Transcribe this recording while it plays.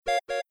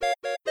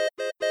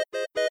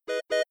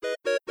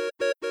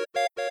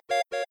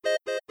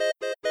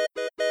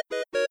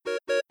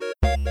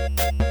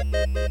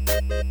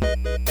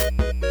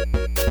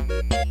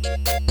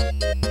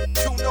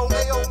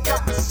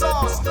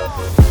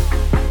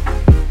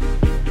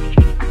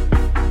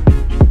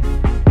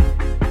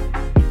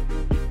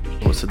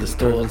What's the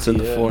disturbance in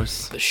the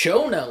force? The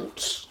show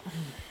notes.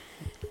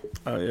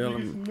 Oh yeah.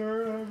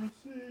 Nerd haven't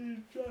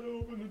seen. Try to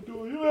open the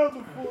door. You have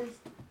the force.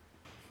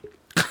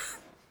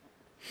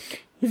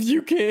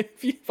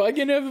 If I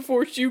can have the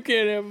force, you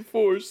can't have the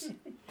force.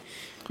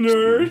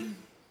 Nerd.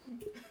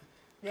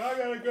 Now I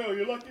gotta go.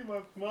 You're lucky my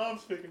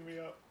mom's picking me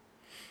up.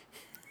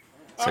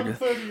 It's I'm like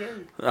 38.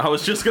 I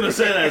was just gonna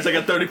say that. It's like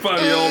a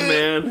 35-year-old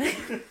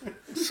man.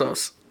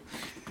 Sus.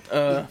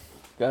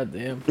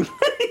 Goddamn.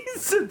 He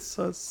said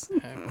sus.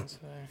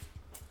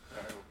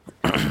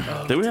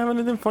 Did we have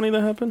anything funny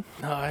that happened?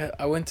 No,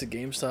 I went to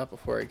GameStop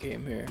before I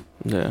came here,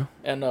 Yeah.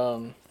 and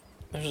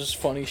there's this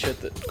funny shit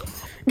that.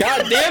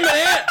 God damn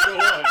it! Go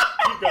on.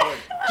 Keep going.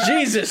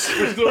 Jesus.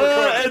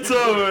 It's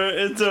over.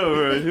 It's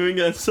over. We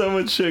got so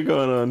much shit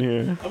going on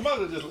here. I'm about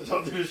to just let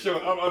y'all do the show.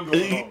 I'm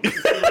going home.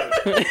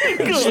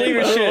 Just Leave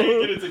your shit.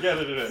 get it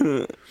together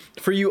today.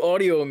 For you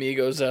audio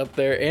amigos out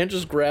there, Ant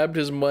just grabbed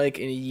his mic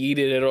and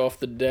yeeted it off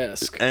the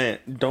desk. And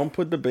don't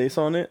put the bass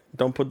on it.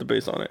 Don't put the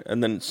bass on it.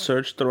 And then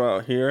search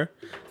throughout here.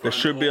 There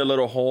should be a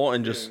little hole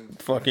and just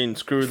fucking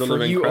screw the For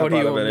living you crap out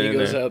audio of it in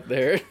amigos there. out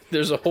there,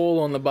 there's a hole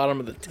on the bottom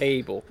of the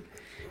table.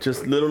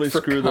 Just literally For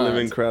screw the cons.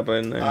 living crap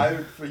in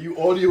there. For you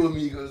audio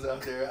amigos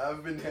out there,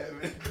 I've been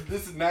having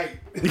this night.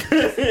 Just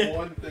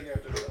one thing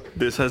after the other.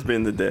 This has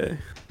been the day.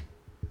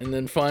 And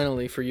then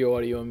finally, for you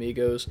audio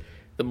amigos,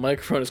 the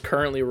microphone is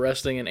currently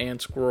resting in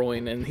Ant's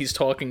groin, and he's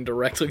talking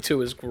directly to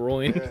his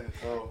groin. Yeah,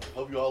 so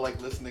hope you all like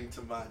listening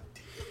to my.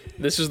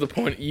 This is the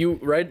point. You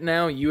right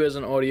now, you as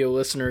an audio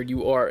listener,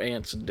 you are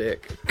Ant's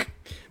dick.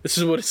 This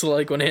is what it's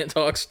like when Ant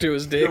talks to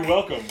his dick. You're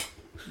welcome.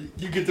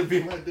 You get to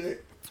be my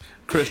dick.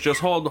 Chris, just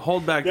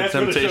hold back That's the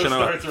where the show temptation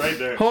starts of right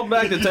there. hold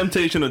back the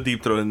temptation of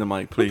deep throat in the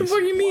mic, What the please. fuck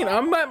you mean?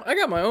 I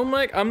got my own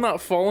mic. I'm not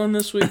falling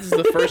this week. This is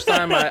the first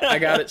time I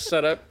got it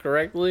set up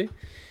correctly.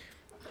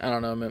 I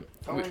don't know, man.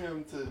 Telling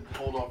him to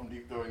hold off from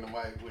deep throwing the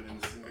mic would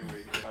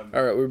insinuate.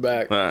 All right, we're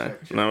back. All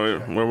right, now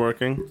we're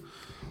working.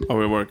 Are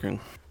we working?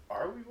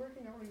 Are we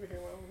working? I don't even hear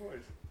my own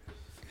voice.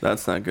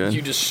 That's not good.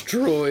 You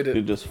destroyed You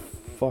it. just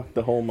fucked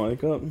the whole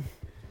mic up.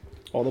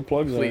 All the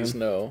plugs Please are in.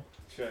 no.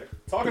 Check.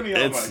 Talking to y'all,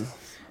 It's Mike.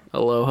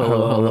 Hello,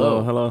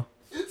 hello, hello.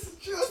 It's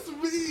just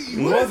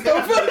me. What the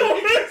fuck?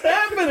 What is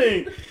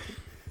happening?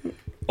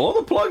 All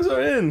the plugs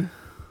are in.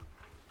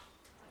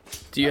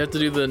 Do you have to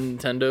do the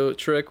Nintendo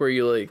trick where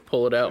you like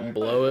pull it out and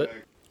blow it?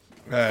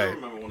 All right.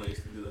 remember when I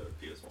used to do that with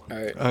PS1.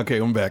 All right, Okay,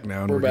 I'm back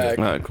now. we're back.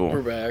 All right, cool.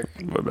 We're back.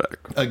 We're back.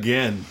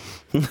 Again.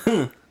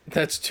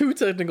 That's two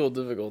technical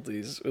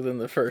difficulties within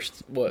the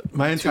first My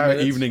 2 entire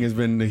minutes? evening has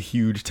been a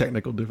huge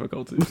technical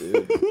difficulty.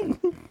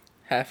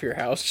 Half your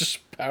house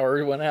just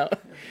power went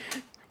out.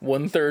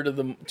 2/3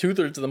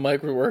 of the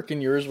mic were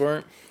working. Yours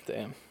weren't.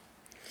 Damn.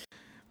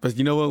 But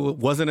you know what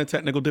wasn't a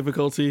technical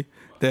difficulty?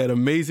 That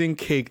amazing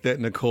cake that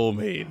Nicole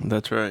made.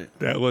 That's right.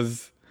 That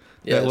was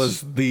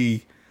Yes.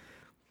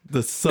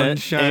 the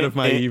sunshine of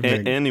my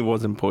evening. And he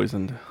wasn't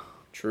poisoned.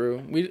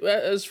 True. We,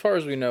 as far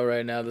as we know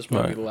right now, this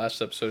might be Right. the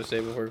last episode of Stay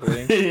Before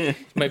Quitting. It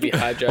might be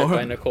hijacked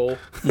by Nicole.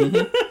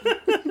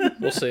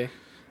 We'll see.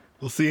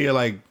 We'll see you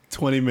like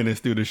 20 minutes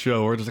through the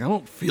show. We're just like, I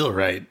don't feel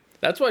right.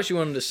 That's why she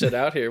wanted to sit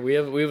out here. We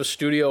have a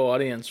studio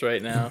audience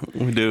right now.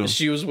 We do.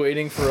 She was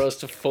waiting for us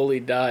to fully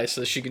die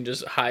so she can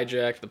just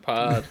hijack the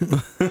pod.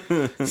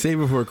 Say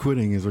Before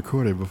Quitting is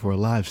recorded before a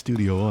live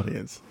studio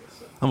audience.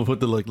 I'm gonna put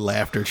the like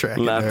laughter track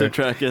in Laughter there.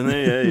 track in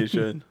there. Yeah, you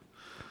should.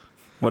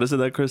 What is it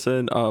that Chris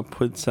said?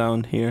 Put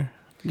sound here.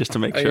 Just to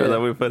make Oh, sure yeah. that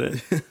we put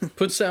it.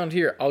 Put sound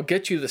here. I'll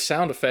get you the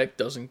sound effect.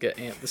 Doesn't get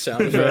Ant the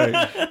sound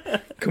effect.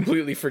 Right.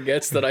 Completely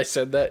forgets that I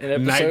said that in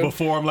episode. Night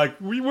before, I'm like,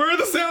 where are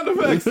the sound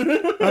effects?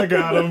 I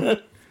got them.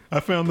 I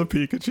found the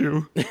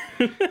Pikachu.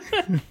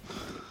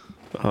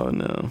 Oh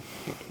no.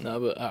 No,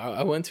 but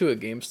I went to a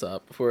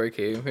GameStop before I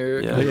came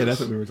here. Yeah. Oh, yeah, that's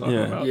what we were talking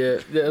Yeah. about. Yeah,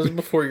 that was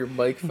before your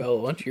mic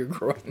fell onto your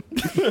groin.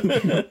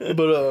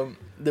 But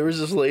there was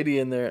this lady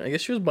in there. I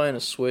guess she was buying a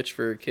Switch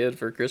for her kid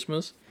for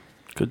Christmas,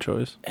 Good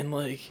choice. and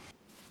like,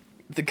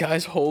 the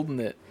guy's holding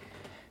it.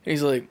 And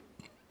he's like,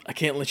 "I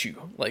can't let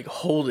you like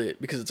hold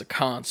it because it's a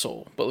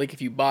console. But like,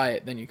 if you buy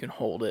it, then you can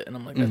hold it." And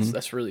I'm like,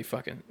 "That's really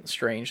fucking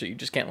strange that you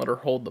just can't let her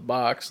hold the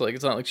box. Like,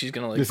 it's not like she's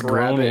gonna like This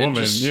grab grown it and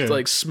woman, just yeah.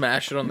 like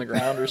smash it on the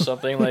ground or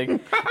something. Like,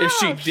 if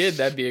she did,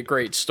 that'd be a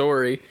great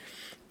story."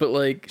 But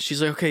like,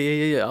 she's like,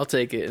 "Okay, yeah, I'll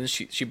take it." And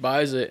she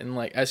buys it, and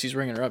like, as he's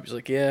ringing her up, he's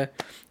like, "Yeah,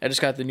 I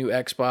just got the new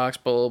Xbox,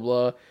 blah blah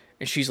blah."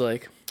 And she's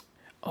like,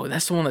 "Oh,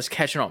 that's the one that's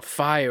catching on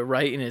fire,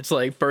 right?" And it's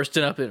like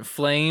bursting up in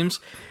flames.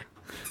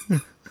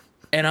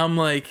 And I'm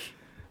like,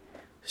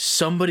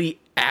 somebody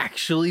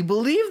actually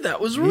believed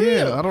that was real.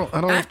 Yeah, I don't.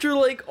 After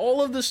like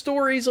all of the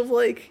stories of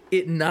like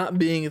it not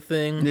being a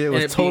thing. Yeah, it and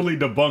was totally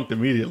debunked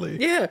immediately.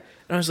 yeah. And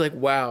I was like,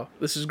 wow,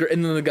 this is great.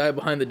 And then the guy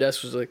behind the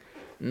desk was like,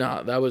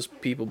 nah, that was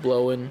people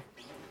blowing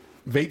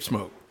Vape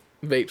smoke.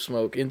 vape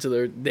smoke into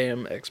their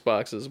damn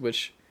Xboxes,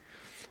 which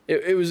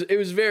it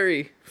was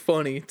very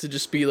funny to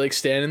just be like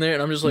standing there,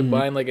 and I'm just like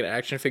buying like an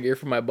action figure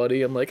for my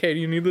buddy. I'm like, hey, do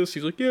you need this?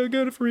 He's like, yeah,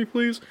 get it for me,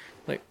 please.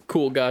 I'm like,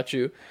 cool, got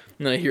you.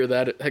 And then I hear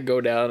that go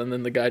down, and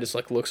then the guy just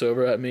like looks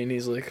over at me, and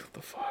he's like, what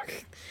the fuck?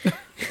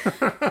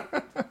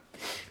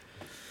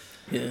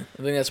 Yeah,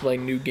 I think that's like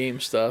new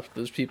GameStop.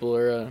 Those people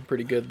are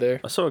pretty good there.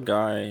 I saw a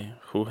guy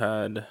who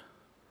had,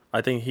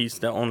 I think he's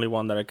the only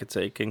one that I could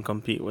say can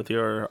compete with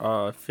your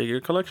figure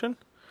collection.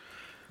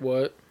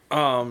 What?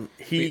 Are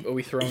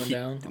we throwing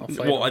down? I'll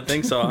fight well, him. I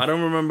think so. I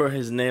don't remember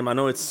his name. I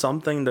know it's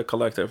something the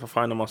collector. If I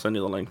find him, I'll send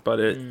you the link.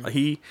 But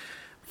he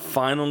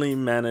finally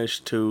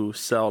managed to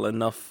sell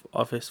enough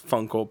of his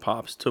Funko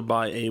Pops to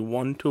buy a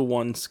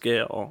 1-to-1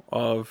 scale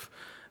of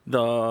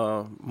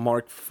the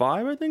Mark V,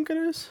 I think it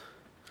is.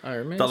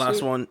 Iron Man The last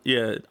suit? one,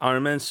 yeah,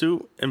 Iron Man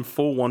suit in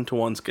full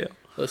 1-to-1 scale.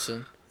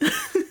 Listen,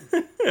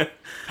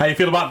 How you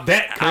feel about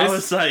that, Chris? I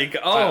was like,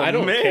 oh I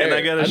don't man, care.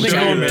 I gotta I think show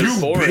Iron you Man's this.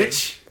 boring.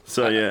 bitch?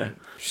 So yeah.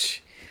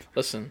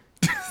 listen.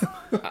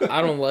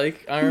 I don't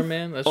like Iron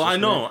Man. That's Well, just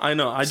I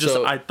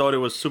know. I thought it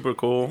was super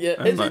cool. Yeah,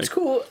 and, it's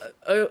cool.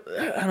 I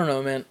don't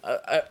know, man.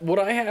 What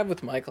I have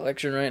with my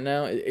collection right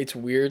now, it's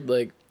weird.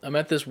 Like, I'm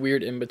at this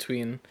weird in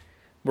between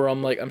where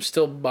I'm like, I'm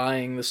still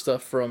buying the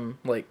stuff from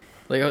like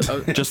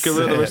Just get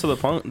rid of the rest of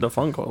the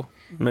Funko.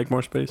 Make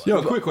more space.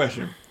 Yo, quick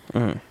question.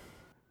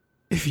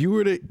 If you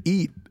were to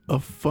eat a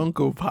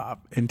Funko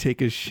Pop and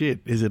take a shit,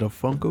 is it a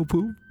Funko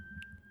poop?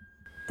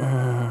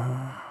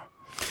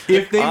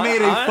 If they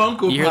made a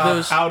Funko You hear Pop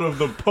those- out of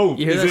the Pope,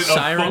 you hear is that it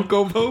siren? a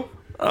Funko Pope?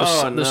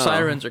 Oh, the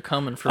sirens are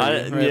coming for you.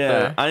 Right yeah,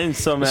 there. I am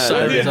so mad.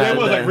 sirens That, that out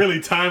was there. like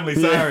really timely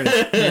sirens.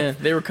 Yeah,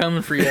 they were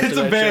coming for you. After It's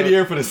a that bad show.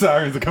 year for the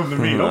sirens to come to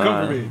me. Don't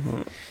come for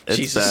me. It's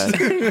Jesus.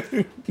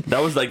 bad.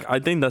 That was like, I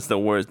think that's the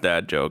worst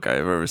dad joke I've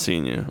ever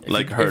seen you.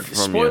 Like, heard from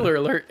Spoiler you.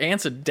 alert,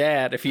 Ant's a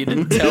dad if you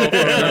didn't tell from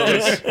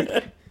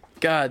those.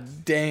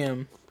 God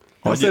damn.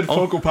 I said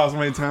Funko Pops so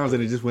many times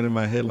and it just went in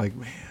my head like,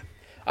 man.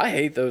 I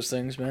hate those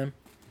things, man.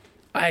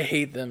 I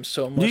hate them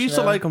so much. You used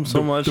to now. like them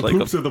so much, the like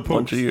poops a or the bunch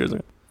popes? of years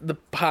ago. the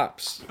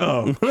pops.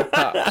 Oh,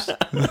 Pops.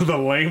 the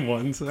lame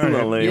ones. All The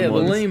right. lame Yeah,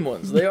 ones. the lame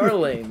ones. They are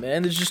lame,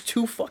 man. There's just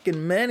too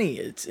fucking many.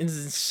 It's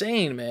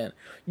insane, man.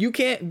 You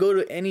can't go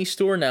to any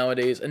store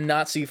nowadays and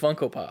not see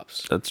Funko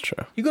Pops. That's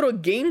true. You go to a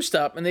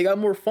GameStop and they got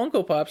more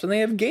Funko Pops than they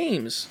have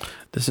games.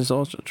 This is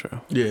also true.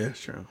 Yeah,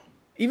 it's true.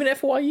 Even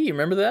FYE,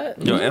 remember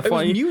that? Yo, It was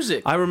FYE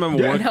music. I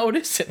remember And working. now it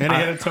isn't. And they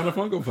had a ton of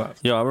Funko Pops.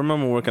 Yo, I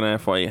remember working at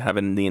FYE,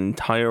 having the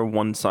entire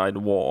one side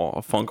wall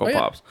of Funko yeah.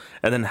 Pops,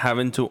 and then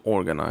having to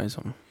organize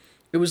them.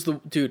 It was the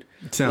dude.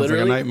 Sounds like a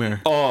literally,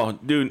 nightmare. Oh,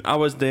 dude, I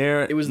was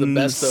there. It was the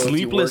best, though, if you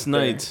Sleepless worked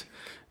there. nights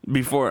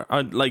before.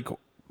 Like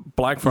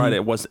Black Friday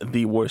was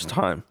the worst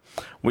time.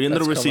 We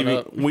ended up That's coming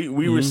receiving.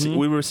 up.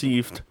 We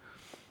received,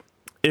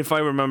 if I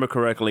remember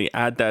correctly,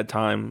 at that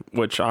time,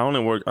 which I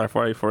only worked at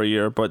FYE for a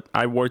year, but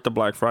I worked the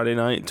Black Friday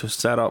night to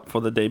set up for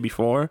the day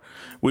before.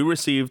 We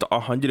received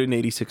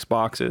 186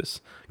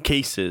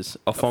 cases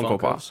of Funko Funkos.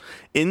 Pops.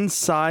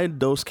 Inside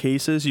those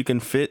cases, you can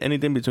fit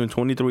anything between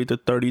 23 to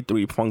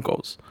 33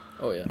 Funkos,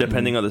 Oh yeah.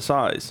 depending on the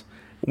size.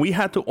 We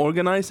had to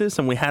organize this,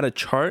 and we had a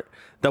chart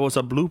that was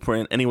a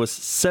blueprint, and it was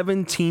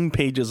 17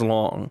 pages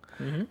long,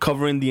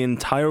 covering the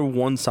entire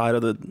one side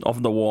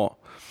of the wall.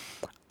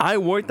 I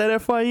worked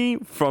at FYE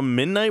from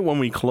midnight when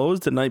we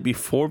closed the night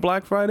before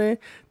Black Friday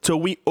till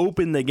we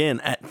opened again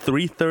at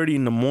 3:30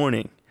 in the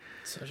morning,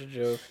 Such a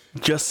joke.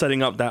 just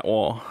setting up that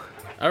wall.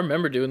 I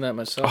remember doing that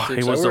myself. Oh, too, it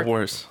 'cause was I the worked-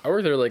 worst. I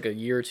worked there like a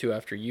year or two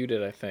after you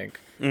did, I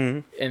think. Mm-hmm.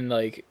 And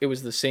like it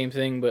was the same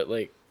thing, but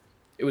like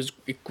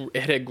it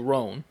had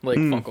grown like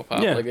Funko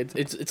Pop. Yeah. Like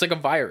it's like a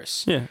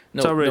virus. Yeah,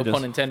 it's No outrageous.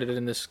 pun intended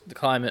in this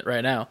climate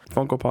right now.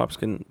 Funko Pops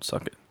can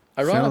suck it.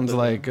 Sounds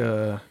like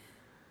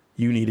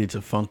you needed to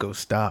Funko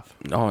stop.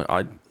 Oh,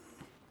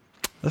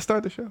 Let's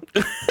start the show.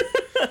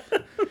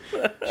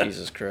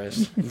 Jesus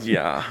Christ.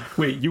 yeah.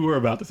 Wait, you were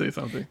about to say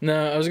something.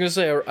 No, I was gonna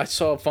say I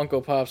saw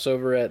Funko Pops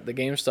over at the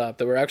GameStop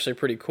that were actually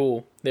pretty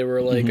cool. They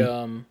were like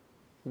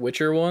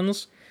Witcher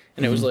ones,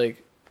 and it was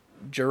like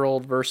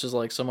Gerald versus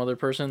like some other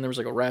person. There was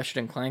like a Ratchet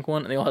and Clank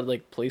one, and they all had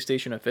like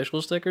PlayStation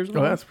official stickers.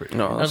 Oh, that's pretty.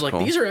 No, I was like,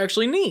 cool. these are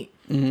actually neat.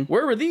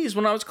 Where were these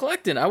when I was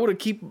collecting? I would have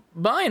keep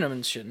buying them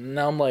and shit. And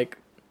now I'm like,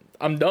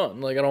 I'm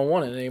done. Like I don't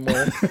want it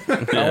anymore.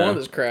 I don't want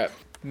this crap.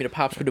 Give me the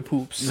pops for the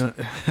poops. I'm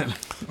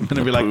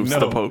gonna be like, Poops, no,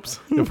 the Popes.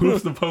 the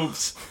poops, the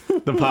popes,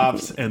 the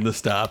pops, and the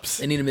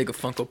stops. I need to make a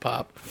Funko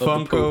Pop. of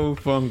the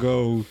poop.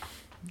 Funko,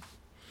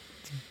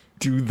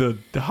 do the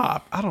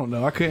hop. I don't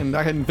know. I couldn't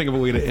think of a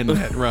way to end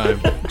that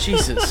rhyme.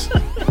 Jesus.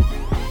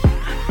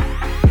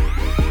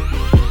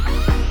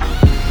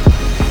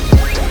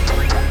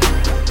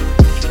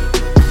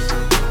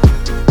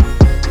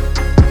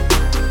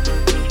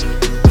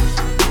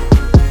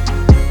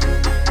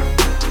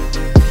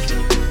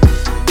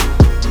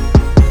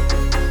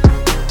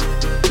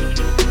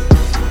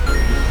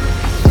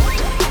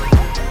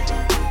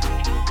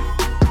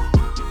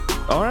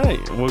 All right,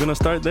 we're gonna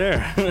start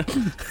there.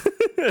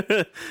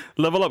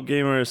 Level up,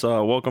 gamers!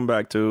 Welcome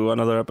back to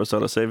another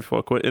episode of Save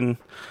Before Quitting.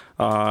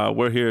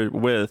 We're here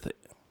with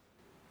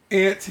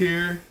Ants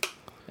here.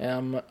 Yeah,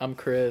 I'm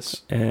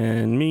Chris.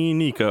 And me,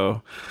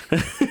 Nico. I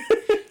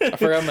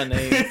forgot my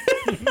name.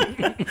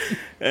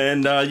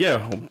 And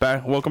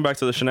welcome back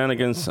to the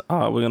shenanigans.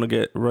 We're gonna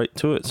get right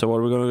to it. So what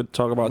are we gonna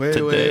talk about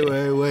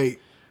today? Wait.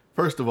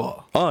 First of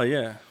all, Oh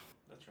yeah.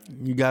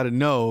 you got to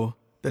know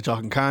that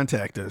y'all can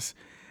contact us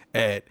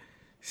at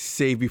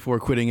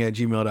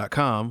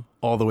savebeforequitting@gmail.com,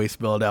 all the way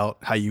spelled out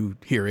how you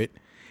hear it,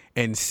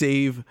 and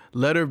save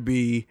letter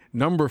B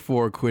number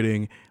 4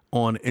 quitting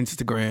on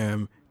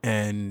Instagram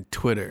and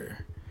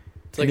Twitter.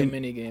 It's like a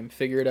mini game.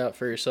 Figure it out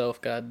for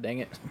yourself. God dang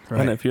it. Right.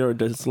 And if you're a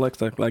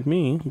dyslexic like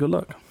me, good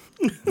luck.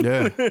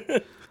 Yeah.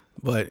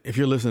 But if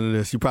you're listening to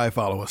this, you probably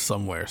follow us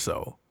somewhere,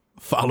 so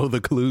follow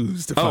the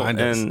clues to find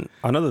us. And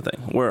another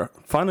thing, we're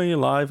finally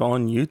live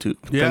on YouTube.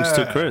 Thanks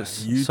to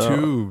Chris. YouTube.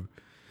 So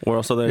we're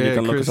also there. You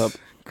can look us up.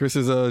 Chris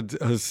is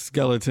a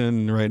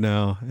skeleton right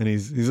now, and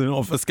he's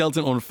a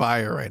skeleton on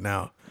fire right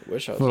now.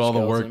 Wish I was Put a all the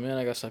skeleton, work- man.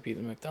 I gotta stop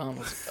eating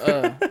McDonald's.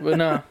 But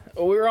no,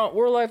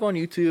 we're live on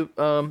YouTube.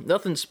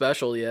 Nothing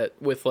special yet.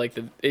 With like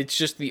it's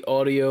just the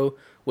audio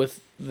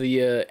with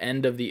the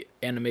end of the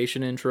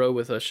animation intro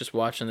with us just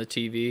watching the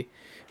TV.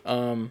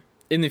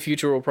 In the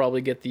future, we'll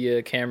probably get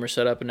the camera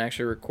set up and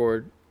actually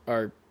record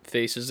our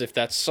faces if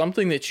that's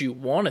something that you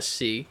want to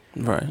see.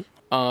 Right.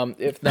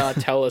 If not,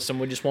 tell us and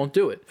we just won't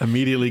do it.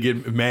 Immediately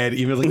get mad,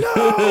 emails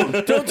like,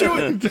 no, don't do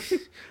it.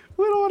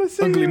 We don't want to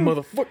see Ugly you.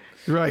 motherfucker.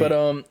 Right.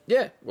 But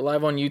yeah, we're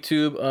live on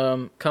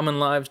YouTube. Coming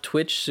live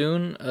Twitch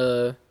soon.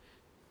 I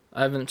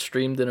haven't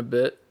streamed in a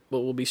bit,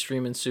 but we'll be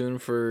streaming soon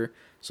for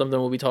something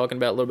we'll be talking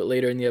about a little bit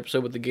later in the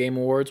episode with the Game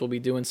Awards. We'll be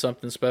doing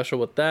something special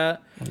with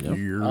that.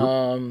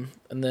 And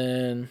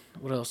then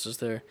what else is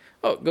there?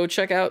 Oh, go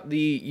check out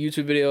the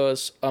YouTube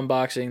videos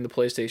unboxing the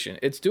PlayStation.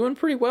 It's doing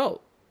pretty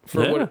well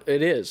for what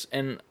it is.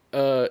 And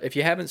if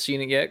you haven't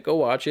seen it yet, go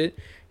watch it.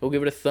 We'll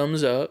give it a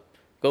thumbs up.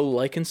 Go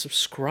like and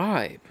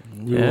subscribe.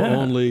 We will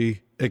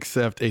only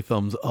accept a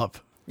thumbs up.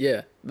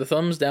 Yeah, the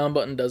thumbs down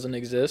button doesn't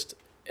exist,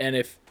 and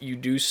if you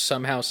do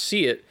somehow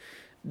see it,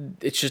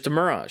 it's just a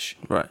mirage.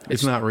 Right.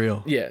 It's not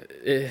real. Yeah,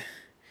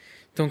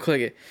 don't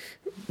click it.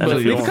 And But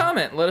if you leave a want-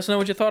 comment. Let us know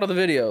what you thought of the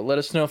video. Let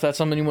us know if that's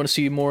something you want to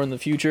see more in the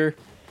future.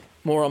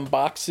 More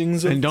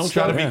unboxings. Of And don't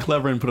try to stuff. be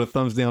clever and put a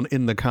thumbs down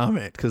in the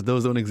comment, because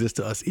those don't exist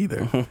to us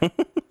either.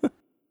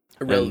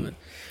 Irrelevant.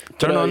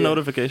 Turn But, on yeah.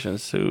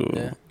 notifications too.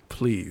 Yeah.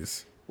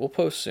 Please. We'll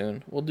post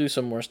soon. We'll do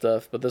some more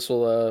stuff, but this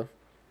will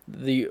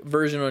the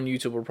version on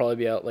YouTube will probably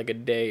be out like a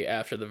day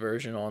after the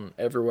version on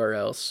everywhere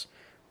else.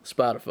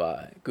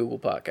 Spotify, Google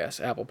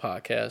Podcasts, Apple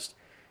Podcast,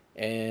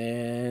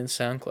 and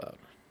SoundCloud.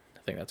 I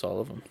think that's all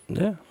of them.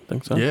 Yeah, I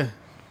think so. Yeah.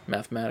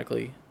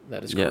 Mathematically,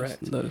 that is Yes,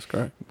 correct. that is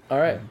correct. All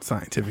right.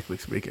 Scientifically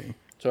speaking.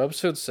 So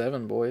episode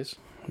 7, boys.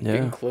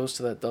 Getting Yeah. close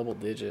to that double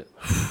digit.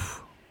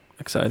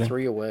 Exciting.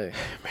 3 away.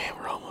 Man,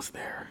 we're almost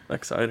there.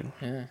 Exciting.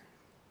 Yeah.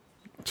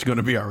 It's going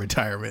to be our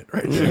retirement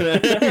right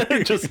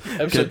there. Just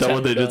Episode get double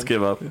 10 's digits, done.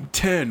 give up.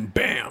 10,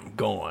 bam,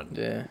 gone.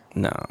 Yeah.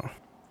 No.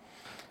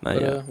 Not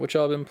But, yet. what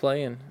y'all been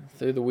playing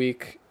through the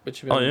week?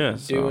 What you been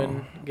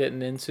doing,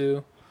 getting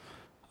into?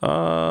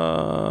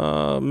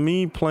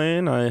 Me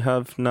playing, I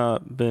have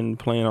not been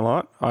playing a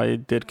lot. I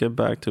did get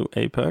back to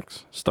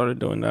Apex. Started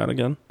doing that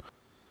again.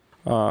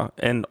 Or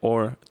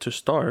to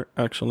start,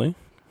 actually.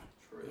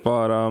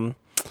 But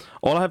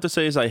all I have to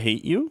say is I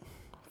hate you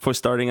for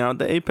starting out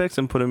the Apex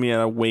and putting me at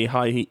a way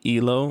high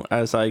elo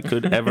as I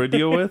could ever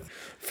deal with.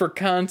 For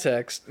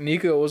context,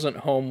 Nico wasn't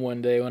home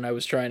one day when I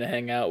was trying to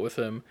hang out with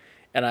him,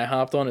 and I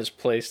hopped on his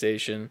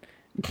PlayStation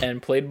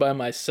and played by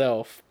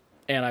myself,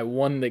 and I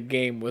won the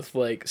game with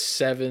like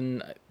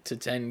 7 to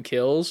 10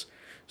 kills.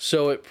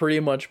 So it pretty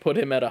much put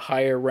him at a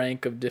higher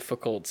rank of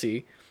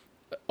difficulty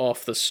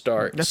off the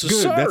start. That's So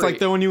good. That's sorry. like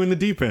throwing you in the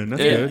deep end.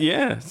 That's Yeah, good.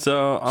 yeah.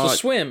 So, So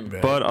swim.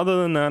 but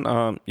other than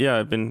that, yeah,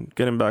 I've been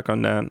getting back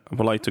on that. I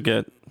would like to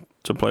get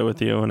to play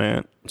with you and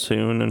Ant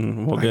soon,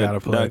 and we'll I get gotta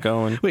play. that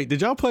going. Wait,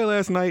 did y'all play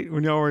last night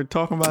when y'all were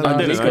talking about Nah, it? I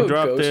did. Nico I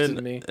dropped ghosted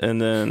it, me. and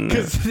then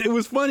Because it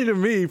was funny to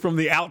me from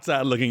the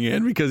outside looking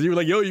in, because you were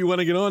like, yo, you want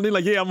to get on? They're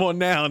like, yeah, I'm on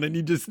now. And then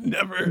you just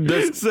never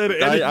said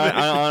anything.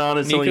 I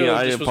honestly, Nico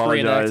I just was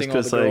apologize reenacting all the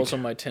because girls like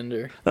on my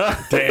Tinder.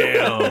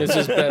 Damn. It's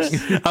his best.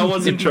 I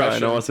wasn't trying.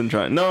 impression. I wasn't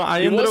trying. No,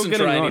 I He ended up wasn't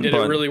getting trying. on, He did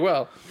but it really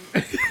well.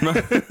 You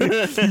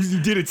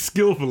did it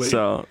skillfully.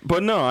 so.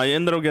 But no, I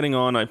ended up getting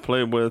on. I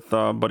played with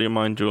a buddy of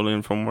mine,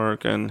 Julian from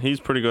work, and he's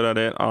pretty good at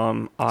it. I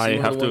One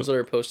of have the to. ones that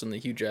are posting the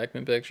Hugh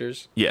Jackman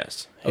pictures.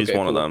 Yes, he's Okay,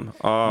 one cool. of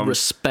them.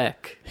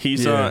 Respect.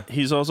 He's Yeah.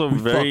 he's also We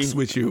very fucks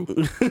with you.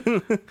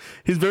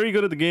 he's very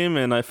good at the game,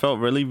 and I felt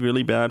really,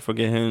 really bad for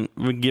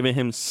giving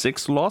him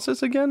 6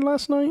 losses again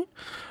last night.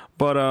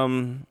 But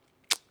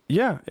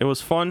yeah, it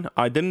was fun.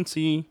 I didn't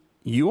see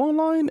you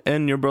online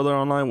and your brother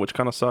online, which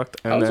kind of sucked.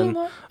 And I was then on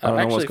that. I I don't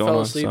know actually what's going fell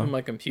on. asleep in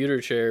my computer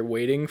chair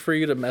waiting for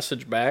you to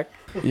message back.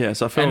 Yeah,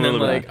 so I feel And then,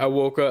 really like, bad. I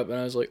woke up and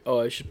I was like,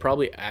 oh, I should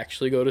probably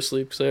actually go to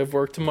sleep because I have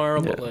work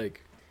tomorrow. But, Yeah.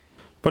 like,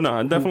 But no,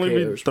 I'd definitely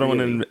be cares, throwing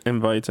really? in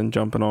invites and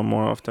jumping on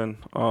more often.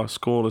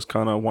 School is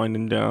kind of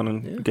winding down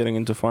and Yeah. getting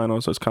into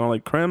finals, so it's kind of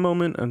like cram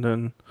moment, and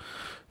then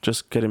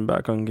just getting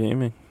back on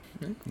gaming.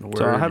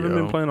 So I haven't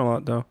been playing a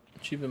lot though.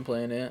 What you been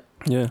playing at?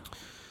 Yeah.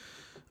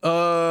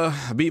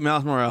 I beat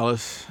Miles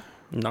Morales.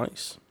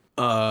 Nice.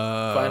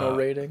 Final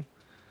rating?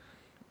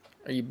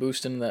 Are you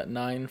boosting that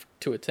 9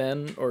 to a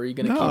 10, or are you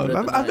gonna No, keep it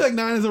at the I feel like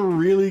 9 is a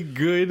really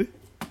good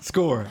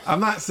score. I'm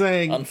not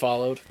saying.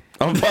 unfollowed?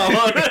 I'm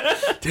following.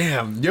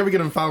 Damn, you ever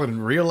get unfollowed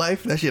in real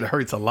life? That shit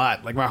hurts a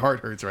lot. Like my heart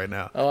hurts right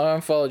now. Oh, I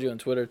unfollowed you on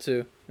Twitter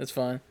too. It's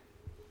fine.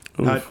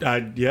 Just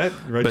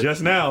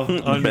now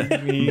on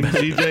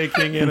GJ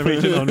King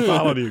Animation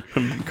unfollowed you.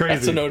 Crazy.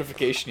 That's a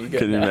notification you get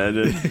Can you now.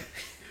 imagine?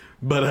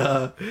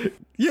 But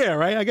yeah,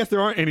 right. I guess there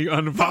aren't any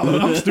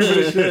unfollowed. I'm stupid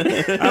as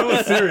shit. I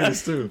was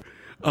serious too.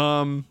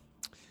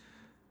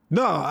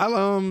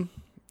 No,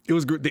 it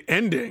was good. The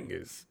ending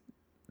is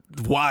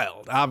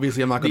wild.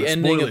 Obviously, I'm not going The to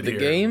spoil ending it of the here.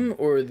 game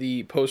or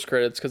the post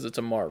credits because it's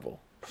a Marvel.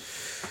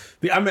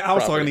 I was talking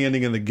Property. the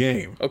ending of the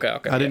game. Okay.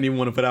 I didn't even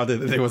want to put out that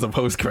there was a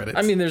post credits.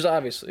 I mean, there's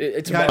obviously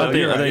it's Yeah, I Marvel. know,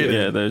 you're right.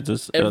 Yeah, they're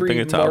just. I Every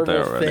think it's out there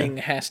Marvel already. thing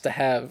has to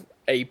have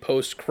a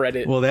post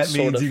credit. well, that sort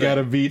means of you thing. got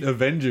to beat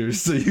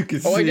Avengers so you can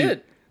see. Oh, I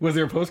did. Was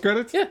there post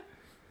credits? Yeah.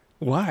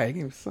 Why? That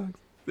game sucks.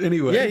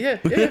 Anyway. Yeah.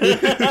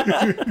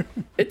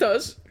 It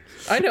does.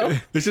 I know.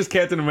 It's just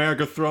Captain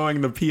America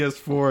throwing the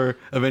PS4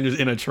 Avengers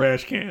in a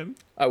trash can.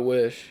 I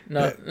wish.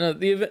 No.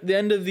 The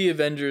end of the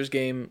Avengers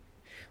game,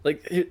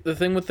 like the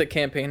thing with the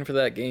campaign for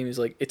that game is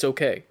like it's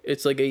okay.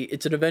 It's like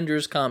it's an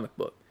Avengers comic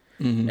book,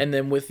 and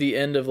then with the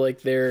end of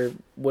like their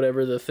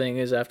whatever the thing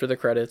is after the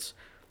credits,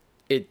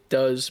 it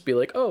does be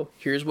like, oh,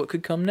 here's what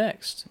could come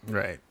next.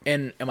 Right.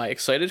 And am I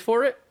excited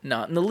for it?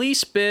 Not in the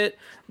least bit.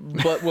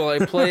 But will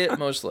I play it?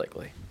 Most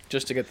likely,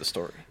 just to get the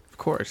story. Of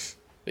course.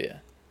 But yeah.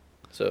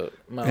 So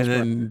Miles And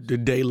Morales. then the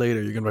day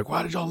later, you're going to be like,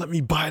 why did y'all let me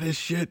buy this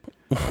shit?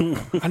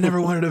 I never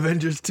wanted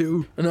Avengers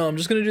 2. No, I'm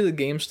just gonna do the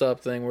GameStop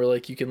thing where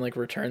like you can like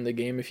return the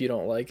game if you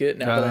don't like it.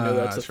 Now that I know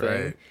that's a that's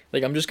thing, right.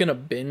 like I'm just gonna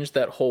binge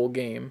that whole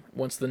game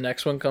once the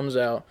next one comes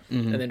out,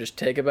 Mm-hmm. and then just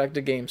take it back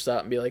to GameStop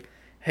and be like,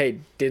 "Hey,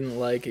 didn't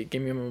like it.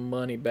 Give me my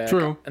money back."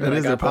 True. And That then is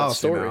I their got that policy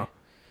story, now.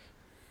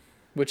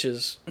 which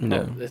is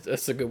Yeah.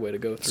 that's a good way to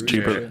go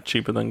through.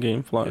 Cheaper than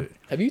GameFly.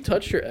 Have you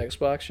touched your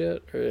Xbox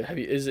yet, or have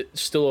you? Is it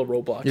still a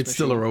Roblox? It's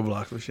still a machine?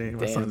 Roblox machine.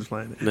 My Damn. son's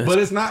playing it. That's- But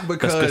it's not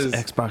That's because...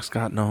 because Xbox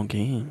got no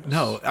games.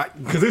 No,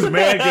 because there's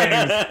mad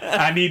games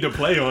I need to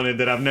play on it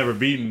that I've never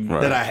beaten,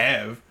 Right. that I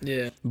have.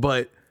 Yeah.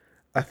 But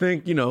I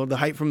think, the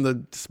hype from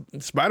the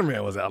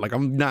Spider-Man was out. Like,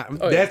 I'm not...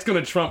 Oh, yeah. that's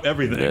going to trump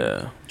everything.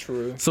 Yeah.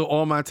 True. So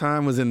all my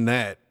time was in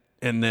that.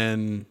 And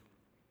then...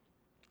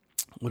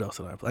 What else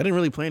did I play? I didn't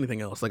really play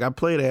anything else. Like, I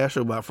played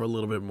Astrobot for a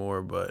little bit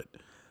more, but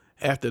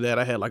after that,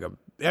 I had like a...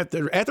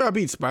 After I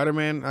beat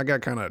Spider-Man, I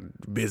got kind of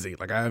busy.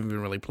 Like, I haven't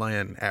been really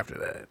playing after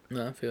that.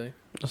 No, I feel you.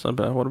 That's not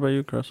bad. What about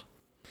you, Chris?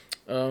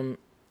 So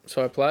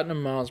I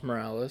platinum Miles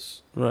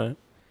Morales. Right.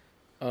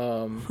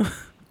 I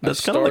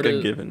That's kind of like a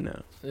started- given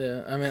now.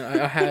 Yeah, I mean,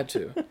 I had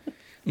to.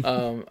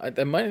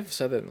 I might have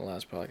said that in the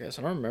last podcast.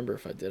 I don't remember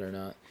if I did or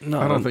not. No,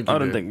 I don't think you I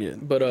don't did. think you.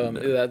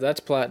 But that's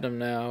platinum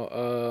now.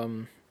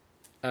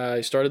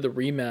 I started the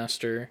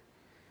remaster.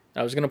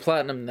 I was gonna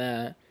platinum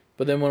that,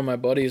 but then one of my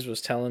buddies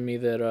was telling me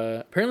that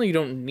apparently you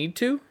don't need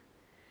to.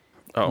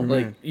 Oh,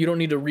 Like you don't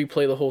need to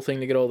replay the whole thing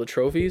to get all the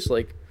trophies.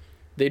 Like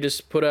they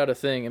just put out a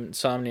thing,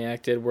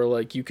 Insomniac did, where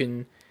like you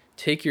can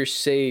take your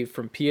save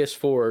from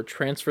PS4,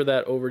 transfer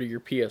that over to your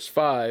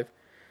PS5,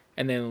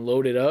 and then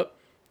load it up,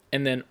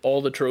 and then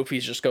all the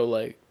trophies just go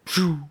like,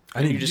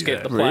 and you just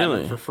get the platinum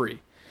Really? for free.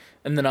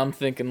 And then I'm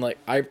thinking like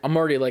I'm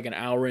already like an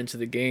hour into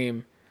the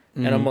game,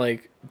 and I'm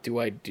like, do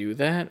I do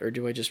that or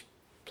do I just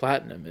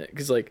platinum it?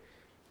 Because like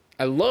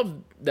I love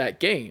that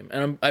game,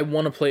 and I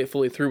want to play it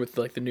fully through with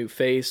like the new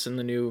face and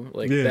the new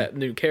that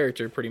new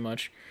character pretty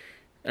much,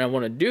 and I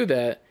want to do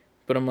that.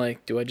 But I'm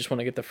like, do I just want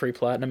to get the free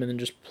platinum and then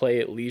just play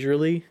it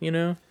leisurely?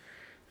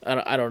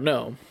 I don't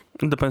know.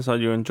 it depends how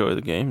you enjoy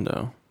the game,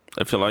 though.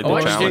 If you like Oh, the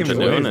I just challenge of game's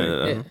doing amazing.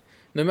 it, Yeah.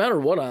 No matter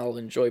what, I'll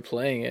enjoy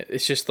playing it.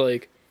 It's just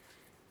like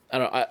I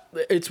don't.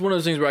 It's one of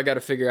those things where I got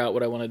to figure out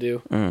what I want to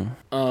do.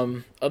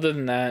 Other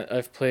than that,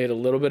 I've played a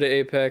little bit of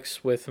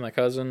Apex with my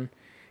cousin.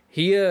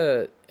 He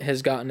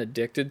has gotten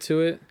addicted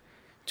to it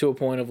to a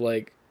point of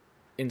like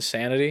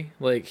insanity.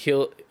 Like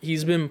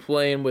he's been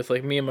playing with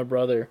like me and my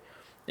brother,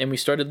 and we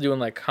started doing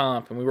like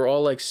comp, and we were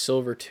all like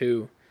silver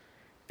 2.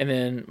 And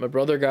then my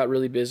brother got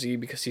really busy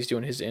because he's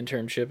doing his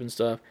internship and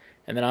stuff.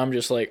 And then I'm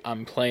just like,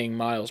 I'm playing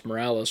Miles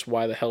Morales.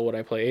 Why the hell would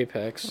I play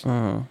Apex?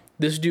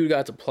 This dude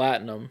got to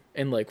platinum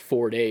in like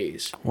 4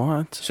 days.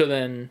 what? So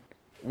then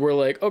we're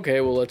like,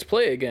 okay, well, let's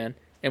play again.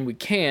 And we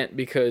can't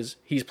because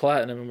he's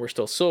platinum and we're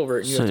still silver.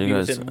 And you So have to you be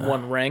guys- within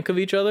one rank of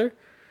each other.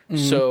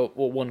 So,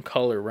 well, one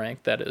color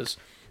rank, that is.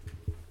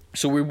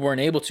 So we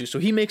weren't able to. So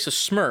he makes a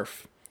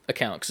Smurf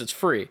account because it's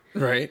free.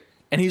 Right.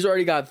 And he's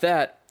already got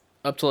that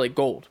up to like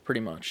gold,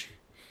 pretty much.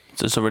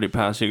 So it's already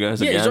passed you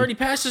guys Yeah, again? he's already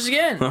passed us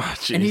again. Oh,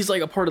 jeez. And he's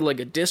like a part of like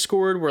a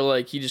Discord where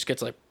like he just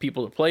gets like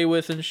people to play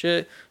with and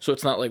shit. So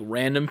it's not like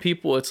random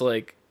people. It's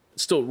like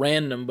still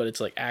random, but it's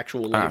like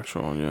actual like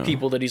yeah.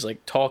 people that he's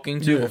like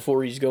talking to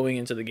before he's going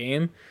into the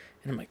game.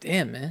 And I'm like,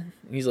 damn, man.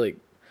 And he's like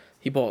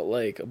he bought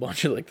like a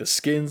bunch of like the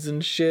skins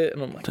and shit,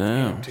 and I'm like,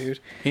 damn, dude.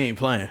 He ain't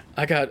playing.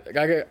 I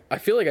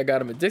feel like I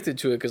got him addicted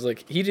to it because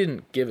like he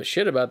didn't give a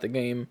shit about the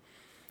game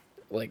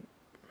like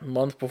a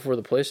month before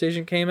the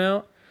PlayStation came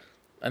out,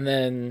 and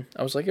then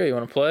I was like, yo, you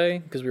want to play?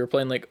 Because we were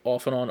playing like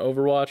off and on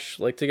Overwatch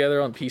like together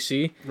on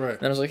PC. Right.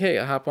 And I was like, hey,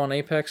 I hop on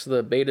Apex.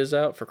 The beta's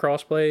out for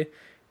crossplay,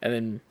 and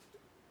then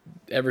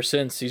ever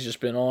since he's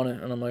just been on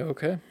it, and I'm like,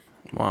 okay,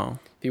 Wow.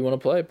 if you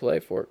want to play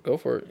for it, go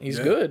for it. He's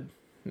good.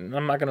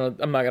 I'm not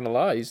gonna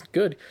lie, he's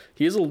good.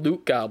 He is a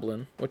loot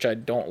goblin, which I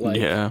don't like.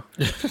 Yeah.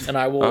 And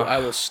I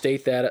will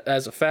state that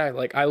as a fact.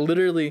 Like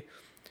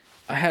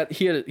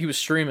he was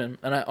streaming,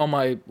 and on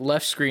my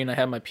left screen I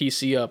had my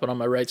PC up, and on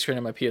my right screen I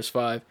had my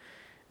PS5,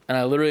 and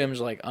I literally am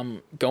just like,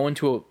 I'm going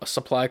to a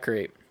supply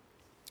crate.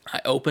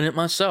 I open it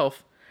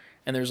myself,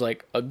 and there's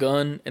like a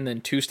gun and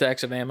then 2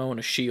 stacks of ammo and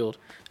a shield.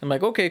 I'm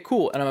like, okay,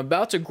 cool, and I'm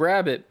about to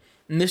grab it,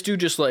 and this dude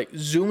just like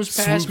zooms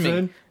past me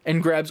in.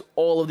 and grabs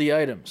all of the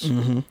items.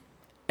 Mm-hmm.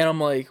 And I'm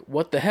like,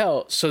 what the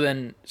hell? So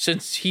then,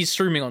 since he's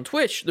streaming on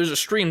Twitch, there's a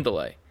stream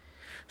delay.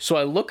 So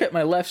I look at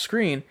my left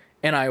screen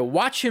and I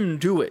watch him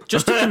do it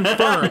just to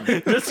confirm.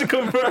 Just to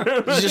confirm.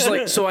 It's just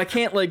like, so I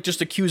can't like just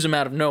accuse him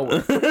out of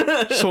nowhere.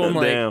 So I'm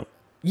like, Damn.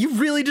 you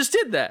really just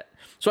did that.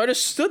 So I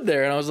just stood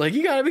there and I was like,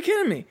 you gotta be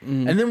kidding me.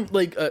 And then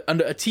like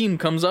a team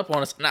comes up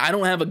on us. Now I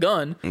don't have a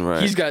gun.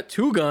 Right. He's got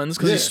 2 guns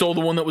because he stole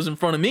the one that was in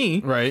front of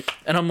me. Right.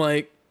 And I'm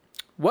like,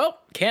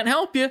 well, can't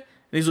help you. And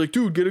he's like,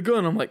 dude, get a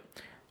gun. I'm like,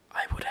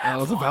 I would have I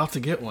was about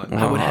to get one.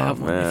 I would Oh, have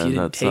one if man, you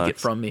didn't that take it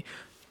sucks. from me.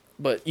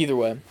 But either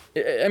way,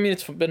 I mean,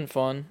 it's been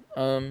fun.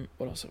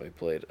 What else have I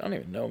played? I don't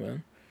even know,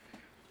 man.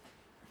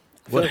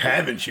 What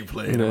haven't you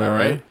played? Am I Yeah.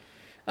 right?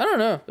 I don't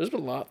know. There's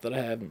been a lot that I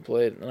haven't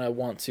played, and I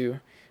want to.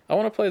 I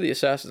want to play the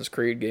Assassin's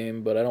Creed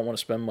game, but I don't want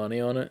to spend money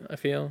on it, I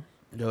feel.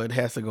 Yo, it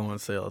has to go on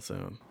sale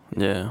soon.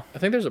 Yeah. I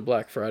think there's a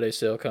Black Friday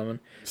sale coming.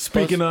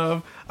 Speaking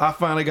of, I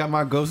finally got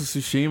my Ghost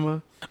of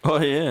Tsushima. Oh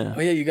yeah. Oh,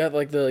 yeah, you got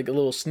like a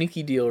little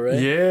sneaky deal, right?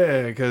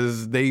 Yeah,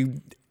 because they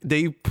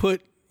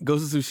put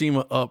Ghost of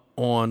Tsushima up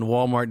on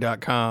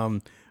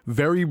Walmart.com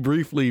very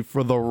briefly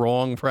for the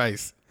wrong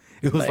price.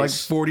 It was like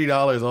Nice.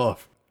 $40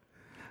 off.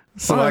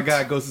 So I What?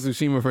 got Ghost of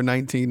Tsushima for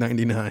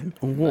 $19.99.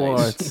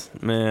 What?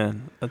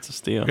 Man, that's a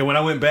steal. And when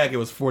I went back, it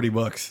was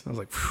 $40. I was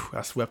like, phew,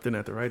 I swept in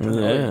at the right time.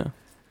 Yeah.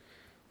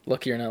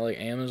 Lucky you're not like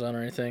Amazon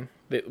or anything.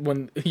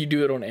 When you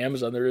do it on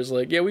Amazon, they're just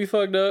like, yeah, we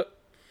fucked up.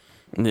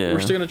 Yeah. We're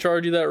still going to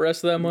charge you that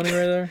rest of that money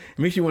right there. It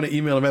makes you want to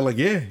email them back like,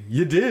 yeah,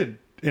 you did.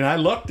 And I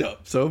lucked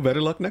up. So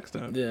better luck next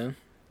time. Yeah,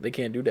 they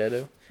can't do that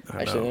though.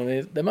 I Actually,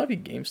 know. there might be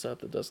GameStop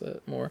that does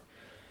that more.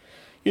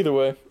 Either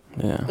way,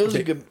 Yeah. it was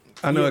a good.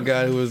 I know a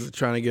guy who was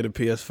trying to get a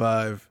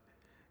PS5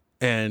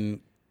 and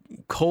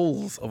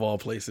Kohl's of all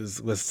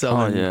places was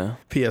selling yeah.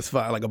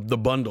 PS5, like the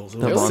bundles. It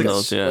was The It was like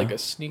bundles, six- yeah. like a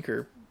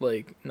sneaker,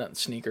 like not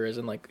sneaker as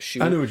in like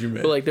shoe. I knew what you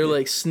meant. But like they're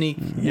like sneak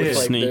Yeah. with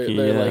like Sneaky,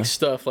 they're yeah. like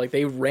stuff. Like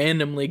they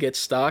randomly get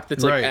stocked.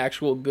 That's like Right.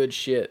 actual good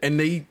shit.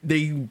 And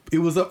it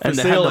was up for And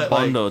they sale had the at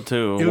bundle like,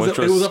 too, it was which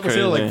up, it was up for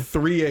sale crazy. like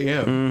 3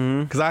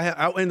 a.m. Because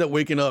I ended up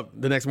waking up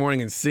the next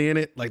morning and seeing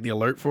it, like the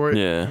alert for it.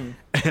 Yeah.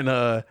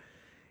 And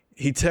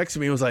he texted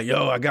me and was like,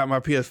 yo, I got my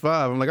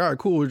PS5. I'm like, all right,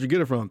 cool. Where'd you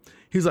get it from?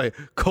 He's like,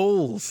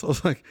 Kohl's. I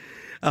was like,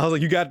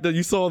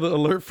 you saw the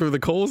alert for the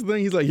Kohl's thing?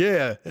 He's like,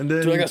 yeah. And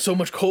then Dude, I got so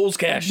much Kohl's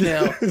cash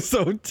now.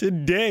 so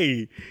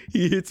today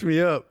he hits me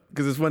up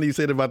because it's funny you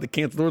said about the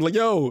cancel. Like,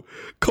 yo,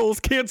 Kohl's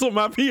canceled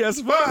my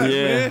PS5,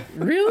 Yeah. man.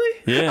 Really?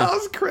 Yeah. I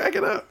was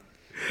cracking up.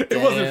 It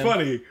wasn't Damn.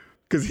 funny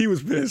because he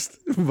was pissed,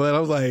 but I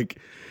was like,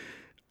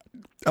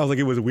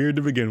 it was weird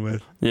to begin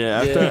with.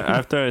 Yeah, Yeah.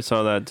 after I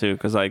saw that too,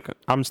 because like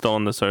I'm still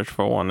on the search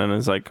for one, and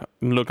it's like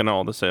looking at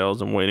all the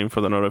sales and waiting for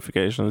the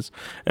notifications,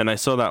 and I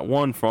saw that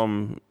one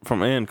from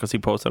Ian because he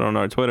posted on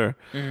our Twitter,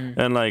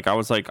 and like I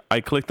was like, I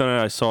clicked on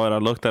it, I saw it, I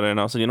looked at it, and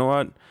I was like, you know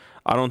what,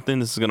 I don't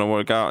think this is gonna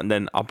work out. And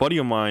then a buddy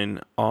of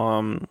mine,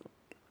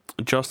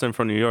 Justin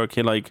from New York,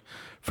 he like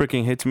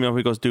freaking hits me up.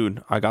 He goes,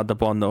 dude, I got the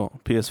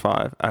bundle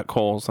PS5 at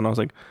Kohl's, and I was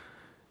like,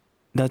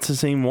 that's the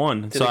same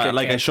one. Did So it get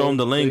I show him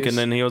the canceled, link, please? and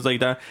then he was like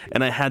that,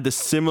 and I had this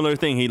similar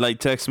thing. He like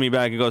texts me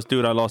back. He goes,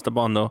 "Dude, I lost the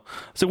bundle."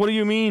 I was like, "What do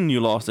you mean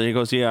you lost it?" He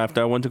goes, "Yeah,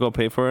 after I went to go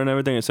pay for it and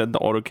everything, it said the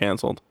order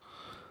canceled."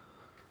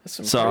 That's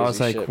some So I was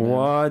crazy like, shit, man.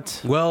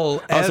 "What?"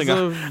 Well, I was as like,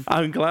 of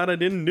I'm glad I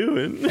didn't do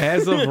it.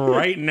 as of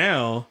right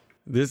now,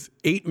 this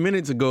 8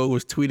 minutes ago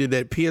was tweeted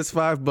that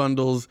PS5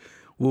 bundles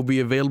will be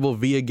available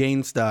via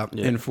GameStop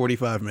in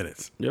 45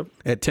 minutes Yep.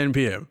 at 10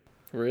 p.m.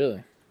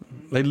 Really?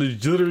 They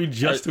literally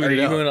just Are tweeted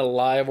you out. going to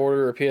live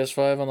order a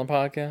PS5 on the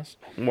podcast?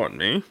 What,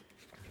 me?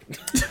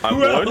 I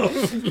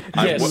would.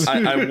 Yes.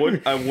 I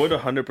would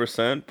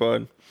 100%,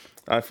 but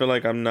I feel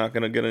like I'm not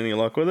gonna get any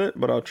luck with it.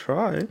 But I'll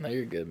try. No,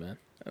 you're good, man.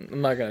 I'm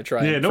not going to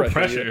try. Yeah, and no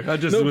pressure you. pressure. I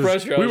just no was,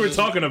 pressure. I We was were just-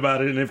 talking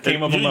about it, and it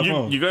came up on my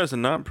phone. You guys are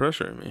not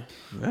pressuring me.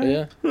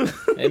 Yeah.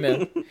 Hey,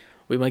 man.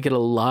 We might get a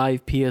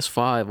live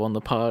PS5 on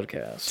the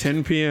podcast.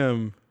 10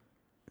 p.m.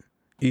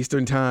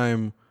 Eastern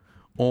time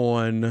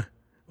on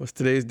what's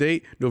today's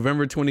date?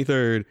 November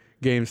 23rd.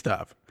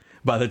 GameStop.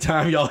 By the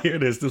time y'all hear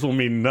this will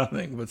mean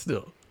nothing, but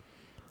still,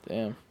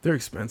 Damn. they're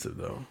expensive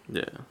though.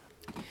 Yeah.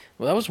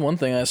 Well, that was one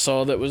thing I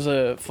saw that was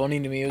funny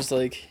to me. It was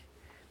like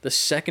the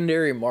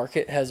secondary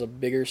market has a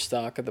bigger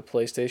stock of the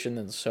PlayStation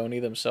than Sony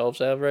themselves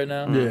have right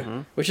now.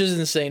 Yeah. Which is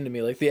insane to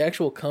me. Like, the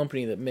actual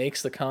company that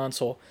makes the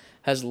console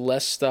has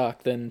less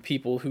stock than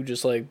people who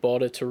just, like,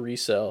 bought it to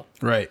resell.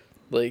 Right.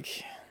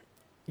 Like,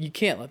 you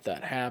can't let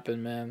that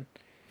happen, man.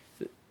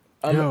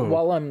 Yo.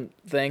 While I'm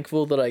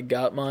thankful that I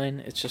got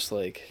mine, it's just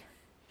like...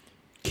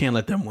 Can't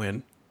let them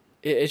win.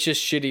 It's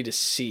just shitty to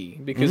see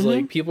because,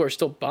 like, people are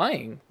still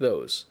buying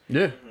those.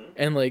 Yeah.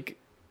 And, like,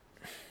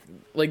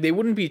 they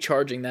wouldn't be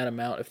charging that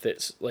amount if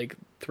it's, like,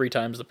 3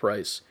 times the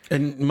price.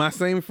 And my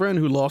same friend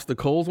who lost the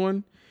Kohl's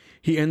one,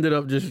 he ended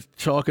up just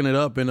chalking it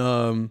up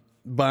and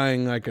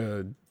buying like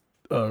a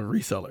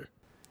reseller.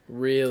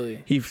 Really?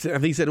 I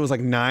think he said it was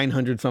like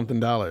 $900 something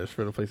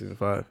for the PlayStation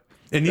 5.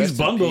 And these Rest in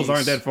bundles peace.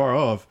 aren't that far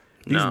off.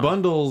 These No.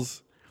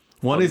 bundles,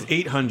 one is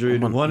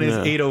 $800, one is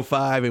yeah.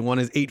 $805, and one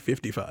is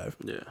 $855.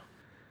 Yeah.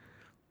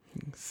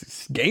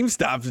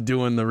 GameStop's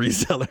doing the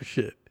reseller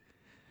shit.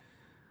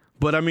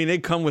 But I mean, they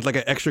come with like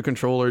an extra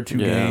controller, 2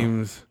 Yeah.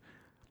 games,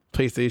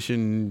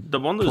 PlayStation The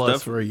bundle is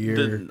Plus for a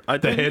year, I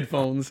the think,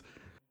 headphones.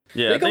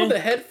 Yeah, They I come with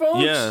think- the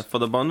headphones? Yeah, for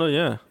the bundle,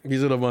 yeah.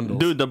 These are the bundles.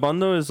 Dude, the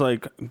bundle is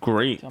like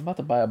great. I'm about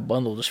to buy a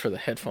bundle just for the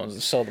headphones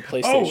and sell the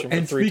PlayStation oh, for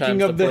and 3 speaking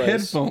times of the the price.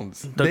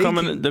 headphones, They're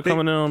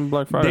coming in on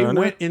Black Friday. They aren't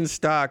went in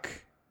stock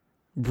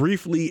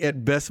briefly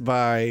at Best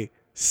Buy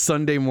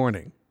Sunday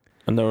morning.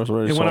 and there was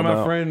already And one of sold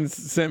my out. friends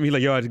sent me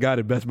like, "Yo, I just got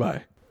it at Best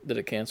Buy." Did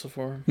it cancel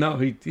for him? No,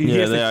 he Yeah,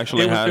 has they to,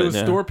 actually it was, had it it, was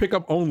yeah. store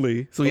pickup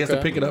only, so he has to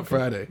Okay. pick it up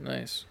Friday.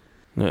 Nice.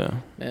 Yeah,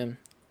 Man,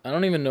 I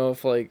don't even know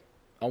if, like,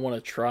 I want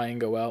to try and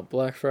go out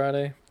Black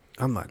Friday.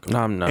 I'm not going. no,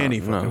 I'm not. Any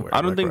fucking no. way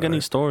I don't Black think Friday.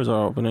 any stores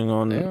are opening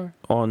They are.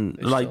 on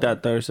They like still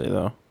that Thursday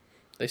though.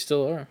 They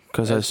still are.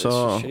 'Cause I That's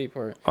saw- the shitty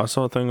part. I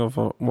saw a thing of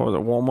what was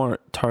it, Walmart,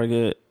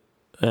 Target,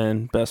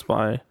 and Best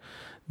Buy.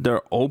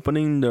 They're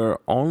opening their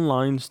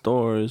online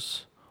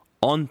stores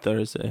on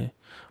Thursday,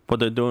 but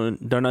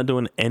they're not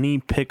doing any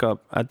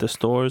pickup at the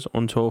stores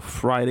until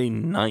Friday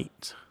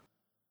night,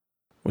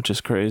 which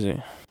is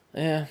crazy.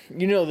 Yeah,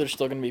 you know there's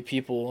still gonna be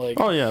people like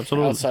Oh yeah,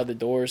 absolutely. outside the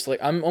doors. Like,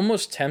 I'm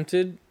almost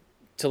tempted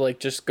to, like,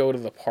 just go to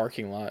the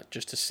parking lot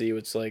just to see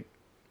what's like,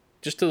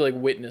 just to, like,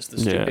 witness the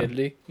Yeah.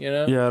 stupidity. You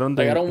know? Yeah, I don't Like,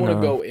 think I don't want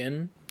to no. go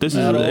in. This is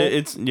at all.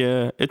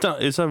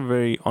 it's a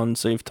very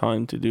unsafe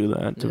time to do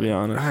that. To be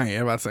honest, I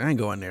ain't about to say I ain't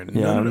going there.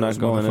 yeah, None of I'm not those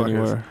going motherfuckers.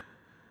 anywhere.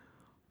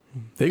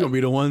 They gonna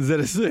be the ones that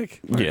are sick.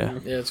 Yeah,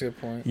 Yeah, that's a good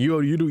point.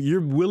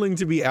 You're willing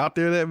to be out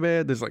there that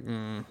bad? There's like,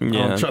 I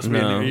yeah. don't trust me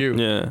no, near you.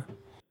 Yeah,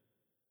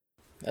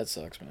 That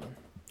sucks, man.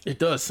 It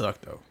does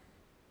suck though.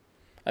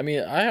 I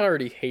mean, I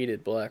already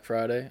hated Black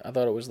Friday. I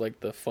thought it was, like,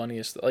 the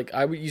funniest. Like,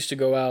 I used to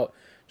go out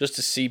just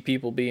to see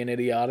people being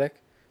idiotic.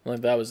 Like,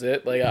 that was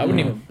it. Like, I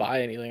wouldn't even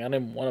buy anything. I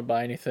didn't want to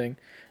buy anything.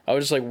 I would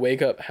just, like,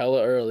 wake up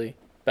hella early.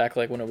 Back,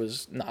 like, when it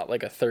was not,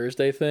 like, a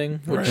Thursday thing.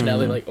 Which now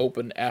they, like,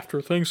 open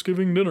after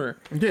Thanksgiving dinner.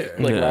 Yeah.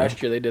 Like, Yeah.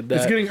 last year they did that.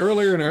 It's getting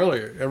earlier and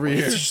earlier every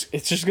year.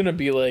 It's just going to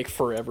be, like,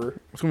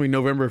 forever. It's gonna be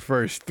November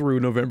 1st through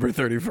November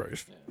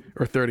 31st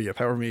or 30th,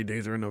 however many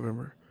days are in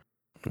November.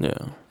 yeah.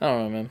 I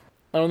don't know, man.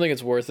 I don't think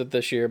it's worth it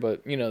this year,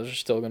 but, you know, there's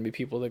still going to be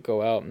people that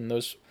go out. And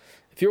those,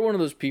 if you're one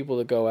of those people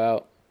that go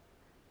out,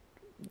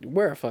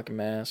 wear a fucking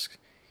mask.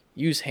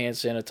 Use hand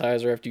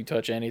sanitizer after you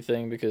touch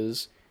anything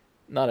because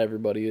not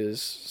everybody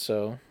is.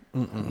 So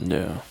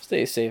Yeah.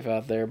 stay safe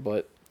out there.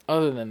 But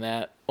other than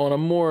that, on a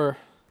more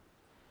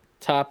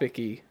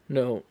topic-y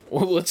note,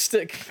 let's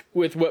stick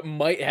with what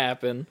might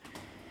happen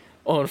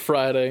on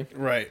Friday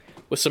Right.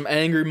 with some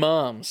angry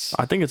moms.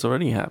 I think it's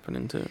already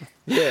happening too.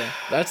 Yeah,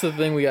 that's the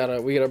thing we gotta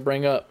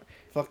bring up.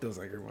 Fuck those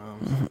angry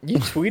moms. You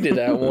tweeted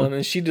at one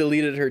and she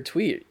deleted her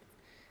tweet.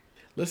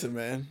 Listen,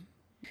 man.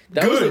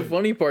 That was the Good.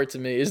 funny part to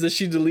me, is that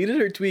she deleted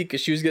her tweet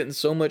because she was getting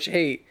so much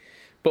hate,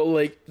 but,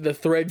 like, the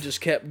thread just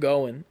kept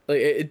going. Like,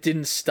 it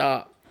didn't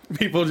stop.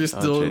 People just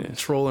still jeez.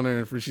 trolling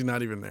her for she's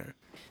not even there.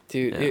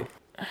 Dude,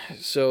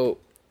 so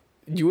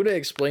you would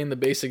explain the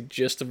basic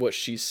gist of what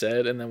she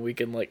said, and then we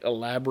can, like,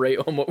 elaborate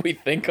on what we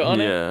think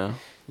on it? Yeah.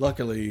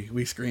 Luckily,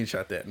 we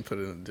screenshot that and put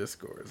it in the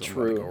Discord. So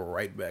True. I'm gonna go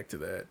right back to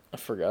that. I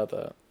forgot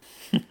that.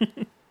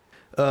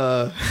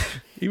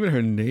 Even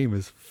her name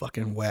is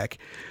fucking whack.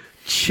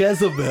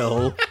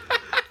 Jezebel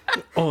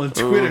on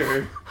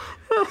Twitter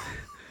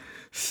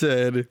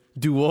said,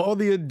 "Do all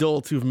the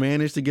adults who've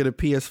managed to get a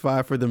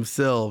PS5 for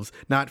themselves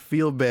not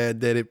feel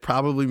bad that it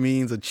probably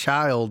means a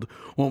child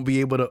won't be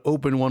able to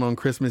open one on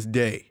Christmas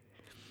Day?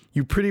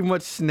 You pretty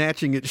much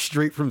snatching it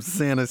straight from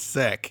Santa's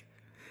sack.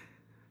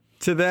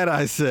 To that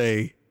I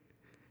say,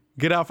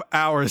 get off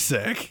our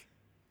sack,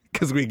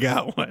 because we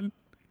got one."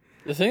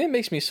 The thing that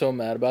makes me so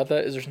mad about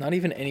that is there's not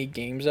even any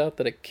games out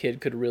that a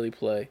kid could really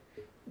play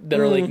that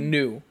are, like,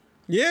 new.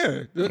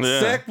 Yeah,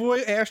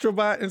 Sackboy,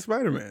 Astrobot, and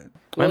Spider-Man.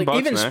 Well, And like,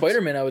 even Bugsnax.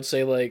 Spider-Man, I would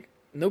say, like,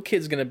 no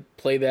kid's gonna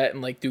play that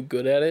and, like, do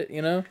good at it,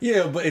 you know?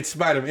 Yeah, but it's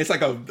Spider-Man. It's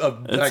like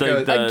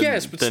like I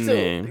guess, but the still,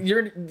 name.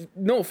 you're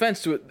no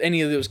offense to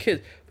any of those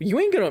kids, but you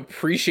ain't gonna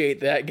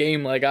appreciate that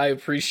game like I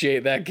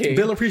appreciate that game.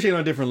 they'll appreciate it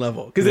on a different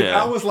level. Because if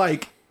Yeah. I was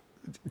like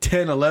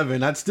 10,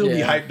 11, I'd still be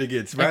Yeah. hyped to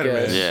get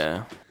Spider-Man. guess.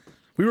 Yeah.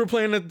 We were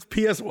playing the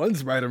PS1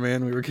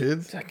 Spider-Man when we were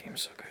kids. That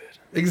game's so good.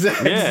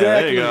 Exactly. Yeah,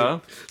 there you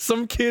go.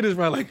 Some kid is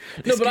probably like,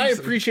 No, this but I game's-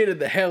 appreciated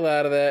the hell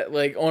out of that,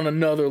 like on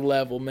another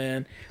level,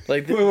 man.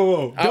 Like,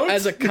 Whoa. Don't-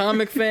 as a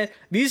comic fan,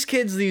 these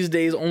kids these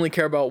days only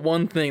care about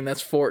one thing.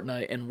 That's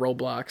Fortnite and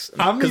Roblox.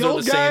 I'm 'Cause the they're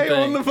old guy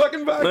on the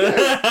fucking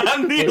podcast.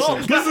 I'm the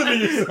old Listen to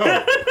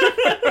yourself.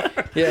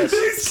 Yes,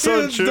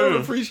 So Kids true. don't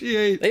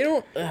appreciate. they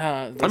don't.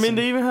 I mean,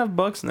 they even have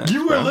Bugsnax.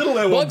 You were little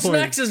at one point.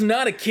 Bugsnax is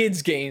not a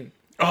kids game.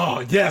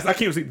 Oh yes, I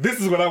can't see. This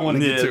is what I want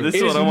to Yeah, get to. this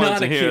is It what is I wanted not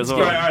to a hear kid's as All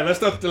well. right,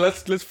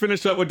 let's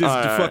finish up with this All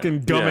right, fucking yeah.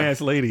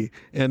 dumbass lady,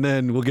 and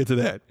then we'll get to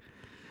that.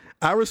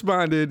 I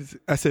responded.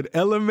 I said,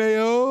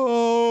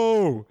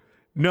 "LMAO,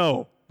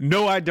 no,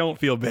 I don't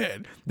feel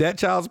bad. That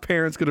child's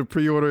parents could have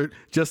pre-ordered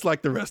just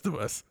like the rest of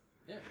us.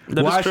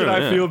 That Why is true, should I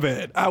yeah. feel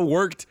bad? I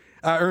worked.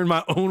 I earned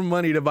my own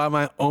money to buy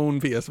my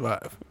own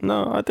PS5.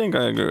 No, I think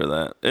I agree with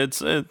that.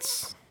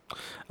 It's.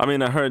 I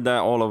mean, I heard that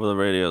all over the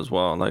radio as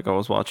well. Like I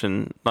was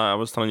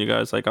telling you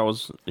guys, like I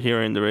was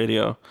hearing the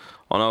radio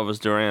on Elvis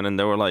Duran, and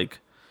they were like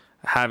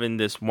having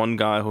this one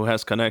guy who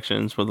has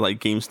connections with like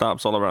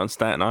GameStops all around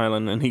Staten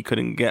Island, and he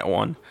couldn't get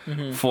one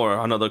for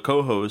another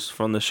co-host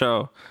from the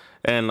show.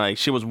 And like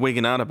she was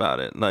wigging out about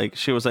it. Like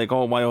she was like,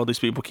 "Oh, why all these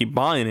people keep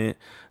buying it?"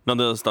 And all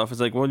the other stuff.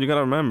 It's like, well, you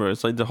gotta remember,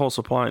 it's like the whole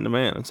supply and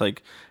demand. It's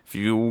like if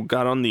you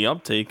got on the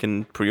uptake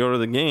and pre-order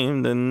the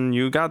game, then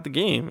you got the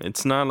game.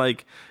 It's not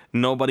like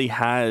nobody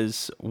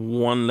has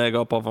one leg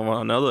up of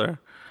another,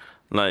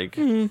 like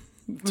to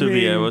be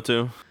mean, able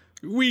to.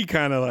 We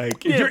kind of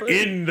like if Yeah, you're but-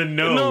 in the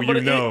know, No, but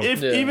you know.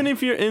 if Yeah. even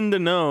if you're in the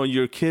know,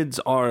 your kids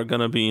are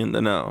gonna be in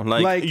the know.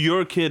 Like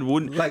your kid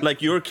would,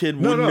 like your kid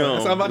would know.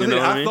 That's what I'm about to you say.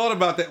 know what I I mean? thought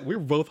about that. We're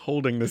both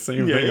holding the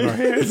same thing in our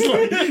hands.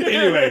 Like,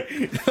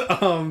 anyway,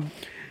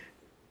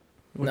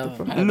 No,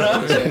 I have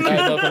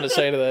nothing to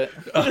say to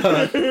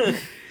that.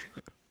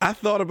 I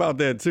thought about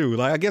that too.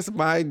 Like, I guess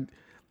my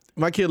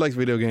kid likes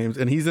video games,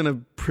 and he's in a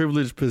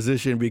privileged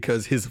position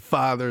because his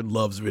father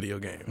loves video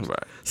games.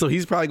 Right. So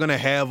he's probably gonna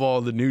have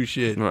all the new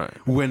shit Right.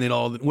 when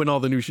all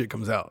the new shit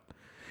comes out.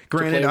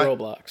 Play Granted,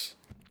 Roblox.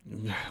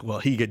 well,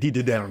 he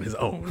did that on his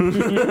own.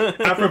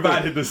 I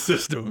provided the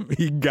system.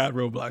 He got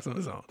Roblox on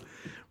his own.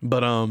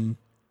 But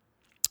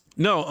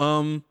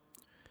no,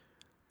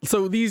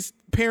 so these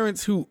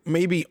parents who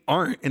maybe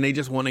aren't and they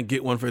just want to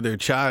get one for their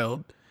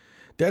child,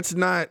 that's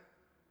not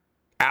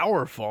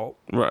our fault.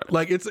 Right.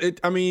 Like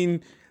I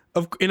mean,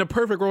 in a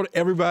perfect world,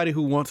 everybody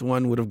who wants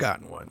one would have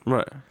gotten one.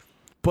 Right.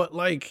 But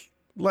like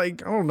I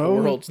don't The know.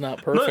 world's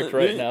not perfect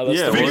right now. That's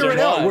yeah, the Figure reason it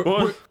out.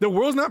 why. The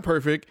world's not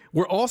perfect.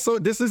 We're also,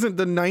 this isn't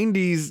the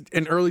 90s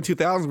and early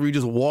 2000s where you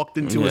just walked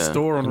into a Yeah,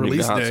 store on and you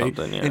release got day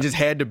something, yeah. and just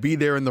had to be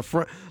there in the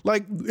front.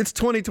 Like, it's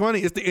 2020.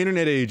 It's the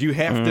internet age. You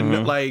have to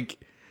know, like,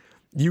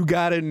 you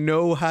got to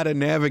know how to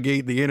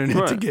navigate the internet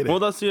to Right. get it. Well,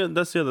 that's the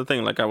other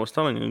thing. Like I was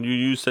telling you,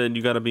 you said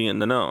you got to be in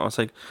the know. I was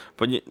like,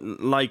 but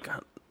like,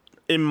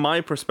 in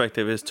my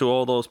perspective, is to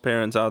all those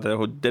parents out there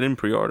who didn't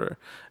pre-order.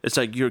 It's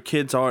like your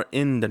kids are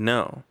in the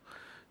know.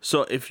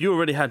 So if you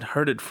already had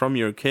heard it from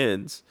your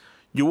kids,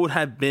 you would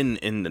have been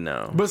in the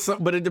know.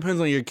 But it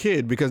depends on your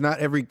kid because not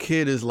every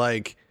kid is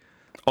like,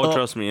 Oh,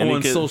 trust me, any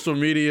on kid, social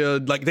media.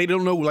 Like, they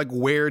don't know like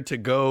where to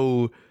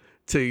go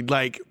to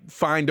like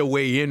find a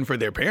way in for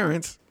their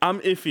parents. I'm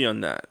iffy on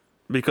that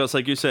because,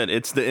 like you said,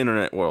 it's the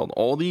internet world.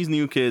 All these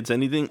new kids,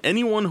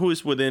 anyone who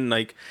is within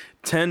like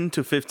 10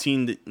 to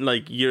 15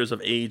 like years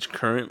of age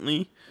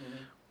currently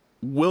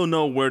will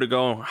know where to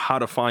go, how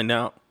to find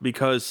out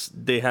because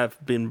they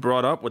have been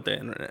brought up with the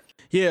internet.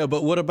 Yeah,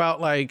 but what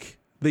about like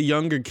the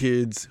younger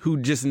kids who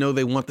just know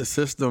they want the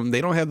system?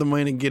 They don't have the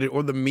money to get it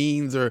or the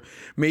means, or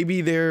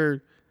maybe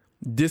they're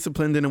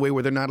disciplined in a way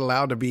where they're not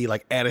allowed to be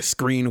like at a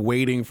screen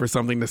waiting for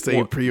something to say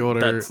Well, pre-order.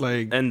 That's,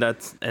 Like, and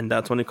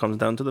that's when it comes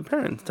down to the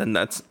parents, and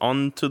that's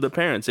on to the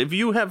parents. If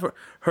you have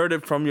heard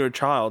it from your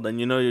child and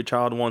you know your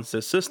child wants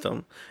this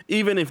system,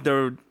 even if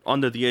they're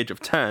under the age of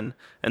 10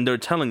 and they're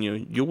telling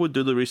you, you would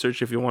do the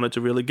research if you wanted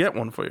to really get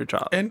one for your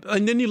child. and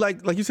then you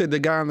like you said, the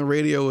guy on the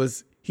radio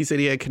he said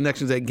he had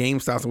connections at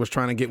GameStop and was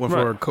trying to get one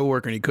for Right. a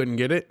coworker and he couldn't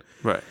get it.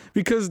 Right.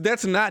 Because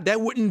that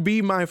wouldn't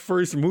be my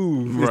first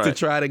move is to Right.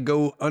 try to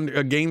go under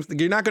a game.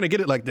 You're not going to get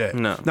it like that.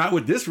 No. Not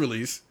with this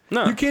release.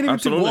 No, You can't even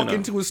just absolutely walk not.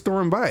 into a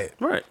store and buy it.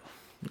 Right.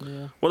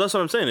 Yeah. Well, that's what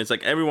I'm saying. It's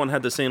like everyone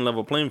had the same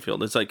level playing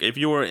field. It's like if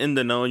you were in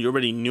the know, you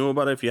already knew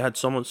about it. If you had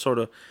some sort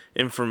of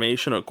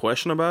information or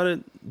question about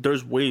it,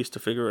 there's ways to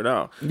figure it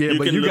out. Yeah, you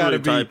but can you gotta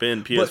literally be, type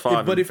in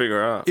PS5 and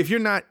figure out. If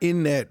you're not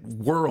in that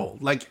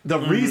world, like the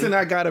reason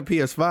I got a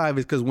PS5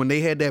 is because when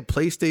they had that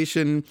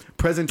PlayStation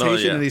presentation Oh,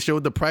 yeah. and they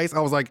showed the price, I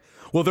was like,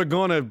 well, they're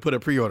gonna put a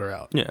pre-order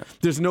out. Yeah.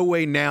 There's no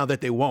way now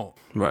that they won't.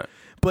 Right.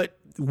 But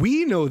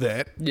we know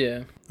that.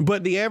 Yeah.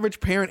 But the average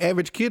parent,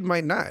 average kid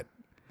might not.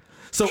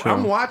 So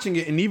I'm watching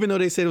it, and even though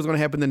they said it was going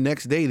to happen the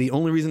next day, the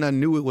only reason I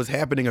knew it was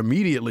happening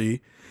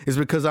immediately is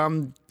because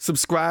I'm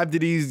subscribed to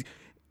these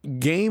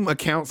game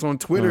accounts on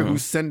Twitter who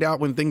send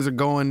out when things are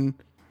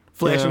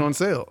flashing Yeah. on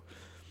sale.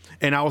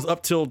 and I was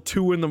up till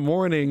 2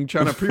 a.m.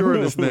 trying to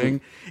pre-order this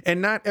thing.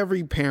 And not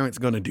every parent's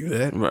gonna do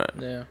that, Right.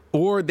 Yeah.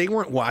 or they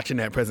weren't watching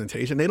that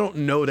presentation. They don't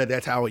know that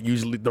that's how the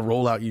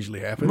rollout usually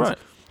happens. Right.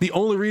 The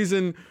only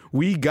reason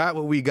we got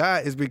what we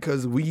got is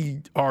because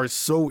we are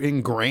so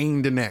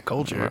ingrained in that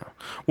culture.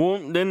 Well,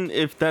 then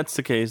if that's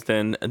the case,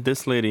 then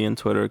this lady in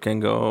Twitter can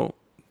go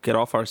get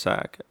off our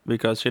sack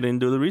because she didn't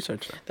do the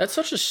research. That's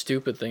such a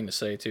stupid thing to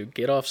say, too.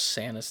 Get off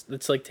Santa's.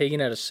 It's like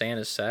taking out of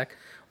Santa's sack.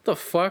 What the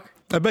fuck?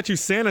 I bet you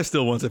Santa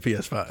still wants a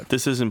PS5.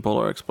 This isn't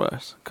Polar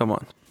Express. Come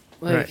on.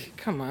 Like, Right.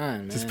 come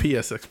on, man. It's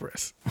PS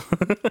Express.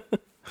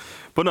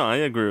 But no, I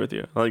agree with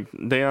you. Like,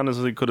 they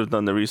honestly could have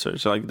done the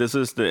research. Like, this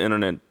is the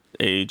internet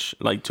age.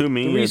 Like, to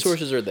me, The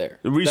resources are there.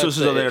 the resources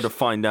That's the are there issue. to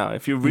find out.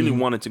 If you really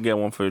wanted to get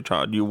one for your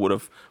child, you would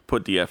have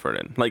put the effort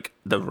in. Like,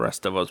 the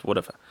rest of us would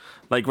have.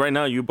 Like, right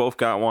now, you both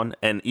got one.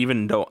 And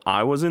even though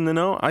I was in the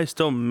know, I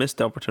still missed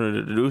the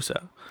opportunity to do so.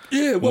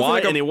 Yeah, it wasn't Why?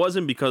 like a- And it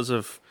wasn't because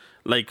of,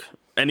 like,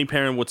 any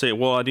parent would say,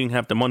 well, I didn't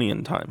have the money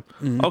in time.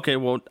 Okay,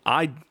 well,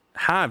 I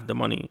have the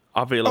money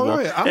available. Oh,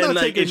 yeah. I'm and not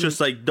like taking- it's just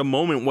like the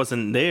moment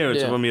wasn't there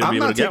Yeah. for me to I'm be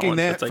able not to get taking one.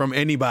 that It's like, from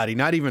anybody,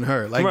 not even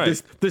her. Like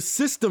Right. the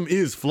system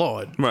is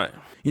flawed. right.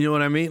 You know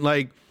what I mean?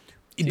 Like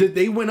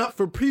they went up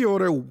for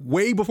pre-order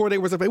way before they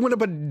were. They went up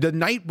the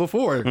night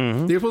before. They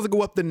were supposed to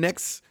go up the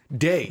next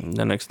day,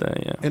 The next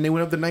day, yeah. and they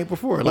went up the night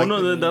before. Well, Like,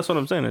 no, that's what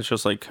I'm saying. It's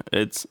just like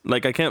it's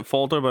like I can't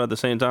falter, but at the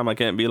same time, I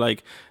can't be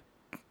like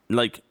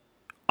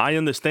I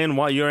understand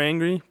why you're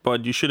angry,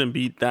 but you shouldn't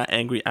be that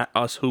angry at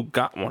us who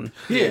got one.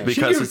 Yeah, because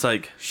she can- it's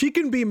like she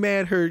can be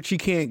mad she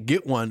can't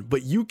get one,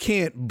 but you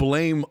can't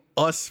blame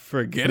us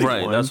for getting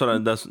right. one. That's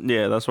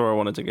where I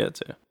wanted to get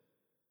to.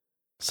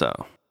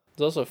 So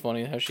It's also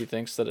funny how she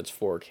thinks that it's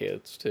for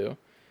kids, too.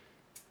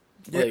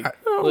 Yeah, Like,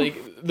 like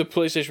the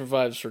PlayStation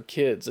 5 is for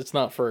kids. It's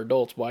not for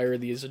adults. Why are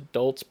these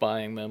adults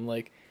buying them?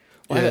 Like,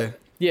 why? Yeah.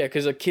 Yeah,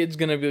 because a kid's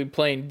gonna be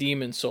playing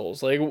Demon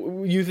Souls. Like,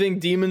 you think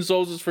Demon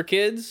Souls is for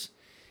kids?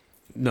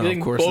 No, You of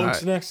think course not.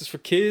 Bugsnax is for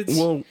kids?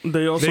 well,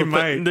 they also They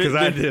might because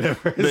I did it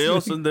first.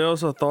 They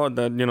also thought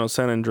that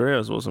San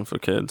Andreas wasn't for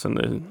kids, and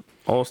they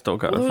all still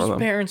got Well, it for those them.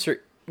 parents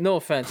are. No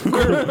offense. If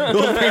you're-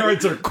 Those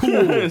parents are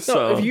cool.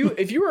 So No,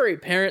 if you are a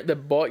parent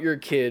that bought your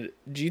kid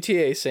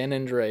GTA San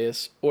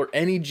Andreas or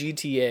any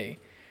GTA,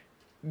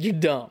 you're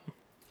dumb.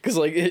 Because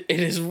like it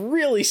is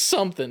really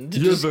something to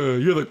just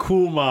You're the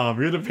cool mom.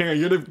 You're the parent.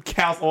 You're the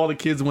house all the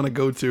kids want to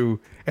go to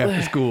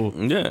after school.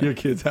 Yeah. Your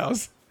kid's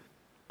house.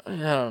 I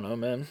don't know,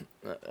 man.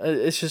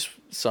 It's just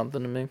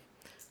something to me.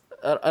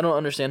 I don't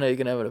understand how you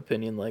can have an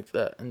opinion like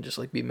that and just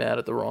like be mad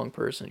at the wrong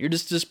person. You're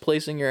just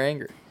displacing your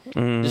anger.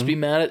 Just be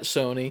mad at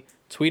Sony,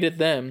 tweet at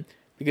them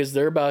because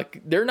they're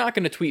not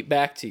going to tweet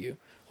back to you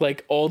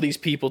like all these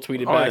people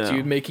tweeted back yeah. to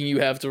you, making you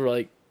have to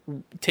like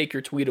take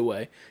your tweet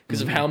away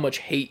because of how much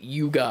hate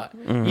you got,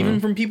 even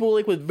from people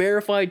like with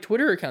verified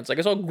Twitter accounts. Like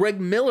I saw Greg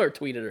Miller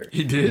tweeted her.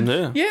 He did.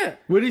 yeah. Yeah.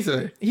 What did he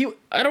say?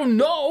 I don't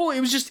know. It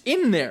was just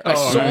in there. I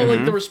saw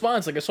like the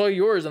response. Like I saw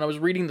yours, and I was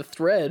reading the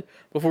thread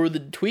before the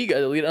tweet got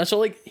deleted. And I saw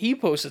like he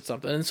posted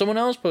something, and someone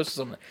else posted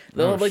something.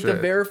 They'll have like the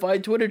shit.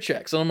 verified Twitter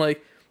checks, and I'm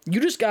like,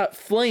 you just got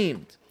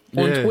flamed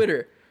on Yeah.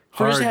 Twitter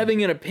for just Hard.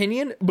 having an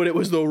opinion, but it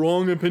was the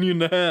wrong opinion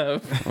to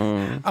have.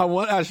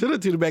 I should have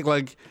tweeted back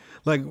like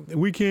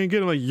we can't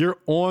get it. Like you're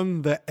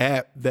on the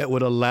app that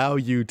would allow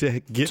you to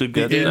get To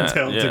get the that,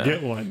 intel yeah. to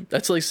get one.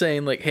 That's like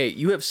saying like, hey,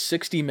 you have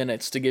 60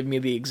 minutes to give me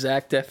the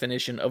exact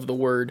definition of the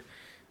word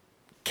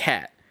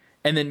cat,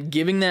 and then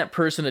giving that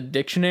person a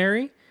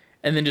dictionary,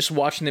 and then just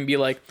watching them be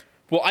like,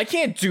 well, I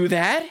can't do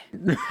that.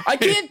 I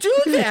can't do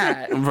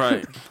that.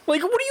 Right.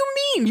 Like, what do you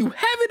mean? You have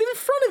it in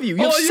front of you.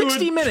 You have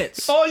 60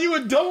 minutes. All you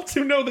adults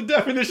who know the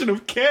definition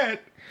of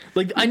cat.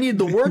 Like, I need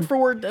the word for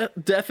word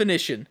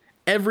definition.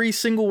 Every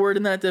single word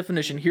in that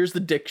definition. Here's the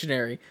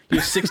dictionary. You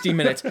have 60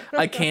 minutes.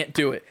 I can't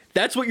do it.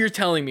 That's what you're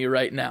telling me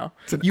right now.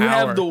 an You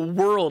hour. have the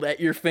world at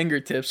your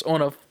fingertips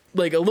on a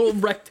little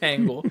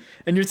rectangle,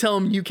 and you're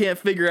telling me you can't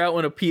figure out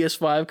when a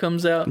PS5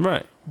 comes out?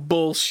 Right.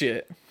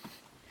 Bullshit.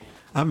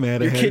 I'm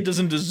mad Your at kid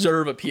doesn't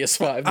deserve a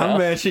PS5 now. I'm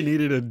mad she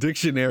needed a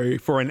dictionary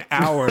for an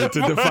hour to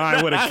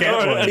define what a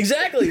cat was.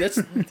 Exactly.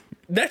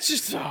 That's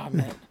just oh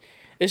man,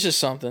 it's just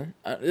something.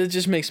 It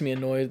just makes me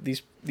annoyed.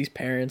 These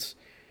parents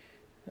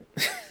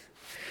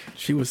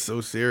She was so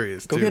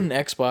serious. go too. get an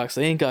Xbox.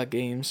 They ain't got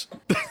games.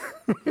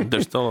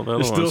 They're still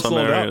available still in some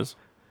sold out. areas.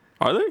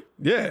 Are they?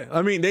 Yeah,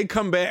 I mean they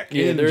come back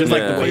Yeah, in there's just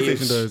like the like PlayStation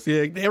waves. does.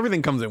 Yeah,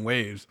 everything comes in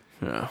waves.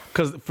 Yeah.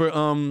 Because for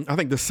I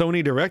think the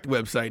Sony Direct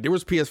website, there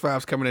was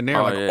PS5s coming in there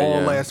Oh, like yeah, all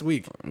yeah. last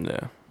week,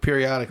 Yeah.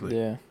 periodically.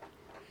 Yeah.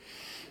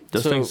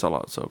 This So- thing sell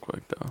out so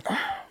quick though.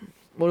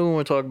 What do we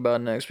want to talk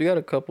about next? We got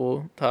a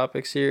couple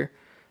topics here.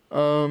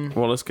 Well,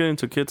 let's get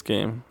into kids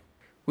game.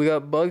 We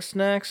got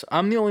Bugsnax.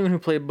 I'm the only one who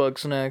played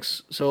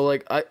Bugsnax. So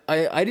like I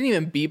didn't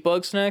even beat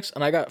Bugsnax,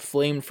 and I got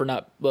flamed for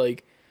not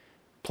like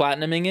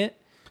platinuming it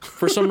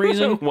for some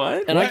reason.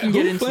 What? And I can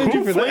get Who into flamed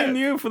you for Blame that?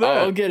 you for that.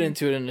 I'll get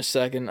into it in a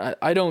second.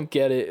 I don't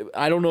get it.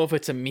 I don't know if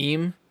it's a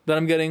meme that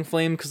I'm getting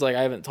flamed because like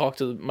I haven't talked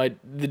to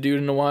the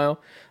dude in a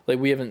while. Like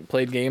we haven't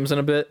played games in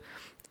a bit.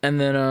 And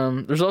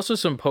then there's also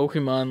some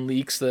Pokemon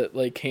leaks that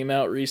like came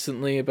out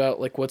recently about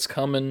like what's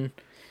coming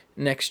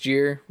next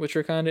year, which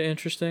are kind of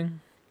interesting.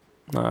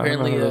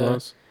 Apparently,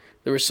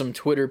 there were some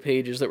Twitter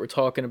pages that were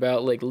talking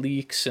about like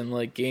leaks and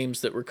like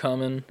games that were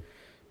coming.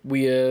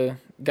 We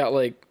got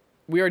like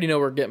we already know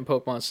we're getting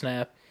Pokemon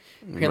Snap.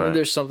 Apparently,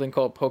 there's something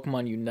called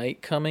Pokemon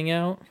Unite coming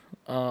out.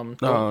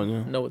 Don't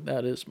know what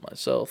that is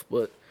myself,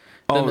 but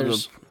then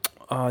there's.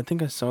 I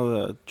think I saw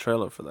the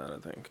trailer for that. I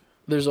think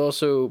there's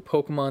also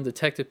Pokemon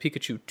Detective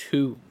Pikachu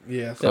 2.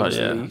 Yeah, that was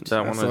leaked.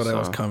 That one I saw that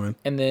was coming.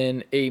 And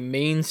then a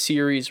main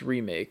series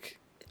remake.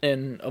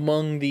 And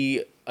among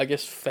the, I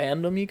guess,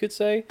 fandom, you could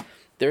say,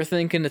 they're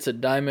thinking it's a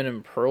Diamond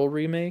and Pearl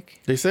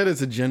remake. They said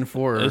it's a Gen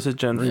 4. It's a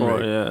Gen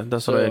 4, yeah.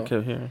 That's what I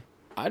kept hearing.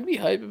 I'd be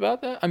hype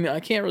about that. I mean, I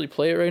can't really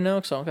play it right now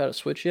because I don't got a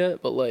Switch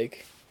yet, but,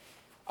 like,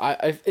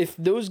 if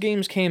those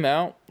games came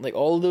out, like,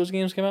 all of those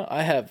games came out,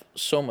 I have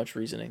so much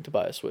reasoning to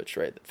buy a Switch,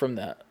 right, from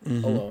that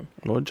alone.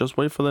 Well, just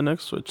wait for the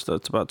next Switch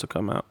that's about to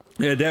come out.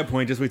 Yeah, at that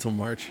point, just wait till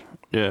March.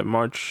 Yeah,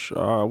 March,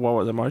 what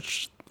was it,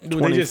 March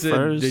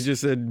 21st? They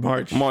just said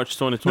March. March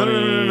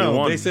 2021.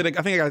 No. They said,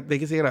 I think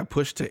they got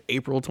pushed to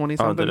April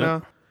 20-something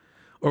now.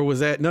 Or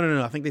was that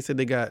no? I think they said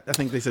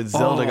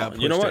Zelda got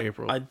pushed to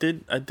April. I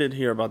did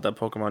hear about that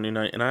Pokemon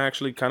Unite, and I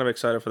actually kind of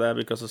excited for that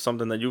because of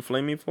something that you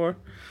flame me for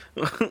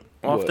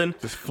often,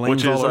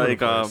 which is like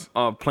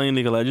playing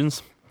League of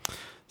Legends.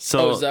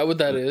 So is that what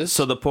that is?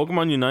 So the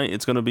Pokemon Unite,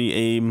 it's gonna be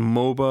a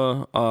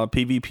MOBA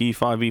PvP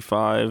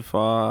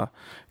 5v5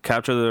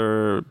 capture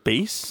their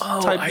base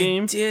type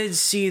game. I did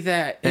see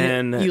that,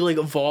 and you like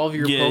evolve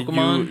your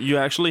Pokemon. You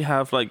actually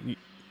have like.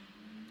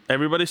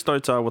 Everybody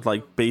starts out with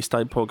like base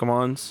type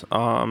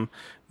Pokemons.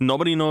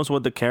 Nobody knows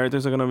what the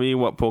characters are gonna be,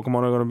 what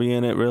Pokemon are gonna be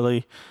in it.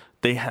 Really,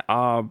 they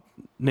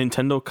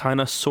Nintendo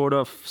kind of, sort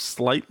of,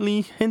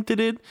 slightly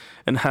hinted it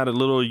and had a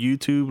little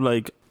YouTube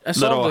like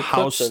little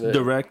house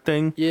direct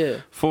thing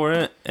for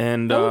it,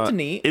 and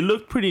it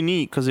looked pretty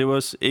neat because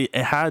it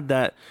had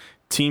that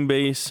team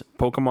based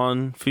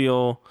Pokemon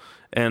feel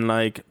and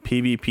like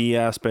PvP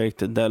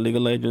aspect that League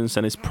of Legends,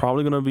 and it's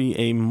probably gonna be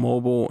a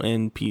mobile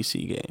and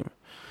PC game.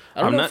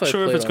 I'm not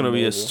sure if it's going to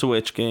be a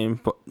Switch game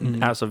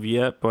as of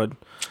yet, but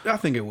I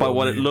think it will. But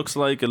what it looks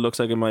like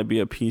it might be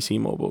a PC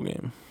mobile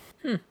game.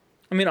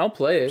 I mean, I'll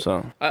play it.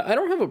 So I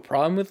don't have a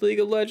problem with League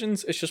of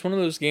Legends. It's just one of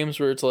those games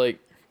where it's like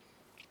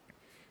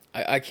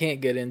I can't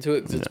get into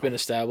it because it's been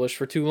established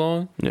for too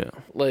long. Yeah.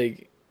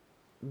 Like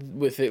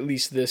with at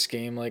least this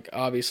game, like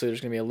obviously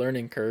there's going to be a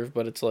learning curve,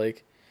 but it's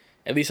like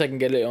at least I can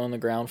get it on the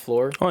ground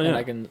floor and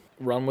I can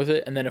run with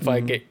it. And then if I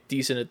get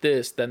decent at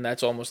this, then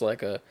that's almost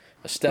like a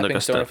stepping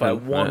stone if I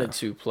wanted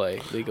to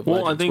play League of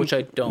Legends, which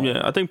I don't.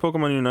 Yeah, I think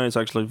Pokemon Unite is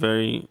actually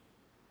very,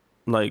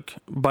 like,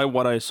 by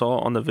what I saw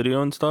on the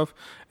video and stuff,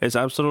 it's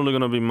absolutely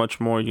going to be much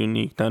more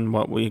unique than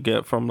what we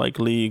get from, like,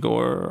 League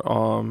or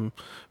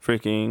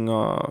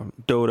freaking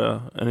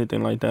Dota,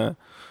 anything like that.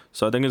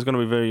 So I think it's going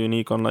to be very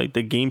unique on, like,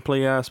 the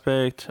gameplay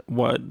aspect,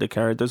 what the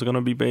characters are going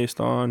to be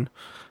based on,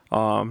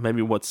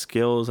 maybe what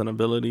skills and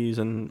abilities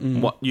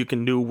and what you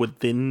can do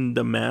within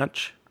the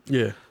match.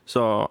 Yeah.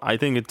 So I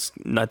think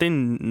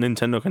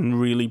Nintendo can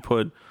really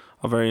put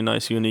a very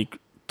nice, unique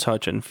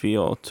touch and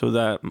feel to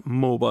that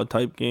MOBA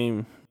type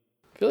game.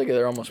 I feel like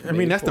they're almost. I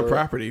mean, that's the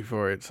property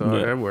for it, so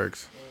that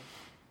works.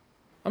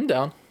 I'm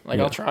down. Like,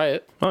 I'll try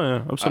it. Oh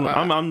yeah, absolutely.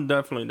 I'm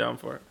definitely down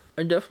for it.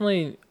 I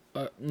definitely,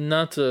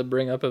 not to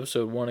bring up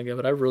episode 1 again,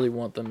 but I really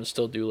want them to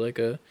still do like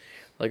a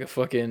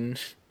fucking,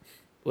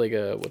 like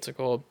a what's it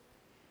called?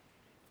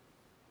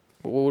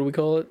 What would we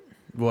call it?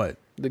 What?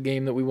 The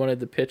game that we wanted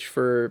to pitch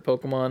for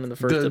Pokemon in the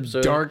first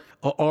episode. Dark,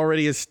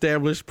 already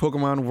established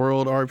Pokemon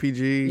World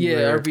RPG.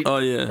 Yeah,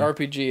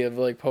 RPG of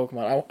like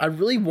Pokemon. I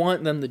really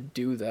want them to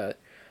do that.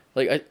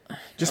 Like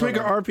Just make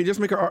a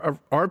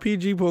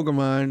RPG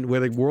Pokemon where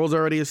the world's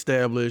already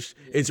established.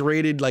 It's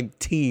rated like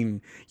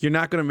teen. You're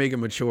not gonna make it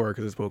mature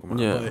because it's Pokemon.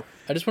 Yeah. But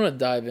I just want to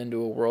dive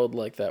into a world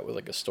like that with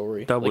like a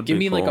story. That would give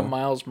be me like a cool.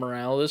 Miles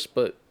Morales,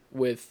 but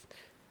with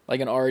like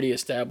an already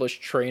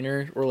established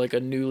trainer or like a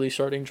newly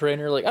starting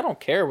trainer. Like I don't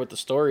care what the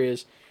story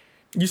is.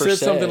 You said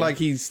something like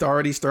he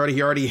already started.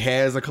 He already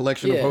has a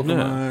collection of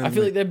Pokemon. I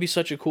feel like that'd be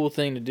such a cool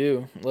thing to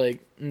do. Like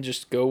and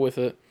just go with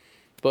it.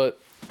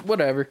 But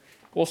whatever.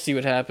 We'll see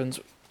what happens.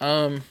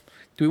 Do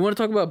we want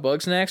to talk about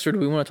Bugs next, or do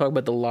we want to talk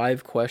about the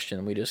live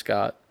question we just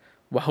got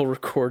while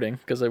recording?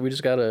 Because we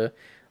just got a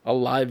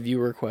live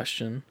viewer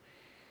question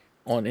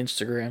on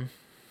Instagram.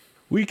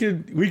 We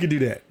could do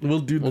that.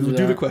 We'll do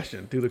the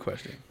question. Do the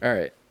question. All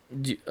right.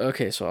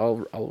 Okay,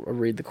 so I'll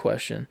read the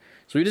question.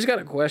 So we just got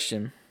a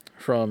question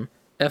from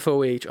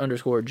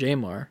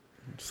FOH_Jamar.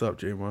 What's up,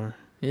 Jamar?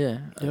 Yeah.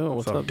 Yo,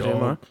 what's up,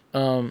 dog?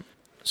 Jamar?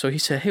 So he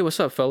said, "Hey, what's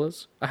up,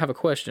 fellas? I have a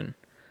question.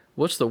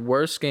 What's the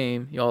worst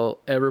game y'all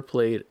ever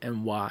played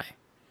and why?"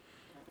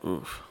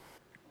 Oof.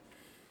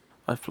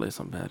 I've played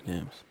some bad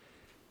games.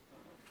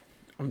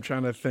 I'm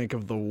trying to think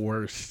of the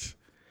worst.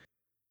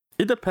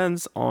 It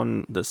depends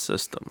on the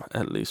system,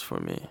 at least for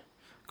me.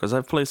 Because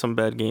I've played some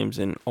bad games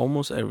in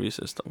almost every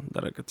system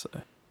that I could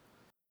say.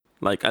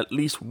 Like, at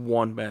least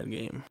one bad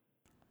game.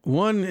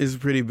 One is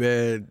pretty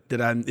bad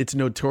it's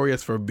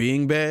notorious for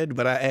being bad,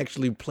 but I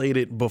actually played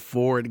it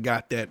before it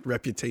got that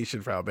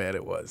reputation for how bad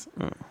it was.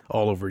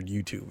 All over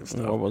YouTube and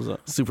stuff. What was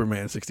that?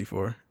 Superman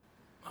 64.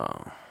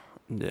 Oh,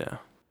 yeah.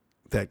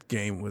 That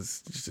game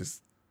was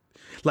just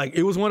like,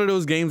 it was one of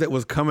those games that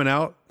was coming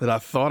out that I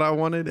thought I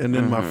wanted, and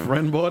then my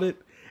friend bought it,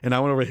 and I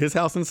went over to his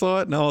house and saw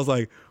it, and I was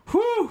like,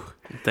 whew,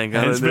 Thank I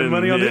God didn't spend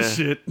money on yeah. this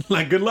shit.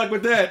 Like, good luck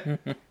with that.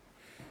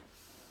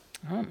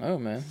 I don't know,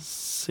 man.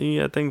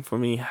 See, I think for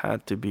me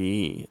had to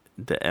be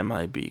the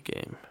MIB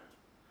game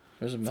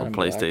There's a Men from in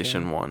Black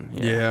PlayStation game. 1.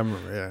 Yeah, I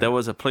remember. Yeah. There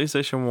was a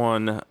PlayStation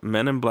 1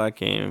 Men in Black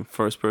game,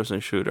 first-person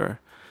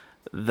shooter,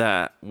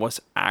 that was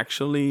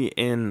actually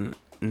in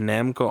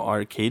Namco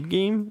arcade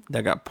game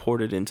that got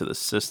ported into the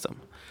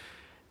system.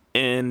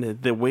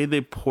 And the way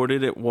they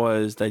ported it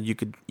was that you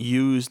could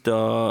use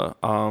the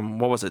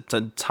what was it?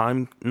 The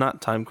Time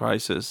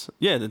Crisis.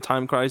 Yeah, the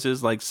Time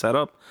Crisis like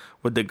setup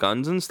with the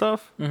guns and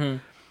stuff. Mm-hmm.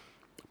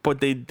 But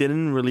they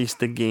didn't release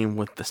the game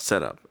with the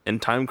setup.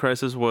 And Time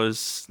Crisis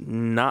was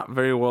not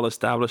very well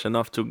established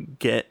enough to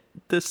get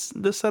this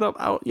setup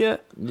out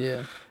yet.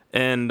 Yeah.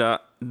 And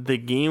the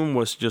game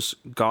was just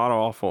god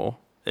awful.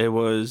 It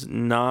was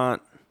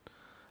not.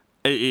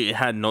 It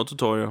had no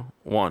tutorial.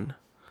 1,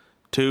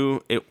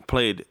 2. It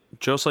played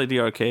just like the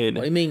arcade.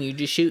 What do you mean? You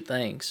just shoot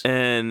things?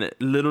 And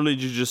literally,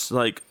 you just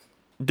like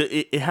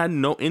it had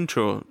no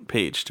intro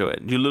page to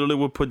it. You literally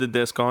would put the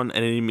disc on,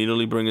 and it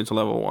immediately bring it to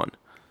level 1.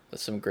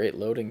 That's some great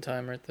loading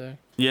time right there.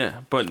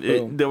 Yeah, but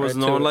Boom, there was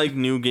right no to it. like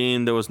new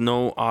game. There was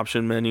no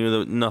option menu. There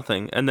was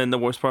nothing. And then the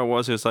worst part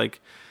was, it's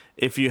like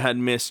if you had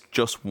missed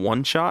just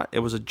one shot, it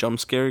was a jump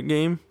scare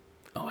game,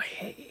 Oh, I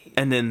hate.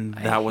 and then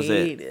that was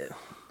it. it.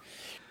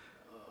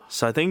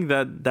 So I think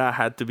that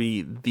had to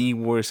be the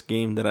worst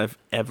game that I've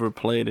ever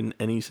played in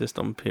any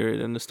system.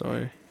 Period. In the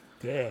story.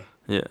 Yeah.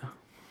 Yeah,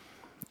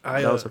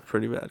 that was a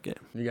pretty bad game.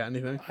 You got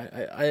anything?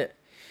 I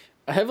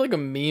have like a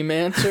meme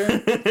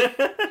answer,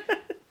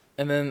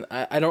 and then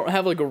I don't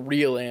have like a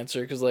real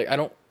answer because like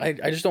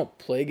I just don't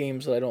play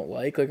games that I don't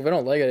like. Like if I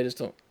don't like it, I just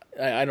don't.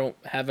 I don't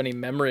have any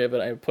memory of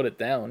it. I put it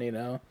down, you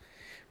know.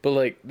 But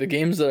like the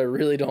games that I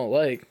really don't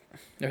like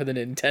are the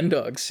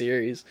Nintendog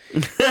series.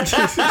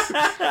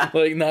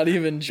 Like not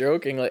even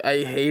joking. Like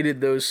I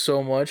hated those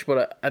so much,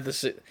 but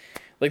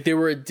like they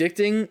were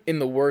addicting in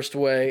the worst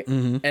way,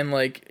 and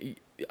like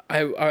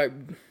I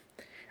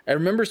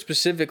remember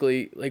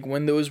specifically like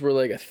when those were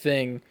like a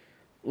thing,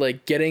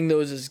 like getting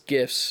those as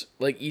gifts,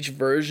 like each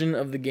version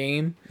of the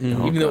game,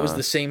 even though it was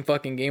the same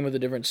fucking game with a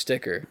different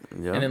sticker,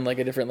 Yeah. and then like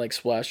a different like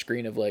splash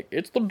screen of like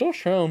it's the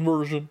Dust Hound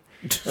version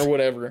or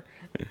whatever,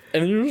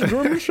 and then there's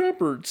German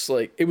Shepherds.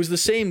 Like it was the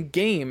same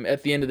game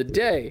at the end of the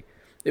day.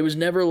 It was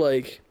never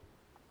like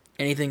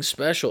anything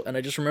special, and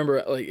I just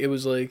remember like it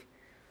was like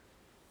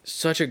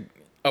such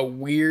a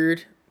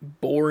weird,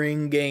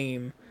 boring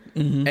game.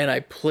 And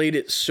I played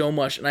it so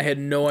much, and I had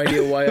no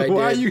idea why I did.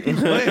 Why you keep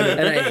playing it?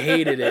 And I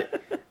hated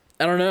it.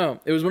 I don't know.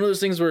 It was one of those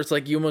things where it's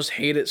like you almost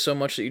hate it so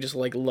much that you just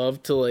like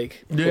love to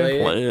like play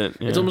it. Play it.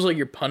 Yeah. It's almost like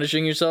you're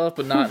punishing yourself,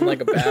 but not in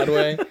like a bad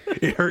way.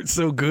 It hurts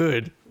so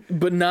good.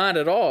 But not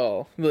at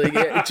all. Like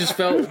it just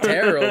felt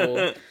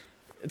terrible.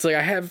 It's like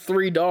I have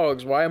 3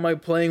 dogs. Why am I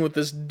playing with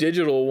this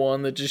digital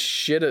one that just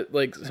shit at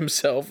like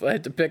himself? I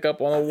had to pick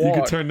up on a walk.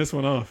 You could turn this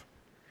one off.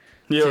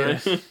 Yeah.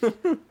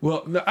 Right.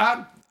 Well, no,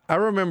 I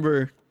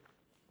remember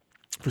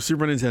for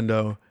Super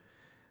Nintendo,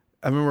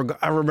 I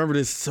remember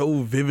this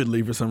so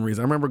vividly for some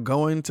reason. I remember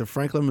going to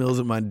Franklin Mills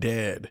with my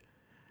dad.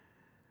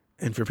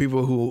 And for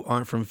people who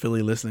aren't from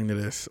Philly listening to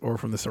this or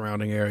from the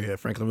surrounding area,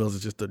 Franklin Mills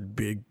is just a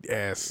big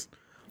ass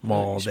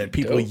mall should that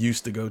be people dope.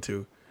 used to go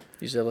to.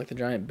 Used to have like the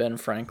giant Ben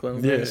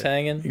Franklin Yeah, things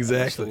hanging. I used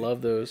exactly. to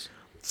love those.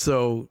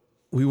 So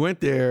we went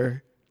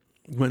there,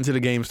 went to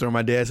the game store.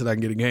 My dad said I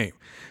can get a game.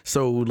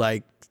 So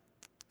like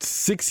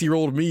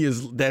 6-year-old me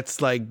that's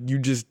like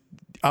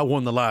I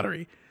won the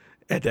lottery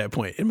at that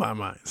point in my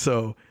mind.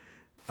 So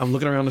I'm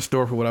looking around the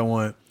store for what I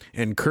want,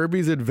 and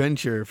Kirby's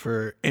Adventure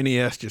for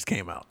NES just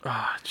came out.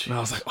 And I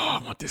was like, oh,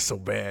 I want this so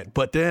bad.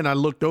 But then I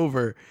looked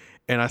over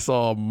and I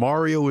saw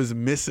Mario is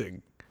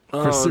missing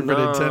for Super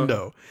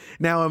Nintendo.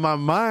 Now in my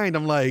mind,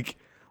 I'm like,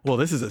 well,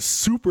 this is a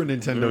Super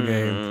Nintendo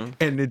game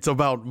and it's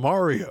about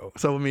Mario.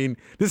 So, I mean,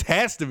 this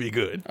has to be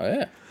good. Oh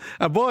yeah.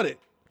 I bought it,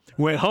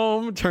 went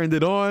home, turned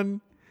it on.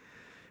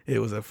 It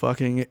was a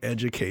fucking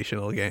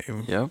educational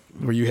game. Yep.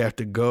 Where you have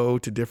to go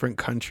to different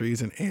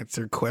countries and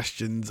answer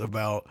questions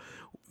about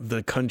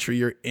the country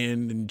you're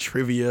in and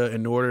trivia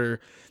in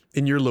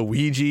you're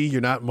Luigi,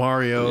 you're not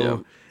Mario.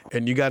 Yep.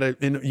 And you gotta,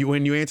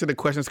 when you answer the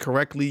questions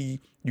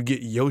correctly, you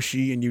get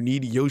Yoshi, and you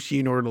need Yoshi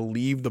in order to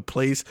leave the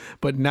place,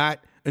 but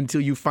not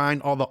until you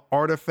find all the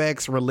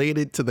artifacts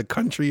related to the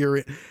country you're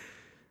in.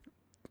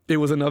 It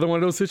was another one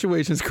of those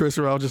situations, Chris,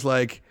 where I was just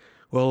like,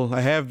 well,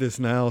 I have this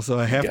now, so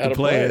I have to Gotta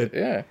play it.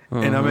 Yeah.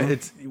 And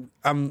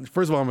I'm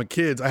first of all, I'm a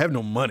kid. So I have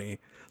no money,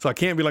 so I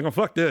can't be like, oh,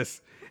 fuck this.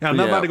 And I'm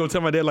not Yeah. about to go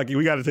tell my dad like,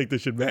 we got to take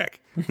this shit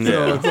back. So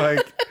Yeah. it's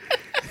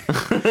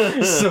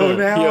like, so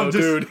now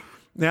Yo,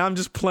 now I'm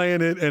just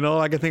playing it, and all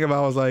I can think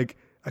about was like,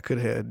 I could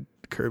have had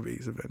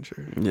Kirby's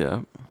Adventure,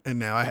 Yeah. and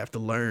now I have to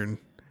learn.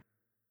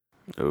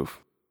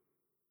 Oof.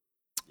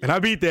 And I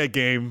beat that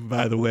game,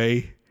 by the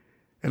way,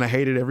 and I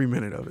hated every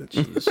minute of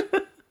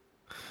it.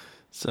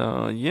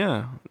 So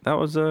yeah, that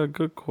was a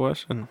good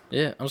question.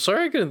 Yeah, I'm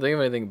sorry I couldn't think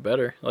of anything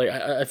better. Like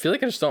I feel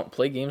like I just don't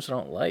play games I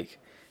don't like.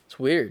 It's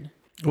weird.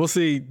 Well,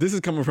 see, this is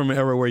coming from an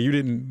era where you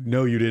didn't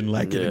know you didn't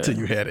like it Yeah. until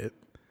you had it.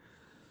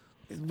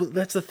 But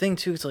that's the thing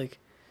too. It's like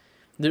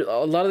there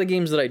a lot of the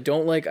games that I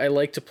don't like, I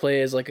like to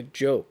play as like a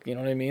joke. You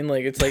know what I mean?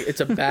 Like it's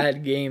a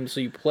bad game, so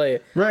you play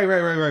it. Right.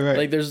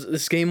 Like there's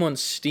this game on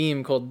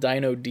Steam called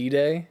Dino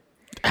D-Day.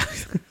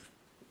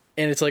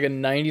 And it's like a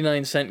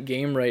 99-cent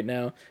game right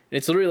now. And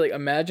it's literally like,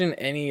 imagine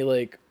any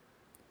like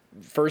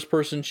first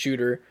person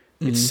shooter.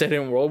 It's set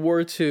in World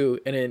War II,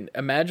 and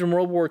imagine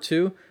World War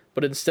II,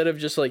 but instead of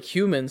just like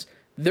humans,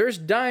 there's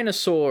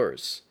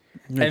dinosaurs.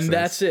 Makes sense.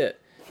 That's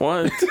it.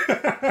 What?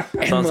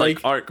 And Sounds like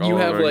Ark all you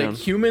have over like again.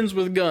 humans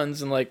with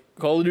guns and like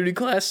Call of Duty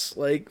class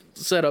like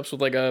setups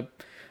with like a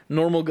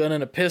normal gun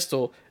and a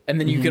pistol, and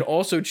then you can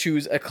also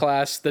choose a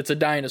class that's a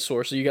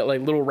dinosaur. So you got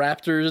like little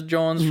raptors,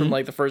 Johns from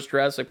like the first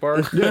Jurassic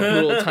Park,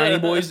 little tiny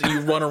boys that you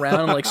run around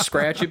and like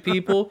scratch at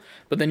people.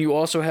 But then you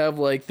also have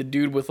like the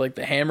dude with like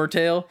the hammer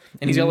tail,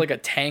 and he's got like a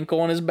tank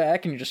on his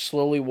back, and you're just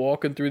slowly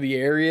walking through the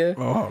area.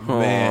 Oh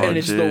man. And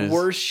it's jeez. the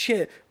worst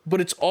shit,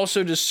 but it's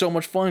also just so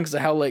much fun because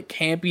of how like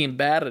campy and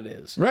bad it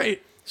is.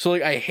 Right. So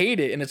like I hate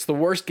it, and it's the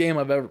worst game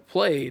I've ever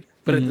played.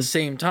 But at the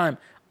same time,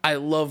 I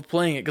love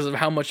playing it because of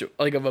how much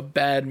like of a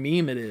bad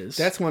meme it is.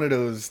 That's one of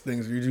those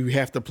things where you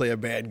have to play a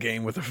bad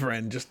game with a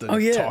friend just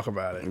to talk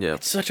about it. Yeah.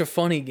 It's such a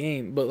funny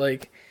game, but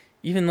like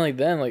even like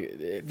then, like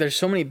there's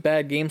so many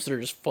bad games that are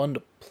just fun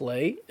to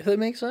play. If that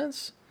makes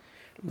sense.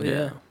 But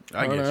Yeah.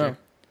 I don't get know. you.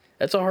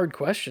 That's a hard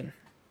question.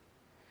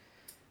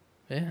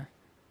 Yeah,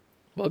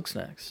 Bug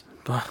Snacks.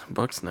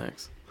 Bug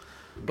snacks.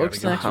 Bug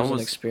Snacks How was an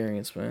was-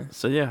 experience, man.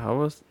 So yeah, how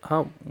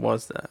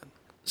was that?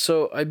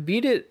 So I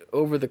beat it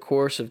over the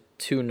course of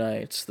 2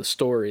 nights, the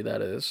story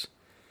that is,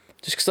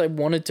 just because I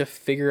wanted to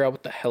figure out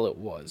what the hell it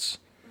was.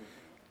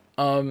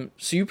 So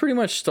you pretty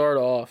much start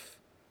off,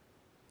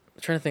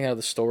 I'm trying to think how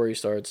the story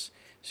starts.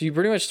 So you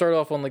pretty much start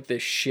off on like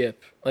this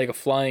ship, like a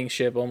flying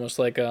ship, almost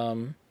like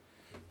a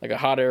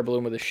hot air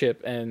balloon with a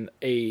ship, and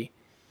a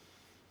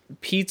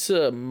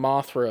pizza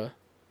Mothra,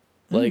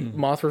 like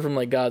Mothra from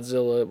like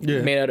Godzilla,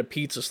 Yeah. made out of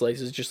pizza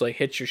slices, just like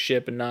hits your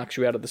ship and knocks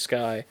you out of the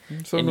sky.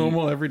 So And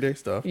normal everyday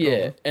stuff.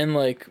 Yeah, and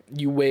like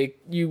you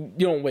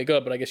don't wake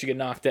up, but I guess you get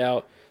knocked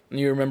out, and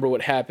you remember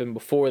what happened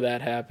before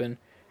that happened,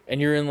 and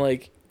you're in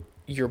like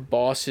your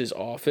boss's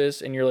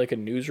office, and you're like a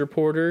news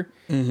reporter,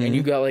 and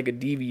you got like a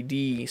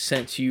DVD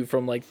sent to you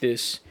from like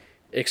this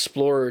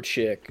explorer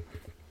chick,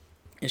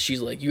 and she's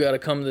like, you got to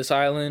come to this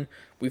island.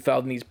 We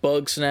found these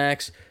bug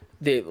snacks.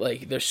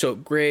 They're so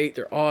great.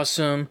 They're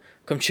awesome.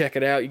 Come check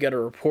it out. You got to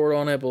report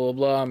on it. Blah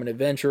blah blah. I'm an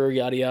adventurer.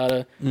 Yada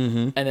yada.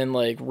 And then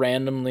like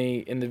randomly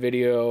in the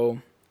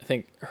video, I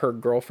think her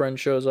girlfriend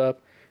shows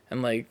up,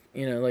 and like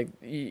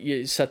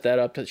you set that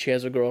up that she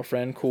has a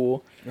girlfriend.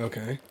 Cool.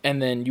 Okay.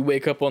 And then you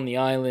wake up on the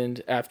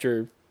island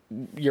after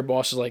your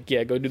boss is like,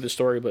 yeah, go do the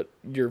story, but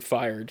you're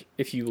fired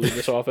if you leave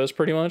this office,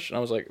 pretty much. And I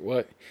was like,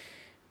 what?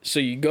 So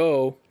you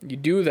go, you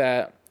do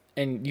that,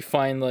 and you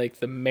find like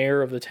the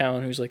mayor of the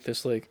town, who's like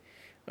this like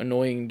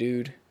annoying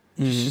dude,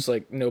 just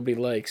like nobody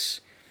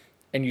likes.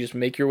 And you just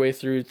make your way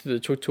through to the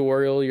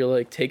tutorial. You're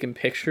like taking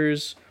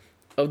pictures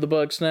of the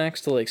bug snacks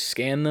to like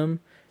scan them.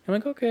 I'm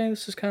like, okay,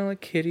 this is kind of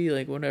like Kitty,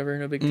 like whatever,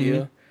 no big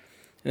deal. And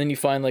then you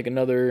find like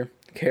another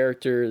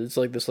character that's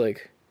like this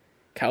like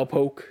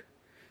cowpoke.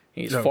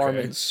 He's Okay.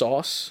 farming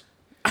sauce.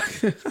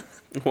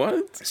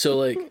 What? So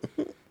like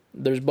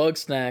there's bug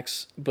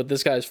snacks, but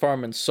this guy's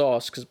farming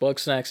sauce because bug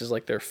snacks is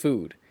like their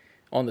food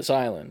on this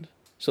island.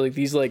 So like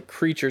these like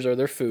creatures are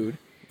their food,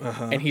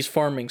 and he's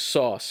farming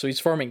sauce. So he's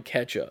farming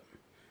ketchup,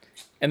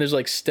 and there's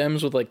like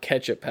stems with like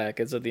ketchup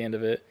packets at the end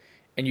of it,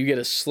 and you get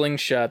a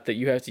slingshot that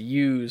you have to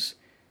use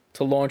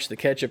to launch the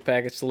ketchup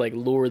packets to like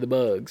lure the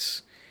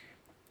bugs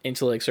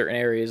into like certain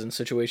areas and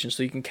situations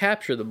so you can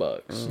capture the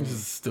bugs This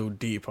is still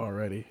deep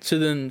already. to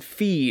then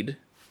feed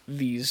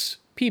these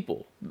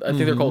people. I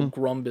think they're called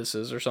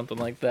grumbuses or something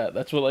like that.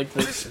 That's what like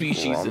the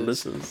species is.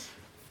 Rhombuses.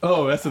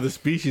 Oh, that's what the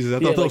species is. I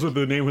Yeah, thought those like, were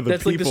the name of the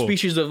That's people. like the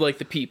species of like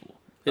the people.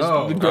 Is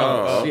Oh, the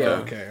grumpus. okay, Yeah.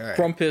 okay, all right.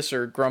 Grumpus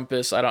or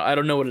grumpus. I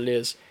don't know what it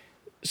is.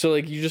 So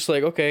like you just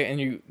like okay, and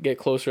you get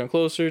closer and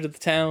closer to the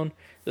town.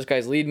 This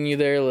guy's leading you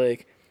there.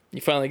 Like you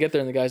finally get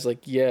there, and the guy's like,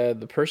 "Yeah,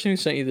 the person who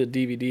sent you the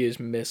DVD is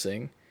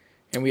missing,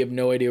 and we have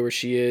no idea where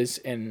she is,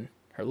 and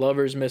her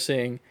lover's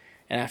missing."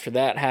 And after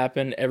that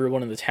happened,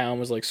 everyone in the town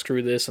was like,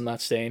 "Screw this! I'm not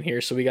staying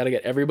here." So we got to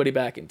get everybody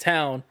back in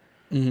town,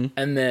 and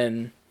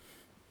then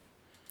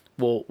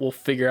we'll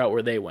figure out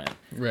where they went.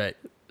 Right.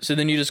 So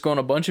then you just go on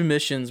a bunch of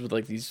missions with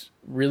like these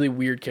really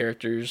weird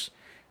characters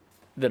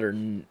that are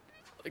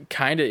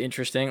kind of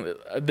interesting.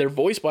 They're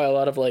voiced by a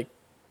lot of like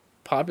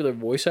popular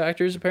voice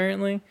actors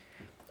apparently.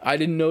 I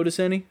didn't notice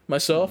any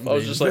myself. I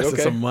was just like,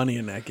 Invested okay, some money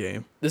in that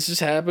game. this is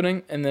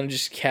happening, and then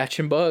just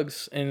catching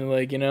bugs and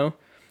like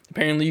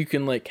apparently you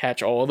can like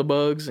catch all the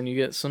bugs and you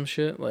get some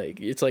shit. Like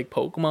it's like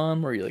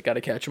Pokemon where you like got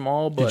to catch them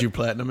all. But Did you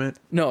platinum it?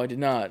 No, I did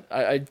not.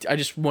 I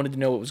just wanted to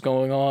know what was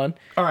going on.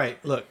 All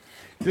right, look.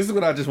 This is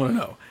what I just want to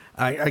know.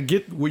 I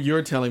get what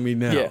you're telling me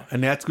now, Yeah.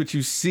 and that's what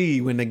you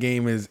see when the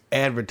game is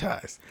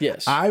advertised.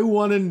 Yes. I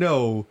want to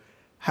know.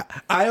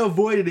 I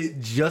avoided it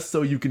just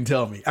so you can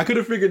tell me. I could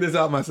have figured this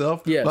out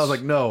myself. Yes. But I was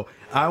like, no.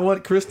 I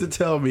want Chris to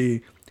tell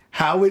me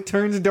how it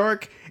turns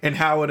dark and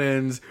how it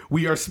ends.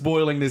 We are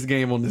spoiling this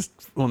game on this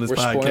spoiling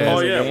podcast. the Oh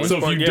yeah, game. So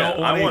if you don't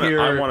want to hear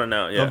I want to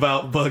know. Yeah,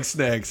 about Bug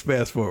Snacks,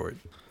 fast forward.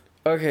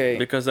 Okay.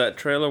 because that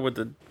trailer with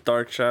the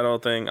Dark Shadow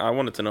thing, I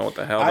wanted to know what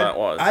the hell that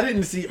was. I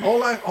didn't see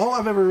all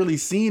I've ever really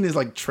seen is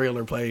like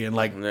trailer play and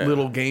like Yeah.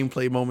 little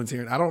gameplay moments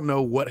here, and I don't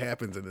know what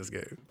happens in this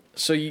game.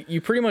 So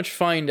you pretty much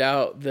find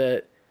out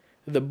that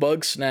the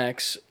Bug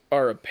Snacks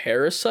are a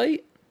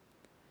parasite,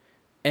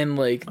 and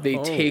like they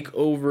take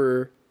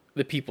over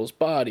the people's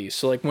bodies.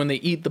 So like when they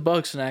eat the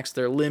Bug Snacks,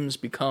 their limbs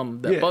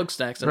become the Yeah, Bug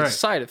Snacks, and it's a right.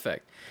 side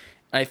effect.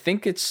 I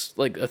think it's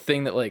like a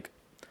thing that like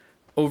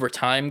over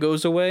time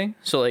goes away.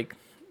 So like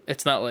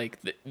it's not like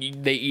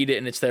they eat it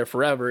and it's there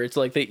forever. It's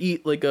like they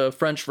eat like a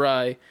French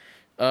fry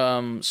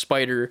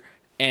spider,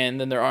 and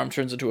then their arm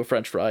turns into a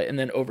French fry, and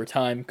then over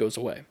time goes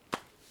away.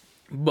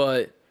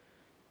 But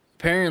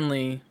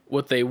apparently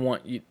what they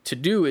want you to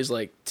do is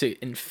like to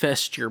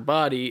infest your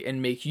body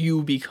and make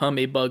you become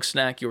a bug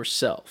snack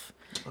yourself.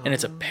 And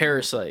it's a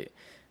parasite.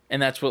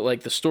 And that's what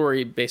like the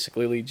story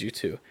basically leads you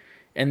to.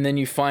 And then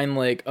you find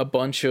like a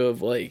bunch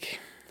of like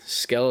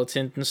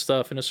skeletons and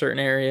stuff in a certain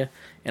area,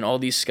 and all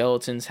these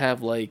skeletons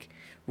have like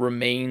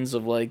remains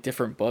of like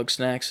different bug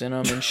snacks in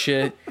them and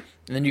shit.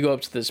 And then you go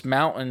up to this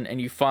mountain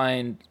and you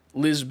find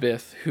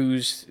Lisbeth,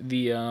 who's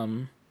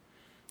the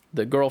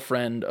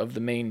girlfriend of the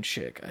main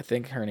chick. I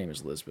think her name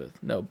is Lisbeth.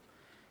 No,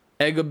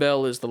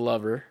 Eggabell is the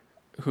lover,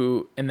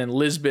 and then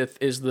Lisbeth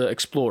is the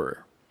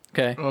explorer.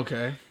 Okay.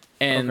 Okay.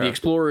 And the Okay.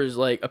 explorer is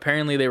like,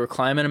 apparently they were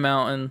climbing a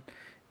mountain,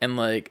 and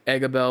like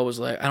Eggabell was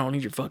like, I don't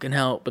need your fucking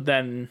help. But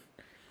then,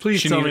 Please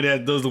She tell me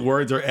needed- that those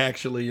words are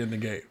actually in the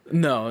game.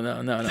 no.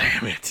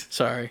 Damn it.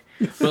 Sorry.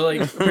 But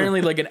like apparently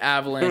like an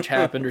avalanche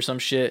happened or some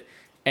shit,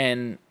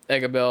 and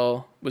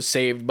Eggabell was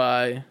saved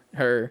by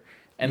her,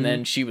 and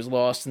then she was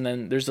lost, and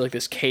then there's like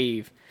this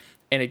cave,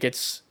 and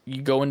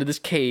you go into this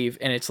cave,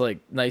 and it's like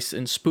nice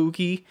and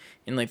spooky,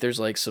 and like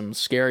there's like some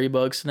scary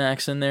bug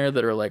snacks in there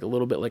that are like a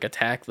little bit like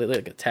attack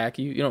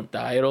you. You don't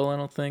die at all, I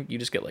don't think. You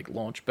just get like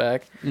launched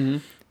back. Mm-hmm.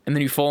 And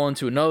then you fall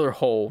into another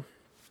hole,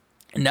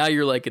 and now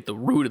you're like at the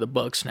root of the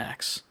bug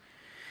snacks.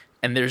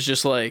 And there's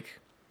just like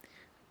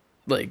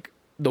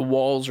the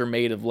walls are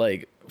made of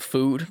like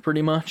food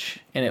pretty much,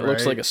 and it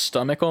looks Right. like a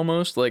stomach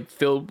almost, like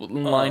filled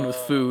lined with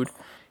food,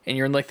 and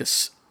you're in like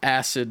this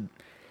acid,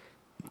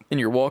 and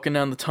you're walking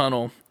down the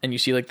tunnel, and you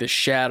see like this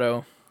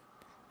shadow,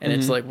 and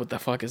it's like, what the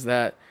fuck is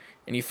that?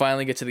 And you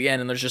finally get to the end,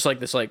 and there's just like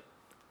this like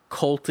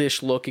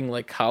cultish looking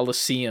like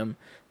coliseum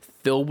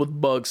filled with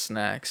bug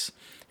snacks,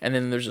 and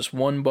then there's this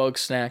one bug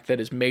snack that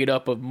is made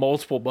up of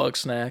multiple bug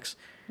snacks,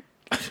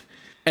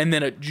 and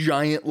then a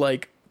giant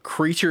like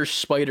creature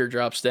spider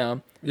drops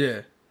down,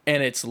 Yeah.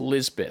 and it's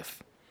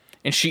Lisbeth,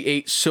 and she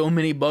ate so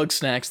many bug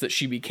snacks that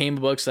she became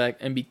a bug snack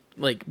and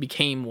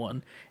became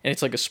one, and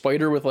it's like a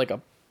spider with like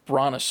a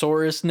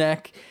brontosaurus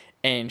neck,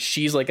 and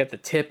she's like at the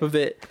tip of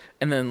it,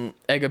 and then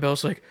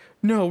Eggabell's like,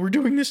 no, we're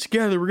doing this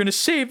together, we're gonna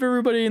save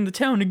everybody in the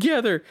town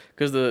together,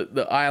 because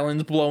the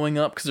island's blowing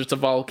up because it's a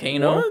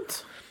volcano.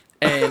 What?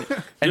 And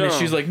then Yeah.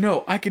 she's like,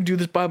 no, I can do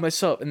this by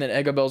myself. And then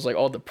Eggabell's like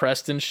all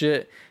depressed and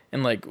shit,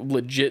 and like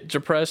legit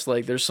depressed.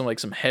 Like there's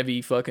some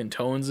heavy fucking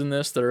tones in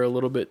this that are a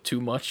little bit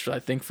too much, I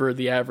think, for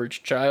the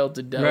average child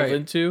to delve Right.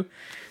 into.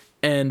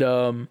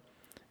 And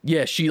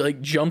yeah, she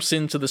like jumps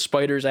into the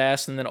spider's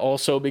ass and then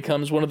also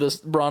becomes one of the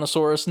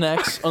brontosaurus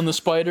necks on the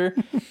spider.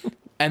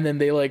 And then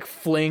they like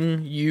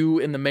fling you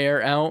and the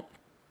mayor out.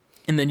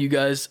 And then you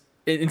guys,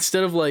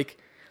 instead of like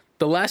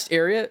the last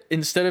area,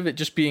 instead of it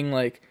just being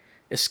like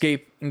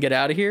escape and get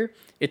out of here,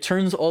 it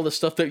turns all the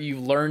stuff that you've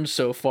learned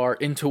so far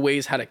into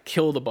ways how to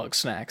kill the bug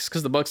snacks,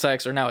 because the bug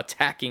snacks are now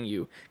attacking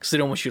you because they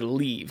don't want you to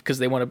leave, because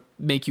they want to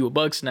make you a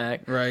bug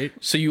snack. Right.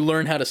 So you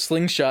learn how to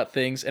slingshot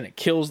things, and it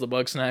kills the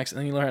bug snacks, and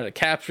then you learn how to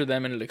capture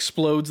them, and it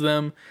explodes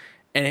them,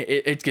 and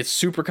it gets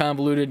super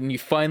convoluted, and you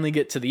finally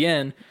get to the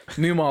end.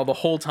 Meanwhile, the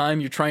whole time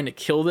you're trying to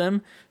kill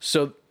them,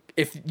 so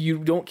if you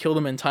don't kill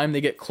them in time,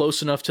 they get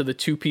close enough to the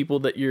two people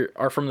that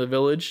are from the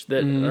village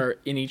that are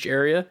in each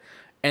area,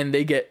 and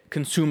they get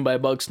consumed by a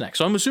bug snack.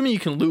 So I'm assuming you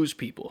can lose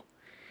people.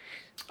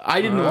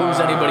 I didn't lose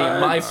anybody in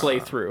my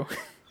playthrough.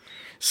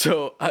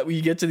 So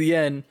you get to the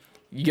end,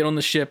 you get on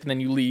the ship, and then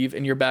you leave,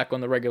 and you're back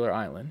on the regular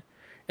island.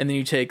 And then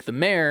you take the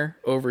mayor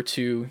over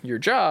to your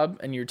job,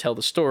 and you tell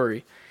the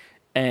story.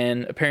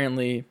 And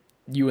apparently,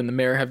 you and the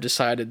mayor have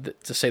decided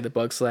to say the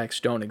bug snacks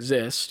don't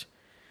exist,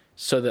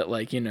 so that,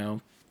 like, you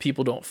know,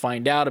 people don't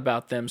find out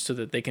about them, so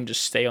that they can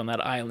just stay on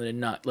that island and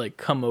not, like,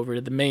 come over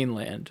to the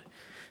mainland.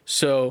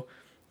 So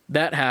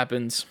that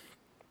happens,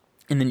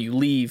 and then you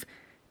leave,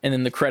 and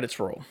then the credits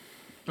roll.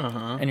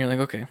 And you're like,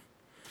 okay,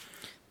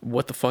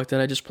 what the fuck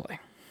did I just play?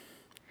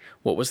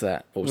 What was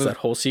that? What was that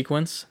whole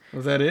sequence?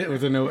 Was that it?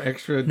 Was there no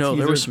extra? No,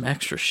 there teaser? was some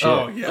extra shit.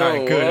 Oh, yeah, all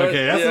right, good.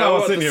 Okay, that's what I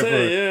was sitting here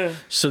for. Yeah.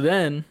 So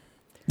then,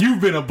 You've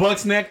been a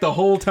Bugsnax the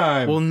whole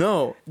time. well,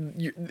 no,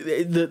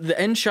 the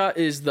end shot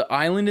is the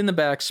island in the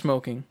back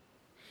smoking,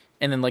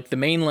 and then like the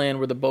mainland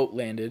where the boat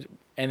landed,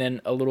 and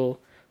then a little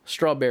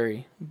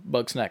strawberry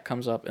Bugsnax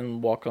comes up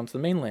and walks onto the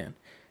mainland,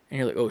 and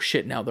you're like, oh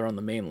shit, now they're on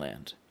the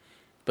mainland.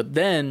 But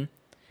then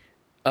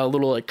a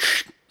little like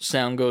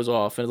sound goes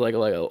off, and it's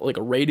like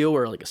a radio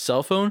or like a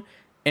cell phone,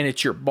 and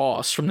it's your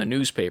boss from the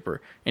newspaper,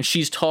 and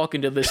she's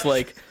talking to this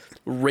like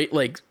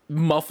like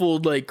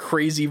muffled like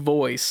crazy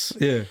voice.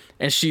 Yeah.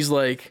 And she's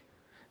like,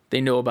 they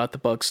know about the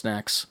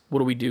Bugsnax. What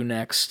do we do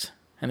next?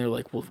 And they're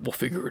like, we'll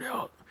figure it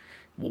out.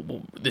 We're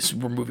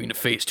moving to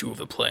phase 2 of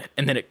the plan.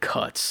 And then it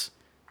cuts.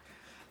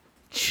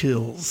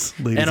 Chills,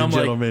 ladies And I'm and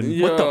like, gentlemen.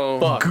 what the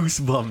fuck?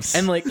 Goosebumps.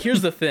 And like,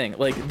 here's the thing.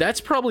 Like, that's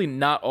probably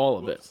not all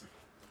of it.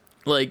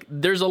 Like,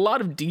 there's a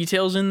lot of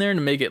details in there to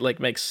make it like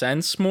make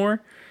sense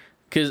more.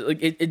 Because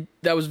like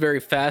that was very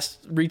fast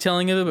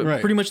retelling of it, but Right.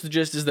 pretty much the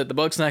gist is that the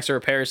Bugsnax are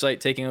a parasite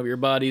taking over your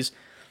bodies.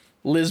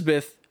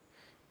 Lisbeth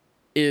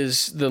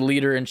is the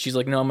leader, and she's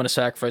like, no, I'm going to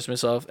sacrifice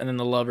myself. And then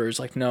the lover is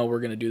like, no,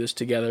 we're going to do this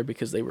together,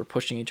 because they were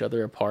pushing each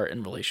other apart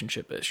in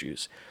relationship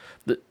issues.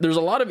 There's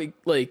a lot of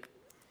like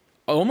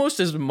almost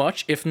as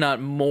much, if not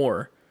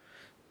more.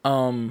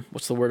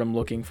 What's the word I'm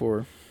looking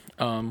for?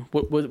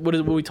 What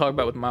we talk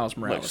about with Miles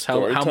Morales?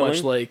 Like how much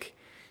storytelling?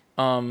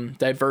 like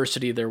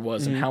diversity there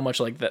was, and how much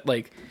like that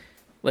like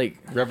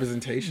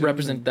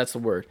representation. that's the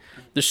word.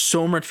 There's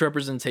so much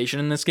representation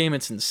in this game,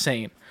 it's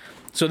insane.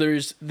 So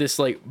there's this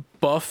like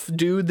buff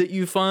dude that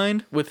you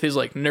find with his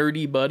like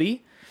nerdy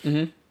buddy,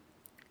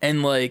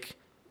 and like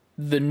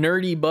the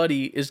nerdy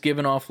buddy is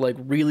giving off like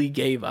really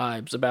gay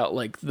vibes about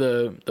like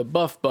the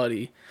buff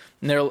buddy,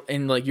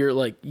 and like you're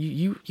like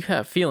you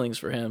have feelings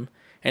for him,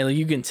 and like,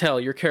 you can tell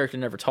your character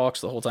never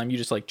talks the whole time. You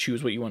just like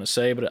choose what you want to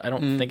say, but I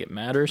don't think it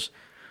matters.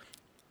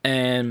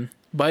 And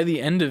by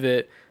the end of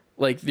it,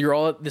 like you're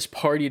all at this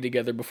party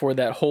together before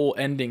that whole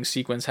ending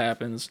sequence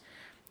happens,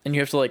 and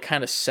you have to like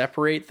kind of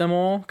separate them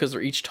all because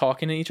they're each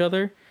talking to each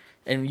other.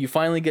 And you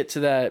finally get to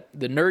the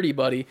nerdy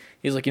buddy.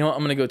 He's like, you know what?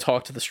 I'm gonna go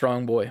talk to the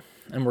strong boy,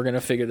 and we're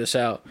gonna figure this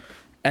out.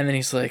 And then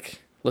he's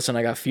like, listen,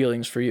 I got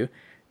feelings for you.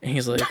 And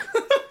he's like,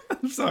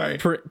 I'm sorry.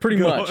 pretty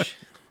Go much.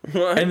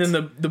 What? And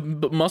then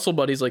the muscle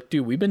buddy's like,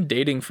 dude, we've been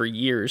dating for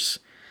years.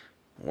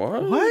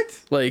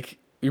 What? Like,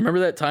 you remember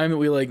that time that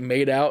we like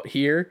made out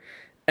here?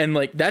 And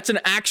like that's an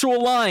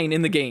actual line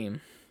in the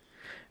game.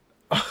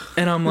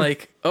 And I'm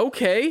like,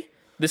 okay,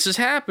 this is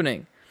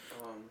happening.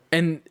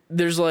 And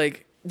there's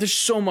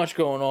so much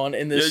going on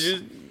in this. Yeah,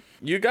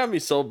 you got me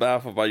so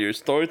baffled by your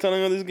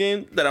storytelling of this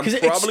game that I'm 'Cause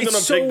probably it's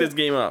gonna so- pick this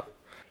game up.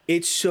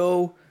 It's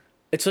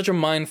such a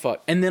mind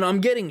fuck. And then I'm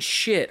getting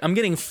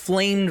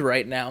flamed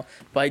right now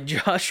by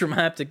Josh from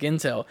Haptic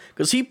Intel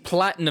because he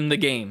platinumed the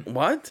game.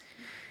 What?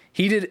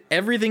 He did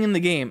everything in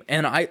the game,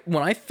 and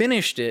when I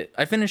finished it,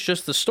 I finished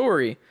just the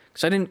story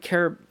because I didn't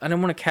care. I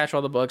didn't want to catch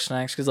all the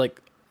Bugsnax because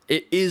like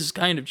it is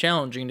kind of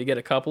challenging to get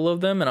a couple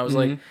of them, and I was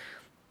like,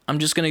 I'm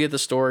just gonna get the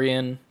story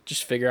in,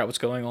 just figure out what's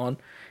going on.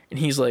 And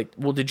he's like,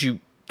 well, did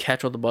you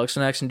catch all the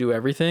Bugsnax and do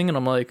everything? And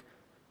I'm like,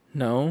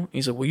 no.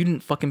 He's like, well, you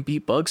didn't fucking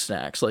beat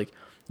Bugsnax. Like,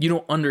 you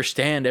don't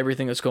understand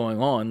everything that's going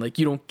on. Like,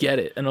 you don't get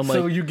it. And I'm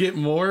So like, you get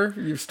more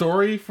your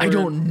story? For... I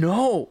don't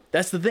know.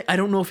 That's the thing. I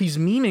don't know if he's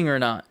memeing or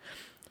not.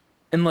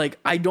 And like,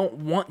 I don't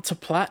want to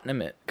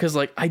platinum it because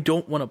like I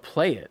don't want to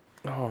play it.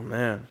 Oh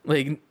man.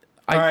 Like,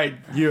 All right,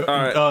 you. All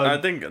right. I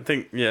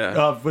think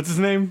yeah. What's his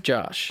name?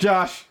 Josh.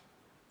 Josh.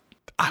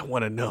 I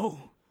want to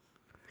know.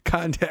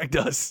 Contact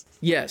us.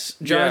 Yes,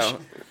 Josh. Yeah,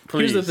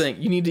 Here's the please.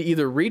 thing: you need to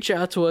either reach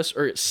out to us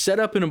or set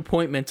up an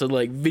appointment to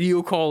like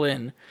video call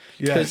in.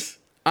 Yes.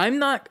 I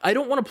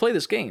don't want to play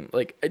this game.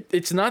 Like,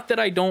 it's not that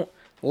I don't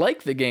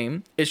like the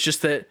game. It's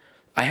just that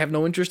I have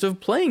no interest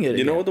of playing it.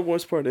 You know what the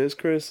worst part is,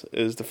 Chris?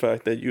 Is the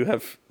fact that you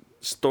have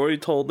story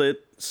told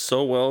it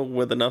so well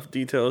with enough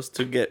details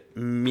to get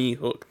me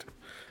hooked.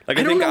 Like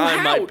I don't think know I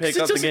how, might 'cause pick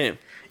it up the doesn't- game.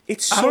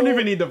 It's so, I don't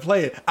even need to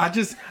play it.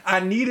 I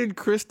needed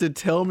Chris to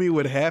tell me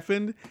what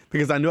happened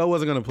because I knew I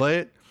wasn't going to play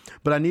it,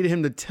 but I needed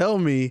him to tell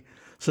me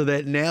so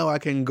that now I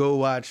can go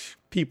watch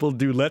people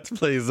do Let's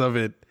Plays of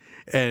it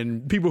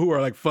and people who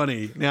are like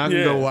funny. Now I can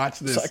Yeah. go watch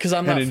this because I'm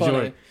and not enjoy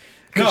funny. it.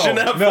 'Cause you're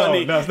not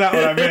funny. No, that's not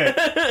what I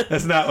meant.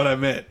 That's not what I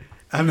meant.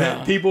 I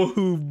meant people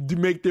who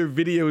make their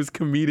videos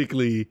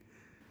comedically.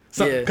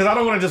 So, Yeah. because I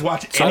don't want to just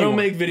watch I anyone. don't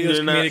make videos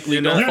You're not, comedically.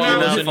 you're Don't not, follow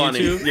you're us not on funny.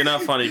 YouTube. You're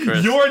not funny,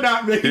 Chris. You're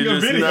not making You're a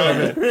just video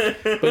not. of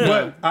it.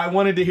 But I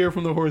wanted to hear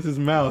from the horse's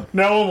mouth.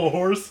 Now I'm a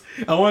horse.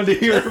 I wanted to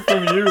hear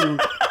from you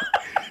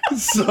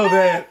so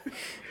that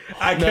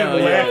I can No,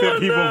 laugh yeah. at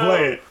people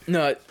play it.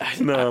 No,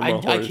 I'm a I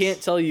horse.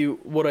 can't tell you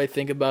what I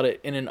think about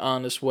it in an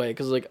honest way.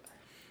 Because, like,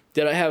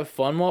 did I have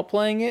fun while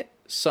playing it?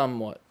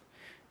 Somewhat.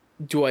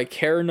 Do I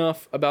care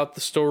enough about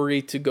the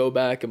story to go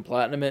back and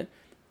platinum it?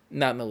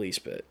 Not in the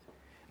least bit.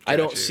 I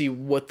don't see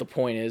what the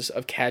point is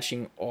of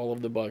catching all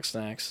of the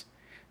Bugsnax.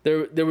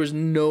 There was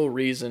no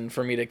reason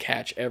for me to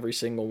catch every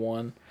single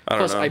one. I don't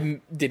Plus, know. I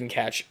didn't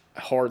catch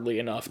hardly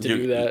enough to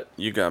do that.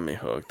 You got me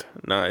hooked.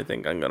 Now I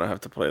think I'm gonna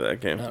have to play that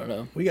game. I don't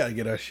know. We gotta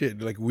get our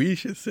shit. Like we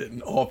should sit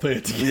and all play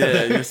it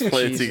together. Yeah, just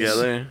play it Jesus.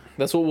 together.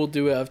 That's what we'll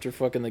do after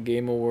fucking the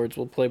Game Awards.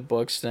 We'll play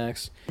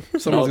Bugsnax.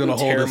 Someone's I'll gonna hold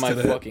tear us my to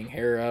that. fucking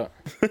hair out.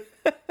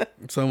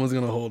 Someone's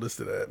gonna hold us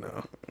to that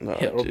now. No,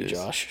 Yeah, it'll be jeez.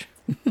 Josh.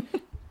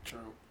 True.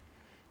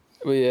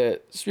 But yeah,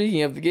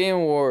 speaking of the Game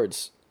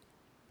Awards,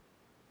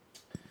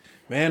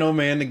 Man, oh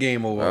man, the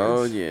Game Oh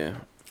Awards. yeah.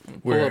 pull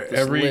Where up this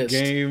every list.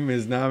 game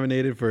is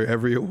nominated for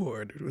every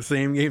award. The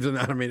same games are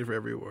nominated for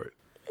every award.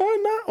 Why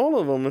not all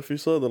of them? If you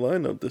saw the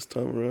lineup this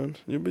time around,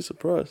 you'd be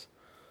surprised.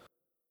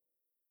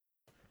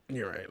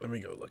 You're right. Let me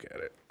go look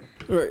at it.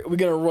 All right, we're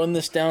gonna run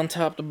this down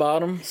top to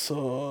bottom.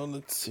 So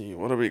let's see.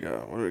 What do we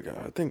got? What do we got?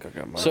 I think I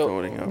got my So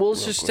voting up. we'll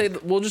real just quick. say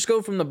we'll just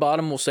go from the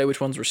bottom. We'll say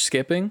which ones we're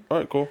skipping, All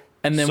right, cool.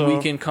 and then So-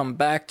 we can come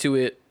back to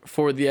it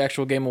for the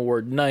actual Game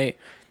Award night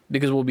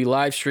because we'll be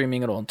live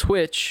streaming it on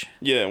Twitch,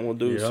 Yeah, and we'll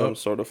do Yep. some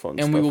sort of fun.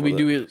 and we stuff will be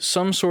with it. doing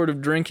some sort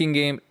of drinking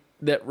game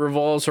that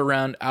revolves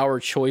around our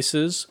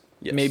choices,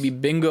 Yes. maybe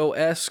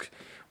bingo-esque.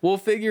 We'll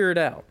figure it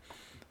out.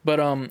 But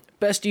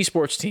best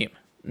esports team,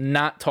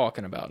 not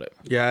talking about it.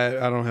 Yeah,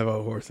 I don't have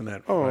a horse in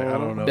that. Oh, fight. I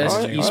don't know. Best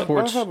I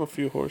esports. have a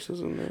few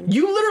horses in there.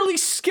 You literally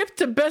skipped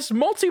to best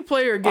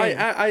multiplayer game.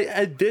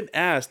 I did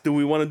ask, do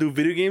we want to do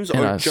video games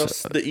And or I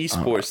just said, the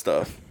esports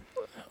stuff?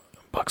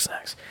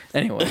 Bugsnax.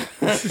 Anyway,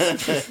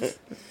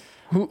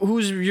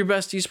 who's your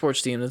best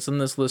esports team that's in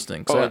this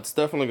listing? 'Cause Oh, I- it's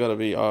definitely gotta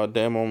be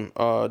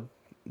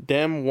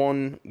Damn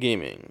One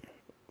Gaming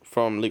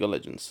from League of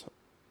Legends.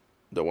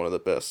 They're one of the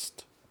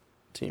best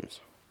teams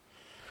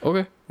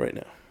okay. right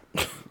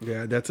now.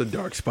 Yeah, that's a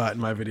dark spot in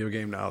my video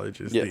game knowledge.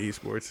 Is Yeah. the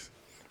esports.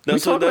 We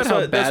That's talked why, about how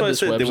that's bad why I this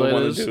said they would website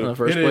want is to in the do.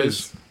 first It place.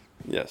 is.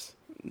 Yes,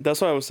 that's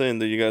why I was saying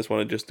that you guys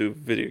want to just do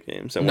video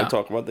games and No. we'll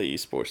talk about the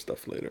esports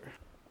stuff later.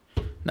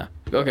 No.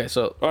 Okay,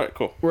 so All right,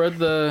 cool.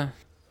 we're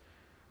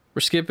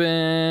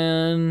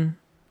skipping.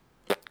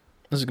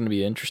 This is gonna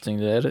be interesting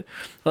to edit.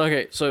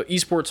 Okay, so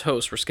esports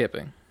host we're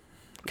skipping.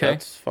 Okay.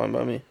 That's fine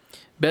by me.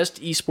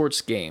 Best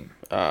esports game.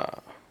 Ah,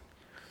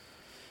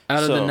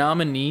 Out of the So-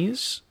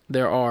 nominees,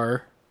 there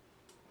are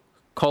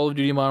Call of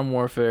Duty Modern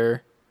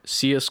Warfare,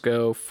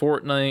 CSGO,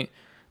 Fortnite,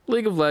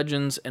 League of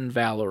Legends, and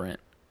Valorant.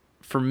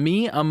 For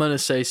me, I'm going to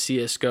say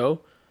CSGO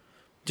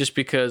just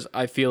because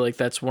I feel like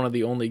that's one of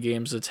the only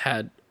games that's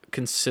had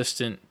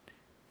consistent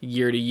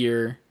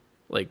year-to-year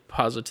like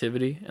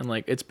positivity and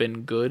like it's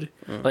been good.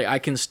 Like I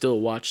can still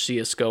watch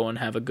CSGO and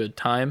have a good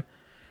time.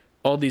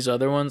 All these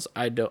other ones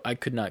I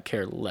could not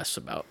care less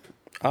about.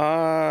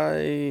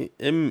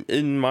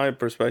 in my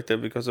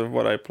perspective, because of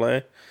what I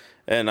play,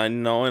 and I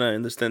know and I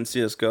understand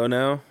CS:GO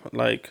now.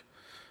 Like,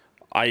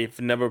 I've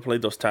never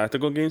played those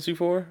tactical games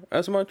before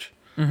as much,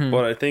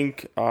 but I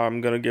think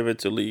I'm gonna give it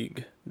to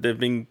League. They've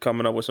been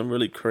coming up with some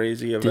really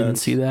crazy events. Didn't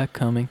see that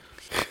coming.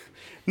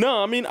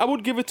 No, I mean I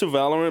would give it to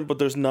Valorant, but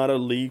there's not a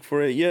League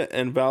for it yet,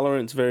 and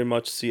Valorant's very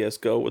much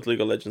CS:GO with League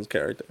of Legends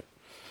character.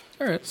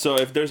 All right. So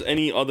if there's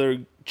any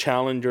other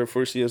challenger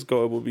for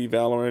CS:GO, it will be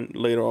Valorant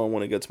later on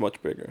when it gets much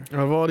bigger.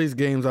 Of all these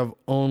games, I've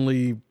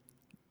only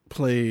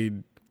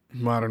played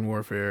Modern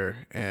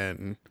Warfare,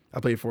 and I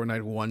played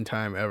Fortnite one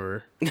time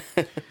ever.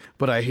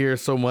 But I hear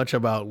so much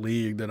about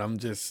League that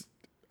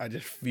I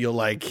just feel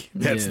like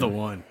that's Yeah. the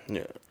one.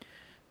 Yeah.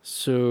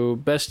 So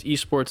best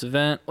esports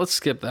event. Let's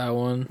skip that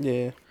one.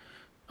 Yeah.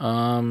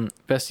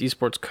 Best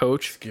esports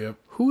coach. Skip.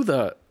 Who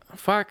the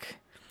fuck?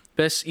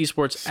 Best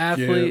esports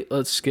athlete.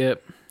 Let's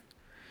skip.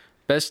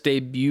 Best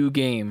debut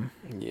game.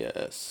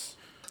 Yes.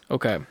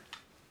 Okay.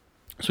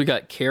 So we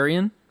got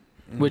Carrion,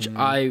 which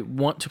I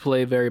want to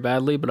play very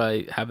badly, but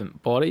I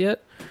haven't bought it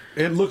yet.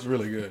 It looks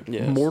really good.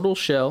 Yes. Mortal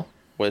Shell,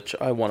 Which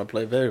I want to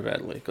play very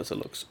badly because it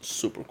looks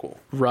super cool.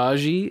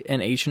 Raji,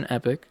 and Ancient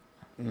Epic.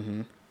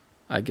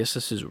 I guess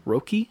this is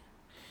Roki.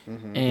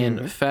 And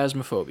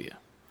Phasmophobia.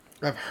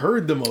 Mm-hmm. I've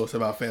heard the most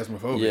about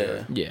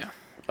Phasmophobia. Yeah. Yeah.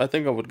 I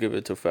think I would give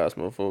it to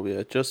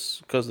Phasmophobia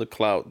just because the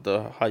clout,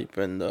 the hype,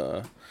 and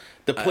the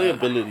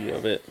playability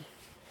of it.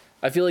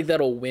 I feel like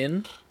that'll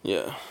win,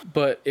 Yeah.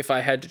 but if I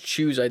had to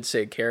choose, I'd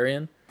say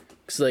Carrion.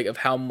 Because like of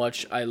how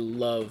much I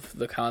love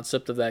the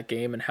concept of that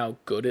game and how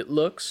good it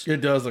looks. It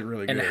does look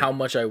really And good. how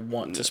much I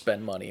want to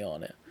spend money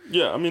on it.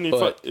 Yeah, I mean,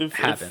 But if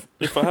haven't.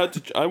 if I had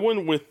to, I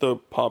went with the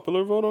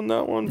popular vote on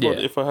that one. But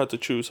Yeah. if I had to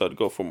choose, I'd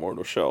go for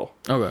Mortal Shell,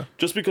 Okay.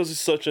 just because it's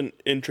such an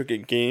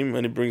intricate game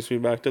and it brings me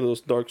back to those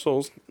Dark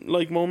Souls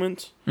like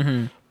moments,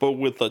 but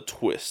with a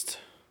twist.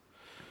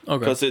 Okay.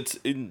 Because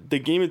the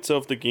game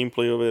itself, the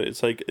gameplay of it,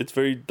 it's like it's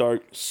very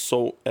Dark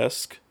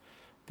Soul-esque,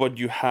 but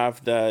you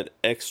have that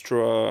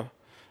extra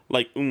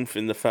like oomph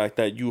in the fact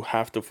that you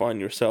have to find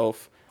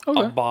yourself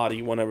Okay. a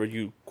body whenever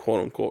you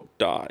quote unquote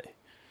die.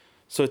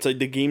 So it's like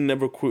the game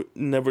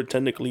never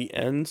technically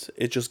ends.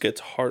 It just gets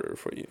harder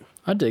for you.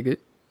 I dig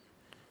it.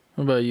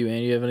 What about you,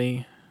 Andy? You have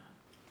any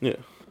Yeah.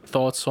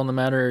 thoughts on the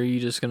matter, or are you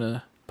just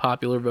gonna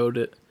popular vote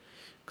it?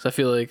 Because I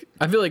feel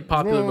like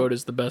popular Well- vote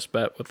is the best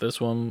bet with this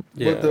one.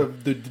 Yeah.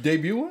 But the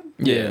debut one?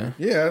 Yeah.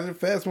 Yeah, I think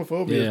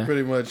Phasmophobia Yeah. is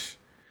pretty much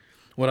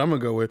what I'm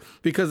gonna go with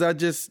because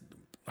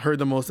heard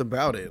the most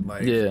about it.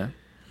 Like, Yeah.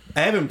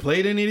 I haven't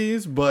played any of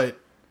these, but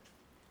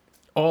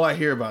all I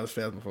hear about is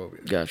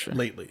Phasmophobia. Gotcha.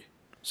 Lately.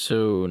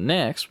 So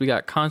next, we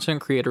got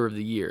Content Creator of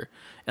the Year.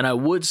 And I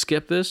would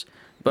skip this,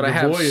 but I Your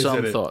have boy is some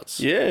in it. thoughts.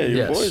 Yeah, your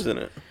Yes. boy's in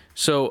it.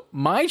 So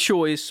my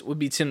choice would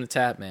be Tim the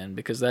Tap Man,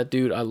 because that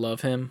dude, I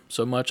love him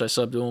so much. I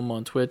subbed to him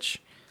on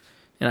Twitch,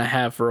 and I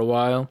have for a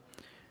while.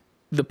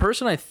 The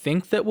person I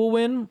think that will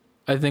win,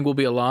 I think will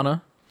be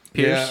Alana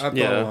Pierce. Yeah, I thought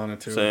Yeah, Alana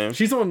too. same.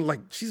 She's on like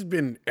she's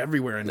been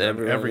everywhere and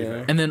Everywhere, everything.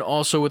 yeah. And then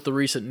also with the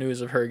recent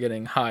news of her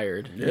getting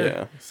hired.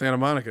 Yeah. Santa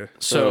Monica.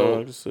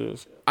 So this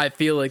is- I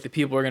feel like the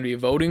people are going to be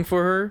voting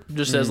for her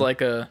just as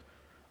like an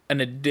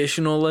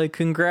additional like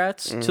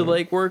congrats to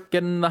like work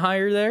getting the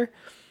hire there.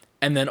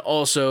 And then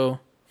also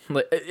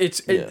like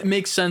it Yeah.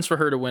 makes sense for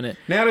her to win it.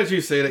 Now that you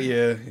say that,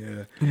 yeah.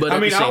 But at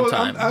the same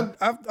time,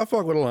 I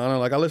fuck with Alana.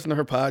 Like I listen to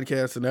her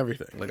podcast and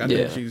everything. Like I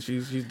Yeah. think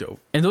she's dope.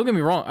 and don't get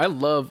me wrong, I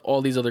love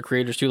all these other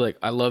creators too. Like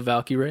I love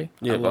Valkyrie.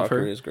 Yeah, I love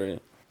Valkyrie her. is great.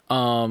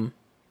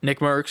 Nick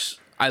Merckx,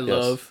 I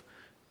love.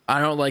 I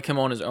don't like him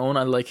on his own.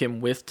 I like him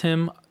with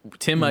Tim.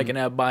 Tim I can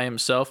have by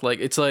himself. Like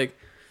it's like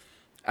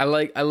I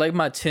like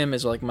my Tim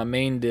as like my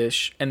main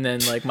dish, and then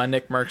like my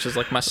Nick Merckx is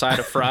like my side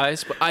of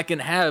fries. But I can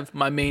have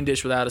my main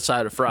dish without a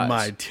side of fries.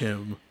 My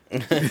Tim.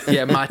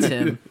 Yeah, my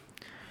Tim.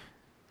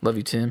 Love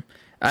you, Tim.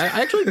 I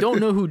actually don't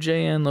know who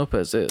J.N.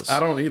 Lopez is, I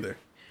don't either.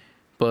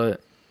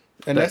 but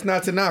And that's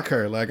not to knock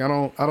her. Like I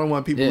don't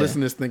want people Yeah.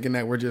 listening to this thinking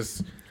that we're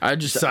just I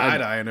just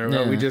side eyeing her.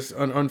 yeah. We just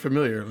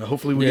unfamiliar.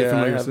 Hopefully we get Yeah, I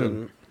familiar haven't.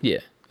 soon. Yeah.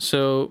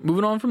 So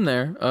moving on from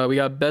there, we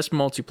got best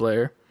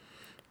multiplayer,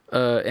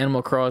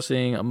 Animal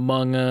Crossing,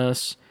 Among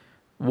Us,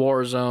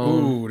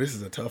 Warzone, Ooh, this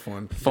is a tough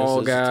one.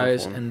 Fall This is a tough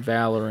Guys, one. and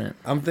Valorant.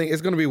 I'm thinking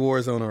it's gonna be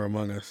Warzone or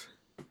Among Us.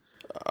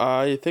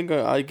 I think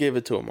I gave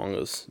it to Among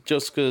Us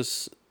just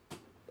because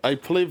I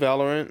play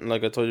Valorant, and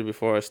like I told you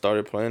before, I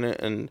started playing it,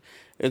 and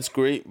it's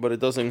great, but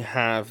it doesn't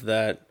have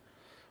that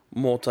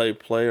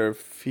multiplayer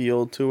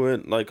feel to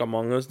it like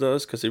Among Us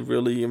does, because it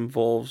really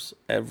involves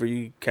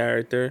every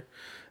character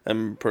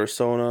and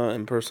persona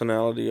and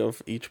personality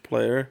of each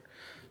player.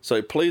 So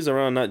it plays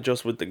around not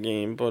just with the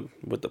game, but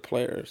with the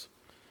players.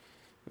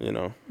 You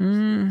know,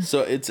 so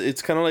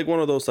it's kind of like one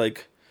of those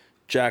like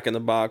Jack in the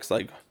Box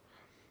like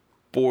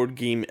board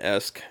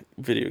game-esque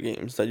video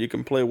games that you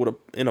can play with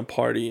in a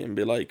party and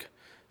be like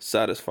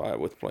satisfied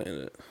with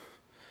playing it.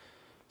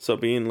 So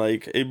being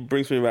like, it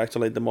brings me back to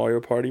like the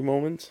Mario Party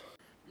moments.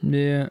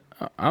 Yeah,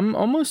 I'm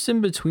almost in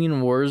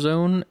between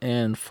Warzone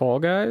and Fall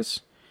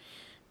Guys,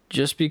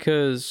 just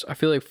because I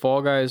feel like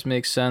Fall Guys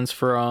makes sense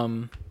for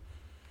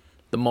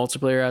the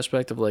multiplayer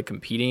aspect of like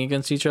competing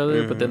against each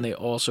other, but then they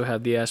also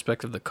have the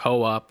aspect of the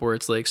co-op where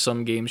it's like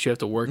some games you have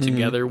to work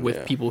together with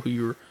Yeah. people who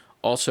you're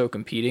also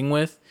competing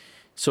with.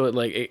 So it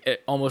like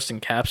it almost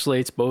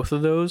encapsulates both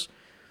of those.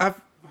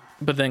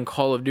 But then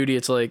Call of Duty,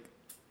 it's like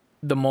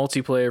the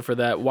multiplayer for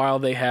that, while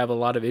they have a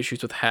lot of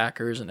issues with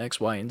hackers and X,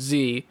 Y, and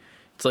Z,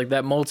 it's like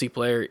that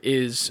multiplayer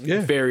is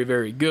very,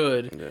 very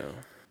good. Yeah.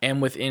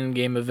 And with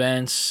in-game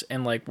events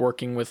and like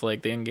working with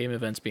like the in-game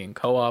events being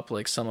co-op,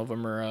 like some of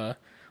them are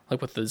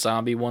like with the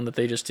zombie one that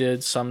they just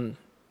did,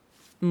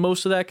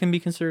 most of that can be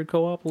considered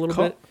co-op a little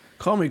bit.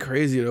 Call me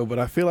crazy though, but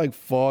I feel like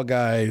Fall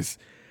Guys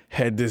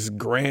had this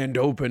grand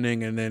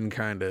opening and then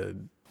kind of.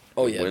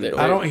 Oh yeah, Window.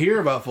 I don't hear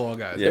about Fall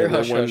Guys. Yeah, They're the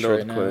hush-hush window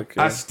right now. quick.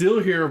 I Yeah. still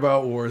hear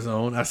about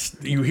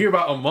Warzone. You hear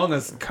about Among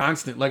Us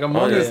constant. Like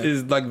Among yeah. Us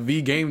is like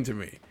the game to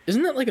me.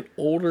 Isn't that like an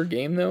older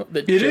game though?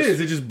 That It is.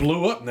 It just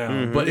blew up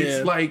now. But it's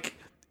Yeah. like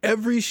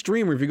every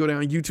streamer, if you go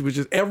down YouTube, it's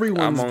just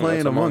everyone's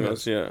playing Among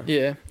Us. Yeah.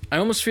 Yeah, I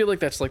almost feel like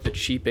that's like the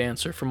cheap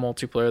answer for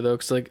multiplayer though,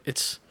 because like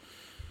it's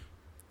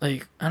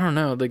like I don't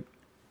know, like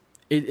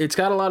it's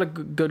got a lot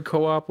of good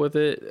co-op with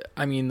it.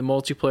 I mean, the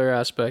multiplayer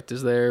aspect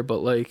is there, but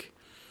like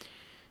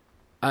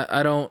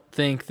I don't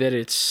think that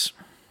it's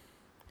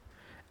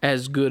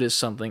as good as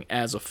something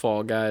as a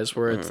Fall Guys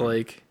where it's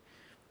like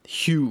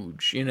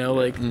huge, you know,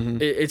 like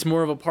it's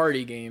more of a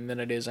party game than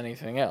it is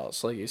anything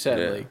else. Like you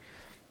said,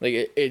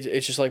 Yeah.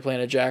 it's just like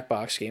playing a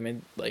Jackbox game,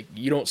 and like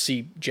you don't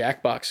see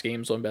Jackbox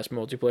games on best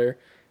multiplayer,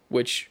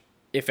 which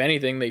if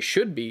anything they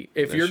should be.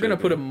 If you're gonna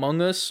should put be.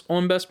 Among Us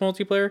on best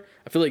multiplayer,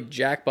 I feel like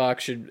Jackbox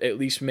should at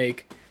least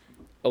make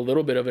a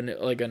little bit of an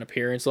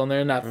appearance on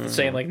there. Not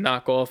saying like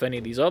knock off any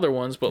of these other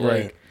ones, but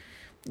Right. like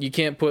you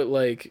can't put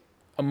like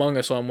Among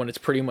Us on when it's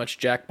pretty much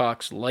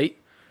Jackbox light,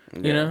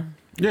 you know.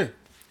 Yeah.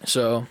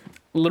 So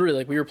literally,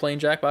 like we were playing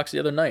Jackbox the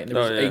other night, and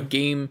there was yeah. a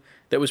game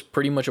that was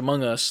pretty much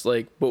Among Us,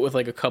 like but with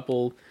like a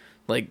couple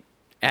like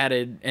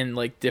added and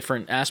like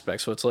different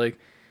aspects. So it's like,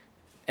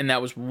 and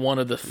that was one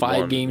of the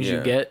 5 games you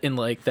yeah. get in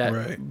like that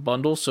Right.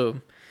 bundle.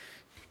 So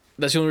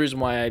that's the only reason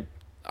why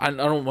I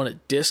don't want to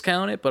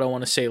discount it, but I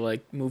want to say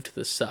like move to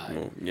the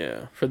side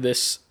Yeah. for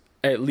this,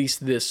 at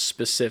least this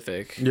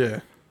specific Yeah.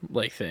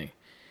 like thing.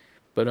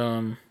 But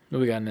what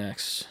we got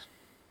next?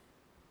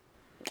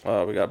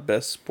 We got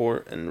best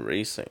sport and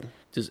racing.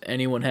 Does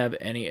anyone have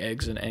any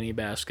eggs in any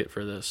basket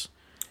for this?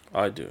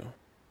 I do.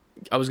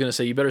 I was gonna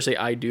say you better say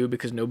I do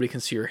because nobody can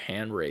see your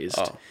hand raised.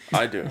 Oh,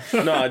 I do.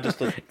 No, I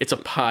just. It's a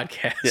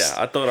podcast. Yeah,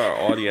 I thought our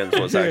audience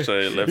was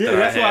actually lifting Yeah, our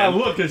that's why I hand.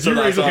 looked because So you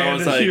that's raised a why I hand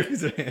was and she like-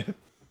 raised a hand.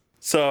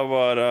 So,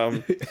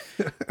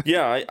 but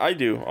yeah, I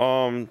do.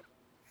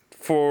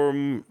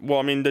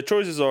 The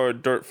choices are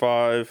Dirt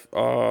 5,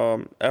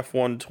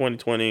 F1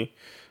 2020,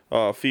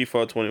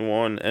 FIFA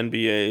 21,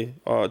 NBA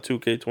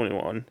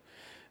 2K21,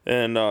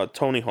 and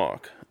Tony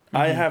Hawk.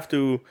 I have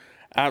to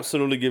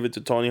absolutely give it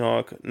to Tony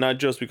Hawk, not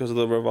just because of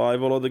the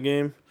revival of the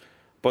game,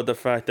 but the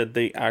fact that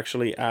they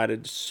actually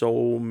added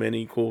so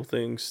many cool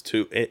things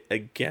to it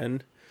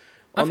again.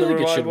 I On feel the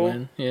like it should revival,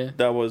 win. Yeah.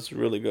 that was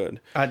really good.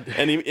 I-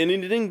 And it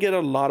didn't get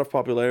a lot of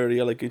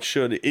popularity like it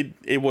should.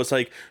 It was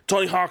like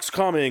Tony Hawk's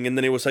coming, and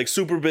then it was like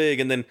super big,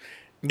 and then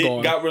it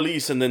Gone. got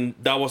released, and then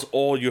that was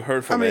all you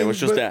heard from it. It was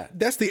just but that.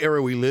 That's the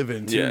era we live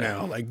in too Yeah.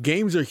 now. Like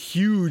games are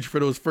huge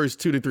for those first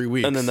 2 to 3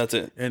 weeks, And then that's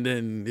it. And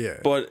then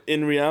But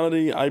in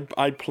reality,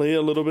 I play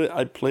a little bit.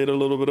 I played a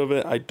little bit of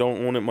it. I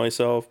don't own it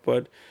myself,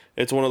 but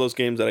it's one of those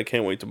games that I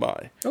can't wait to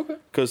buy. Okay.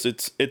 Because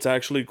it's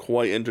actually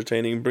quite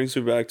entertaining. Brings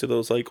you back to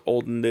those like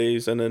olden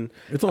days, and then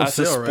It's on as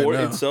a sale right sport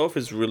now. itself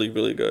is really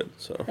really good.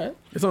 So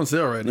it's on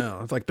sale right now.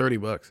 It's like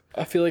 $30.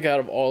 I feel like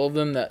out of all of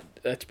them,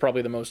 that's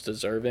probably the most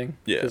deserving.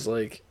 Yeah. Because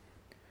like,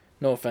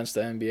 no offense to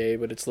NBA,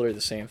 but it's literally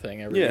the same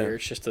thing every Yeah. year.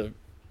 It's just a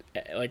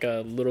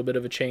little bit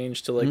of a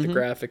change to like the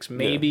graphics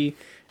maybe,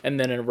 and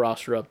then a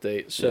roster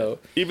update. So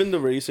even the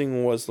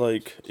racing was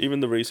like even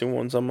the racing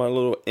ones I'm a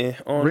little on.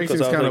 'cause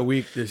Racing's I was kind of like,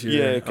 weak this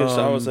year. Yeah, because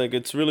I was like,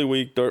 it's really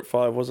weak. Dirt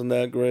 5 wasn't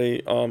that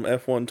great.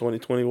 F1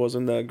 2020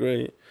 wasn't that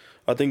great.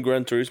 I think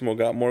Gran Turismo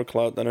got more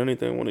clout than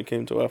anything when it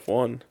came to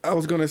F1. I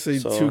was gonna say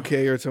So-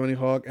 2K or Tony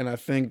Hawk, and I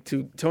think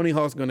Tony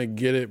Hawk's gonna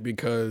get it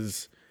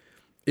because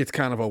it's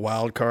kind of a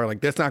wild card. Like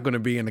that's not gonna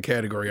be in the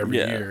category every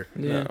Yeah. year.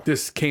 Yeah.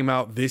 This came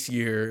out this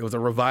year. It was a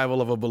revival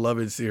of a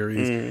beloved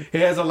series. Mm. It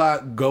has a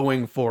lot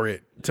going for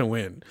it to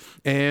win,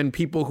 and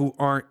people who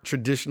aren't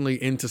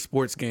traditionally into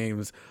sports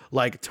games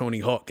like Tony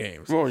Hawk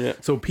games. Oh, yeah.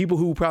 So people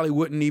who probably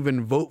wouldn't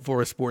even vote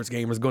for a sports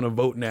game is going to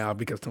vote now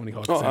because Tony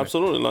Hawk's Oh, in it.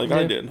 absolutely. Like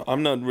I did.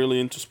 I'm not really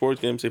into sports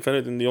games. If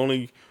anything, the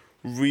only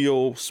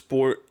real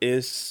sport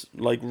is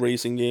like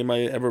racing game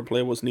I ever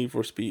played was Need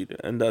for Speed,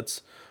 and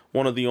that's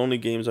one of the only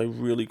games I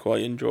really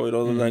quite enjoyed,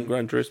 other than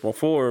Gran Turismo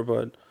 4.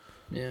 But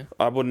yeah.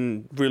 I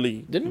wouldn't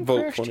really Didn't vote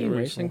Crash for any Team Racing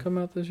racing come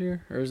out this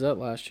year, or was that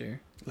last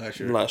year?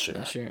 Last year. last year.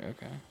 Last year,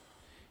 okay.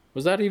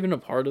 Was that even a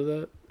part of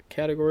that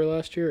category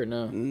last year or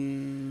no?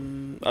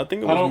 I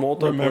think it I was don't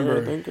multiplayer.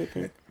 remember. I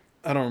think.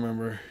 I don't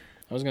remember.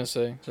 I was gonna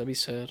say that'd be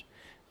sad.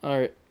 All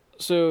right,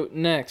 so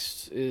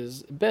next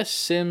is best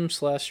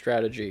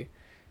sim/strategy.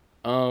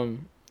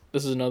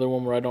 This is another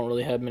one where I don't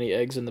really have many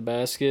eggs in the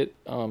basket.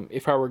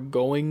 If I were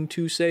going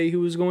to say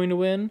who was going to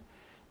win,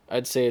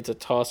 I'd say it's a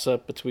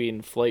toss-up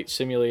between Flight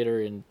Simulator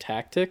and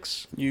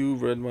Tactics. You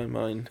read my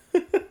mind.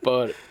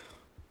 But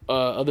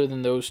other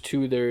than those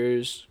two,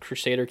 there's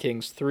Crusader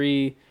Kings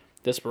 3,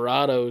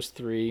 Desperados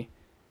 3,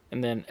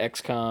 and then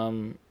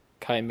XCOM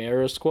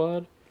Chimera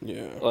Squad.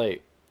 Yeah.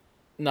 Like,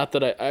 not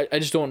that I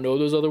just don't know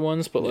those other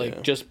ones, but like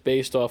Yeah. just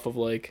based off of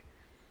like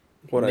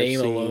What name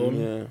I've seen, alone,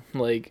 yeah.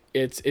 like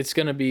it's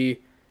gonna be.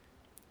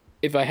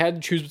 If I had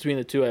to choose between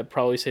the two, I'd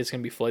probably say it's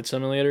gonna be Flight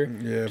Simulator.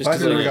 Yeah, Just Flight 'cause,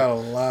 Simulator like, got a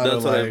lot That's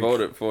of what I like,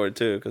 voted for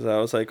too, because I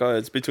was like, oh,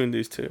 it's between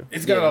these two.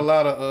 It's got Yeah. a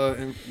lot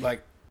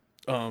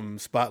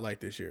of spotlight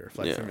this year,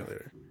 Flight Yeah.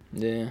 Simulator.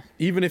 Yeah,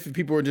 Even if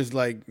people are just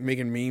like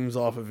making memes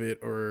off of it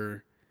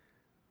or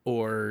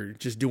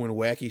just doing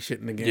wacky shit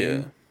in the game,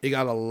 Yeah. it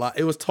got a lot.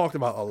 It was talked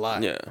about a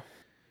lot. Yeah.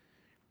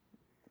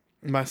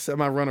 My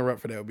runner up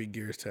for that would be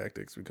Gears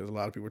Tactics because a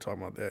lot of people were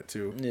talking about that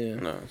too. yeah.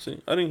 No, see,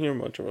 I didn't hear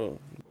much about.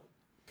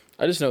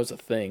 I just know it's a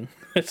thing.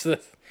 It's the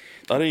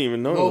I didn't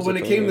even know. Well, was when a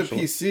it thing, came to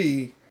actually.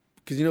 PC,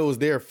 because it was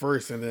there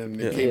first, and then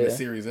it Yeah. came Yeah. to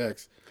Series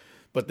X.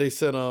 But they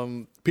said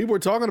people were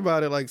talking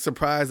about it like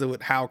surprised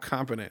with how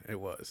competent it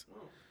was.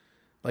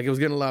 Like it was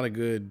getting a lot of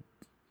good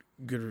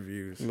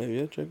reviews. Maybe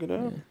I'll check it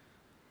out.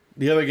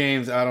 The other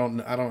games, I don't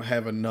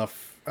have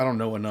enough. I don't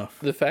know enough.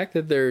 the fact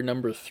that they're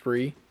number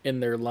 3 in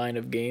their line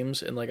of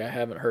games, and like I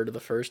haven't heard of the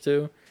first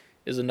two,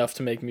 is enough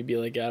to make me be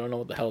like, I don't know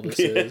what the hell this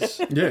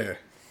is. Yeah.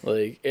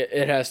 Like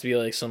it has to be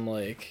like some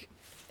like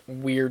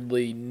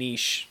weirdly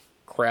niche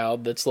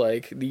crowd that's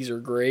like, these are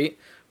great.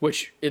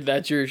 Which if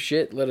that's your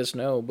shit, let us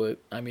know. But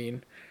I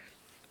mean,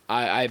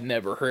 I've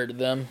never heard of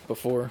them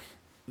before.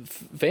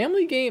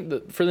 Family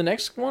game for the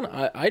next one,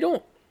 I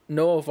don't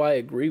know if I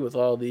agree with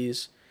all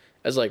these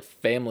as like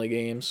family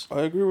games.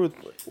 I agree with.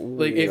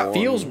 Like it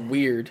feels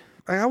weird.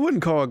 I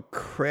wouldn't call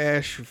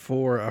Crash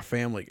 4 a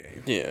family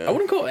game. Yeah. I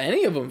wouldn't call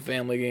any of them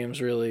family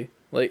games really.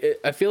 Like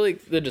I feel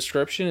like the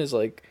description is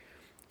like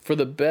for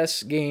the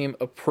best game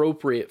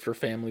appropriate for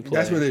family play.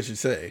 That's what they should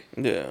say.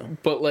 Yeah.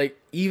 But like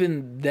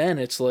even then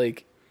it's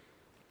like,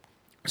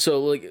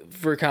 so like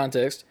for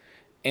context,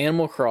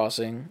 Animal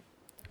Crossing,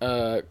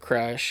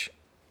 Crash,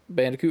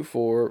 Bandicoot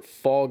 4,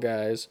 Fall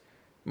Guys,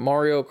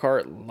 Mario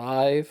Kart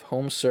Live,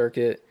 Home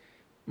Circuit,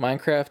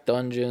 Minecraft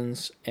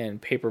Dungeons,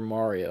 and Paper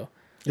Mario.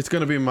 It's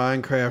gonna be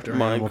Minecraft or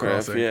Animal Minecraft.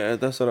 Crossing. Yeah,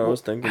 that's what I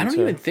was thinking. I don't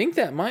too. even think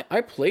that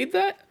I played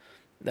that.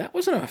 That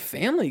wasn't a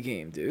family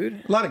game,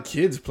 dude. A lot of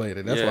kids played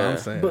it. That's why Yeah. I'm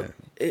saying. But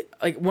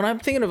like when I'm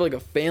thinking of like a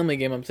family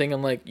game, I'm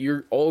thinking like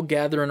you're all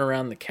gathering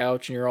around the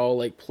couch and you're all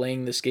like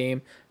playing this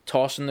game,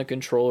 tossing the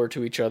controller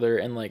to each other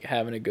and like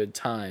having a good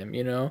time.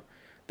 You know,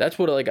 that's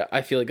what like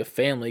I feel like a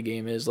family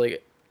game is.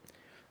 Like,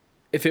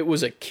 if it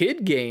was a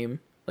kid game,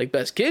 like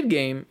best kid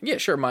game, yeah,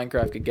 sure,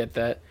 Minecraft could get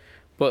that.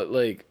 But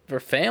like for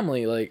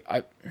family, like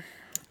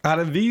Out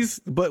of these,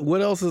 but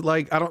what else is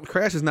like?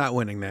 Crash is not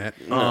winning that.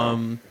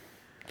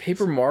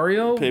 Paper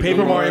Mario. Paper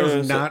Mario Mario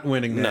is not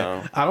winning that.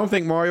 No. I don't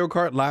think Mario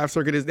Kart Live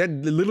Circuit is. That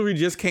literally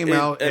just came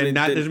out, and it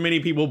not did- as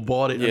many people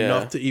bought it Yeah.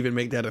 enough to even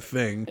make that a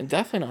thing. And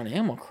definitely not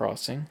Animal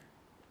Crossing.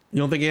 You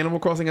don't think Animal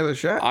Crossing has a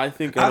shot? I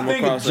think Animal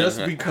Crossing just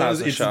has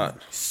because a it's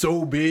shot.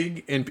 so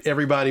big and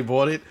everybody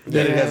bought it,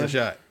 that it has a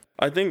shot.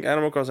 I think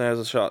Animal Crossing has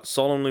a shot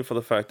solemnly for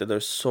the fact that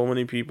there's so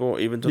many people,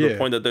 even to Yeah. the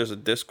point that there's a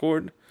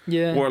Discord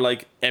Yeah. where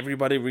like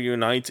everybody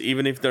reunites,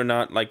 even if they're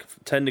not like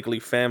technically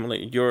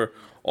family. You're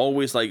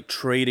always like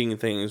trading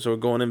things or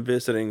going and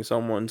visiting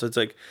someone. So it's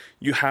like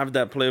you have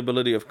that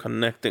playability of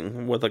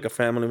connecting with like a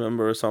family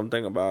member or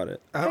something about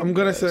it. I'm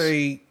gonna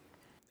say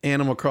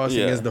Animal Crossing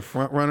Yeah. is the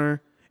front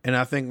runner, and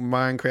I think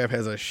Minecraft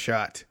has a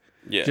shot.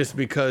 Yeah. Just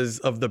because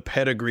of the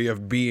pedigree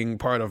of being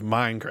part of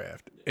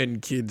Minecraft,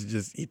 and kids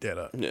just eat that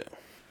up. Yeah.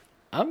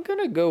 I'm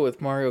gonna go with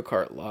Mario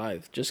Kart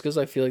Live just because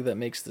I feel like that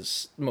makes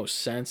the most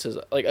sense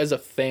as a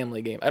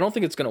family game. I don't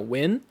think it's gonna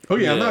win. Oh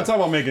yeah, I'm Yeah. not talking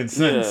about making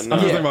sense. Yeah, no.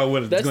 I'm just talking about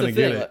what it's That's going the to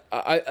get thing. it.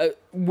 I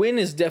win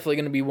is definitely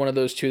gonna be one of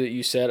those two that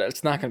you said.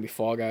 It's not gonna be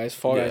Fall Guys.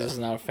 Fall Guys Yeah. is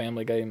not a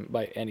family game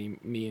by any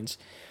means.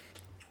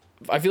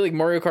 I feel like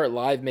Mario Kart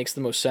Live makes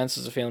the most sense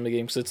as a family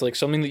game because it's like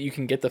something that you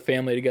can get the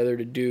family together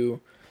to do.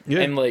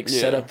 Yeah. And like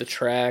set Yeah. up the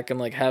track and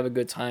like have a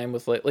good time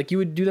with like you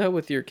would do that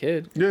with your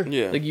kid. Yeah.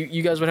 Yeah. Like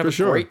you guys would have For a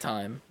sure. great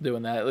time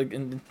doing that. Like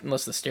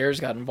unless the stairs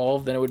got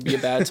involved, then it would be a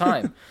bad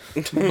time.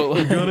 But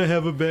like, Gonna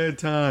have a bad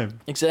time.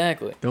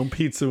 exactly. Don't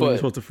pizza when But- you're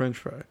supposed to French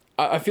fry.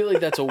 I feel like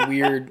that's a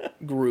weird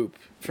group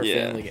for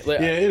Yeah. family games. Like,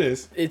 Yeah, it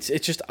is. it's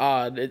just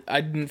odd. I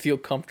didn't feel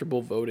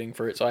comfortable voting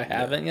for it, so I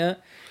haven't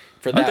yet.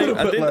 For I that, think,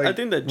 I Put, think, I like-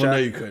 think that Well, no,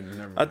 Jack. you couldn't.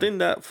 Never I mind. think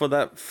that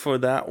for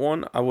that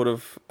one, I would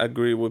have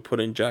agreed with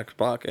putting Jack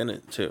Black in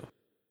it too.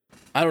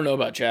 I don't know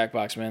about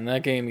Jackbox, man.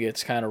 That game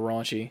gets kind of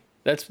raunchy.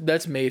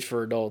 That's made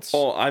for adults.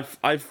 Oh, I've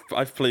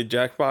played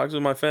Jackbox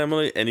with my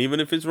family, and even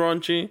if it's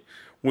raunchy,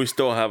 we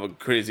still have a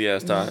crazy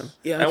ass time.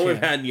 Yeah, and okay. we've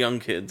had young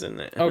kids in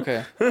there.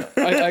 Okay, I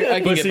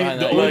can But get see,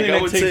 behind the that. only Like thing I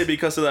that would takes- say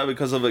because of that,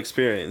 because of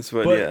experience,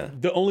 but, But yeah,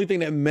 the only thing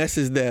that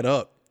messes that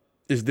up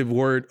is the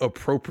word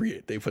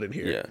appropriate they put in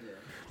here. yeah.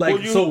 Like,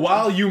 Well, you- so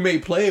while you may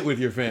play it with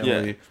your family,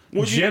 Yeah.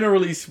 Well, you-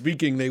 generally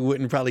speaking, they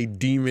wouldn't probably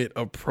deem it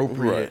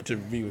appropriate Right. to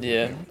be with your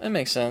Yeah, family. that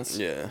makes sense.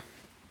 Yeah.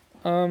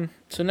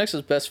 So next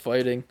is best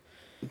fighting.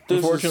 This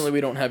Unfortunately, is-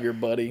 we don't have your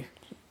buddy.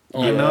 I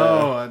on,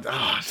 know.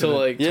 to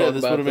like Yeah, talk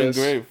this about would have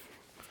been great.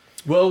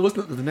 Well, what's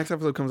the next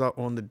episode comes out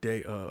on the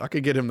day of. I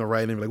could get him to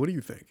write in and be like, what do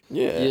you think?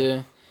 Yeah.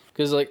 Yeah,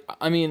 because like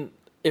I mean,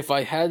 if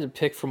I had to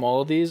pick from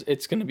all of these,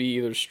 it's gonna be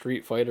either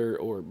Street Fighter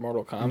or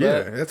Mortal Kombat.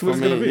 Yeah, that's what For it's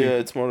going me, to be. yeah,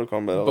 it's Mortal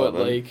Kombat 11. But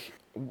like,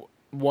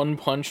 One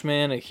Punch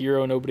Man, a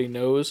hero nobody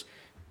knows.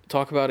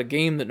 Talk about a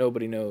game that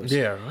nobody knows.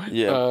 Yeah, right?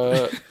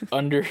 yeah,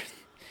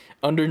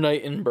 Under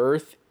Night in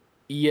Birth,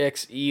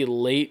 EXE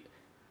late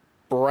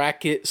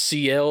bracket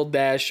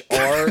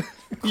CL-R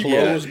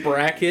close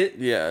bracket.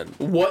 yeah.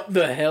 What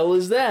the hell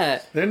is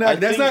that? They're not. I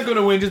That's think- not going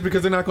to win just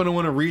because they're not going to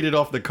want to read it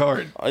off the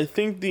card. I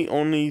think the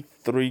only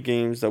 3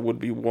 games that would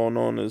be well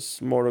known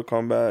is Mortal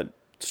Kombat,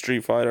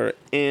 Street Fighter,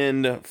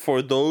 and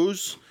for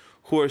those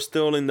who are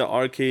still in the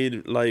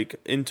arcade, like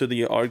into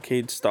the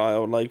arcade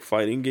style, like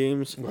fighting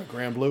games, What,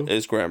 Grand Blue?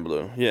 is Grand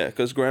Blue. Yeah,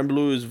 because Grand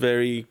Blue is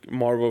very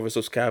Marvel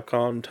vs.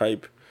 Capcom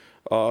type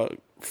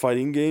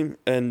fighting game,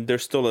 and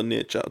there's still a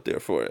niche out there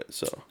for it.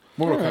 So,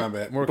 Mortal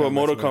Kombat. but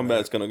Mortal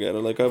Kombat's gonna get it.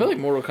 Like, I feel like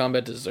Mortal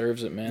Kombat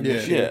deserves it, man. Yeah.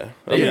 this year.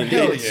 yeah, I mean,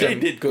 hell they, yeah. they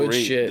did Good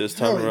great shit. this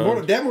time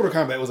around. That Mortal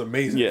Kombat was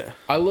amazing. Yeah,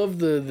 I love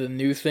the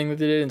new thing that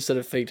they did instead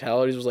of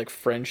fatalities was like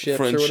friendships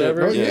or Friendship.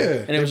 whatever. Oh, yeah. Yeah.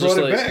 And they it was brought just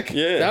it like back.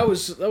 yeah. that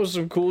was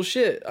some cool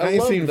shit. I ain't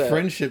loved seen that.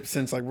 friendship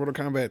since like Mortal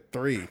Kombat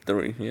 3.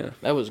 3. Yeah,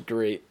 That was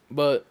great.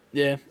 But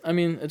yeah, I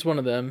mean, it's one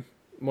of them.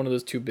 One of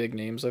those two big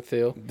names, I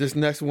feel. This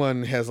next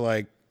one has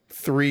like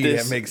 3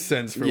 This- that makes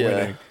sense for yeah.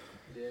 winning.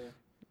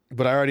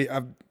 But I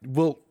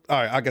all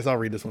right, I guess I'll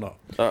read this one off.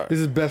 All right. This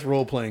is best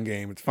role playing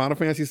game. It's Final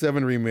Fantasy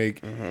VII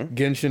Remake,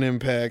 Genshin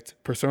Impact,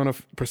 Persona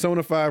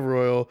 5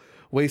 Royal,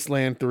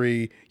 Wasteland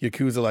 3,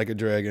 Yakuza Like a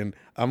Dragon.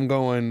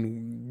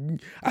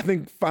 I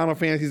think Final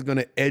Fantasy is going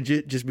to edge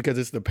it just because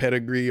it's the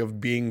pedigree of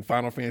being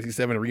Final Fantasy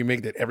VII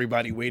Remake that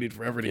everybody waited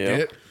forever to Yeah.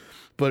 get.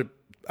 But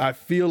I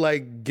feel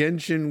like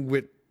Genshin,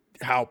 with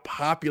how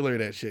popular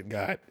that shit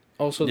got,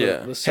 Also, Yeah.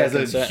 the has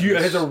second a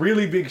sentence. has a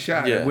really big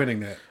shot Yeah. at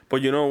winning that.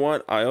 but you know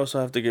what? I also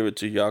have to give it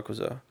to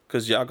Yakuza,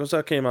 because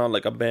Yakuza came out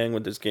like a bang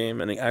with this game,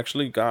 and it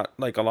actually got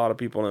like a lot of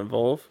people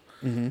involved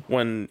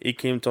when it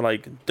came to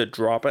like the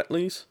drop at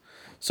least.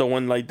 So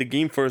when like the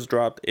game first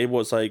dropped, it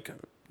was like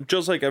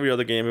just like every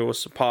other game, it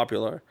was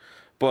popular,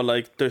 but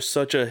like there's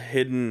such a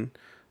hidden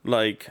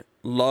like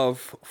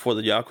love for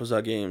the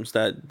Yakuza games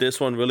that this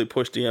one really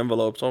pushed the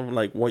envelopes on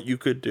like what you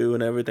could do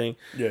and everything.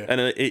 Yeah.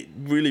 And it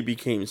really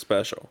became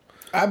special.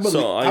 I believe.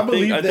 So I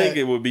believe think that.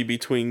 it would be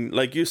between,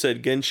 like you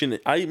said, Genshin.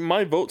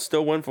 My vote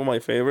still went for my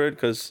favorite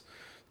because,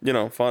 you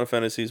know, Final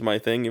Fantasy is my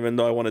thing. Even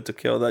though I wanted to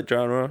kill that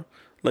genre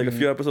like a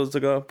few episodes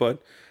ago,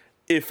 but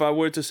if I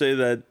were to say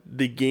that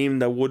the game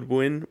that would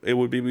win, it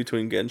would be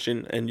between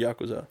Genshin and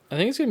Yakuza. I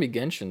think it's gonna be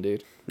Genshin,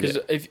 dude. Because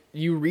if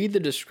you read the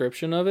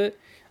description of it,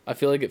 I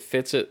feel like it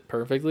fits it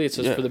perfectly. It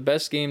says for the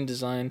best game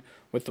design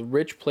with the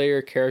rich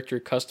player character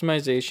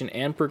customization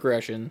and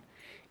progression,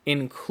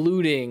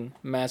 including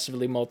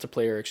massively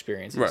multiplayer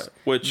experiences. Right,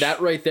 which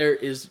that right there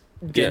is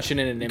Genshin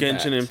and an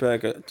Impact. Genshin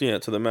Impact,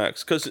 to the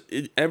max. Because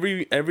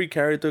every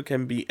character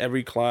can be,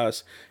 every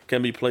class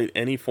can be played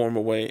any form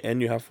of way,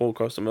 and you have full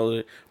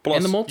customizability. Plus,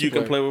 And the you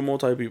can multiplayer. play with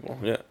multi people.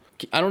 Yeah.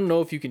 I don't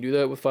know if you can do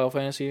that with Final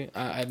Fantasy.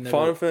 I've never.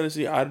 Final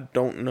Fantasy, I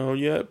don't know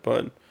yet,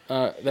 but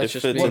That's it just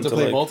fits me. What, to into,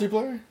 play like-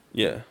 multiplayer?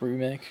 yeah.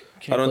 Remake.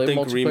 Can I you don't play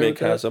think multiplayer Remake with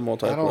that? has a I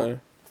multiplayer. don't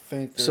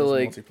think there's So,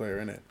 like-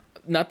 multiplayer in it.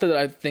 Not that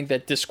I think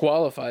that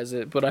disqualifies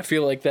it, but I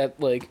feel like that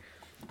like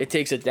it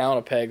takes it down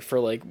a peg for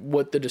like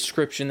what the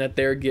description that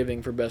they're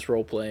giving for best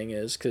role playing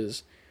is.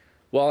 Because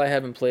while I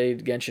haven't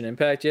played Genshin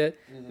Impact yet,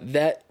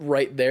 that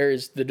right there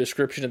is the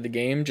description of the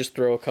game. Just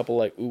throw a couple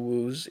like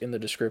ooh-woos in the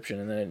description,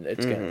 and then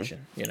it's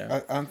Genshin. You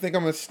know. I think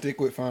I'm gonna stick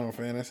with Final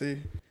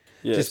Fantasy.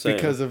 Yeah, Just same.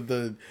 because of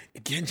the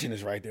Genshin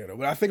is right there though.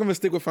 But I think I'm gonna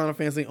stick with Final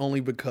Fantasy only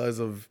because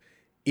of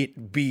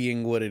it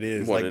being what it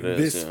is. What like it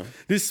is, yeah.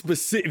 this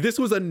specific. If this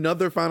was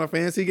another Final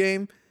Fantasy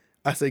game,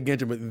 I say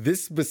Genshin. But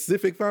this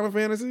specific Final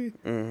Fantasy,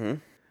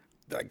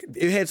 like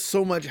it had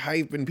so much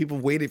hype and people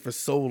waited for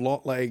so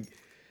long. Like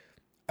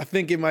I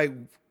think it might.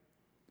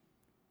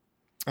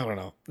 I don't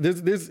know.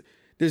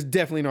 There's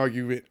definitely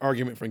an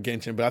argument for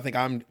Genshin, but I think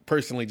I'm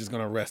personally just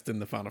gonna rest in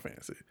the Final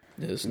Fantasy.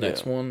 This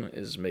next one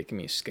is making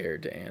me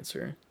scared to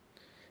answer.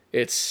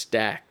 It's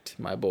stacked,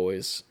 my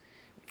boys,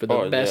 for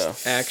the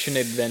best action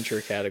adventure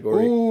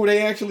category. Ooh,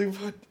 they actually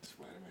put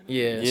Spider-Man.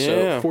 Yeah, Yeah.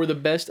 so for the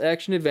best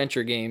action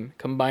adventure game,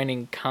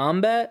 combining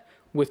combat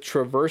with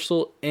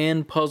traversal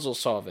and puzzle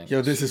solving.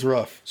 Yo, this is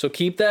rough. So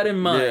keep that in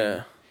mind.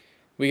 Yeah.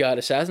 We got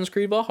Assassin's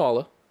Creed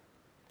Valhalla,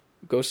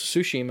 Ghost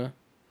of Tsushima,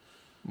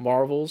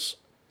 Marvel's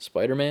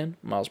Spider-Man,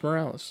 Miles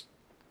Morales,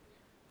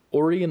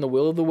 Ori and the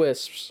Will of the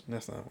Wisps,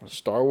 That's not one.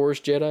 Star Wars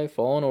Jedi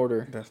Fallen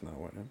Order, That's not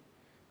one.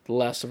 The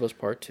Last of Us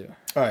Part 2,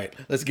 All right,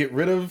 let's get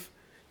rid of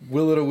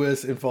Will o' the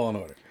Wisp and Fallen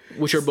Order.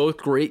 which are both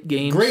great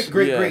games.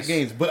 Great Yes.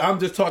 games. But I'm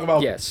just talking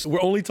about. Yes.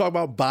 We're only talking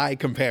about by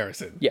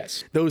comparison.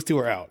 Yes. Those two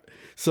are out.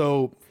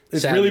 So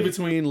it's Sadly. really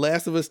between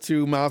Last of Us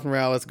 2, Miles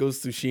Morales,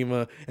 Ghost of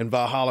Tsushima, and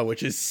Valhalla,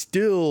 which is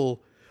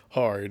still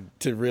hard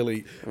to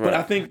really. But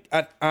I think,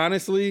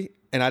 honestly,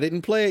 and I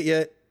didn't play it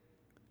yet,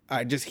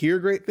 I just hear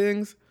great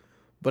things,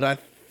 but I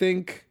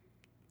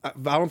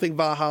don't think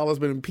Valhalla's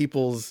been in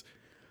people's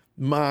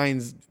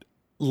minds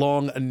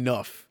long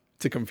enough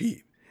to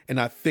compete. And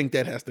I think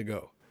that has to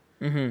go.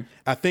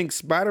 I think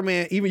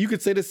Spider-Man, even you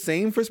could say the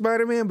same for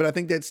Spider-Man, but I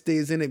think that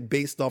stays in it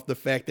based off the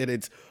fact that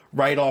it's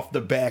right off the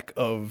back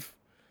of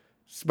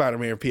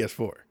Spider-Man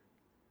PS4.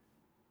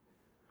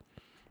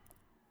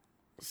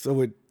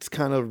 So it's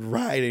kind of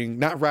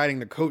not riding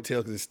the coattail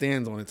because it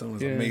stands on its own.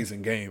 It's an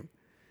amazing game.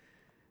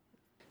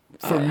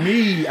 For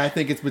me, I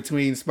think it's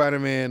between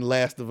Spider-Man,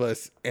 Last of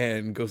Us,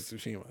 and Ghost of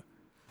Tsushima.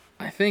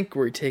 I think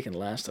we're taking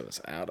Last of Us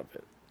out of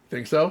it.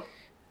 Think so?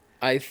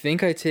 I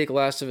think I take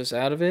Last of Us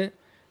out of it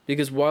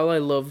because while I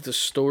love the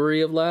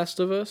story of Last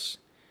of Us,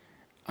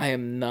 I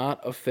am not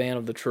a fan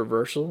of the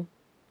traversal.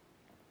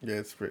 Yeah,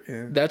 it's pretty.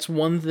 Yeah. That's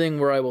one thing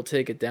where I will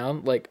take it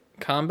down. Like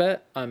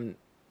combat, I'm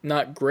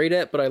not great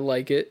at, but I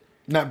like it.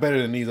 Not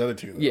better than these other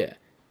two. Though. Yeah.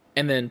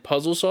 And then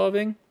puzzle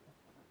solving,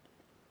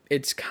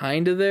 it's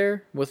kind of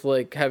there with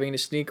like having to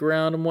sneak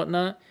around and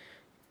whatnot,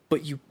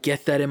 but you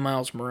get that in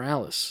Miles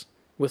Morales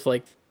with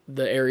like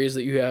the areas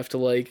that you have to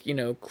like, you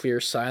know, clear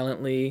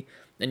silently,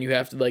 and you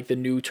have to like the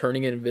new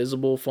turning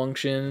invisible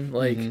function,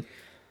 like,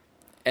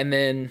 and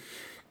then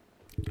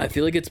I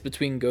feel like it's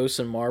between Ghosts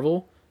and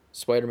Marvel,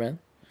 Spider-Man.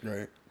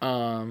 Right.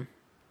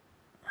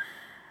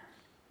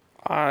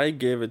 I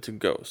gave it to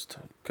Ghost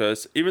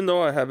because even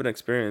though I haven't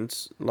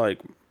experienced like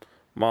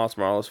Miles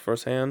Morales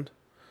firsthand,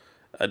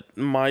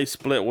 my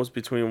split was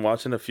between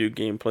watching a few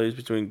gameplays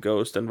between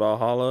Ghost and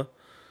Valhalla,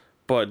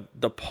 but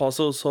the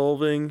puzzle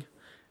solving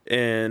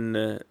and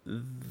the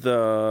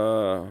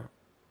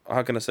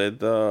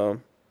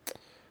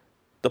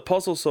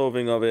puzzle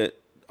solving of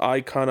it,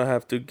 I kind of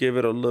have to give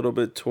it a little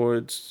bit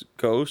towards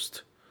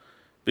Ghost.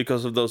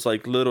 Because of those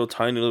like little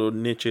tiny little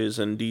niches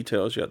and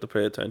details you have to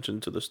pay attention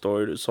to the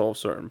story to solve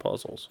certain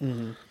puzzles.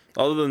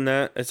 Other than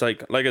that, it's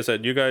like I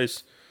said, you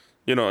guys,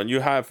 you know, you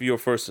have your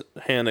first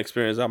hand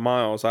experience at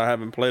Miles. I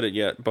haven't played it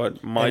yet,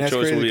 but my And that's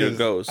choice crazy will be a 'cause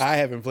Ghost. I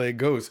haven't played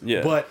Ghost,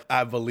 Yeah. but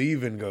I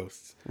believe in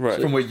Ghosts. Right.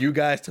 From what you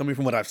guys tell me,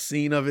 from what I've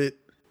seen of it,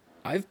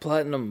 I've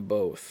platinum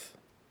both,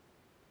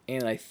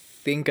 and I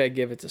think I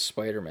give it to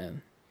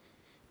Spider-Man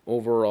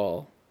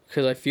overall.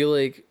 because I feel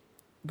like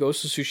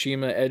Ghost of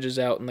Tsushima edges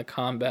out in the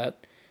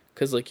combat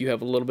because like you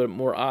have a little bit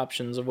more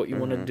options of what you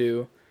want to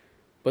do,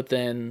 but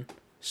then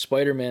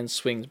Spider-Man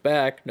swings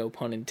back, no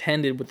pun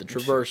intended, with the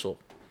traversal.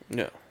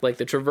 Yeah. Like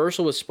the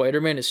traversal with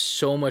Spider-Man is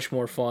so much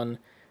more fun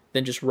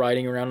than just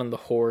riding around on the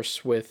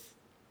horse with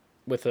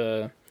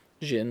a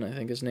Jin, I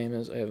think his name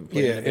is. I haven't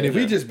played. Yeah, it and if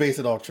yet. we just base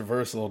it off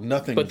traversal,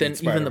 nothing. But then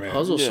beats even the Spider-Man.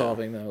 puzzle Yeah.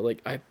 solving though,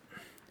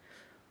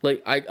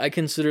 I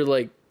consider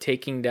like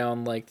taking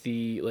down like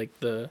the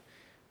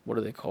what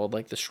are they called,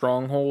 like the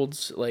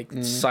strongholds, like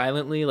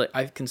silently, like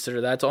I consider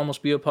that to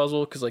almost be a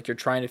puzzle because like you're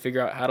trying to figure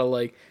out how to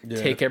like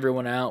take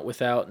everyone out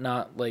without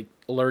not like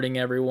alerting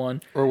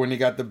everyone. Or when you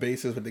got the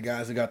bases with the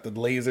guys who got the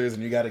lasers,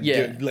 and you got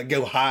to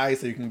go high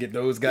so you can get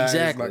those guys.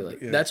 Exactly, like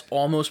that's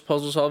almost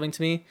puzzle solving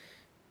to me.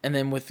 And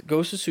then with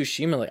Ghost of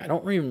Tsushima, like I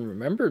don't even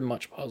remember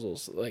much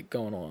puzzles like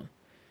going on.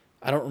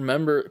 I don't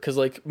remember because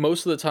like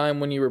most of the time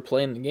when you were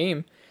playing the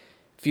game,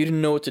 if you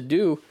didn't know what to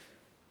do,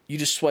 you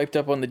just swiped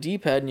up on the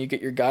D-pad and you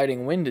get your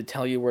guiding wind to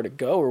tell you where to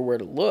go or where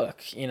to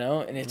look, you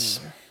know? And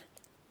it's...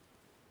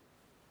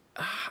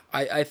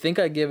 I think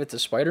I give it to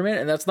Spider-Man,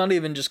 and that's not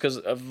even just because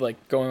of,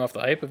 like, going off the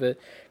hype of it,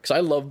 because I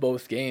love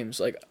both games.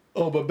 Like,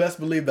 Oh, but best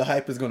believe the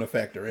hype is going to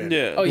factor in.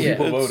 Yeah. Oh, yeah. It's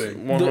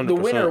Voting. 100%. the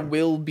winner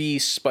will be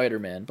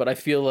Spider-Man, but I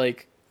feel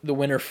like the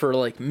winner for,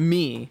 like,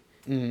 me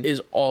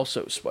is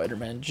also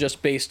Spider-Man,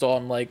 just based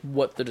on, like,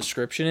 what the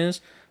description is.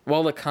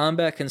 While the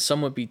combat can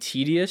somewhat be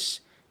tedious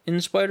in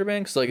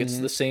Spider-Man, because, like, it's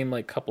the same,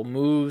 like, couple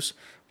moves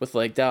with,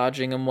 like,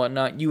 dodging and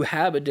whatnot, you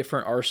have a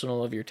different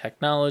arsenal of your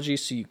technology,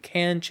 so you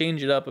can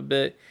change it up a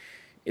bit.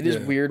 It is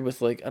weird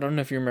with, like, I don't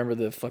know if you remember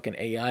the fucking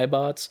AI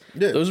bots.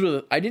 Yeah. Those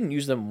were I didn't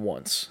use them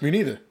once. Me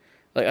neither.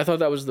 Like, I thought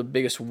that was the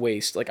biggest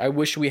waste. Like, I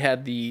wish we had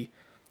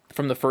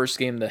from the first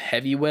game, the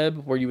heavy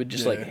web, where you would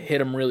just, like, hit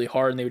them really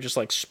hard and they would just,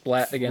 like,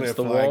 splat against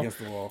the fly wall. against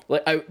the wall.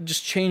 Like, I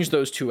just changed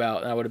those two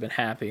out and I would have been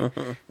happy.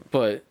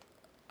 But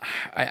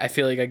I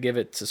feel like I give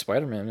it to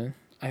Spider-Man, man.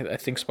 I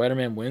think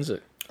Spider-Man wins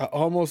it. I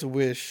almost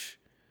wish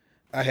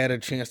I had a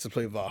chance to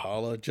play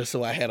Valhalla just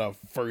so I had a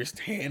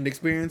first-hand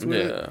experience with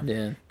it. Yeah.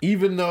 Yeah.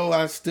 Even though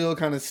I still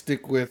kind of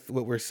stick with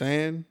what we're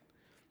saying,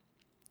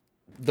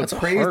 the That's a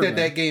praise hard that one.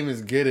 that game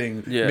is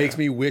getting Yeah. makes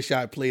me wish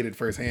I played it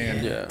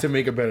firsthand Yeah. to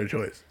make a better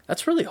choice.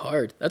 That's really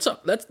hard.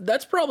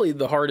 That's probably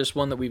the hardest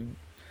one that we've...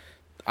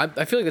 I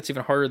feel like that's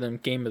even harder than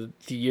Game of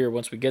the Year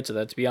once we get to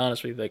that, to be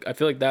honest with you. Like, I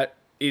feel like that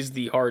is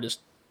the hardest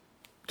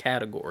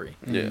category.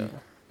 Yeah.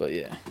 But,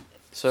 yeah.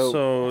 So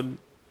So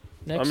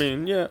next, I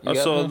mean, yeah. You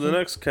got So the nothing?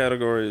 next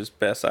category is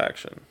best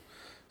action.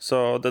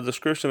 So the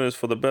description is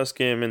for the best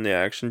game in the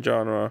action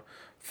genre,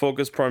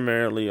 focused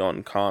primarily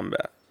on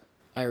combat.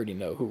 I already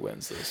know who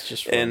wins this.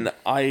 Just from, And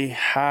I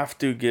have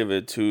to give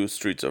it to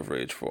Streets of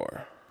Rage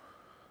 4.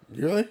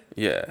 Really?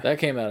 Yeah. that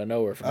came out of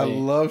nowhere for I me.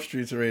 love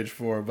Streets of Rage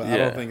 4, but I Yeah.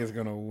 don't think it's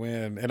going to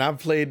win. And I've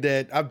played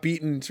that. I've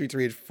beaten Streets of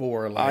Rage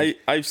 4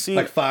 I've seen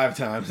like 5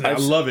 times. And I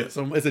I've- love it.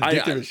 So it's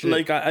addictive as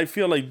shit. I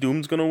feel like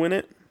Doom's gonna win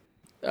it.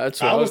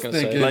 That's what I I was was going to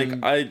say.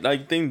 thinking- Like I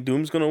think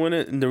Doom's gonna win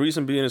it, and the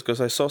reason being is because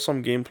I saw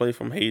some gameplay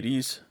from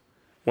Hades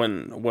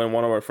when one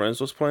of our friends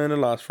was playing it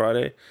last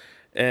Friday,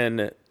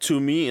 and to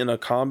me, in a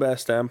combat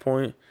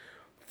standpoint,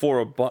 for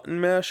a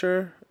button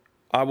masher,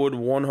 I would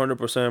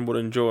 100% would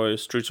enjoy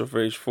Streets of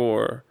Rage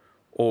 4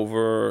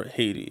 over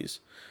Hades.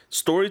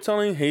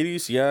 Storytelling,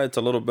 Hades, yeah, it's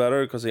a little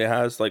better because it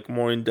has like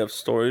more in-depth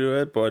story to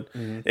it. But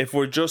if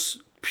we're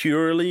just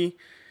purely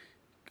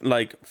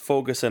like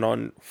focusing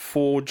on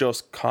full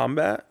just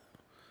combat,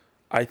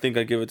 I think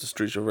I give it to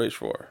Streets of Rage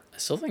 4. I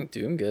still think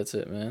Doom gets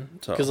it, man.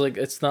 So- Because like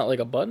it's not like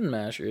a button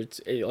masher.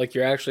 Like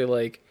you're actually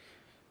like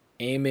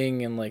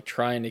aiming and like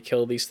trying to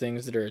kill these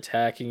things that are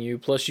attacking you.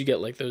 Plus you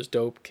get like those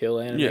dope kill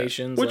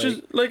animations. Which like,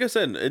 is like I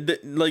said,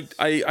 like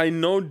I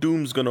know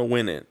Doom's gonna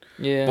win it,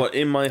 yeah. but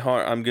in my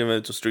heart, I'm giving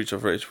it to Streets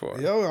of Rage 4.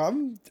 Yo,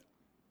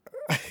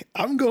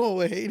 I'm going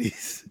with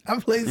Hades. I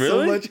played so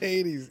Really? much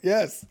Hades.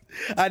 Yes.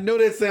 I know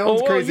that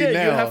sounds crazy yeah,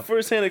 now. you have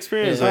first-hand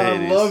experience with I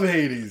Hades. love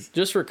Hades.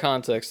 Just for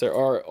context, there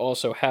are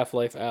also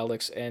Half-Life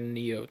Alyx and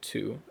Neo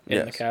 2 in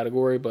the Yes.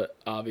 category, but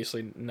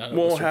obviously none of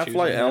Well, us are choosing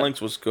Half-Life that.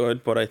 Alyx was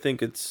good, but I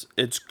think it's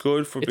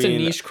good for It's a being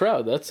niche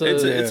crowd. That's a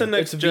It's a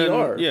next it's gen.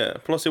 VR. Yeah.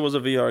 Plus, it was a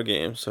VR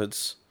game, so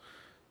it's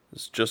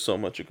just so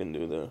much you can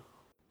do there.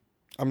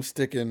 I'm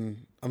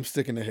sticking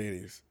to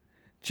Hades.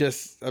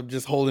 I'm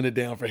just holding it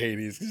down for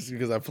Hades just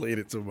because I played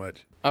it so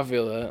much. I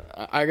feel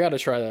that. I gotta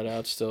try that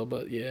out still,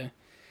 but yeah.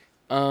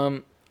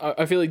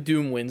 I feel like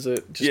Doom wins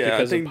it just Yeah, I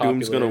because think of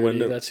Doom's gonna win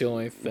popularity. it. That's the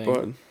only thing.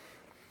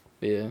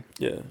 But yeah.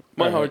 yeah,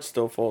 my Alright. heart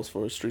still falls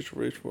for Streets of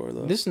Rage 4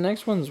 though. This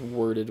next one's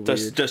worded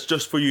That's weird.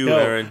 just for you, Yo,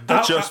 Aaron.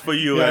 That's just for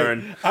you, Like,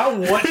 Aaron. I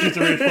want Streets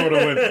of Rage 4 to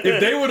win. If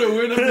they would have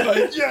win, I'd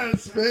be like,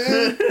 yes,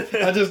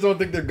 man. I just don't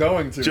think they're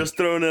going to. Just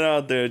throwing it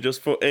out there,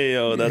 just for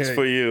Ayo. That's Yeah.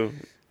 for you.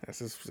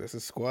 that's a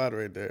squad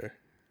right there.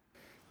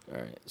 All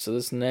right. So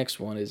this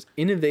next one is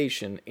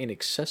innovation in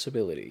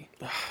accessibility.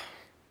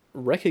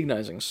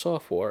 Recognizing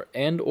software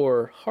and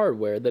or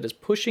hardware that is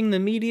pushing the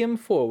medium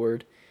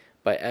forward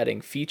by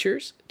adding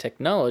features,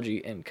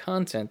 technology, and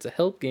content to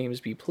help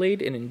games be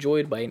played and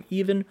enjoyed by an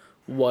even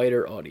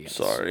wider audience.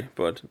 Sorry,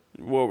 but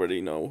we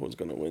already know who's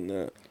gonna win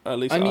that. At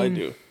least I mean,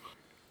 do.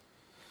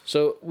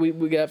 So we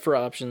got for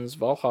options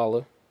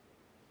Valhalla,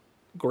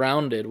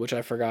 Grounded, which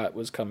I forgot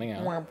was coming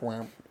out,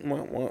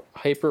 What?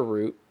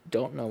 Hyperroot.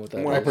 Don't know what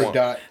that Wah, is. wah. Hyper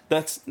dot.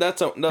 That's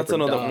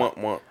another dot.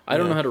 want. I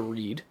don't know how to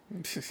read.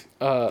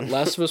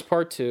 Last of Us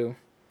Part 2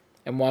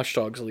 and Watch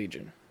Dogs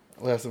Legion.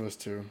 Last of Us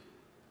 2.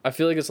 I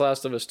feel like it's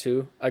Last of Us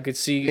 2. I could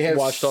see It has-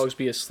 Watch Dogs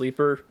be a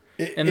sleeper.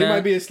 It in that.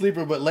 might be a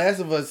sleeper, but Last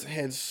of Us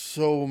had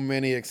so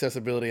many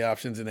accessibility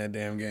options in that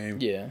damn game.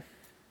 Yeah.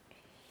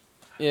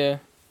 Yeah.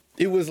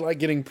 It was like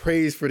getting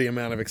praised for the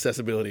amount of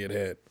accessibility it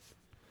had.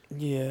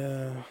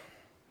 Yeah.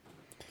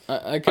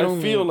 I can I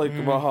only, feel like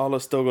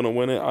Valhalla's still gonna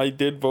win it. I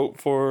did vote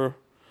for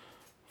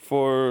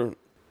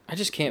I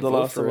just can't The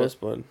vote Last for of it. Us,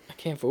 but I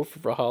can't vote for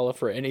Valhalla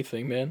for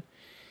anything, man.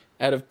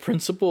 Out of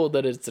principle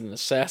that it's an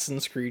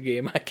Assassin's Creed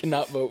game, I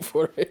cannot vote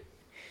for it.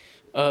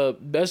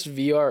 Best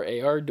VR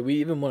AR. Do we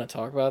even want to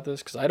talk about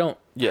this? Because I don't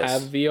Yes.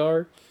 have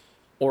VR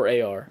or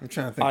AR. I'm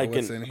trying to think of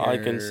what's in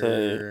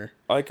here.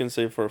 I can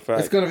say for a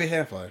fact It's gonna be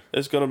Half-Life.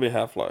 it's gonna be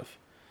Half-Life,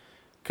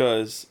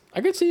 because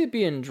I could see it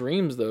being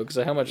Dreams though, because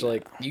of how much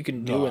like you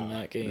can do in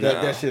that game.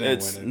 That shit ain't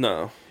it's winning.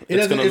 no. It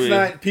It's doesn't. gonna It's be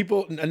not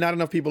people. Not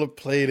enough people have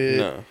played it.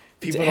 no.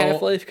 It's People Half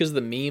don't. Life because of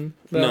the meme.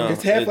 No.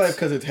 It's Half-Life it's-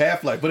 because it's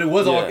Half-Life, but it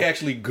was all Yeah.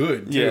 actually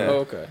good. Too. Yeah. Oh,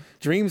 okay.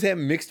 Dreams had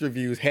mixed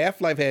reviews.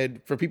 Half-Life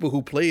had, for people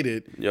who played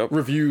it, Yep.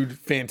 reviewed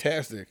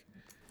fantastic.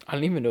 I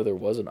didn't even know there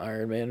was an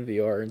Iron Man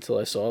VR until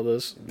I saw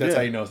this. That's Yeah.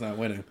 how you know it's not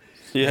winning.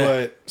 Yeah.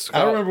 But Scott-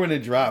 I don't remember when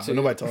it dropped, but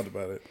nobody talked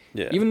about it.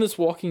 Yeah. Even this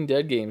Walking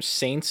Dead game,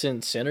 Saints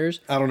and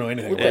Sinners. I don't know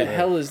anything What about the that.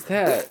 hell is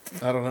that?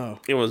 I don't know.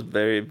 It was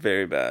very,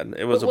 very bad.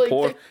 It was But, a like,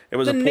 poor. the- It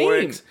was the a poor.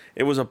 name.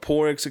 It was a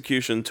poor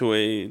execution to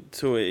a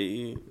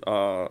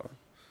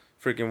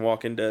freaking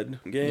Walking Dead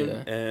game,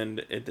 Yeah. and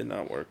it did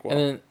not work well.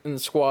 And then in the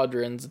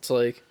Squadrons, it's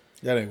like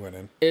That ain't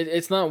winning.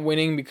 it's not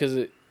winning because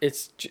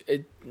it's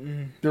The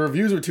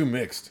reviews were too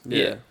mixed.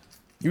 yeah.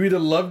 You either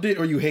loved it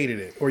or you hated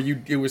it, or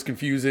it was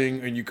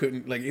confusing and you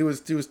couldn't like it was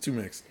too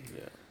mixed.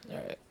 All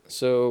right.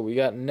 So we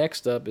got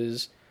next up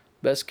is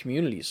best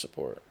community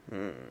support.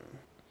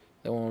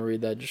 I won't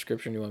read that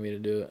description. You want me to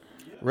do it?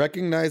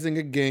 Recognizing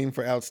a game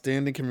for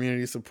outstanding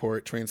community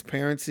support,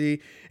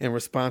 transparency, and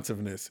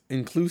responsiveness,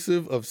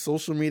 inclusive of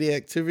social media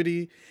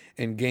activity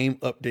and game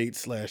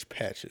updates /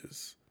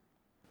 patches.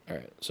 All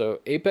right. So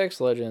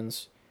Apex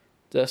Legends,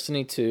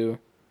 Destiny 2,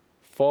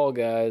 Fall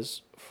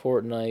Guys,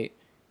 Fortnite,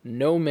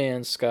 No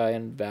Man's Sky,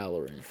 and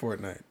Valorant.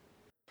 Fortnite.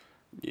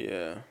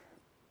 Yeah,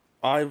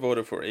 I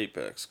voted for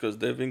Apex because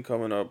they've been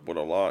coming up with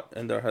a lot,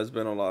 and there has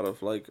been a lot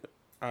of like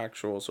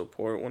actual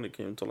support when it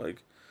came to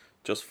like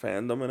just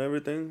fandom and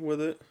everything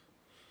with it.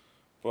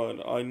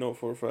 But I know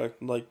for a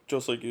fact, like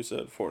just like you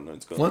said,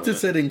 Fortnite's gonna. Once win it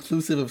said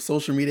inclusive of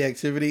social media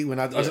activity, when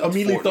I it's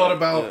immediately Fortnite, thought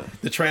about yeah.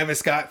 the Travis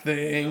Scott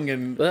thing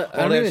and But I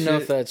all don't that even know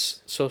shit. if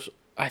that's social.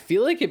 I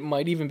feel like it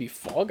might even be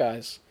Fall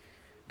Guys,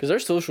 because their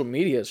social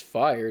media is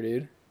fire,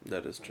 dude.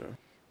 that is true.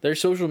 Their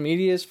social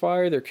media is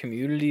fire. Their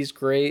community is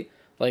great.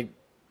 Like,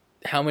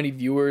 how many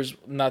viewers?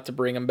 Not to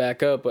bring him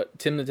back up, but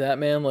Tim the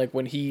Tatman, like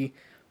when he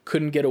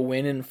couldn't get a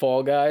win in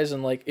Fall Guys,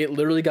 and like it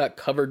literally got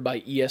covered by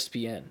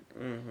ESPN,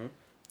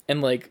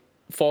 and like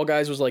Fall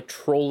Guys was like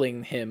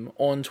trolling him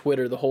on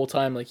Twitter the whole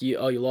time, like you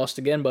lost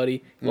again,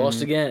 buddy, you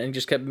lost again, and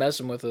just kept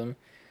messing with him.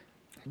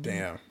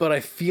 Damn. But I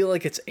feel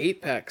like it's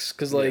Apex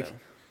because like Yeah.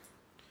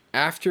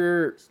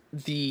 after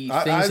the things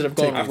I'd that have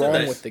gone take wrong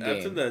that, with the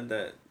after game.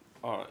 that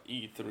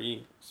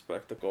E3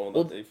 spectacle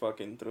Well- that they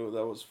fucking threw,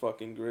 that was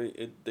fucking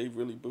great. They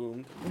really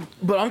boomed.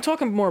 But I'm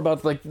talking more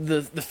about like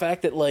the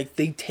fact that like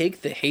they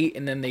take the hate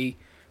and then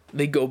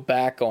they go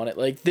back on it.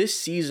 Like this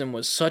season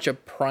was such a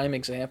prime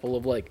example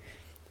of like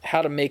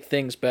how to make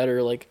things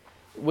better. Like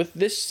with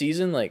this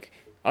season, like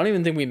I don't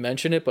even think we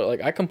mentioned it, but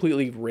like I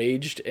completely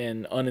raged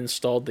and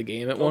uninstalled the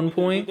game at one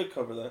point. We did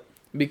cover that.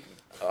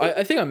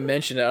 I think I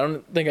mentioned it. I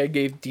don't think I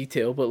gave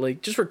detail, but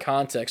like just for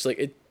context,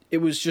 like it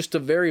was just a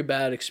very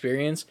bad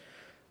experience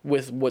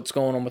with what's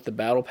going on with the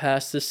battle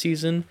pass this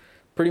season.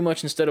 Pretty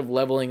much instead of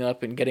leveling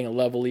up and getting a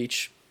level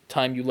each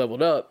time you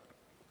leveled up,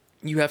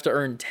 you have to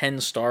earn 10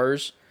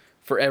 stars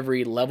for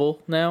every level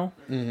now.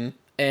 Mm-hmm.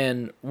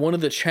 And one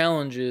of the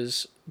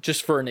challenges,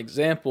 just for an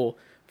example,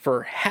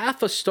 for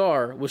half a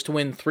star was to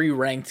win 3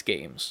 ranked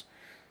games.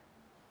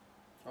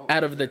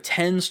 Out of the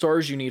 10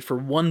 stars you need for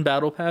one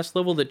battle pass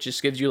level that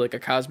just gives you like a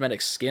cosmetic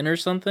skin or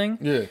something.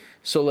 Yeah.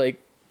 So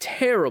like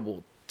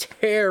terrible.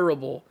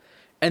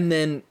 And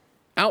then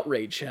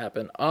Outrage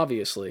happened,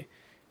 obviously,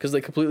 because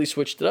they completely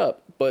switched it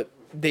up. But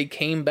they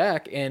came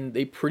back and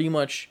they pretty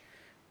much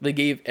they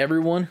gave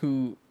everyone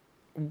who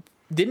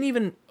didn't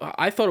even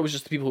I thought it was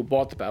just the people who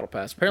bought the battle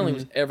pass. Apparently it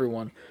was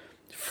everyone.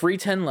 Free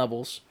 10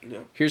 levels. Yeah.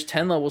 Here's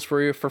 10 levels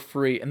for you for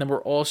free. And then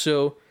we're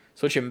also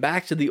switching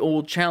back to the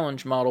old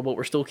challenge model, but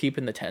we're still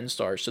keeping the 10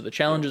 stars. So the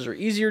challenges are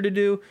easier to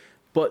do,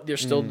 but they're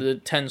still the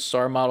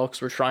 10-star model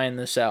because we're trying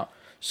this out.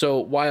 So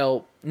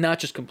while not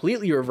just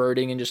completely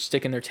reverting and just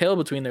sticking their tail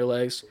between their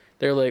legs,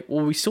 they're like,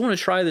 well, we still want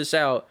to try this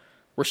out,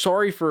 we're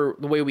sorry for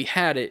the way we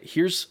had it.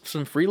 Here's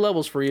some free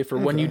levels for you for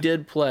when you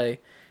did play,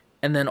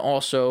 and then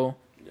also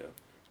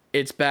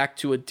it's back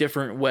to a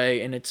different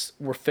way, and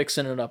we're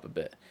fixing it up a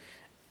bit.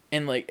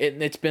 And like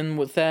it's been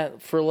with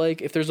that for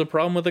like if there's a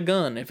problem with a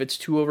gun, if it's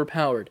too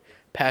overpowered,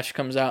 patch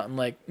comes out in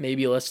like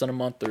maybe less than a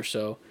month or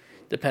so,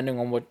 depending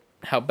on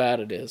how bad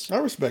it is. I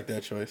respect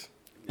that choice.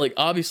 Like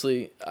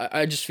obviously,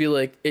 I just feel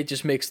like it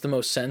just makes the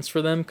most sense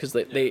for them because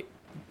they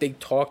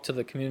talk to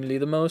the community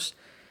the most,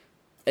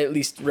 at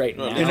least right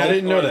now. And I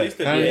didn't know Or at that. least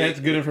they- That's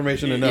good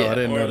information to know. Yeah. I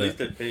didn't Or know at least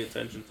that. they pay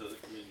attention to the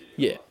community.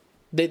 Yeah,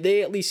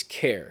 they at least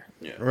care.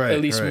 Yeah. Right.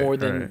 At least right, more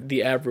than right.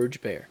 the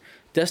average bear.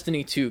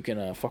 Destiny 2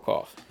 can fuck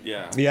off.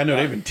 Yeah. Yeah, I know,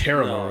 they've been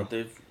terrible. No,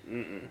 they've.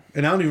 And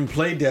I don't even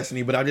play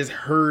Destiny, but I just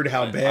heard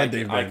how bad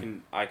they've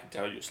been. I can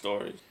tell you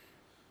stories.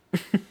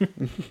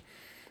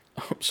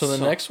 So the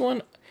next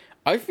one,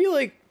 I feel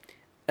like,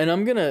 and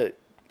I'm gonna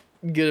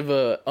give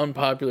a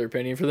unpopular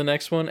opinion for the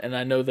next one, and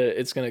I know that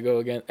it's gonna go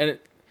again. And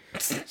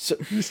so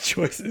These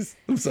choices.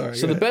 I'm sorry.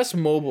 the best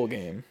mobile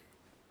game.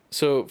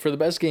 So for the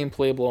best game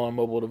playable on a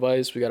mobile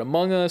device, we got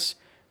Among Us,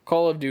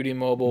 Call of Duty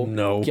Mobile,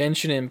 No.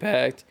 Genshin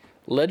Impact,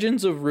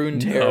 Legends of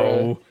Runeterra,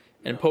 No.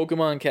 and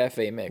Pokemon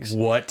Cafe Mix.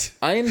 What?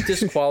 I am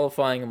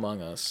disqualifying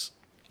Among Us.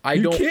 I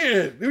You don't.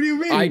 can't. What do you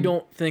mean? I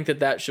don't think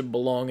that should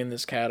belong in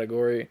this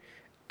category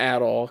at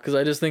all because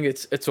I just think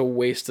it's a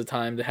waste of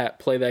time to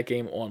play that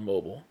game on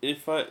mobile.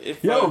 If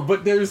Yo,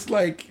 but there's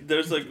like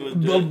there's like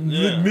legit,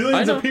 millions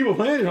I know. of people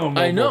playing it on mobile.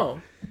 I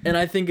know, and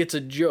I think it's a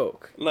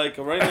joke. like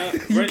right now,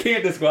 You right,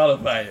 can't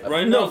disqualify it.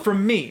 right No, now,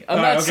 from me, I'm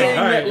All not right, okay, saying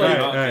all that right, like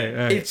all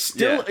right. it's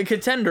still Yeah. a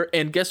contender.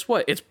 And guess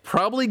what? It's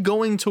probably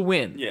going to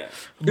win. yeah.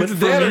 But It's for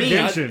that or me,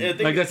 Genshin. I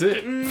think- Like that's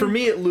it. for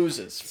me, it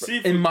loses See,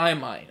 in for- my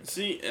mind.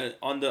 See,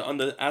 on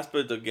the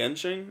aspect of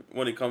Genshin,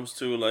 when it comes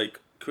to like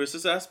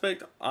Chris's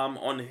aspect, I'm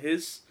on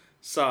his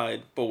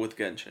side, but with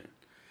Genshin,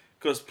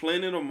 because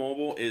playing it on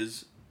mobile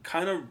is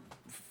kind of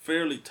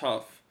fairly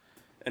tough,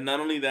 and not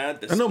only that,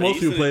 the I know most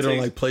space people that play it on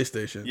takes- like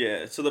PlayStation.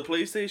 Yeah, so the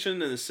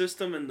PlayStation and the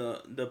system and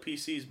the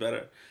PC is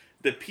better.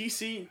 The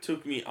PC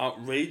took me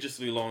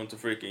outrageously long to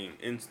freaking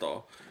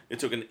install. It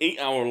took an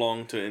 8-hour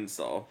long to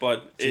install,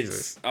 but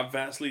Jesus. it's a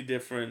vastly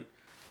different.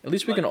 At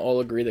least we can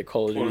all agree that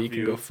Call of point Duty of can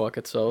view. go fuck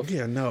itself.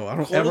 Yeah, no, I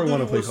don't Call of ever want to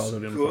Duty play was Call of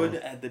Duty on the good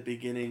phone. at the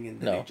beginning, and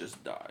then No. it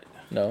just died.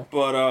 No,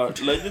 But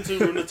Legends of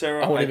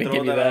Runeterra, I won't I even throw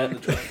give you that out in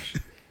that. the trash.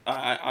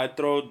 I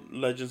throw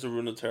Legends of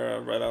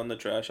Runeterra right out in the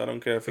trash. I don't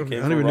care if it I came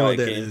don't from even know what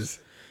Riot that Games.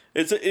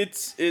 is.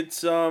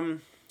 It's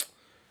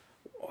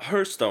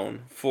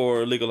Hearthstone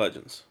for League of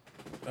Legends.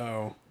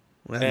 Oh,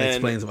 well, that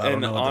explains why I don't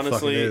and know what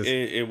honestly, the fuck it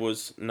is. it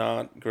was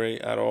not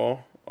great at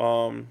all.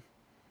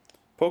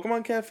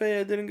 Pokemon Cafe,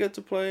 I didn't get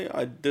to play.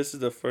 This is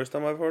the first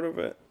time I've heard of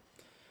it.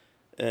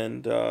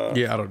 And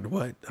Yeah, I don't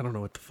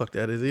know what the fuck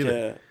that is either.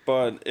 yeah,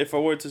 but if I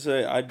were to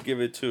say, I'd give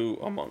it to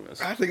Among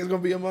Us. I think it's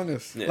gonna be Among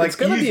Us. Yeah. Like it's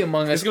gonna be easy-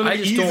 Among Us. It's gonna I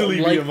just easily don't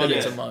be like Among that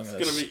it's Us. Among It's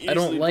Us. gonna be I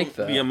don't easily like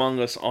that. Be Among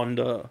Us on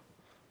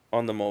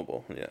the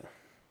mobile. Yeah.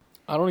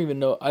 I don't even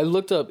know. I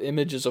looked up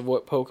images of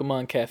what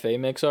Pokemon Cafe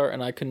Mix are,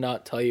 and I could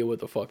not tell you what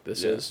the fuck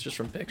this is just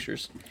from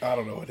pictures. I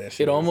don't know what that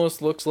shit It is.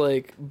 almost looks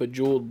like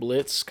Bejeweled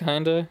Blitz,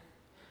 kinda,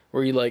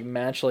 where you like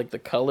match like the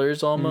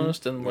colors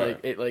almost, and like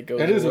it like goes.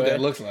 That is what away.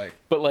 that looks like.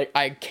 But like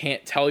I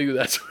can't tell you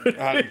that's what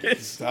it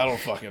is I don't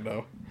fucking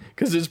know.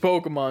 because it's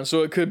Pokemon,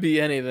 so it could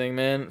be anything,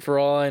 man. For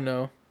all I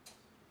know.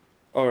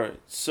 All right.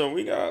 So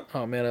we got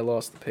Oh man, I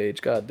lost the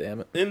page. God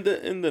damn it. in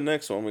the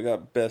next one we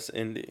got best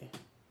indie.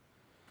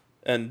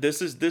 And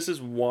this is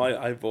why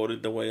I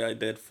voted the way I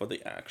did for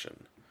the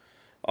action.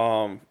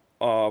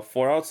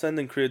 For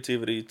outstanding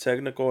creativity,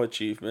 technical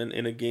achievement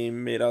in a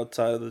game made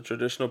outside of the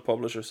traditional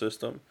publisher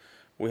system,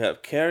 we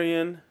have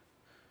Carrion,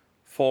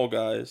 Fall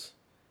Guys,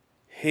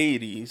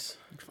 Hades,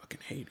 Fucking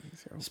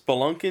Hades. Yo.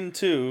 Spelunkin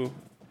 2,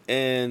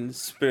 and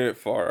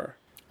Spiritfarer.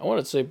 I want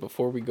to say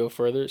before we go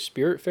further,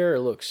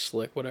 Spiritfarer looks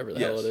slick, whatever the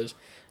hell Yes. it is.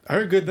 I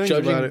heard good things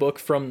about Judging it. book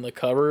from the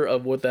cover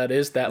of what that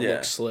is, that Yeah,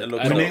 looks slick. it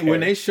looks I When don't- they, when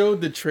they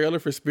showed the trailer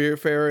for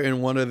Spiritfarer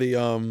in one of the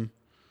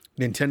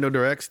Nintendo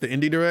Directs, the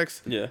Indie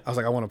Directs, Yeah. I was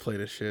like, I want to play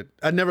this shit.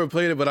 I never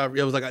played it, but I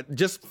was like,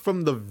 just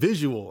from the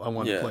visual, I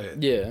want to Yeah. play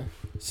it. Yeah.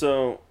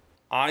 So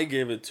I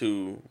gave it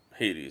to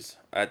Hades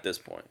at this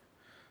point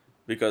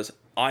because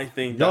I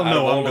think Y'all that out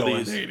of know I'm all of going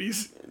these,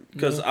 Hades.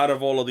 because out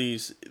of all of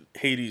these,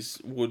 Hades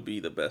would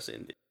be the best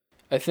indie.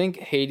 I think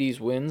Hades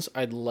wins.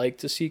 I'd like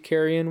to see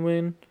Carrion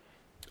win.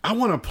 I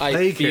want to I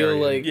play feel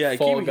Carrion. like Yeah,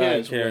 Fall keep getting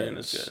Guys Carrion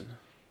wins is good.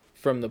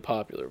 from the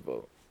popular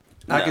vote.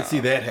 I can Nah. see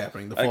that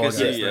happening. The I Fall can Guys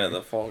see, thing. yeah,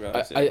 the Fall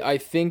Guys. I, I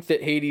think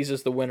that Hades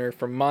is the winner.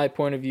 From my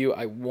point of view,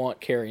 I want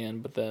Carrion,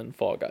 but then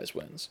Fall Guys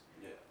wins.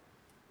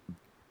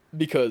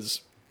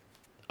 Because,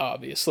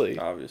 obviously,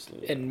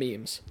 obviously. and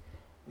memes.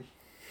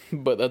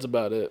 But that's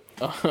about it.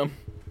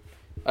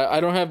 I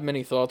don't have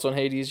many thoughts on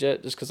Hades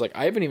yet, just because like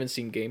I haven't even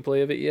seen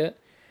gameplay of it yet,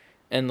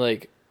 and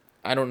like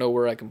I don't know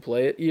where I can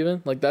play it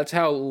even. Like that's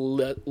how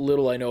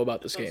little I know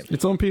about this game.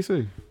 It's on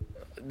PC.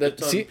 That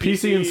It's on see,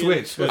 PC and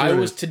Switch. I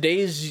was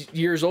today's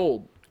years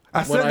old.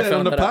 I said that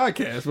on the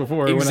podcast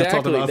before when I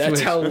talked about That's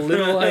Switch. how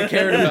little I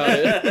cared about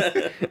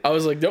it. I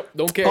was like, nope,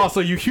 don't care. Oh, so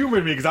you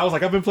humored me because I was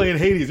like, I've been playing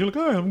Hades. You're like,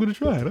 all right, I'm gonna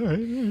try it. All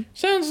right.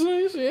 Sounds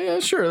nice. Yeah,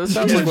 sure. That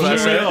sounds like what I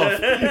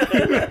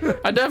said.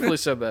 I definitely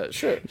said that.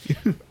 Sure.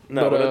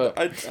 No, But,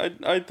 but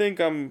I think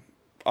I'm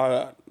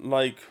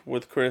like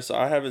with Chris.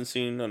 I haven't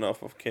seen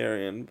enough of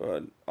Carrion,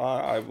 but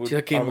I would. Dude,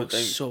 that game I would looks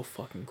think, so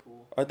fucking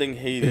cool. I think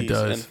Hades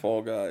does. and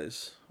Fall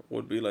Guys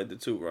would be like the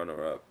two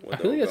runner-up. I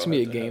feel like that's gonna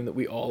be a game that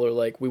we all are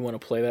like, we want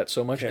to play that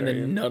so much, and then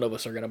Carrion. none of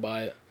us are gonna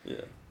buy it. Yeah.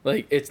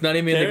 Like, it's not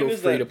even gonna Carrion go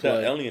is free to that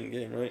play. Alien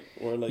game, right?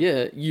 Or like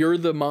Yeah, you're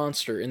the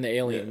monster in the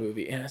Alien Yeah.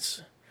 movie, and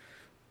it's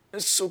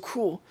so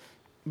cool.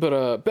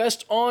 But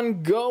best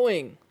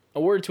ongoing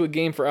award to a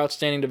game for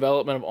outstanding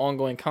development of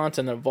ongoing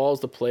content that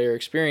evolves the player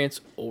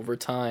experience over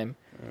time.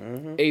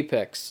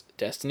 Apex,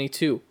 Destiny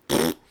 2,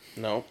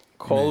 no.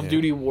 Call of Man.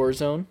 Duty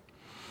Warzone,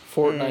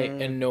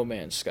 Fortnite, and No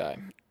Man's Sky.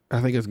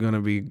 I think it's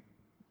gonna be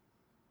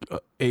I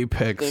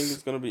Apex. think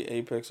it's gonna be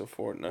Apex or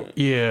Fortnite.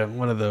 Yeah,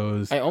 one of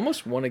those. I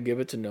almost want to give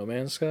it to No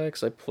Man's Sky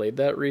because I played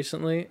that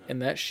recently,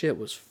 and that shit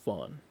was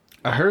fun.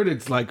 I heard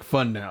it's like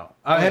fun now.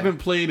 I haven't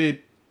played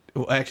it,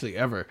 well, actually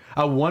ever.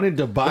 I wanted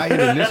to buy it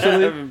I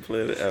initially. haven't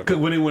played it ever. 'Cause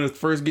when it was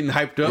first getting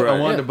hyped up, I Right.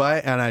 wanted Yeah. to buy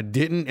it and I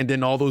didn't. And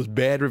then all those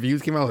bad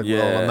reviews came out. I was like,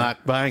 well, I'm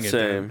not buying it.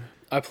 then. Same.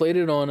 I played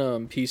it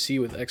on PC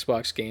with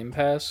Xbox Game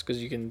Pass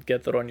because you can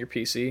get that on your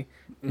PC,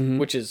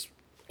 which is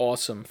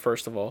awesome.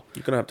 First of all,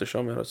 You're gonna have to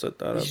show me how to set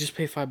that you up. just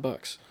pay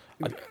 $5.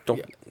 I don't.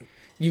 Yeah.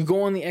 You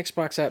go on the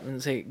Xbox app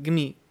and say, "Give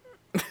me."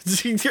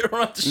 You don't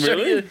have to show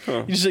Really? you.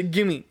 Huh. You just say,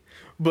 "Give me."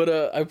 But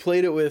I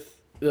played it with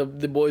the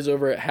boys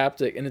over at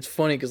Haptic, and it's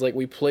funny because like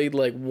we played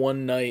like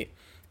one night,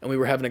 and we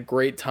were having a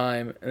great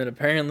time, and then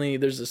apparently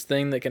there's this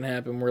thing that can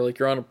happen where like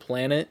you're on a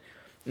planet,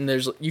 and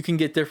you can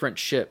get different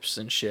ships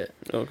and shit.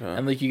 Okay.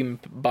 And like you can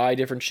buy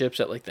different ships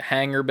at like the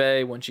hangar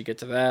bay once you get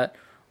to that,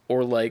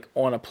 or like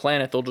on a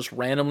planet they'll just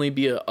randomly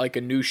be like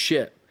a new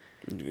ship,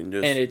 You can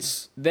just. and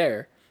it's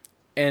there.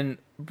 And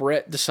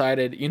Brett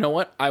decided, you know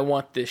what, I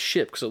want this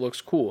ship because it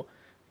looks cool.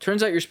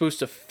 Turns out you're supposed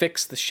to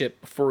fix the ship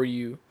before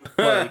you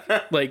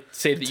like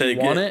say that take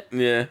you want it.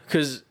 Yeah.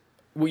 Because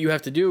what you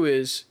have to do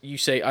is you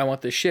say, I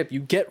want this ship. You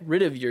get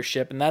rid of your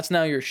ship, and that's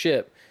now your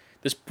ship,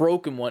 this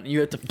broken one, and you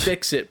have to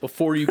fix it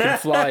before you can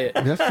fly it.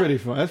 That's pretty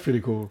fun. That's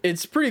pretty cool.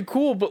 It's pretty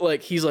cool, but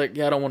like he's like,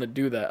 yeah, I don't want to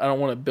do that. I don't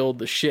want to build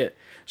the shit.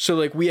 So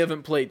like we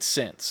haven't played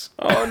since.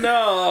 Oh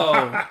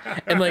no.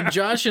 And like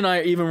Josh and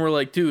I even were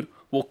like, dude,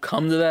 we'll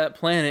come to that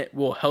planet,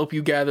 we'll help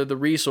you gather the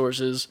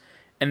resources,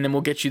 and then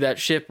we'll get you that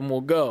ship and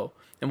we'll go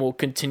and we'll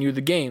continue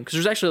the game because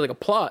there's actually like a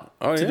plot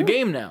to the yeah?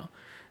 game now.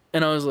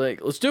 And I was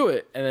like, let's do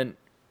it. And then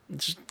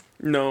just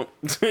No.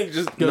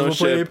 Just no no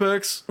play ship.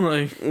 Apex.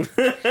 Like,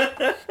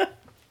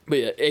 but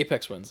yeah,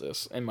 Apex wins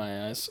this in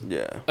my eyes.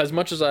 Yeah. As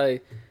much as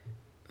I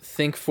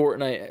think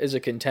Fortnite is a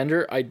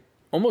contender, I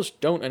almost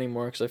don't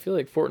anymore because I feel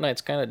like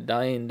Fortnite's kind of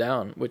dying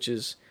down, which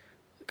is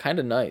kind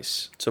of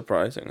nice.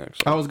 Surprising,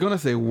 actually. I was gonna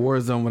say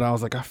Warzone, but I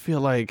was like, I feel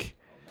like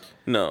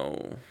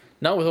No.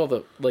 Not with all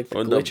the like the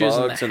Or the glitches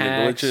bugs and the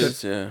hacks.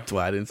 glitches. Yeah. that's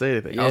why I didn't say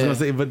anything. I was Yeah. gonna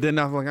say, but then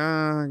I was like,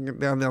 I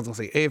was gonna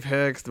say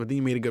Apex, but then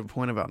you made a good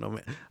point about No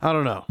Man. I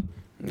don't know.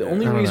 The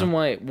only I don't reason know.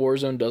 why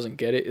Warzone doesn't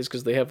get it is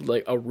because they have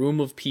like a room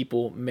of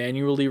people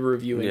manually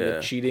reviewing the Yeah.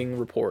 cheating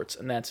reports,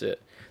 and that's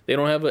it. They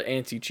don't have an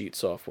anti-cheat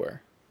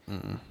software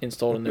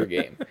installed in their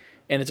game,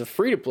 and it's a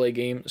free-to-play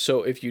game.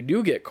 So if you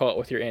do get caught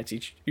with your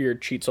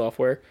cheat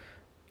software,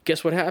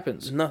 guess what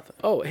happens? Nothing.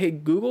 Oh, hey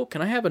Google,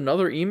 can I have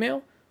another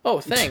email? Oh,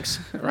 thanks.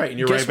 Right, and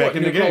you're Guess right back what?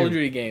 in the New Call of game.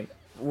 Duty game.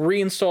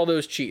 Reinstall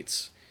those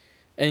cheats,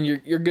 and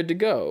you're good to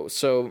go.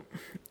 So,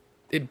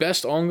 at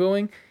best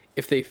ongoing,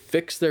 if they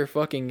fix their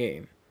fucking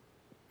game,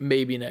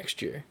 maybe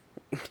next year.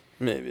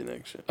 Maybe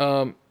next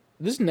year.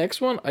 This next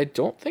one, I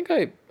don't think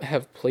I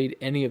have played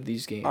any of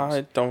these games.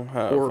 I don't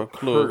have Or a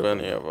clue heard of of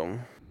any of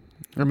them.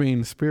 I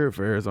mean,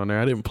 Spiritfarer is on there.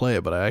 I didn't play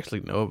it, but I actually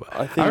know about it.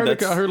 I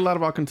think I heard a lot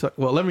about Kentucky.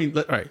 Well, all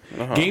right.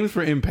 Games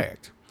for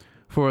impact.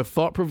 For a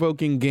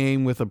thought-provoking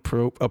game with a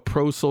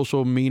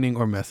pro-social meaning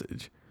or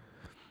message.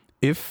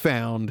 If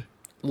found,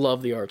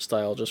 Love the art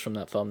style just from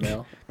that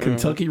thumbnail.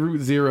 Kentucky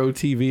Route Zero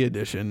TV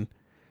edition,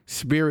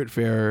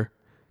 Spiritfarer,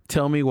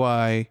 Tell Me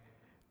Why,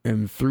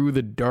 and Through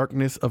the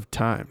Darkest of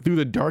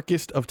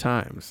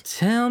Times.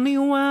 Tell me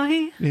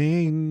why.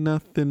 Ain't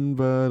nothing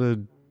but a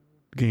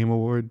game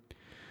award.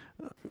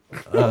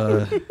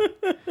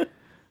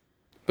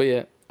 But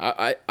yeah,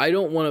 I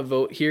don't want to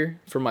vote here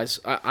for my.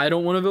 I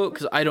don't want to vote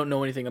because I don't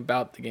know anything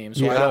about the game.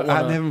 So I don't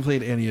I wanna, haven't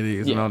played any of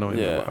these, and I don't know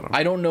anything Yeah. about them.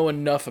 I don't know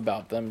enough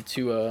about them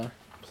to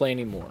play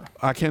anymore.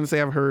 I can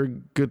say I've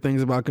heard good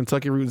things about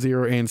Kentucky Route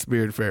Zero and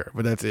Spiritfarer,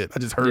 but that's it. I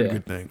just heard Yeah.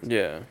 good things.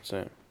 Yeah,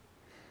 same.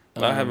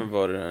 I haven't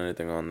voted on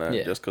anything on that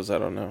yeah. just because I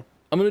don't know.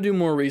 I'm gonna do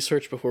more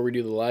research before we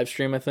do the live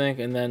stream, I think,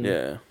 and then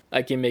Yeah.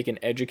 I can make an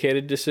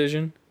educated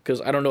decision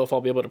because I don't know if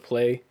I'll be able to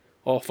play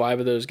all 5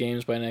 of those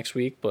games by next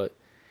week, but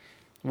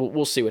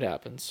we'll see what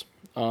happens.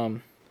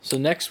 So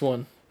next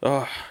one,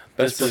 Oh,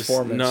 Best this is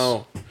performance.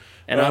 no.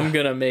 and I'm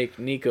gonna make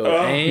Nico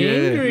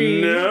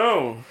angry.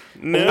 No.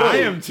 I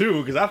am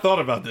too, because I thought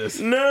about this.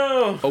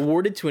 No.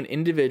 Awarded to an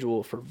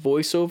individual for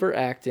voiceover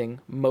acting,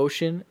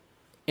 motion,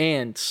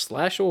 and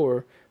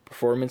 /or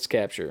performance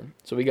capture.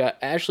 So we got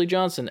Ashley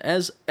Johnson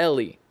as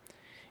Ellie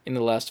in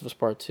The Last of Us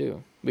Part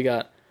 2. We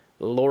got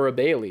Laura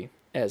Bailey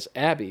as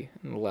Abby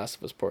in The Last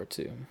of Us Part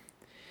 2.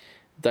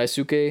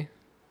 Daisuke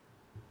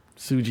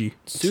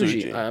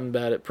Tsuji, I'm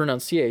bad at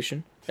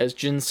pronunciation, as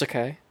Jin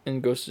Sakai in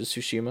Ghost of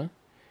Tsushima.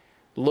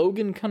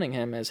 Logan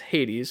Cunningham as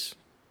Hades.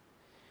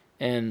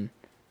 And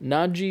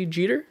Naji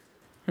Jeter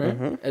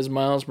as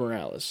Miles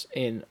Morales.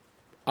 And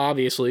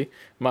obviously,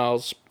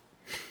 Miles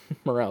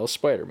Morales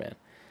Spider-Man.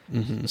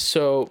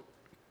 So,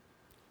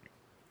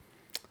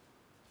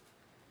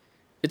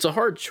 it's a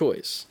hard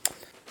choice.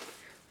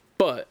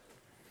 But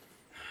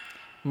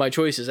my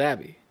choice is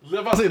Abby.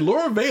 I say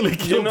Laura Bailey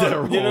killed that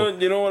role.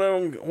 You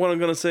know what I'm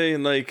gonna say?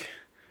 Like,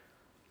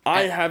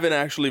 I haven't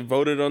actually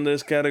voted on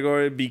this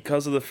category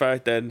because of the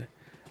fact that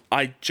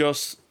I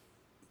just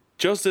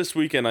this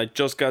weekend I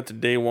just got to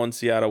day one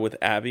Seattle with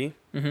Abby.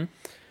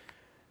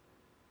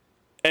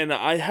 And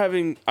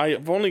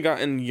I've only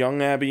gotten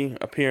young Abby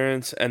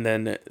appearance and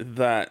then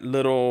that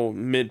little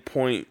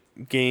midpoint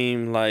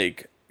game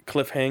like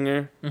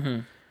cliffhanger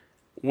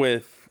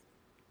with.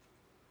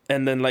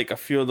 And then like a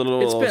few of the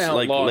little It's been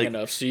out long like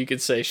enough so you could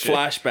say shit.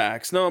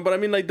 flashbacks. No, but I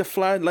mean like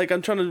like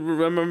I'm trying to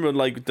remember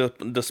like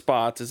the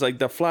spots. It's like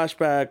the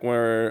flashback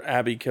where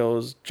Abby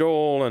kills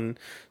Joel and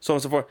so on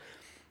and so forth.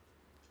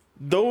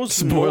 Those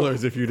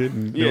Spoilers if you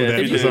didn't know Yeah, that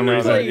if for you some didn't know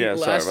reason. that. Yeah,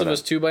 sorry Last about of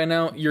Us 2 by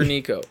now, you're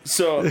Nico.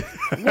 So,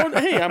 well,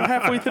 hey, I'm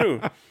halfway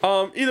through.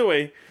 Either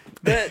way,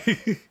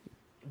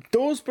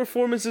 those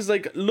performances,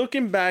 like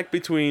looking back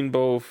between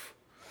both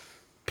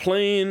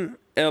playing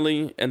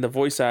Ellie and the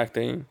voice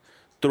acting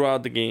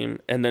throughout the game,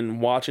 and then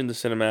watching the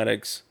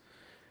cinematics,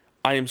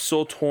 I am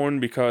so torn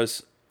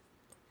because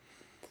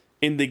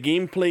in the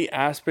gameplay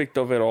aspect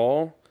of it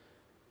all,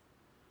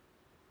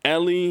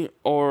 Ellie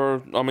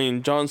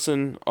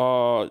Johnson,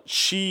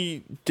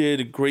 she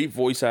did great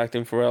voice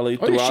acting for Ellie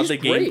throughout she's the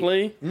great.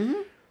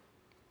 gameplay.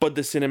 But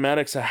the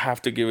cinematics, I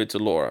have to give it to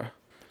Laura.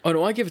 Oh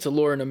no, I give it to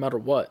Laura no matter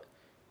what.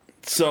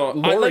 So,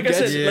 Laura like I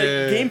said,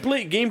 gets-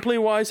 like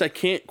gameplay wise, I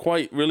can't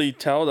quite really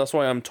tell. That's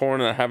why I'm torn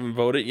and I haven't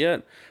voted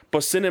yet. But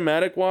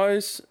cinematic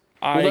wise,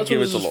 I That's give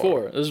what it this to is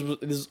Laura. for.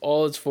 This is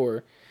all it's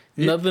for.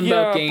 Nothing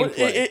about gameplay.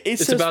 But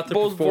it's about the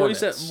both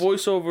performance.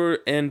 voiceover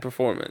and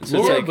performance. It's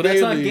Laura like, But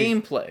that's not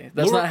Bailey- gameplay.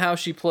 That's Laura- not how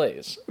she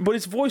plays. but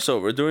it's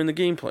voiceover during the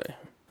gameplay.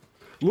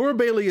 Laura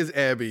Bailey is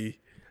Abby.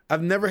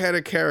 I've never had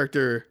a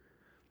character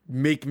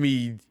make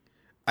me.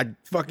 I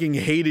fucking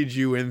hated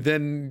you, and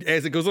then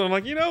as it goes on, I'm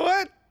like, you know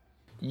what?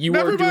 You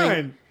Never are doing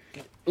mind.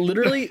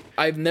 literally.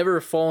 I've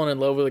never fallen in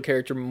love with a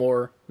character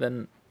more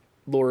than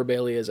Laura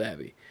Bailey as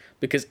Abby,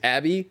 because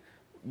Abby,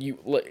 you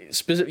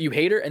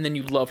hate her and then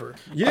you love her.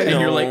 Yeah. and I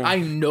you're know. like, I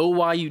know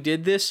why you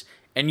did this,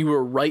 and you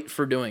were right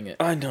for doing it.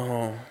 I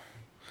know.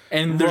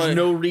 And there's Right.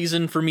 no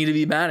reason for me to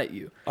be mad at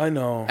you I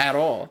know. at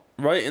all.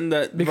 Right in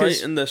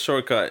the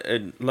shortcut.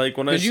 Like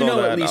when I Because saw you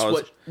know that, at least I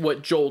was,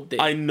 what Joel did.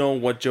 I know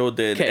what Joe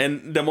did. 'Kay.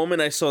 And the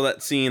moment I saw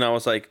that scene, I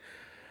was like,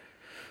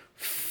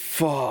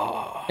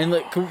 fuck. And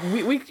like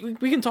we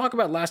can talk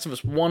about Last of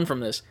Us 1 from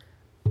this.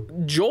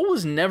 Joel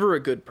was never a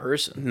good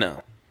person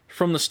No.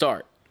 from the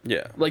start.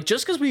 Yeah. Like,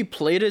 just because we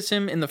played as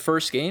him in the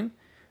first game,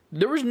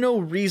 there was no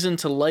reason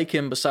to like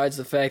him besides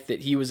the fact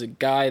that he was a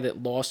guy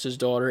that lost his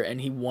daughter and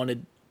he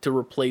wanted to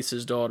replace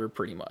his daughter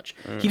pretty much.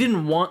 He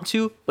didn't want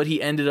to, but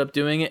he ended up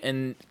doing it,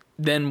 and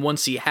then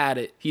once he had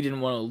it, he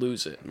didn't want to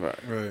lose it. Right.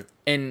 Right.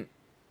 And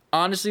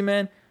honestly,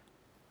 man,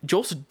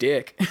 Joel's a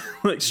dick.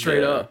 Like,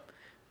 straight Yeah. up.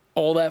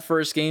 All that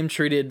first game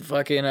treated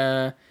fucking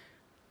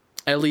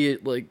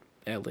Elliot like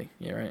Ellie.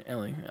 Yeah, right,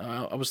 Ellie.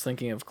 I was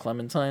thinking of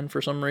Clementine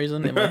for some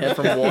reason in my head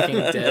from Walking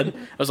Dead.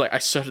 I was like, I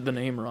said the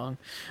name wrong.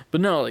 But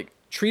no, like,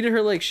 treated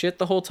her like shit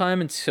the whole time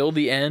until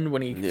the end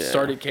when he Yeah.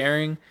 started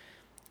caring.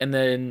 And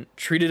then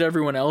treated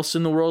everyone else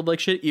in the world like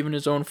shit, even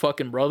his own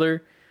fucking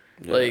brother.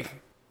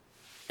 Like,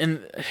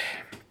 and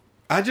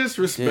I just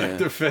respect Yeah.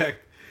 the fact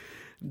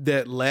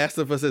that Last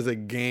of Us as a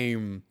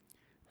game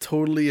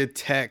totally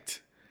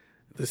attacked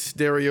the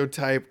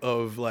stereotype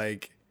of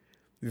like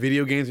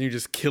video games and you're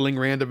just killing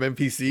random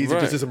NPCs. You're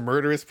Right. just a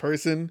murderous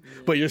person,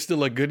 but you're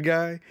still a good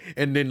guy.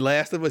 And then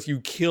Last of Us, you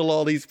kill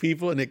all these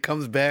people and it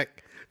comes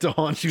back to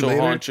haunt you To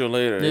later. haunt you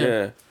later, Yeah.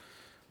 yeah.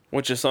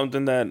 Which is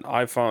something that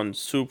I found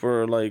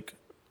super like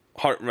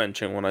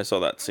heart-wrenching when I saw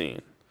that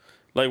scene.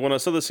 Like when I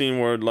saw the scene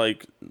where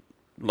like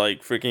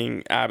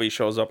freaking Abby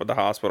shows up at the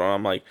hospital, and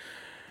I'm like,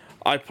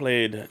 I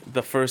played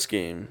the first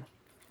game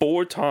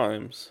 4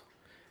 times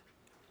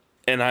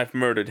and I've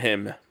murdered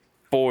him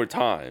 4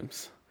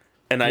 times.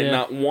 And I Yeah.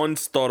 not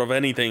once thought of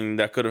anything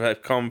that could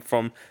have come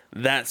from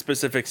that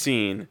specific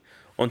scene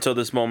until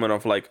this moment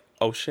of like,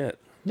 oh shit.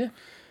 yeah.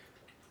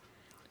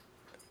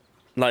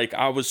 Like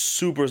I was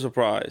super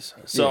surprised.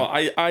 So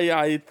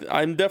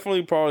I'm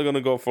definitely probably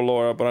gonna go for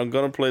Laura, but I'm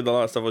gonna play The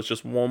Last of Us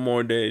just one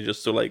more day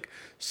just to like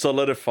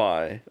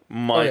solidify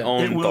my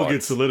own. It will thoughts.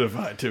 get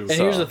solidified too. And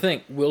here's the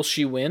thing: will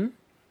she win?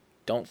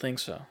 Don't think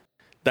so.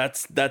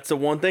 That's the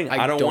one thing.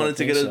 I don't don't want it to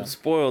think get so.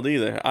 spoiled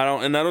either. I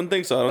don't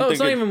think so. I don't No, think it's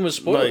not even with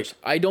spoilers. Like,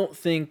 I don't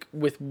think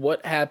with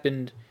what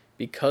happened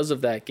because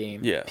of that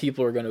game, Yeah.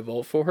 people are going to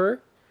vote for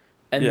her.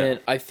 And Yeah. then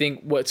I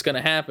think what's going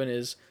to happen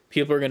is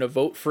people are going to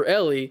vote for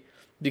Ellie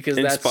because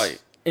In that's spite.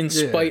 in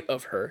spite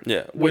of her.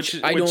 yeah, which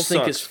I don't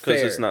think is because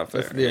fair. it's not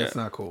fair. It's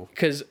not cool.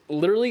 Because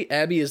literally,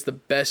 Abby is the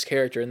best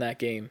character in that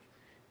game.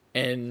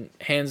 And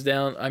hands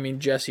down, I mean,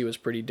 Jesse was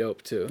pretty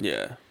dope too.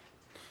 Yeah.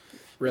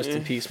 Rest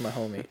in peace, my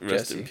homie.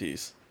 Rest Jesse. in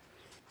peace.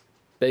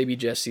 Baby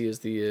Jesse is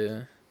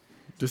the.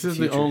 This is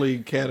Future. the only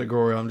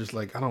category I'm just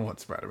like, I don't want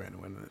Spider-Man to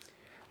win this.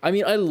 I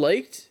mean, I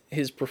liked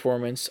his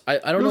performance. I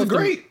don't It know. was if the-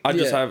 great. I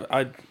just yeah.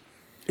 have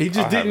He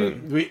just I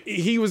didn't.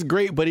 He was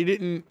great, but he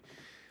didn't.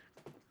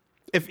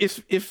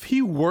 If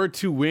he were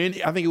to win,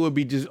 I think it would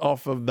be just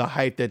off of the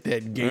hype that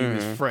game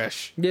is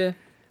fresh. Yeah.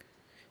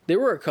 There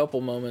were a couple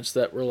moments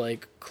that were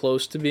like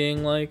close to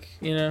being like,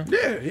 Yeah.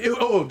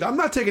 I'm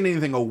not taking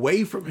anything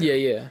away from him.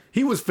 yeah.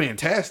 He was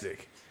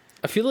fantastic.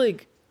 I feel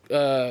like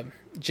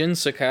Jin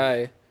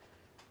Sakai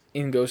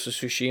in Ghost of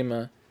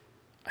Tsushima,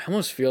 I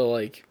almost feel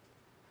like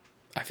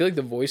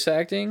the voice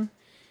acting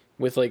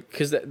with like,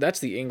 because that's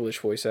the English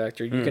voice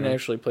actor. You can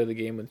actually play the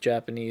game with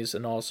Japanese,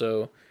 and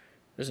also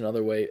there's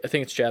another way. I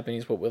think it's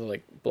Japanese, but with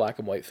like black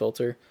and white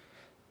filter.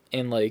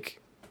 And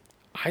like,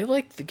 I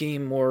liked the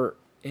game more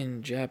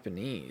in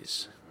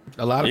Japanese.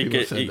 A lot of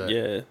people said that.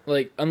 Yeah.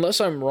 Like, unless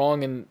I'm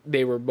wrong and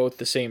they were both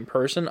the same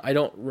person, I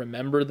don't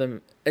remember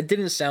them. It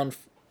didn't sound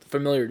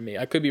familiar to me.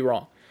 I could be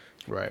wrong,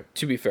 Right.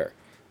 to be fair.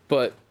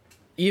 But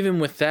even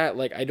with that,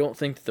 like, I don't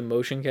think that the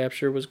motion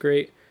capture was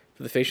great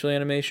for the facial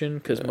animation,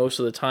 because most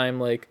of the time,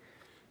 like,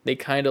 they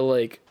kind of,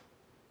 like,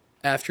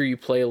 after you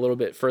play a little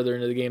bit further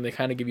into the game, they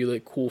kind of give you,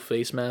 like, cool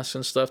face masks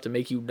and stuff to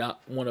make you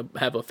not want to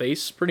have a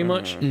face, pretty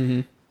much.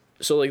 Mm-hmm.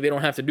 So, like, they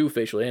don't have to do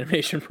facial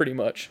animation, pretty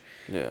much.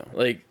 Yeah.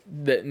 Like,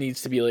 that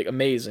needs to be, like,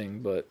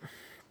 amazing, but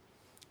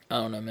I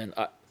don't know, man.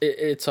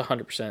 It's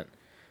 100%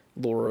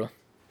 Laura.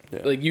 Yeah.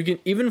 Like, you can,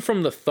 even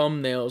from the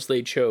thumbnails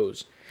they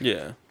chose,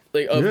 Yeah.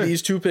 like, of Yeah.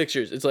 these two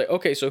pictures, it's like,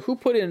 okay, so who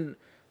put in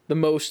the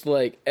most,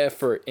 like,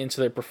 effort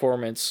into their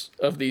performance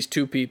of these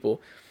two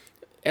people?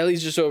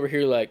 Ellie's just over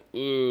here like,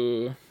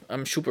 ooh,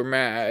 I'm super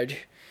mad.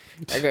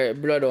 I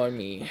got blood on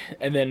me.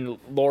 And then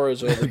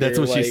Laura's over That's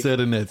here, what she like, said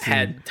in that scene.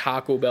 had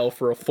Taco Bell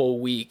for a full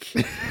week.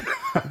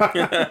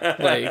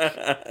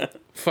 Like,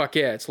 fuck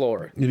yeah, it's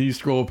Laura. And you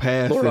scroll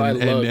past, Laura, I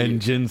love you.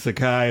 and Jin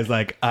Sakai is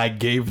like, I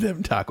gave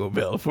them Taco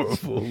Bell for a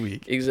full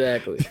week.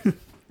 Exactly. And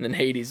then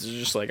Hades is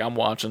just like, I'm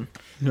watching.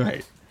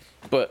 Right.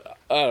 But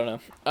I don't know.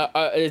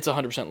 It's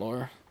 100%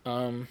 Laura.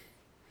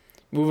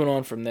 Moving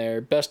on from there,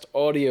 best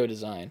audio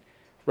design,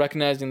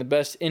 recognizing the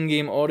best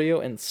in-game audio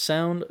and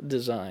sound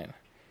design: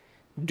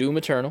 Doom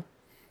Eternal,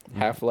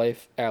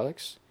 Half-Life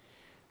Alyx,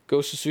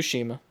 Ghost of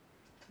Tsushima,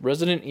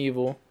 Resident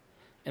Evil,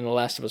 and The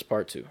Last of Us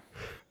Part 2.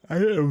 I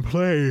didn't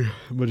play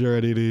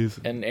majority of these.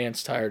 And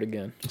Ant's tired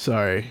again.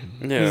 Sorry.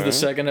 Yeah. This is the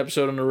second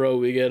episode in a row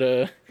we get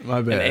My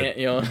an bad. Ant,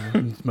 you know.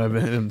 My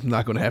bad. It's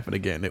not going to happen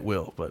again. It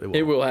will, but it will.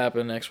 It will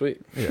happen next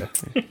week. Yeah.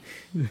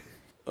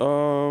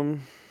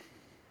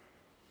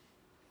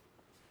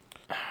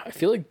 I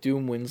feel like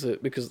Doom wins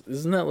it because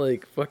isn't that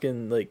like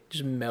fucking like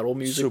just metal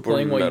music Super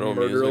playing while you metal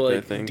murder music, I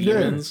like think.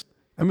 demons?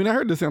 I mean, I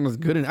heard the sound was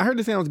good. I heard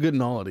the sound was good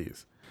in all of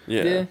these.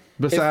 Yeah. Yeah.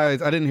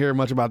 Besides, I didn't hear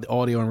much about the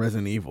audio in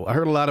Resident Evil. I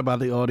heard a lot about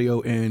the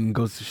audio in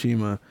Ghost of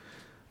Tsushima.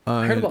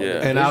 heard about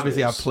the and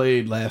obviously, I visuals.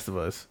 played Last of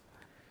Us.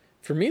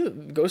 For me,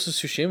 Ghost of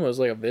Tsushima was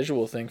like a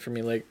visual thing for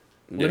me. Like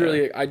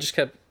literally, I just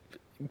kept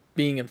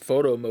being in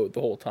photo mode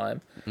the whole time.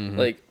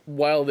 Like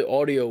while the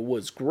audio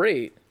was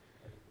great,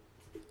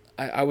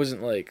 I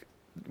wasn't like,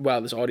 wow,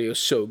 this audio is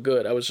so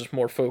good. I was just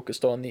more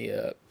focused on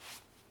the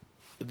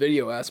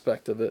video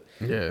aspect of it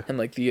Yeah. and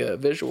like the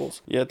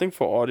visuals. Yeah, I think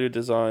for audio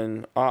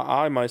design,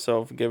 I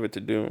myself give it to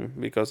Doom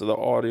because of the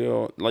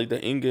audio. Like the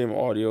in-game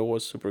audio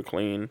was super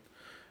clean,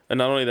 and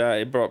not only that,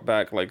 it brought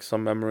back like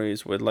some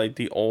memories with like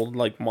the old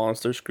like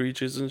monster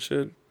screeches and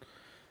shit,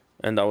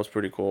 and that was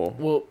pretty cool.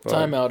 Well, But-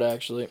 time out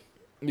actually,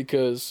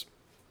 because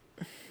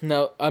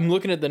now I'm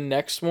looking at the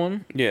next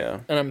one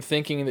Yeah, and I'm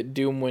thinking that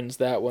Doom wins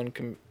that one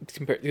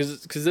compared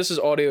because this is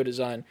audio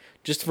design.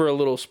 Just for a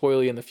little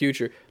spoiler in the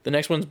future, the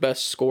next one's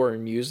best score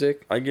and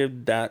music. I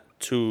give that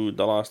to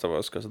The Last of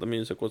Us because the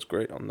music was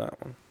great on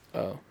that one.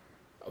 Oh,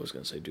 I was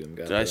gonna say Doom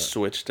got I that.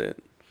 switched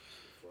it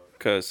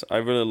because I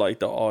really like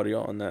the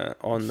audio on that.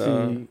 On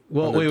the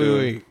Well, on the wait,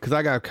 Doom. because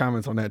I got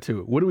comments on that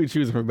too. What are we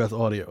choosing for best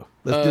audio?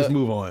 Let's just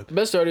move on.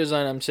 Best audio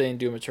design, I'm saying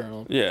Doom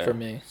Eternal. Yeah, for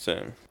me.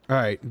 same. All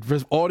right, for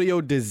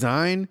audio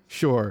design,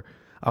 sure,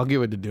 I'll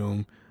give it to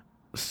Doom.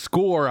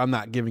 Score, I'm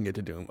not giving it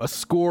to Doom. A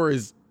score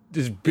is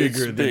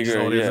bigger than just bigger,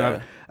 audio yeah.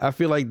 design. I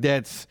feel like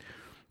that's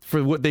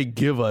for what they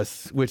give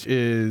us, which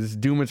is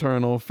Doom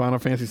Eternal, Final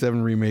Fantasy VII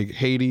Remake,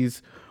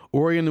 Hades,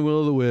 Ori and the Will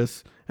of the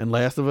Wisps, and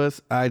Last of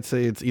Us, I'd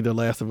say it's either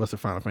Last of Us or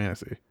Final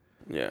Fantasy.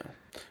 Yeah.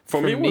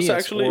 For me, it was it's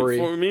actually Ori.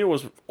 for me it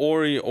was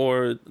Ori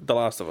or The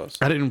Last of Us.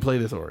 I didn't play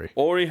this Ori.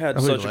 Ori had I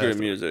played such The great Last of Us.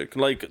 music.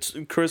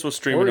 Like Chris was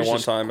streaming Ori's it one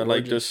just time, and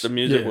like gorgeous. just the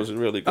music Yeah. was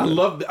really good. I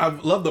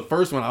love the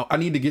first one. I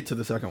need to get to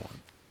the second one.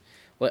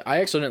 Like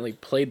I accidentally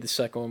played the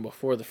second one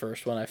before the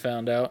first one. I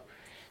found out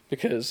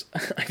because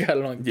I got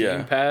it on Yeah.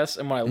 Game Pass,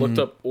 and when I looked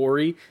up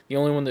Ori, the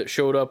only one that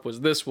showed up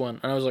was this one,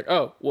 and I was like,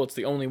 oh, well, it's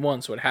the only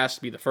one, so it has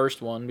to be the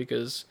first one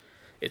because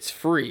it's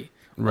free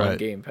on Right.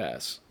 Game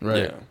Pass.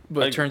 Right. Yeah.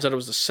 But it Like, turns out it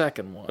was the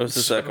second one. it was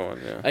the so second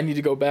one. Yeah. I need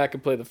to go back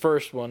and play the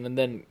first one and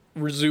then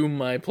resume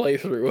my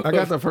playthrough. I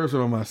got the first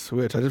one on my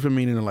Switch. I just been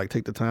meaning to like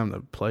take the time to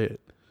play it.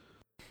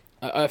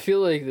 I feel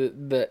like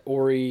that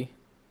Ori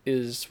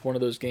is one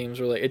of those games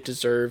where like it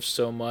deserves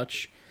so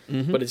much,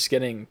 but it's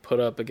getting put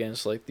up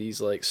against like these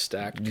like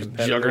stacked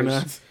competitors,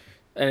 Juggernauts.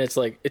 and it's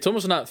like it's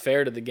almost not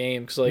fair to the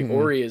game because like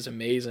Ori is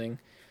amazing,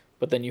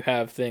 but then you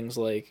have things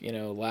like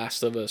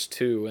Last of Us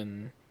 2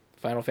 and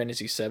Final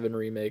Fantasy 7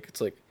 remake.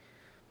 It's like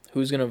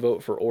who's gonna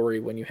vote for Ori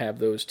when you have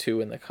those two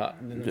in the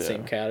Yeah.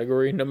 same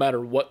category, no matter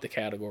what the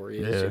category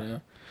is. Yeah.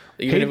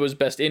 Even if it was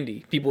best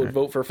indie, people would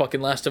vote for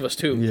fucking Last of Us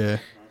 2. Yeah.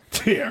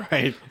 Yeah.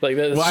 Right. Like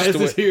that's Why just is the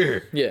this way-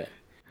 here? Yeah.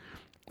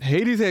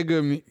 Hades had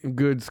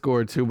good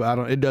score too, but I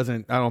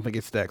don't think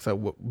it stacks up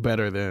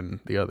better than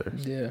the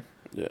others. Yeah.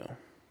 Yeah.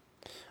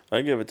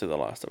 I give it to The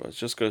Last of Us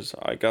just because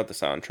I got the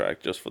soundtrack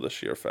just for the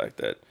sheer fact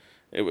that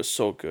it was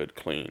so good,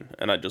 clean,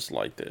 and I just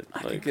liked it.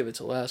 I could give it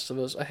to Last of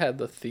Us. I had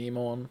the theme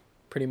on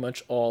pretty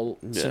much all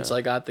since Yeah.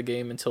 I got the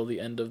game until the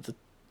end of the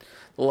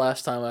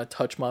last time I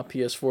touched my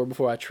PS4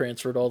 before I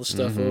transferred all the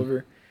stuff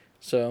over.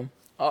 So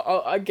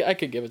I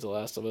could give it to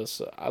Last of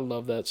Us. I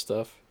love that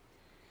stuff.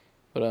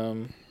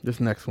 But This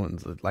next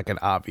one's like an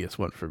obvious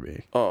one for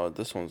me. Oh,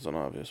 this one's an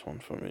obvious one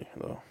for me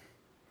though.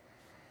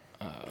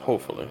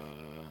 Hopefully.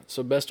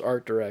 so best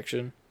art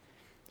direction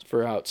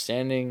for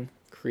outstanding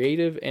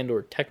creative and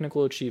or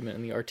technical achievement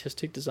in the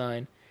artistic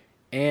design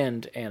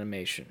and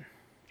animation.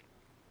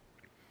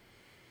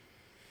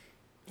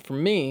 For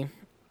me,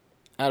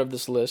 out of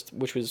this list,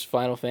 which was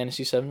Final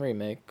Fantasy VII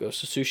Remake,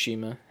 Ghost of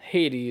Tsushima,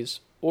 Hades,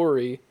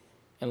 Ori,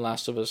 and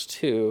Last of Us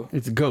 2,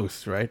 It's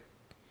Ghost, right?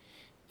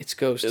 it's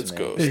Ghost. It's man.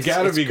 Ghost. It's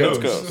gotta be It's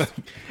Ghost. Ghost.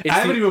 I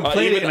haven't even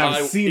played it, and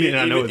I've seen it, and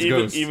I know it's even,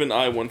 Ghost. Even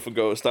I went for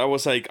Ghost. I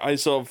was like, I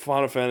saw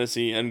Final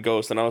Fantasy and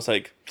Ghost, and I was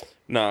like,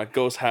 nah,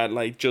 Ghost had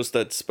like just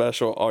that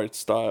special art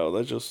style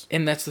that just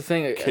And that's the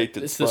thing. Kicked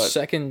its It's the butt.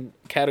 second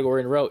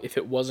category in a row. If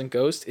it wasn't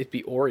Ghost, it'd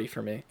be Ori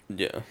for me.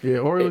 yeah. Yeah,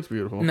 Ori looks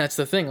beautiful. And that's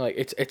the thing. Like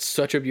it's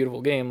such a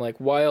beautiful game. Like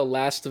while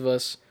Last of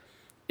Us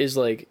is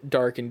like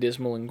dark and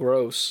dismal and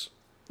gross,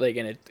 like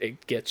and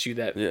it gets you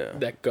that Yeah.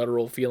 that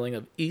guttural feeling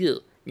of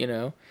ew,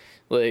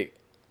 like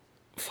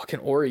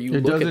fucking Ori. You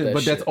It look at doesn't, that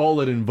but shit. that's all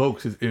it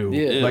invokes is ew.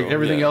 Yeah. Like Ew,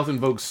 everything yeah. else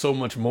invokes so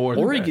much more.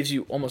 than Ori that. gives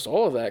you almost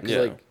all of that because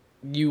Yeah. like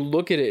you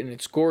look at it and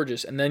it's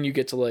gorgeous, and then you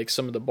get to like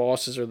some of the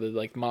bosses or the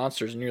like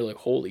monsters, and you're like,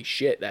 holy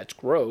shit, that's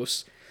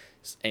gross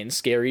and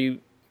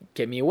scary.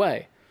 Get me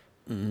away.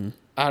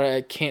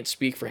 I can't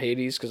speak for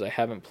Hades because I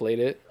haven't played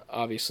it.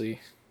 Obviously,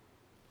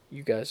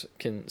 you guys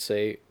can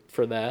say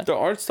for that. The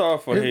art style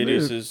for It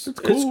Hades is. is It's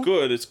it's cool.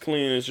 good. It's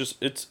clean. It's just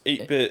it's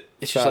 8-bit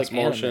It's just fast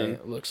like motion. anime.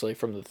 It looks like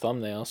from the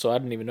thumbnail, so I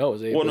didn't even know it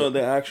was 8-bit. Well, no,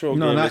 the actual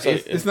No, game not,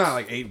 is like, it's not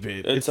like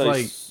 8-bit. It's, It's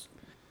like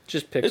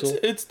just pixel.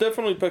 it's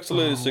definitely pixelated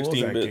what was that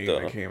 16-bit game though.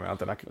 that came out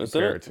that I could Is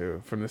compare it? it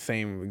to from the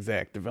same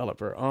exact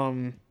developer.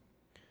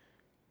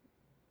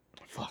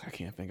 Fuck, I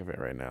can't think of it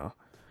right now.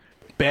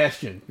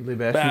 Bastion. You play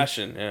Bastion?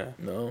 Bastion, yeah.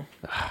 No,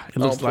 It I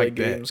looks don't play like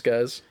that. games,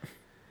 guys.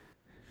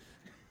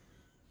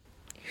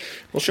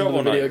 Welcome to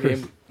Shovel the video Knight.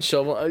 game.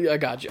 Shovel. I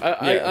got you.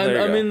 there you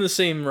I'm go. in the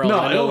same realm. No,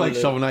 I know don't like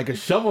that- Shovel Knight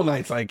because Shovel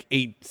Knight's like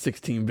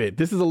 16-bit.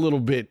 This is a little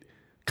bit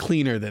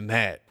cleaner than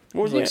that.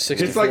 Well, It's like yeah.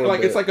 64 It's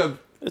like bit.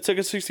 it's like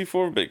a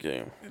 64-bit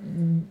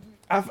game.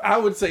 I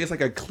would say it's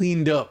like a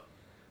cleaned up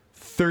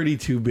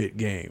 32-bit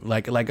game.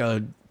 Like a I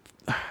don't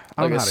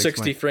like know a how to 60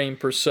 explain. frame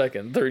per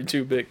second,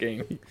 32-bit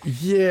game.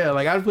 Yeah,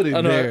 like I'd put it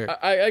I know.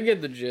 there. I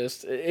get the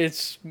gist.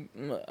 It's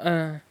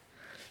I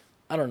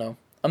don't know.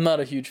 I'm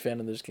not a huge fan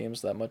of those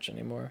games that much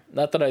anymore.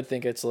 Not that I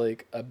think it's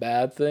like a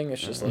bad thing.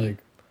 It's just like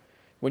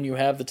when you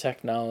have the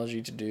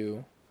technology to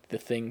do the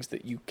things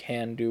that you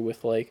can do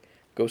with like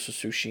Ghost of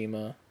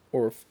Tsushima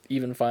or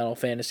even Final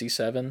Fantasy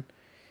VII,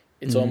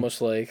 it's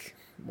almost like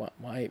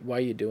why are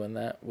you doing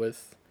that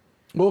with?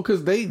 Well,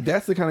 because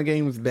that's the kind of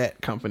games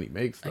that company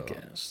makes. Though. I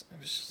guess it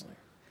was just like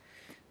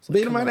it's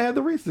They come might on. have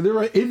the reason. They're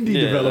indie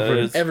Yeah,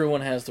 developers.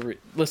 Everyone has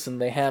listen.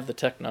 They have the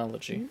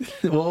technology.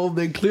 Well,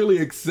 they clearly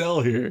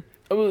excel here.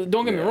 Oh,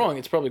 don't get me Yeah. wrong;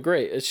 it's probably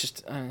great. It's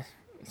just,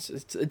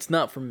 it's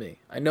not for me.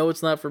 I know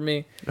it's not for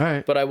me, All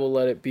right. but I will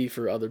let it be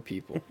for other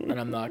people, and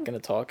I'm not going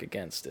to talk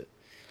against it.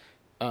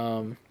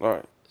 All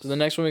right. So the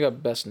next one we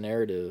got best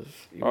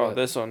narrative. You Oh, got-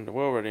 this one.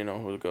 We already know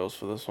who goes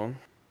for this one.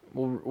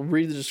 we'll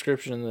read the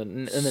description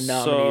and the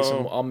nominees, So-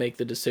 and I'll make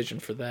the decision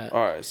for that.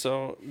 All right.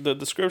 So the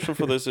description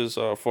for this is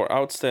for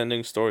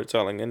outstanding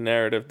storytelling and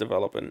narrative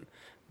development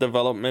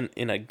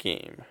in a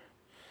game.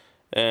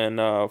 And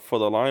for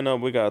the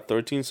lineup, we got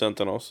 13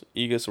 Sentinels,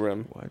 Aegis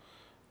Rim.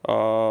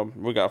 What?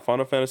 We got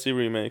Final Fantasy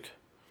Remake,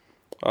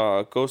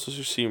 Ghost of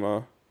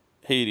Tsushima,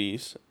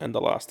 Hades, and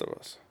The Last of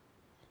Us.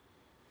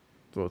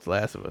 So it's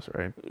Last of Us,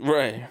 right?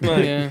 Right.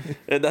 Like,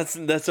 Yeah.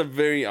 That's a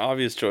very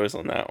obvious choice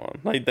on that one.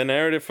 Like the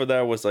narrative for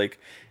that was like,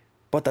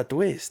 but a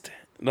twist.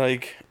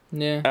 Like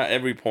Yeah. at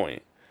every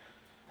point.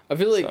 I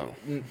feel like So.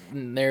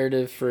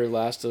 narrative for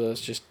Last of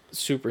Us just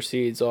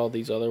supersedes all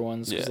these other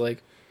ones. Because, Yeah.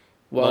 like,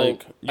 well,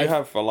 Like you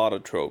have a lot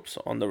of tropes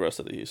on the rest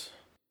of these.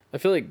 I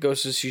feel like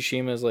Ghost of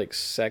Tsushima is, like,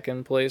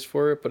 second place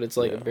for it, but it's,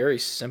 like, a Yeah. very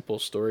simple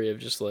story of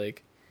just,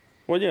 like...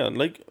 Well, yeah,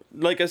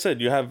 like I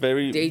said, you have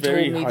very They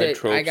very told me high that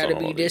tropes I gotta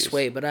on all be of this these.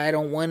 way, but I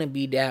don't want to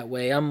be that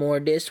way. I'm more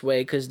this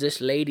way because this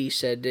lady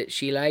said that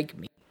she liked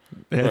me.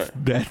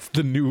 That's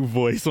the new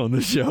voice on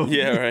the show.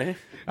 Yeah, right.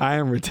 I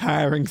am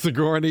retiring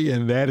Sigourney,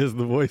 and that is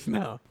the voice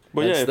now.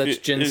 But That's, yeah, that's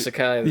Jin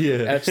Sakai. Yeah.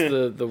 That's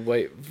the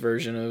white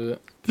version of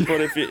it.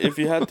 but if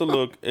you had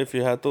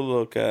to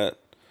look at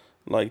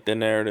like the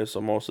narratives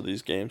of most of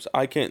these games,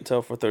 I can't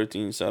tell for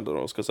 13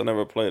 Sentinels because I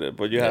never played it.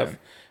 But you have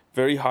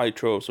very high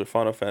tropes with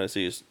Final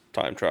Fantasy's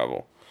time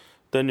travel.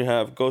 Then you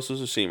have Ghost of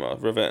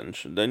Tsushima,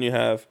 revenge. Then you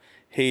have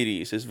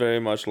Hades, is very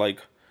much like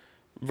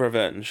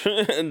revenge.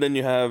 And then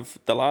you have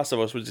The Last of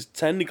Us, which is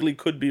technically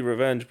could be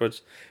revenge,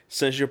 but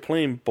since you're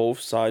playing both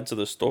sides of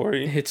the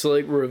story, It's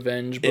like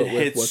revenge, but it with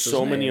hits what's his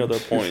so many name? other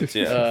points.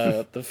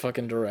 Yeah. The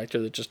fucking director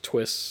that just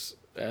twists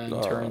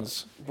and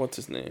turns. What's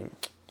his name?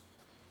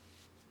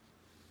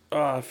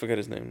 Ah, I forget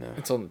his name now.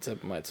 It's on the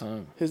tip of my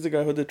tongue. He's the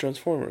guy who did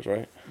Transformers,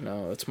 right?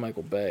 No, it's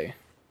Michael Bay.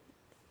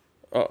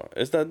 Oh,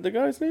 is that the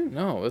guy's name?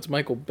 No, it's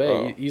Michael Bay.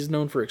 Oh. He's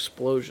known for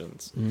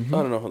explosions. I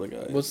don't know who the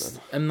guy What's is.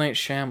 M. Night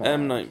Shyamalan?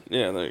 M Night?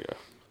 Yeah, there you go.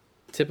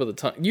 Tip of the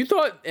tongue. You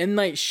thought M.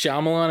 Night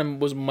Shyamalan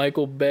was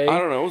Michael Bay? I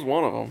don't know. It was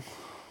one of them.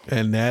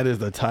 And that is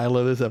the title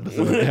of this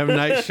episode. M.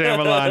 Night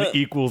Shyamalan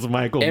equals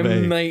Michael M.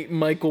 Bay. Night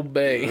Michael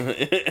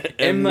Bay.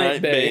 M.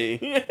 Night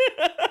Bay.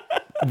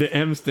 The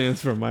M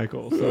stands for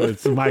Michael, so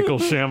it's Michael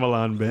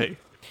Shyamalan Bay.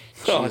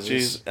 Oh,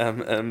 Jesus.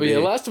 jeez. M. But yeah,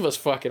 Last of Us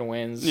fucking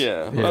wins.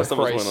 Yeah, Last of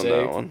Us went Christ's on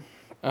that sake.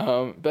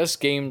 one. Best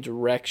game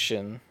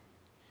direction.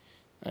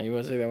 You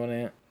want to take that one,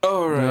 Ant?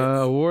 All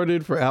right.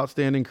 Awarded for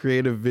outstanding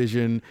creative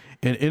vision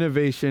and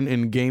innovation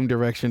in game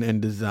direction and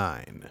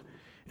design.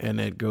 And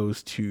that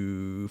goes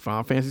to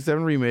Final Fantasy VII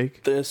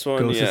Remake, This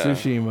one, Ghost yeah. of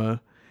Tsushima,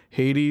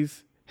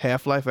 Hades,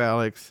 Half-Life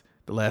Alyx,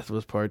 The Last of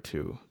Us Part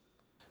 2.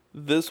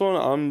 This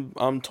one,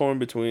 I'm torn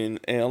between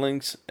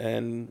Alinx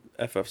and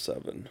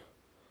FF7,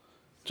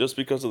 just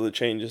because of the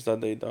changes that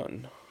they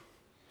done.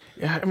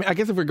 Yeah, I mean, I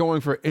guess if we're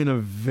going for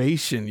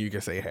innovation, you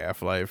could say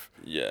Half-Life.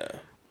 Yeah.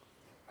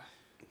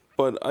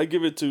 But I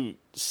give it to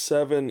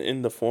 7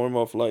 in the form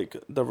of like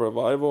the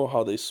revival,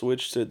 how they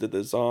switched to the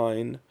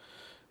design,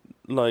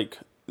 like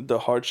the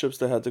hardships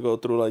they had to go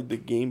through, like the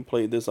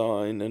gameplay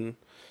design, and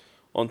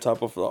on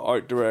top of the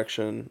art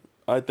direction.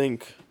 I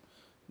think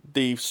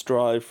they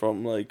strive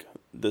from like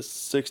the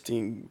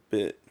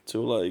 16-bit to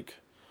like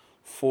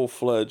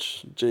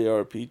full-fledged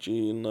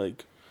JRPG and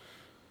like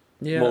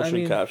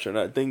motion capture, and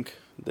I think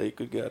they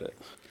could get it.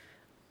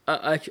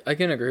 I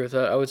can agree with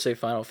that. I would say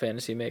Final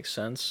Fantasy makes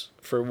sense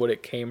for what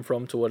it came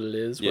from to what it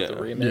is with the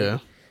Yeah. remake. Yeah.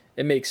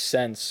 It makes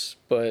sense,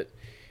 but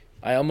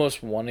I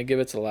almost want to give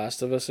it to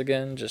Last of Us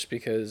again just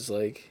because,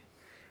 like,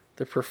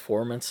 the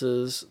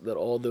performances that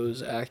all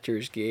those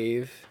actors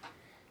gave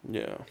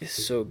Yeah. is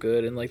so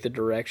good, and, like, the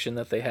direction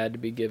that they had to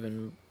be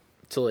given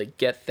to, like,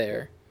 get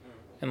there.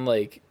 And,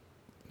 like,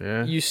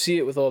 Yeah. you see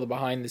it with all the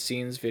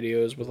behind-the-scenes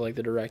videos with, like,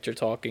 the director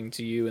talking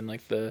to you and,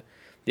 like, the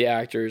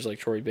actors like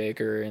Troy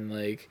Baker and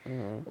like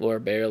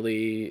Laura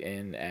Bailey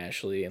and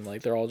Ashley, and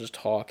like they're all just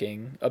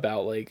talking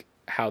about like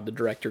how the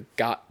director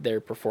got their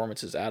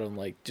performances out of them,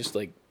 like just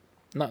like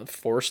not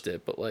forced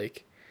it, but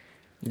like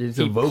You just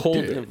he evoked pulled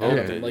it. it, Evoked out it,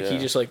 of them. Like yeah. he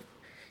just like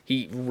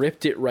he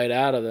ripped it right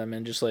out of them,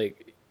 and just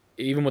like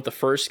even with the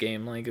first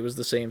game, like it was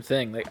the same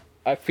thing. Like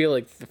I feel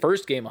like the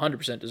first game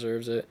 100%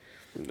 deserves it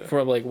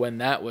for like when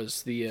that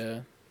was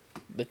the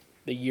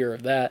year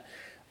of that,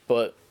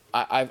 but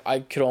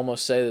I could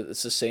almost say that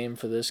it's the same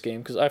for this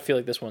game because I feel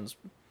like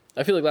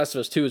Last of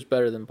Us 2 is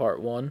better than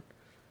Part 1.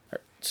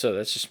 So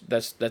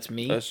that's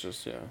me. That's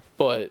just, yeah.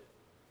 But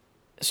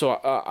so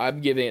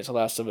I'm giving it to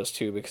Last of Us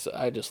 2 because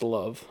I just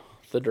love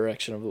the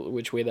direction of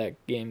which way that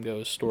game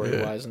goes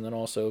story wise, and then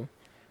also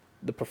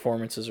the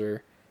performances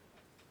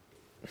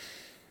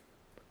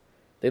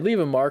they leave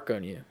a mark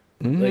on you.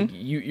 Mm-hmm. Like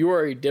you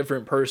are a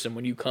different person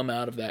when you come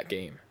out of that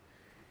game.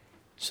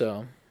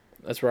 So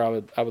that's where I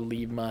would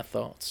leave my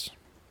thoughts.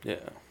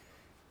 Yeah.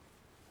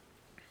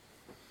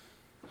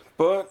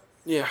 But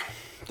yeah,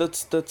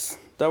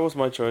 that was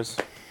my choice.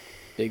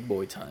 Big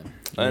boy time.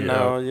 And Yeah.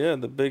 now, yeah,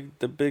 the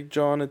big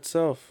John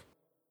itself.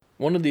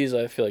 One of these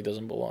I feel like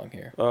doesn't belong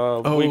here.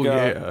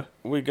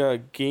 We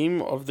got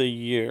Game of the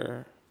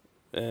Year,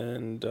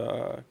 and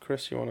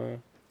Chris, you wanna?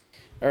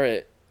 All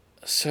right.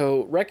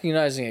 So,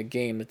 recognizing a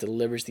game that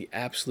delivers the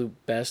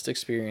absolute best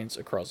experience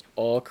across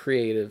all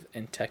creative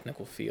and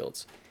technical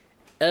fields.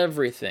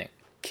 Everything,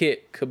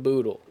 kit,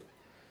 caboodle.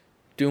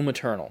 Doom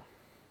Eternal,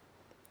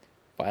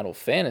 Final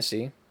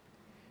Fantasy,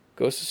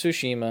 Ghost of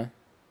Tsushima,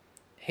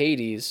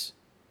 Hades,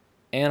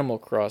 Animal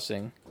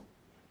Crossing,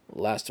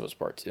 Last of Us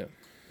Part 2.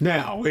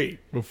 Now, wait,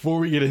 before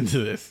we get into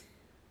this.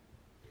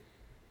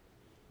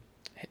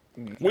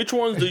 Which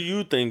ones do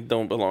you think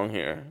don't belong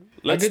here?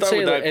 Let's I could start say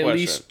with that that at question.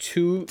 least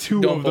two Two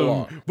don't of them,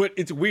 belong. but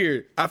it's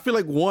weird. I feel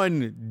like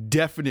one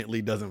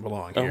definitely doesn't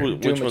belong here, Which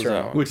Doom one's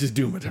Eternal. that? which is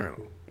Doom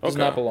Eternal. Does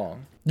Okay. not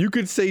belong. You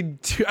could say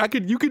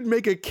you could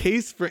make a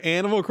case for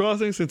Animal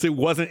Crossing since it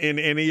wasn't in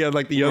any of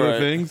like the other Right.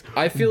 things.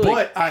 I feel but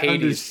like I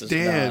Hades does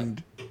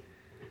understand.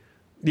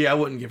 Yeah, I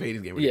wouldn't give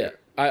Hades game. Yeah,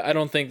 I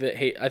don't think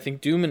that. I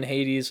think Doom and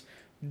Hades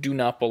do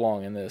not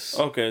belong in this.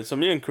 Okay, so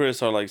me and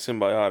Chris are like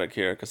symbiotic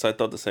here because I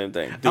thought the same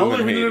thing. No.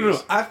 Doom and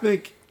Hades. I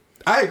think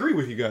I agree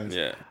with you guys.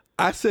 Yeah.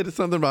 I said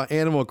something about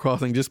Animal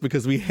Crossing just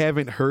because we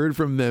haven't heard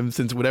from them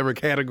since whatever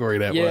category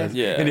that Yeah. was.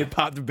 Yeah. And it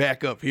popped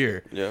back up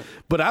here. Yeah.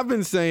 But I've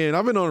been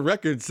on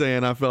record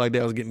saying I felt like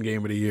that was getting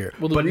Game of the Year.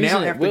 Well, the but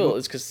reason now it after will go-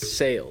 is because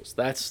sales.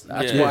 That's Yeah,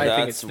 why I think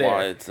that's it's there.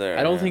 why it's there,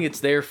 I don't yeah. think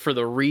it's there for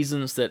the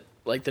reasons that,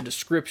 like, the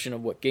description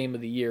of what Game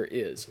of the Year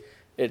is.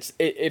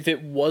 If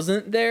it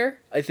wasn't there,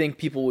 I think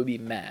people would be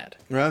mad.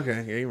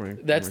 Okay, yeah, you're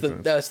right. That's That the makes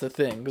sense. that's the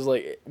thing, because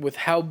like with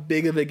how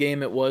big of a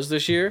game it was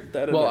this year.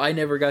 That is Well, a- I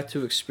never got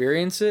to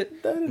experience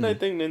it. That and I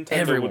think Nintendo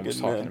Everyone would was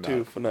get talking mad about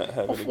too it. for not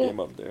having a well- game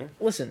up there.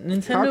 Listen,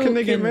 Nintendo How can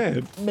they get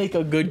mad? make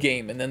a good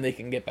game and then they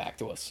can get back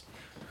to us.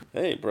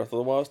 Hey, Breath of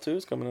the Wild 2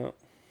 is coming out.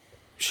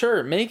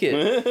 Sure, make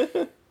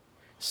it.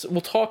 So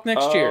we'll talk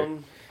next year.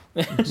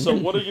 So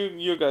what are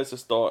your guys'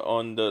 thought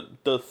on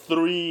the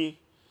three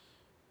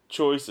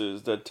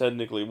choices that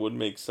technically would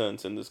make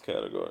sense in this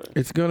category?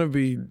 It's gonna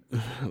be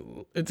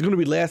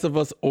Last of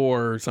Us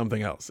or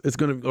something else.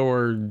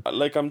 Or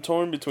Like I'm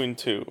torn between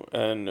two,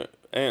 and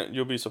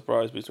you'll be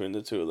surprised between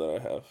the two that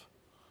I have,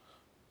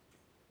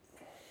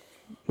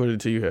 what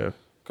did you have?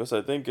 because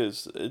I think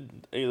it's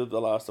either The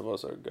Last of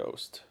Us or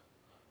Ghost.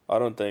 I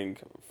don't think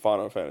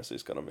Final Fantasy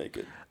is gonna make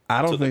it.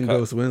 I to don't the think cut.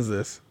 Ghost wins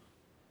this.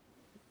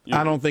 You-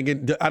 I don't think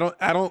it. I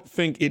don't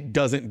think it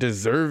doesn't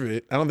deserve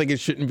it. I don't think it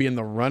shouldn't be in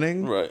the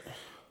running. Right.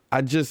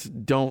 I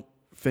just don't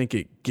think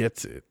it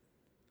gets it.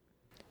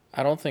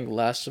 I don't think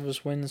Last of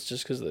Us wins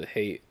just because of the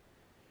hate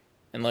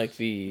and like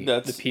the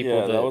people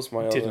yeah, that, was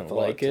my other didn't thought,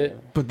 like it. too.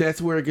 But that's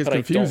where it gets But I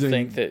don't confusing.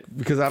 think that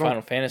because I don't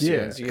Final Fantasy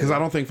wins either. because I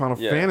don't think Final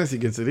Yeah. Fantasy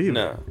gets it either.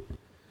 No.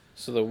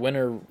 So the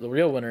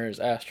real winner is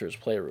Astro's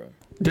Playroom.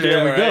 There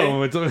Yeah,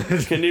 we go.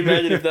 Can you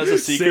imagine if that's a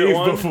secret Save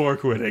one? before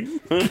quitting.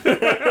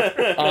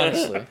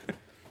 Honestly.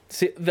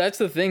 See, that's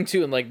the thing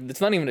too, and like it's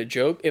not even a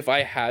joke. If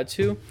I had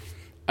to,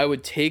 I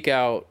would take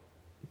out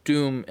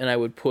Doom and I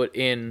would put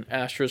in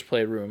Astro's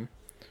Playroom.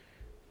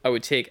 I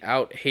would take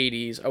out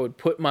Hades. I would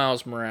put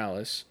Miles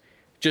Morales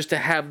just to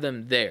have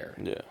them there.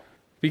 Yeah.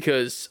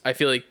 Because I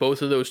feel like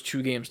both of those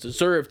two games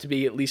deserve to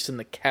be at least in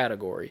the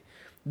category.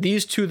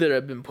 These two that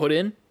have been put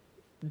in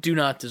do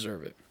not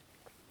deserve it.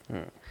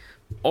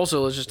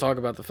 Also, let's just talk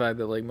about the fact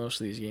that like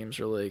most of these games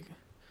are like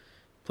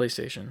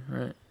PlayStation,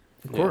 right?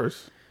 Of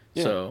course.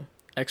 Yeah. So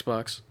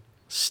Xbox,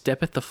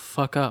 step it the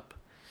fuck up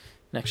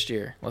next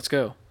year. Let's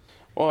go.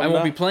 Well, I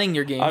won't be playing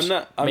your games.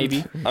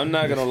 Maybe. I'm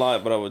not gonna lie,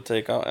 but I would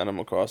take out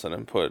Animal Crossing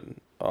and put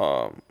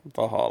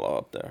Valhalla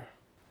up there.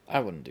 I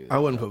wouldn't do that. I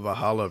wouldn't put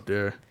Valhalla up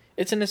there.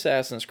 It's an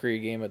Assassin's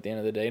Creed game at the end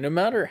of the day. No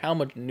matter how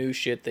much new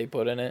shit they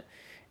put in it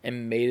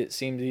and made it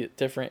seem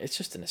different, it's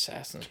just an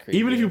Assassin's Creed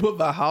Even if game. you put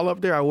Valhalla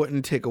up there, I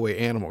wouldn't take away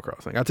Animal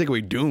Crossing. I'd take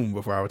away Doom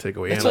before I would take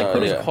away It's Animal like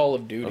putting yeah. Call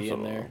of Duty in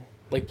Absolutely. there.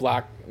 Like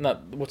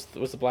what's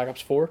the Black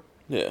Ops 4?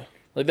 Yeah.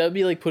 Like that would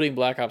be like putting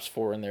Black Ops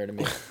 4 in there to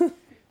me.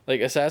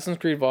 Like Assassin's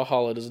Creed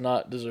Valhalla does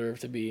not deserve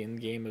to be in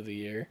Game of the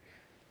Year,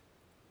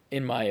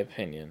 in my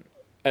opinion,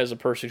 as a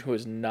person who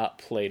has not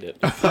played it.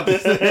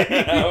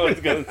 I was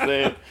gonna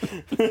say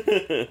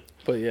it.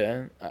 But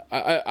yeah,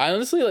 I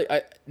honestly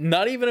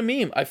not even a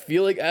meme. I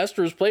feel like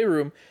Astro's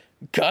Playroom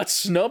got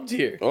snubbed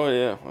here. Oh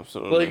yeah,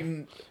 absolutely.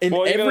 Like in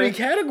Well, you every gotta-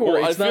 category,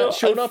 well, I it's not feel-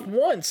 shown I up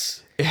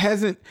once. It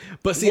hasn't.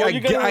 But see, Well, I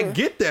you gotta-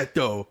 get that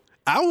though.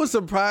 I was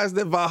surprised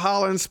that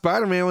Valhalla and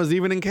Spider-Man was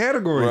even in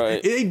categories.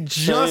 Right. It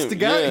just Same,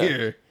 got yeah.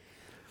 here.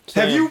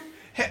 Same. Have you?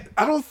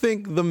 I don't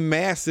think the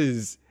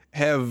masses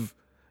have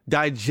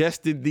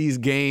digested these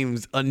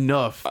games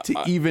enough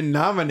to even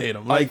nominate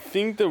them. I Like,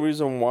 think the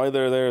reason why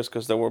they're there is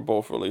because they were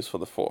both released for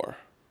the 4.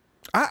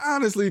 I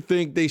honestly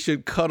think they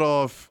should cut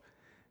off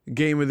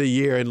Game of the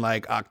Year in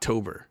like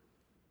October.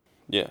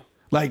 Yeah.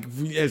 Like,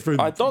 as for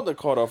I thought the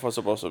cutoff was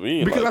supposed to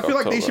be because like I feel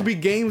like they October. should be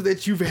games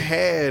that you've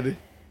had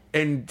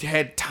and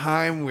had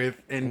time with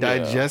and Yeah.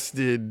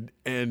 digested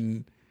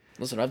and.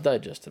 Listen, I've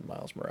digested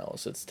Miles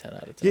Morales. It's 10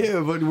 out of 10. Yeah,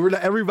 but we're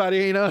not, everybody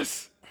ain't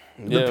us.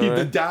 Yeah, The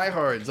right.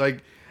 diehards,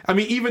 like I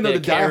mean, even though Yeah,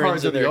 the diehards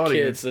Karens are and the their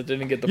audience, kids that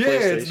didn't get the yeah,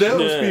 PlayStation. it's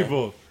those Yeah.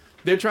 people.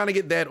 They're trying to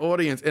get that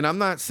audience, and I'm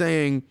not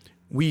saying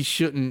we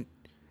shouldn't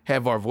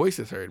have our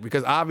voices heard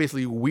because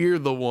obviously we're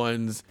the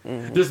ones.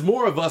 There's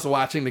more of us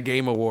watching the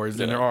Game Awards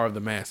than there are of the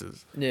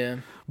masses. Yeah.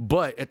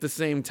 But at the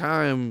same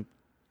time,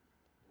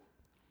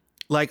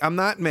 like I'm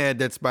not mad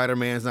that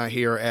Spider-Man's not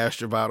here or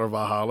Astrobot or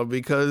Valhalla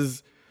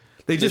because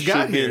They just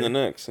got should be here. in the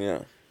next, yeah.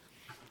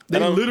 They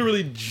And I'm-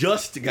 literally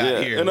just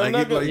got here. And I'm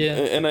Like, not it-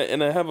 gonna, like-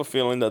 and I have a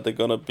feeling that they're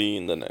gonna be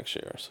in the next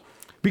years.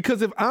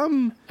 because if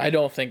I'm I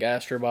don't think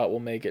Astrobot will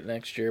make it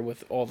next year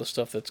with all the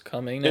stuff that's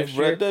coming next If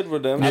year. Red Dead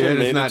Redemption Yeah, it's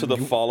made it not- to the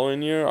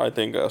following year, I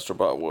think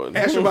Astrobot would.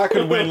 Astrobot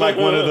could win like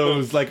one of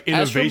those like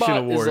innovation Astrobot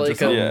awards is or like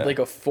something. Yeah.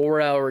 a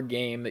 4-hour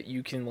game that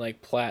you can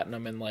like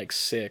platinum in like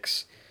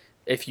 6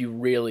 if you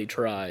really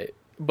try.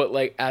 But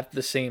like at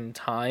the same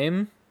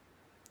time,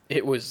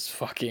 it was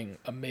fucking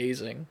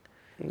amazing.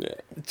 Yeah.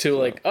 To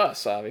like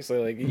us, obviously,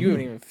 like you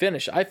haven't even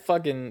finished. I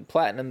fucking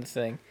platinumed the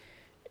thing.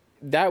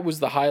 That was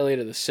the highlight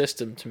of the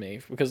system to me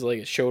because like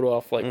it showed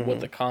off like what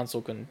the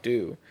console can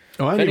do.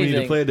 Oh, I If didn't even need to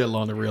anything- play it that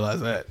long to realize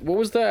that. What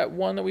was that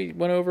one that we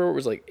went over? It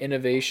was like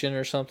innovation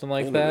or something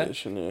like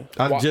Innovation, yeah.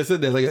 I just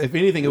said that. Like, if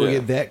anything, it would Yeah.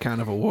 get that kind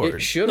of that. award.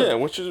 It should Yeah, have.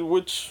 which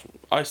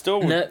I still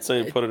would That-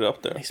 say put it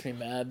up there. Makes me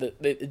mad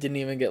that it didn't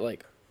even get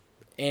like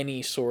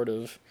any sort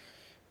of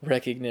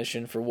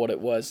recognition for what it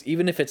was,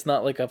 even if it's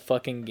not like a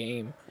fucking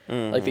game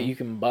like that you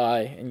can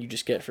buy and you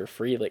just get for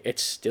free. Like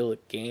it's still a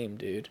game,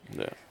 dude.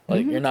 Yeah.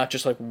 Like you're not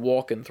just like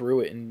walking through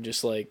it and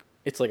just like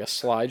it's like a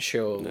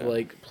slideshow of Yeah.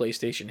 like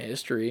PlayStation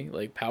history,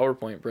 like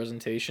PowerPoint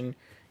presentation.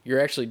 You're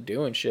actually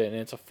doing shit and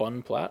it's a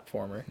fun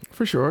platformer.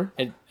 For sure.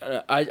 And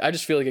I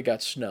just feel like it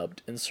got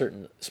snubbed in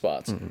certain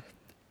spots.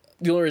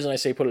 The only reason I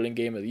say put it in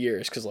Game of the Year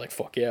is because like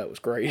fuck yeah, it was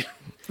great.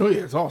 Oh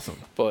yeah, it's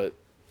awesome. But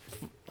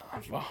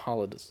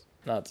Valhalla does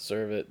not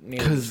deserve it.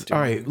 Neither Because does Doom.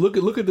 all right,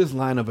 look at this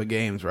lineup of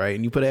games, right?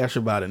 And you put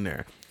Astrobot in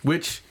there,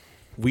 which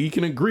we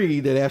can agree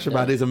that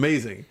Astrobot Yeah. is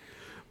amazing.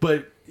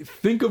 But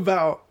think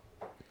about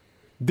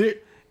there,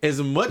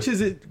 as much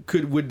as it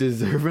would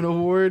deserve an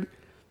award,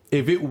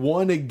 if it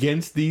won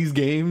against these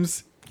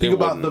games, think It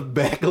about wouldn't.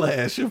 the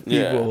backlash of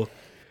Yeah. people.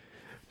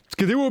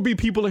 Because there will be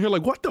people in here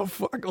like, what the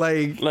fuck,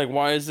 like. Like,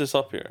 why is this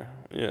up here?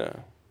 Yeah.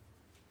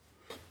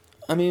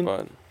 I mean,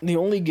 But the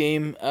only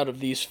game out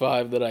of these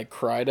 5 that I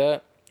cried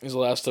at is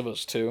Last of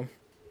Us 2.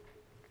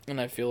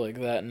 And I feel like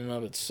that in and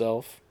of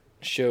itself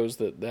shows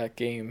that that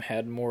game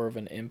had more of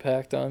an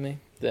impact on me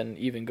than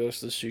even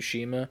Ghost of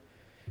Tsushima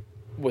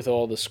with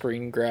all the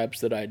screen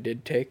grabs that I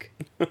did take.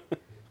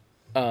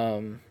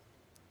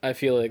 I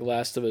feel like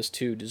Last of Us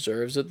 2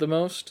 deserves it the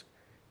most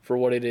for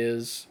what it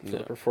is, for the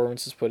Yeah.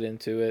 performances put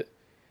into it,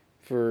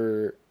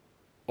 for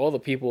all the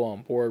people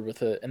on board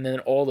with it, and then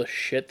all the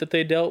shit that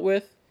they dealt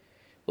with.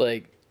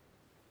 Like,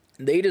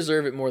 they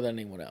deserve it more than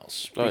anyone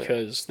else Oh, yeah.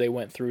 because they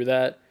went through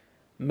that,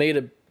 made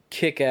a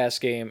kick-ass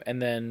game,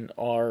 and then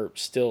are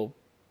still,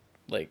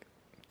 like,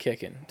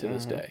 kicking to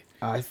this day.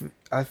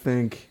 I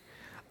think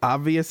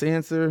obvious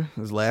answer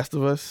is Last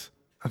of Us.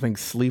 I think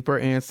sleeper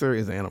answer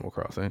is Animal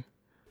Crossing.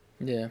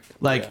 Yeah.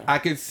 Like Yeah. I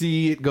could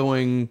see it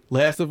going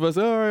Last of Us.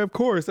 All right, of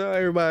course,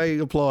 everybody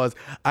applause.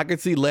 I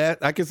could see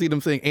them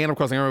saying Animal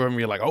Crossing. Everybody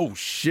be like, oh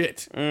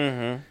shit.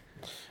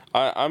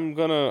 I'm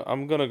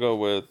gonna go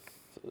with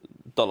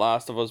The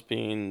Last of Us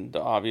being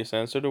the obvious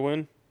answer to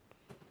win.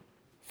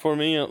 For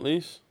me, at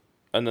least.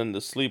 And then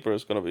the sleeper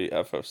is gonna be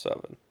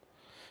FF7.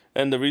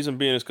 And the reason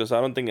being is because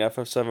I don't think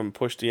FF7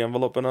 pushed the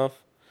envelope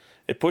enough.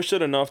 It pushed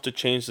it enough to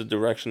change the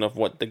direction of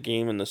what the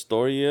game and the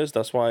story is.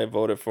 That's why I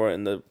voted for it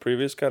in the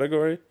previous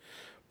category.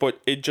 But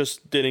it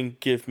just didn't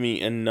give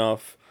me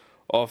enough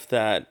of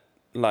that,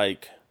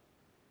 like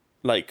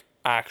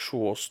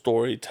actual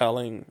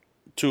storytelling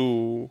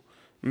to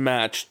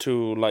match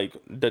to like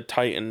the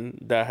titan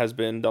that has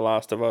been The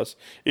Last of Us.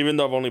 Even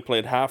though I've only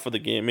played half of the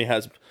game, it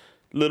has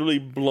literally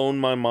blown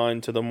my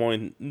mind to the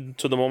moment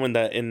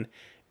that in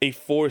a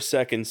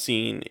 4-second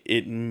scene,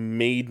 it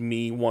made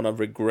me want to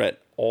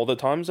regret all the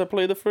times I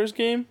played the first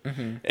game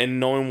and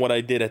knowing what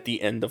I did at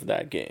the end of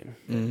that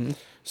game.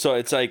 So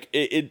it's like,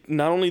 it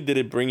not only did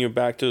it bring you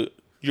back to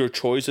your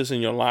choices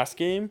in your last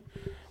game,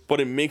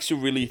 but it makes you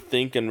really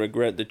think and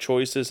regret the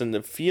choices and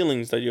the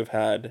feelings that you've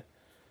had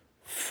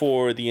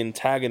for the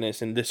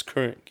antagonist in this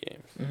current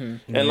game.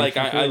 And like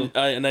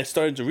I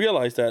started to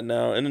realize that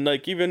now, and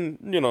like even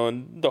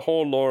the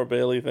whole Laura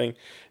Bailey thing,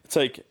 it's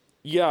like,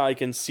 yeah, I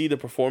can see the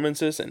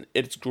performances and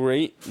it's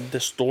great, the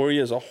story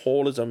as a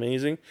whole is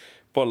amazing,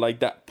 but like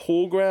that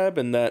pull grab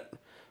and that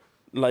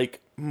like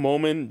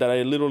moment that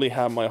I literally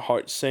had my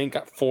heart sink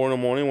at 4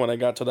 a.m. when I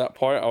got to that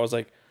part, I was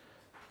like,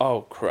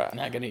 oh crap. I'm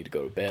not gonna need to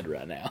go to bed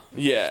right now.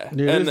 Yeah.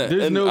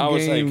 There's no I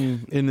was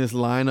game in this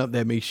lineup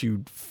that makes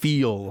you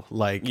feel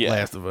like Yeah.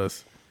 Last of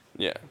Us.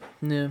 yeah.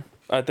 Yeah.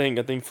 I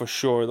think for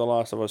sure The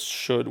Last of Us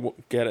should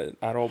get it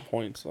at all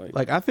points. Like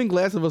Like I think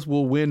Last of Us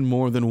will win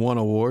more than one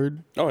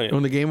award oh yeah.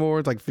 on the Game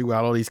Awards, like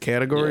throughout all these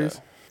categories.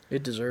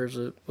 It deserves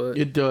it, but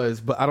It does,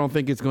 but I don't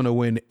think it's going to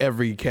win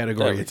every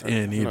category it's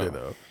Everything, in either, no.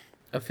 though.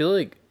 I feel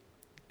like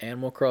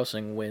Animal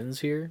Crossing wins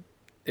here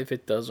if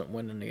it doesn't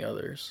win any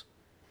others.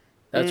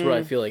 That's what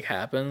I feel like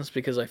happens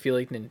because I feel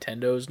like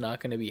Nintendo's not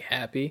going to be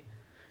happy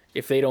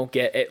if they don't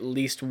get at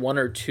least 1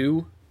 or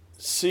 2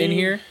 See, in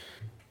here.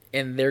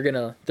 and they're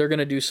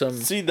gonna do some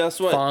See, that's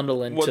what.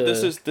 fondling What to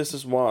this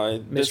is why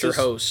Mr.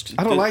 Host.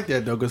 I don't like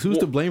that though, because who's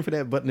to blame for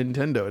that but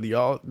Nintendo?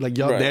 Y'all, Right.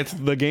 that's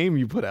the game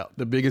you put out,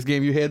 the biggest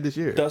game you had this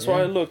year. That's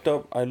why I looked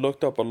up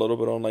a little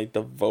bit on like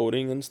the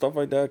voting and stuff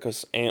like that,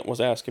 because Ant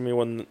was asking me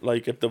when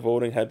like if the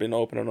voting had been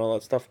open and all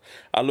that stuff.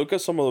 I look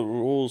at some of the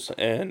rules,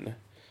 and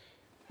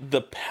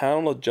the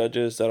panel of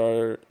judges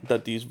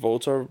that these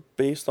votes are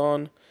based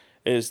on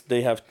is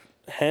they have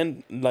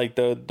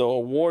the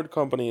award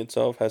company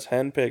itself has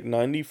handpicked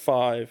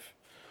 95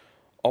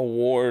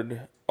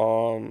 award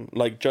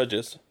like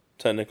judges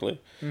technically,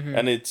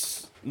 and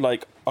it's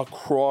like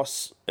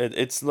across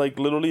it's like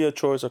literally a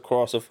choice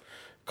across of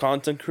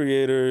content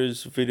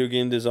creators, video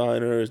game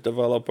designers,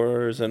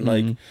 developers, and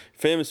like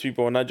famous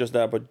people, and not just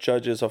that, but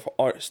judges of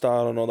art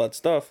style and all that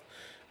stuff,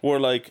 where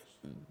like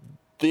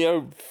they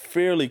are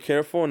fairly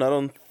careful. And I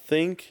don't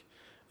think,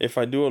 if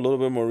I do a little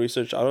bit more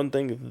research, I don't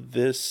think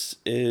this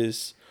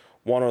is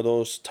one of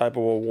those type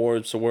of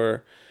awards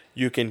where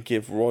you can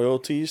give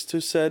royalties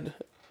to said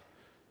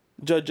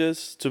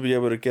judges to be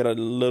able to get a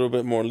little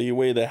bit more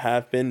leeway. There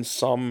have been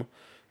some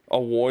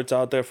awards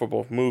out there for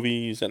both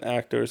movies and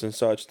actors and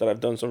such that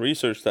I've done some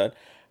research that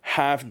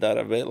have that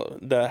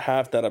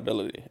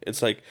ability.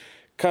 It's like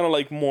kind of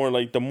like more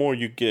like the more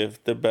you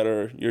give, the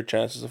better your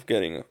chances of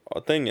getting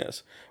a thing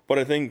is. But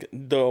I think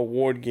the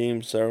award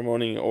game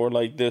ceremony, or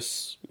like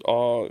this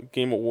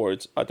game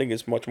awards, I think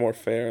it's much more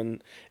fair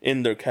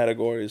in their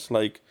categories.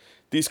 Like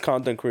these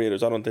content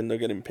creators, I don't think they're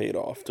getting paid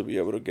off to be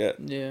able to get.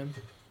 Yeah,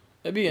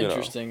 it'd be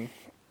interesting.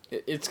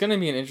 It's gonna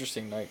be an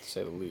interesting night to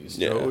say the least.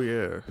 Yeah. Oh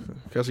yeah,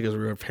 especially because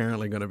we're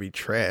apparently going to be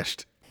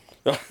trashed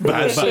We'll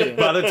by see.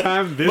 the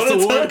time this By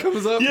the award time-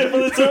 comes up. Yeah, by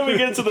the time we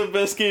get to the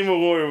best game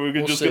award, we're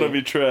We'll just see. gonna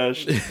be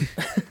trashed.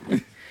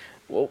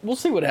 Well, we'll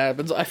see what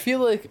happens. I feel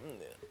like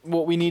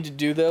what we need to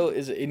do though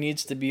is it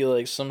needs to be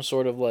like some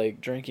sort of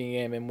like drinking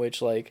game in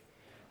which like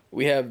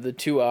we have the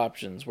two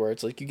options where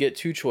it's like you get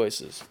two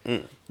choices.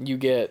 You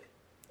get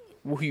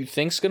who you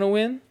think's gonna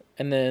win,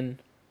 and then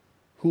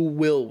who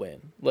will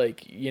win.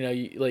 Like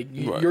Right.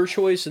 your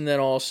choice, and then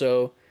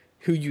also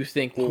who you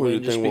think will Who you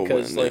win. Just think will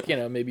because win,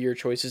 like maybe your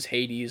choice is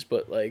Hades,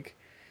 but like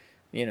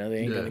they ain't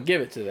Yeah. gonna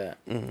give it to that.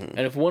 And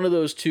if one of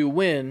those two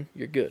win,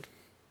 you're good.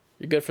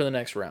 You're good for the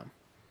next round.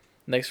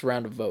 Next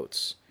round of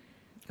votes.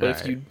 But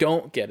if you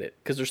don't get it,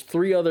 because there's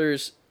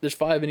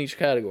 5 in each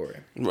category.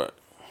 Right.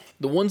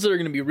 The ones that are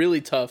going to be really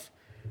tough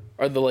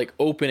are the like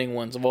opening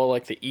ones of all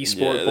like the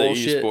esport Yeah, the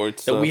bullshit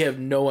esports that we stuff. have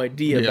no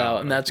idea Yeah,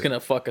 about, and that's going to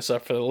fuck us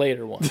up for the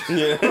later ones.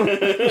 Yeah.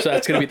 So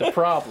that's going to be the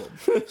problem.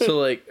 So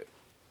like,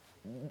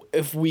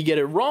 if we get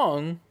it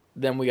wrong,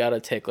 then we got to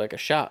take like a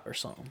shot or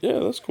something, Yeah,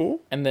 that's cool.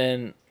 and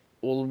then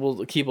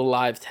we'll keep a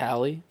live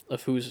tally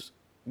of who's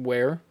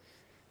where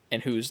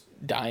and who's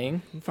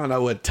dying. Find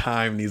out what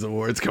time these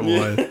awards come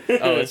on.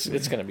 Oh, it's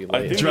going to be I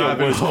late. think Driving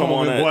the awards come home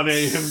on at at 1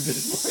 a.m.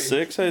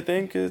 6. I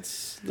think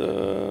it's they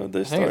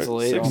think start it's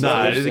late 6, on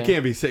Nah, Thursday. it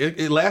can't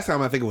be. Last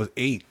time I think it was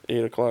 8.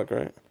 8 o'clock,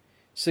 right?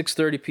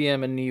 6:30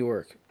 p.m. in New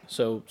York.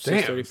 So 6:30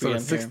 Damn, p.m.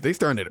 so here. they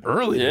started it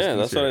early. Yeah,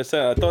 that's what I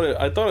said.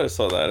 I thought I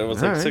saw that. It was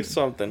like Alright. 6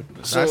 something.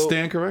 I So-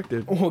 stand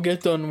corrected. We'll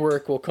get done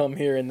work. We'll come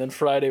here, and then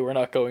Friday we're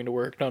not going to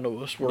work. None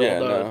of us. We're Yeah, all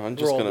no, done. I'm We're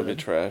just all gonna be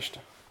done. trashed.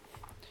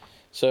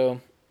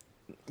 So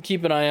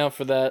keep an eye out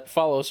for that.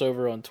 Follow us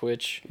over on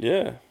Twitch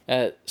Yeah.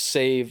 at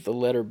save the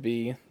letter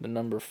B, the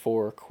number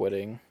 4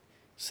 quitting.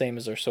 Same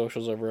as our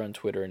socials over on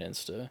Twitter and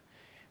Insta.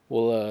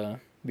 We'll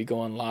be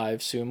going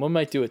live soon. We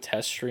might do a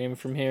test stream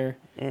from here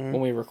when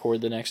we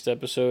record the next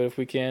episode if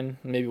we can.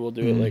 Maybe we'll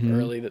do it like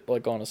early,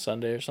 like on a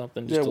Sunday or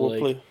something, just Yeah, to we'll like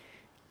play.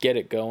 get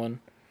it going.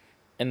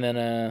 And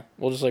then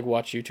we'll just like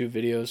watch YouTube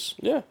videos.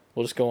 Yeah.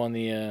 We'll just go on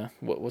the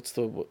what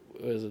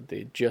is it,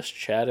 the just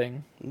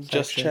chatting Just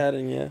section?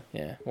 chatting, yeah.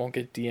 Yeah, won't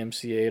get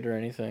DMCA'd or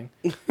anything.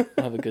 We'll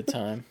have a good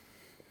time.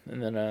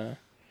 And then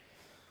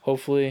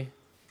hopefully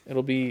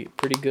it'll be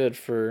pretty good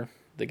for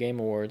the Game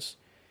Awards.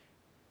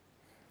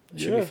 It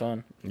should be Yeah.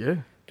 fun. Yeah.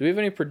 Do we have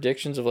any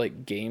predictions of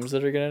like games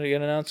that are gonna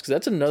get announced? Because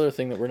that's another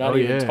thing that we're not Oh,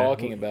 even yeah.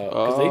 talking about.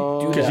 Because they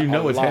do Because that you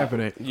know a what's lot.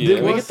 happening. Yeah. There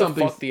Can we was get the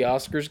something. fuck the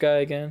Oscars guy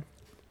again?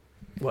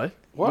 What?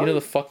 What? You know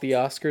the fuck the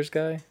Oscars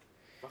guy?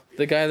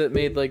 The guy that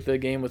made like the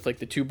game with like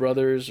the two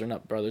brothers, or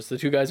not brothers, the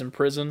two guys in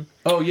prison.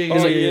 Oh yeah,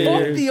 He's like, yeah,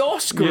 fuck yeah. the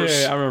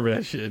Oscars. Yeah, I remember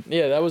that shit.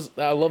 Yeah,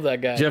 I love that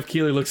guy. Jeff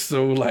Keighley looks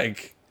so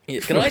like. Yeah,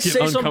 can I fucking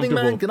say something,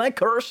 man? uncomfortable. Can I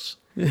curse?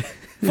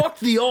 Fuck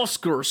the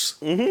Oscars.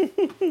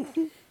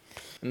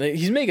 And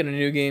he's making a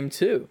new game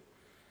too.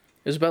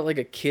 It was about like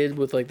a kid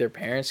with like their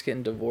parents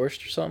getting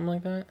divorced or something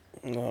like that.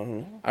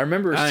 No. I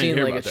remember I didn't seeing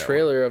hear like a about that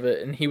trailer of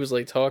it, and he was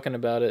like talking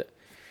about it.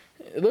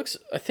 It looks,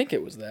 I think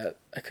it was that.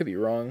 I could be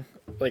wrong,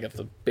 like of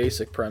the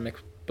basic premise,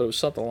 but it was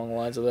something along the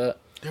lines of that.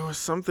 There was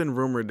something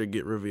rumored to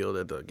get revealed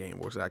at the Game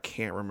Awards. I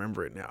can't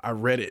remember it now. I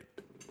read it.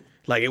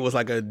 Like it was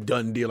like a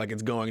done deal. Like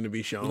it's going to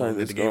be shown Like, at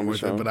it's the going Game to be Awards,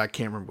 shown. but I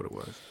can't remember what it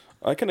was.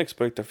 I can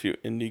expect a few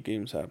indie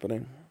games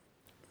happening.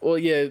 Well,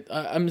 yeah,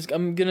 I'm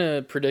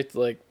gonna predict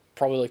like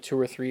probably like 2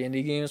 or 3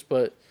 indie games,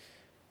 but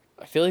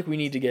I feel like we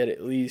need to get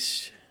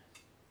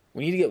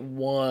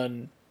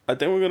one I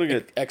think we're gonna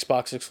get.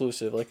 Xbox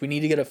exclusive. Like we need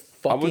to get a I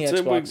fucking would say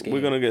Xbox game.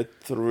 we're gonna get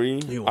 3.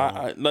 You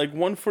won't. Like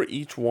one for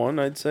each one.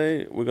 I'd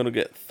say we're gonna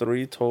get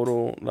 3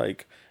 total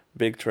like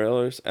big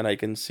trailers, and I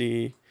can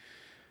see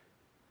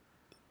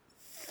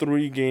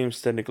 3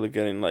 games technically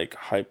getting like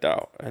hyped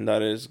out, and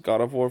that is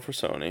God of War for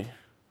Sony,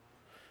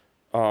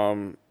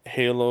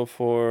 Halo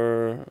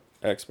for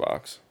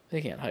Xbox,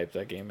 They can't hype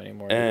that game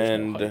anymore. There's no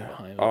and hype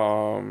behind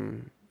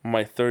it.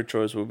 my third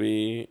choice will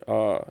be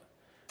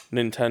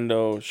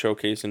Nintendo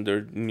showcasing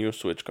their new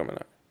Switch coming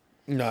out,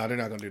 No, they're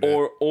not gonna do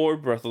that. or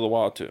Breath of the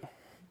Wild 2.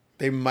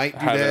 They might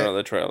do Have that.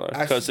 another trailer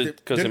I because s-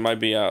 it they're- might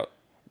be out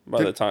by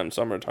they're- the time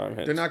summertime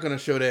hits. They're not gonna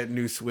show that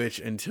new Switch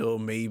until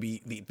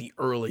maybe the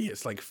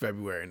earliest, like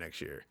February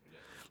next year.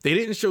 They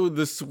didn't show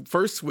the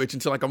first Switch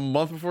until like a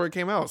month before it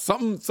came out.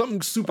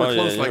 Something super Oh, yeah,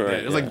 close you're like right, that.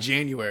 It was yeah. like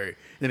January, and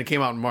then it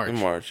came out in March. In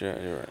March,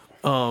 yeah, you're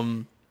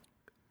right.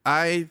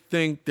 I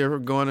think they're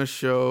going to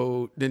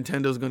show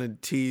Nintendo's going to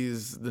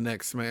tease the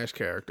next Smash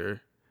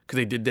character because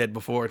they did that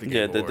before at the Game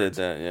Yeah, they Awards.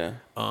 did that.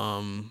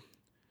 Yeah,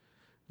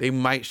 They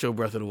might show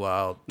Breath of the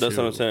Wild. that's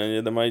too, what I'm saying.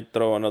 Yeah, they might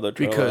throw another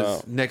trailer Because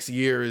out. next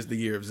year is the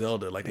year of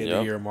Zelda, like they had the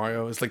Yep. year of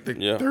Mario. It's like the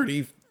Yeah.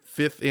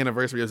 35th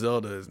anniversary of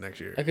Zelda is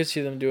next year. I could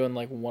see them doing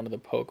like one of the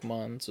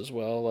Pokemons as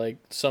well, like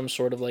some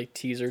sort of like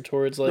teaser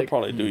towards They'll like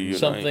probably do Unite.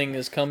 something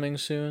is coming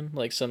soon,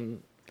 like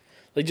some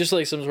just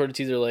some sort of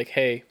teaser, like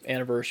hey,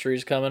 anniversary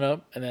is coming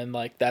up, and then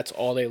like that's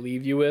all they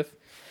leave you with,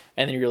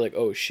 and then you're like,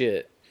 oh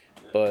shit.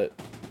 But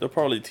They'll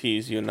probably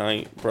tease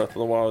Unite, Breath of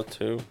the Wild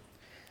 2.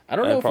 I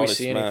don't And know if we probably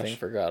see Smash. anything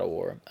for God of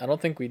War. I don't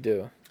think we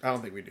do. I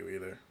don't think we do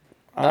either.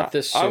 Not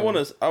this I soon.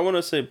 want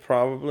to say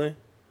probably,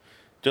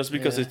 just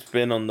because Yeah. it's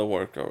been on the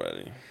work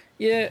already.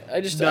 Yeah, I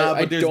just Nah,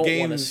 I but there's don't want to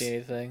games- see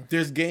anything.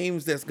 There's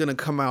games that's going to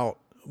come out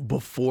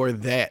before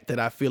that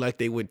I feel like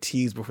they would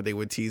tease before they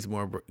would tease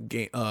more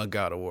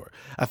God of War.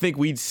 I think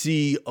we'd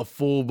see a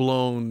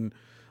full-blown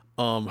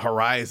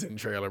Horizon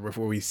trailer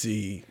before we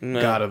see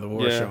No, God of the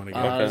War yeah. shown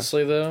again.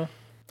 Honestly, though,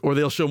 Or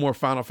they'll show more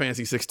Final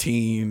Fantasy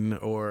 16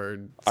 or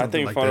something I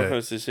think like Final that.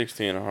 Fantasy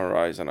 16 and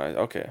Horizon.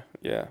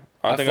 Yeah.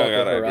 I I think fuck I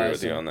gotta with agree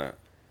with you Horizon. on that.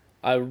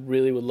 I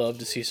really would love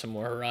to see some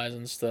more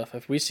Horizon stuff.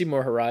 If we see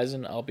more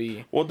Horizon, I'll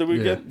be Well, did we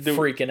Yeah. get? Did,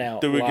 freaking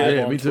out did we live get-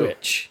 Yeah, on me too.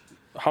 Twitch.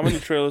 How many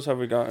trailers have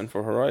we gotten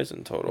for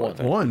Horizon total? I One.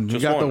 think? One.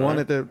 Just you got the one right?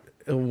 at the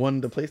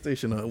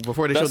PlayStation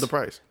before they That's- showed the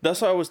price.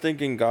 That's why I was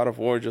thinking God of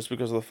War, just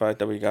because of the fact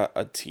that we got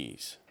a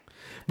tease.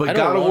 But I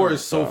don't God of War want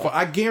is so far.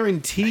 I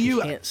guarantee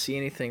you. I can't see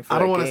anything for I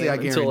don't want wanna to say I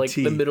until like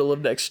the guarantee. middle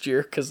of next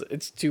year because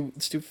it's too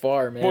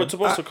far, man. Well, it's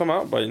supposed to come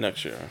out by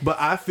next year. But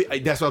I feel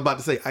that's what I was about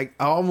to say. I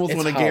almost It's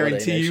want to holiday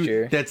guarantee next you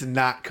year. that's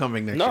not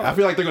coming next No. year. I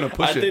feel like they're going to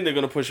push I it. think they're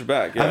gonna push it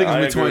back. Yeah, I think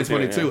it's agree gonna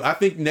be with you, 2022. yeah. I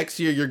think next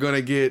year you're going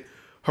to get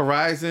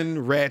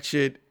Horizon,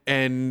 Ratchet,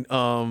 and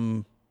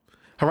Final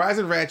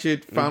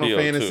BO2.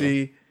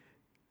 Fantasy,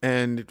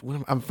 and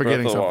I'm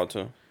forgetting Breath of the something. Wild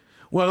too.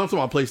 Well, I'm talking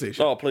about PlayStation.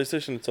 Oh,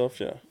 PlayStation itself,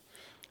 yeah.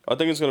 I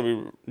think it's gonna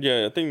be.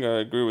 Yeah, I think I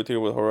agree with you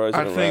with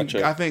Horizon and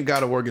Ratchet. I think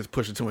God of War gets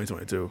pushed to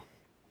 2022.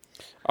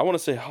 I want to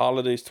say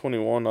holidays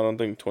 21. I don't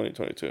think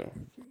 2022.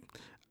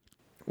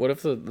 What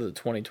if the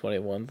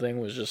 2021 thing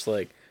was just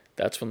like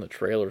that's when the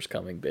trailer's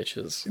coming,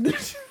 bitches?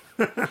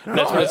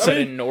 That's what it said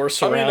in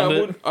Norse around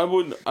it.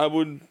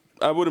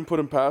 I wouldn't put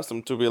him past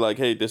them to be like,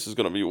 hey, this is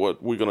gonna be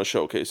what we're gonna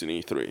showcase in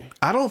E3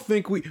 I don't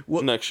think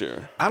next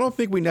year. I don't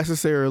think we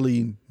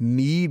necessarily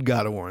need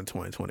God of War in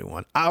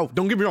 2021.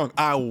 Don't get me wrong.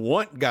 I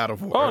want God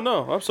of War. Oh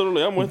no,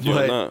 absolutely, I'm with you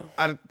on that.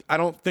 But I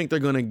don't think they're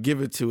gonna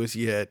give it to us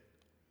yet.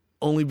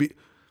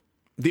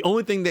 The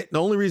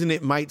only reason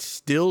it might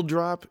still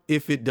drop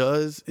if it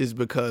does is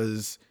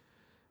because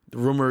the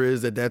rumor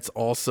is that that's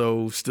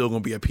also still gonna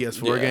be a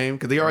PS4 Yeah. game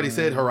because they already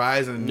said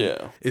Horizon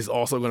Yeah. is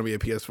also gonna be a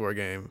PS4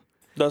 game.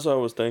 That's what I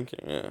was thinking.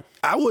 Yeah,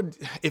 I would,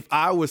 if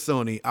I was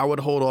Sony, I would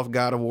hold off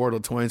God of War till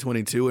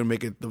 2022 and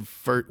make it the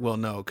first. Well,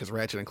 no, because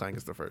Ratchet and Clank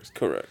is the first.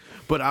 correct.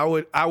 But I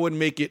would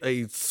make it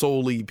a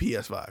solely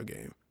PS5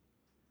 game.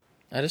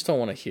 I just don't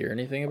want to hear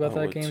anything about I that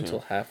would game too. until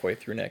halfway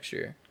through next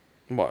year.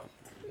 What?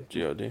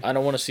 God. I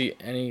don't want to see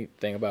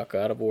anything about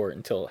God of War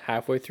until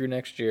halfway through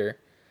next year,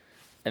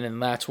 and then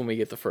that's when we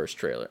get the first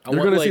trailer. I You're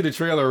want, gonna like, see the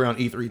trailer around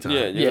E3 time. Yeah,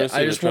 you're yeah. gonna see I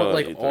the just want trailer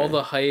like at all E3.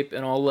 the hype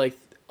and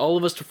all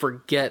of us to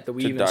forget that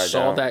we To even die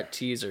saw down. that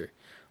teaser.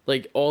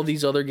 Like all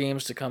these other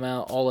games to come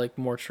out, all like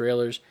more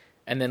trailers,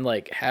 and then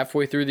like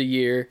halfway through the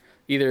year,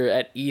 either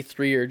at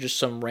E3 or just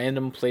some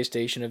random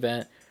PlayStation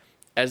event,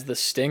 as the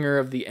stinger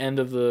of the end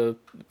of the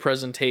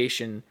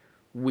presentation,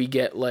 we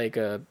get like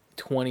a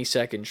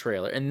 20-second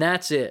trailer, and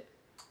that's it.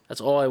 That's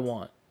all I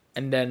want.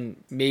 And then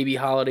maybe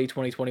holiday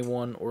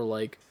 2021 or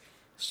like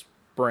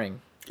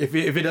spring. If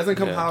it doesn't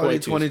come Yeah, holiday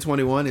 22.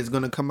 2021, it's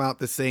gonna come out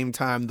the same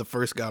time the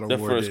first God of The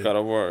War first did, God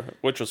of War,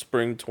 which was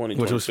spring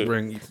 2022. which was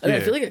spring. I mean, Yeah. I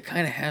feel like it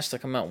kind of has to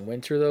come out in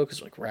winter though,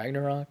 because like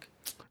Ragnarok.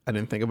 I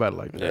didn't think about it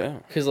like that. Yeah.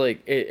 Because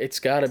like it's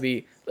got to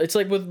be. It's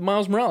like with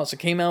Miles Morales. It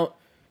came out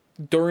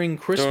during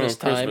Christmas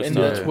time, Christmas and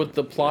time. that's what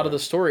the plot of the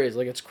story is.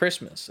 Like it's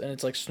Christmas, and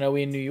it's like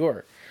snowy in New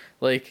York.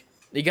 Like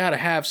you gotta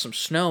have some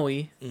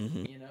snowy.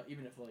 Mm-hmm. You know,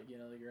 even if like you're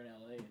in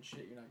LA and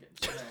shit, you're not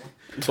getting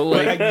snow. But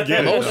like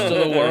most of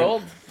the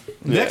world,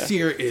 Next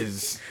year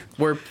is.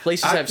 where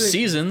places I have think-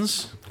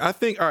 seasons. I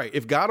think, all right,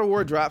 if God of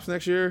War drops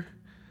next year,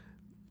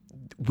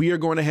 we are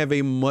going to have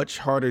a much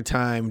harder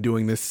time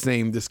doing this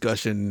same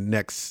discussion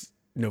next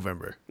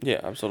November. Yeah,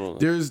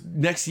 absolutely.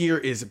 Next year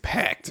is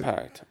packed.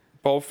 Packed.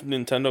 Both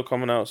Nintendo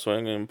coming out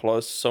swinging,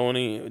 plus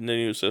Sony the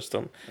new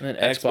system, And then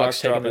Xbox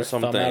taking their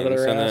thumb out of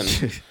their and ass.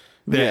 then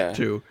That Yeah.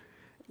 too.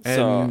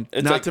 So, And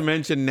it's not like- to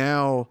mention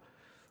now,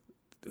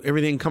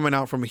 everything coming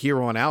out from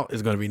here on out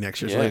is going to be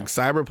next year. So Yeah. like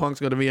Cyberpunk's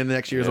going to be in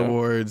next year's Yeah.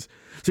 awards.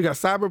 So you got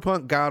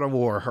Cyberpunk, God of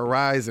War,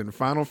 Horizon,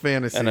 Final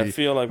Fantasy, And I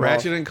feel like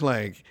Ratchet and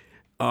Clank,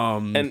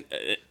 and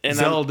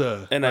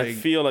Zelda. and I like,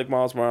 feel like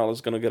Miles Morales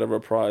is gonna get a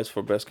reprise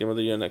for best game of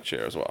the year next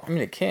year as well. I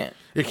mean, it can't.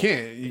 it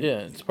can't. Yeah,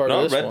 it's part No,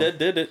 of this Red one. Dead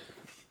did it.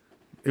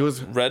 It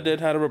was Red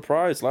Dead had a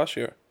reprise last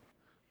year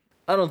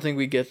I don't think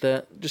we get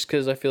that, just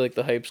because I feel like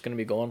the hype's gonna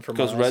be going for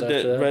because miles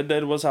after that. Red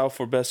Dead was out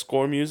for best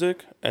score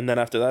music, and then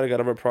after that, it got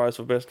a reprise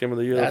for best game of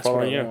the year That's the what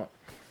following I year. want.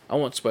 I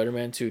want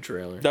Spider-Man 2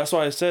 trailer. That's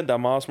why I said that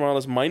Miles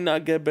Morales might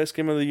not get best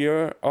game of the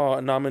year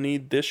nominee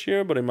this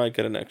year, but it might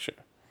get it next year.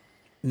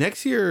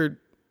 next year,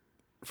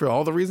 for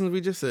all the reasons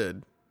we just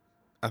said,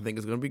 I think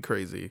it's going to be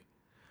crazy.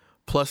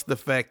 Plus the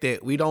fact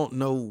that we don't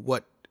know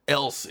what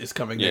else is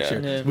coming next Yeah.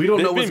 year. Yeah. We don't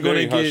They've know what's been going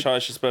very to get.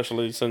 hush-hush,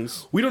 especially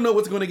since We don't know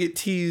what's going to get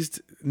teased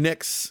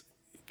next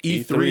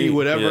E3,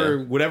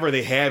 E3, whatever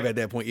they have at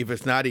that point. If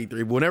it's not E3,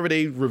 but whenever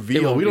they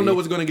reveal, won't we don't know be.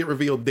 what's going to get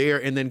revealed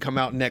there and then come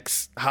out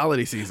next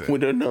holiday season. we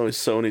don't know if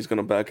Sony's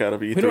gonna back out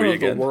of E3 we don't know if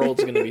again. the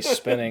world's gonna be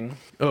spinning.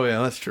 Oh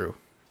yeah, that's true.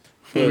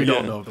 We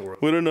don't know if the world.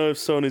 We don't know if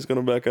Sony's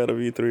gonna back out of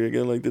E3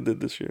 again like they did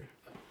this year.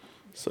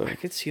 So I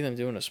could see them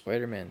doing a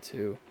Spider-Man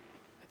 2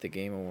 at the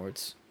Game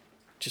Awards,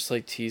 just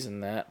like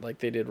teasing that, like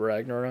they did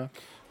Ragnarok.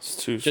 it's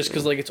too Just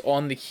because soon. like it's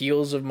on the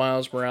heels of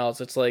Miles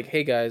Morales. It's like,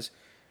 hey guys,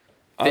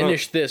 I don't-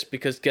 finish this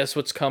because guess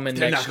what's coming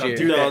They're next not gonna year.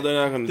 do No, that. they're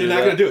not gonna. They're do not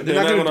that. gonna do it. They're,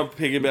 They're not not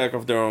gonna piggyback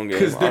off their own game.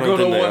 Because I they're don't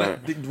going to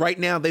think they want are. right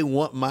now. They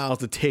want Miles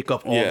to take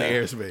up all Yeah. the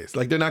airspace.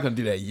 Like they're not going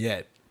to do that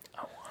yet.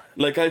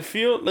 Like I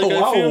feel. Like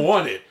I I feel.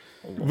 want it,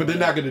 but they're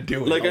not going to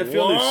do it. Like I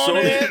feel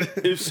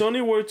if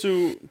Sony were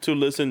to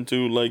listen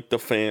to like the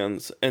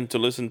fans and to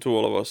listen to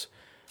all of us,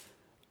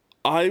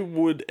 I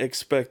would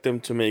expect them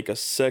to make a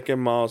second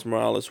Miles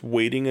Morales,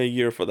 waiting a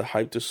year for the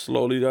hype to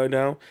slowly die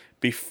down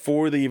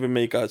before they even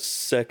make a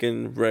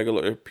second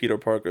regular Peter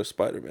Parker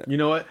Spider-Man. You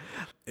know what?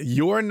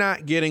 You're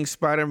not getting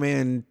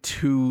Spider-Man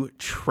 2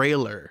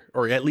 trailer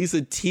or at least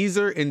a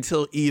teaser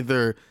until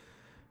either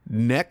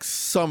next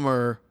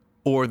summer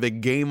or the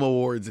Game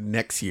Awards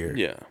next year.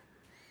 Yeah,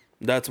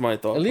 that's my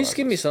thought. At least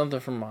give me process. something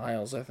from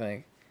Miles. I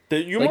think.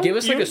 That you like, might give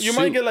us, like, a you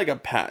might suit. get like a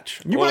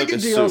patch. You or might like get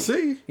a suit.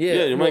 DLC.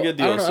 Yeah, you might get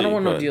I don't DLC,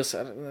 want no but-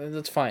 DLC.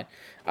 That's fine.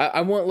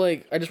 I want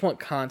I just want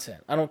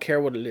content. I don't care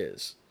what it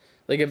is.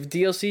 Like if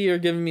DLC you're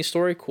giving me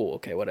story, cool,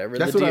 okay, whatever.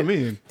 That's The what I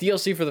mean.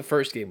 DLC for the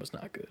first game was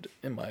not good,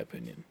 in my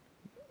opinion.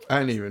 I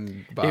didn't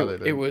even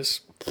bother. It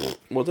was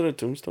Wasn't it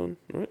Tombstone,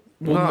 right?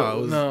 no,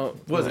 it was, no.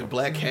 Was it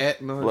Black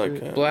Cat? And all that Black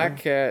shit? Cat. Black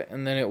Cat,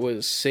 and then it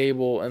was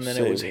Sable, and then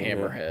it was Sable, yeah.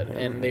 Hammerhead,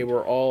 and they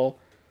were all.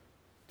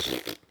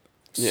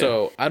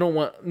 So I don't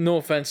want. No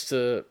offense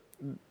to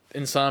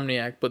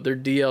Insomniac, but their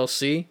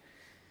DLC,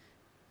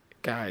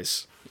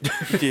 guys,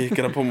 Yeah,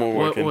 gotta put more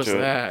work what was into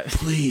it. that?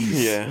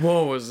 Please. Yeah.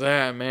 What was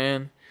that,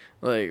 man?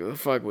 Like the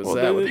fuck was Well,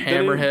 that they- with they-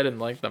 Hammerhead and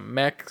like the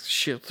mech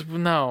shit?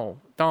 No,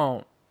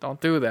 don't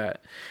do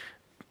that.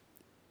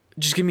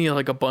 Just give me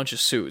like a bunch of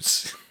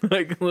suits.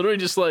 Like literally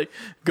just like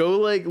go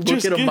like look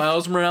Just at a give-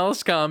 Miles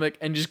Morales comic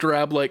and just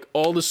grab like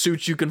all the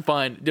suits you can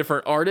find,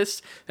 different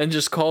artists, and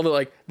just call it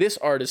like this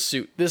artist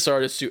suit,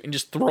 and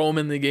just throw them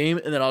in the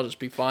game, and then I'll just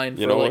be fine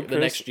for You know like what, the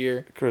Chris? next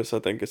year. Chris, I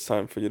think it's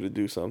time for you to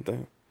do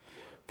something.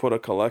 Put a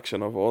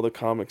collection of all the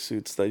comic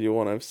suits that you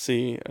want to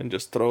see and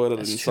just throw it at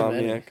That's too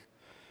many. Insomniac.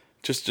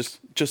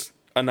 Just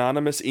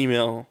anonymous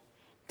email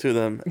to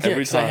them Yeah,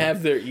 every 'cause time. I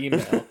have their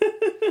email.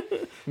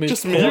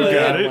 Just pull mail it it.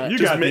 out got of it. my- You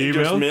just got the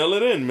email. Just mail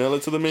it in. Mail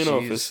it to the main Jeez.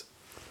 office.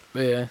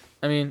 But yeah,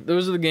 I mean,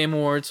 those are the Game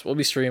Awards. We'll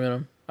be streaming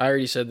them. I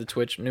already said the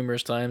Twitch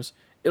numerous times.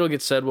 It'll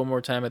get said one more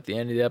time at the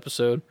end of the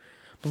episode.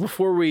 But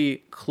before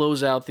we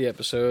close out the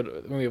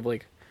episode, we have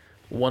like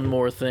one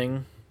more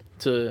thing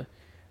to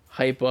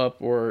hype up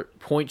or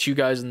point you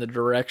guys in the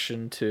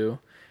direction to.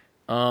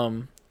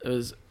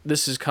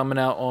 This is coming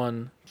out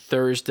on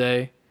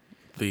Thursday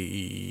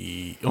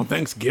On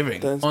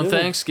Thanksgiving. on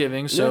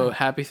Thanksgiving. So Yeah.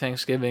 happy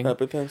Thanksgiving.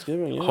 Happy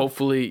Thanksgiving. Yeah.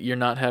 Hopefully you're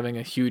not having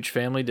a huge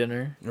family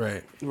dinner.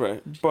 Right.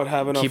 Right. But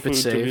have enough Keep it food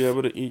to safe. be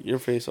able to eat your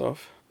face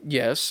off.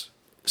 Yes,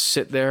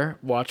 sit there,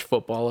 watch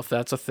football if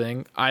that's a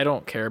thing. I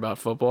don't care about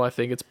football. I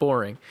think it's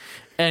boring.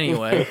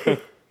 Anyway,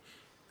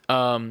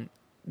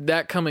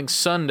 that coming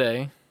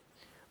Sunday,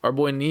 our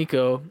boy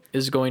Nico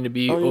is going to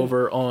be Oh, yeah.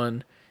 over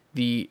on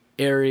the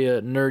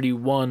Area Nerdy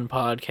One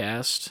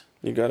podcast.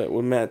 You got it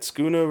with Matt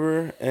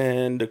Schoonover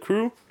and the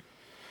crew.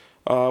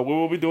 We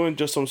will be doing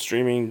just some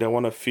streaming that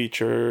want to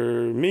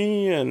feature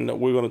me, and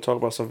we're going to talk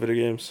about some video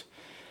games.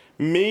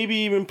 maybe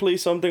even play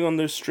something on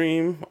their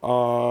stream.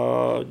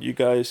 You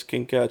guys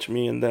can catch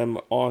me and them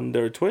on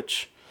their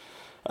Twitch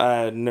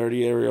at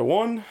Nerdy Area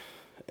 1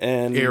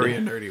 and Area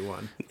Nerdy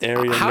 1.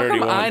 Area How Nerdy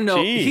come 1. I know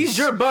Jeez. he's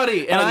your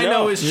buddy and I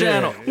know his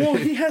channel? Well,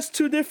 he has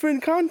 2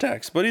 different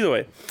contacts, but either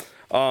way,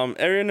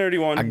 Area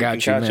Nerdy 1. I got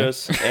you can you, catch man.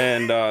 us,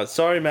 and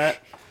sorry, Matt,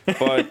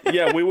 but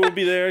yeah, we will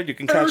be there. You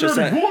can catch us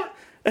at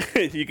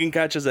you can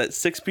catch us at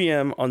 6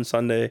 p.m. on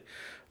Sunday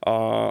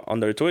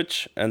on their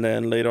Twitch, and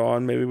then later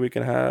on maybe we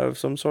can have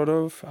some sort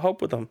of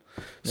help with them.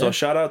 So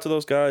shout out to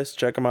those guys.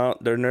 Check them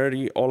out. They're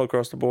nerdy all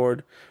across the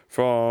board,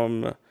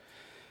 from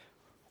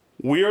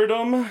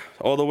weirdom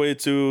all the way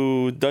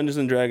to Dungeons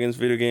and Dragons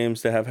video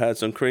games. They have had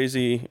some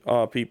crazy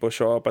people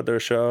show up at their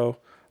show.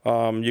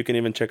 You can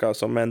even check out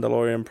some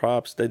Mandalorian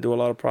props. They do a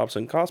lot of props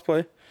and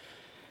cosplay.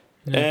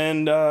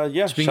 And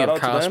Speaking shout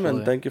of out to them, and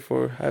cosplay. thank you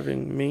for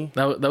having me.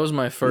 That was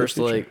my first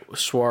future. like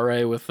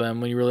soiree with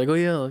them when you were like, oh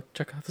yeah, like,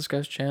 check out this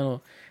guy's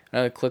channel. And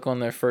I would click on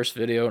their first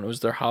video and it was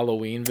their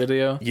Halloween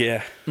video.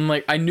 Yeah. I'm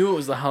like, I knew it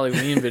was the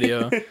Halloween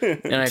video,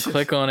 and I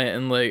click on it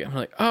and like I'm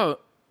like, oh,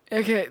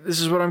 okay, this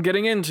is what I'm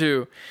getting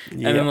into.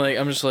 And then like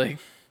I'm just like,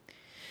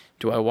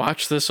 do I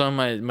watch this on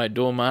my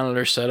dual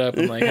monitor setup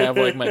and like have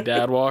like my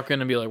dad walk in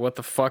and be like, what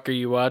the fuck are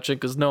you watching?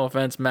 Because no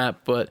offense,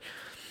 Matt, but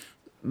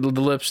the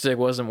lipstick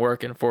wasn't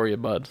working for you,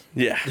 bud.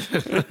 Yeah.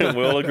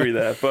 We'll agree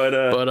that. But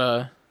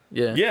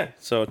yeah. yeah,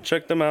 so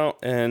check them out,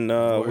 and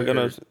we're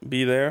gonna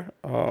be there.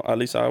 At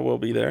least I will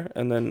be there,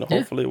 and then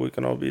hopefully we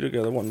can all be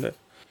together one day.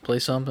 Play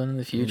something in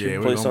the future. Yeah,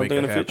 we're Play gonna something make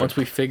in it the happen. future. Once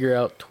we figure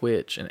out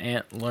Twitch and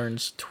Ant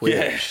learns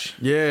Twitch.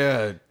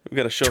 Yeah. We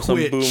gotta show some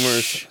Twitch.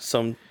 boomers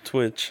some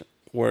Twitch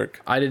work.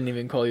 I didn't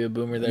even call you a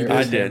boomer there.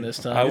 I this did. This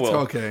time. I It's will.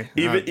 okay.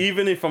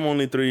 Even if I'm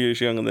only 3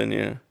 years younger than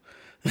you.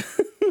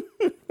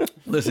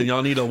 Listen,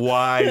 y'all need a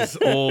wise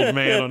old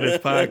man on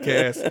this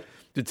podcast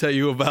to tell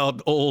you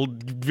about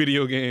old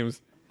video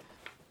games.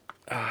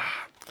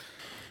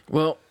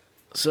 Well,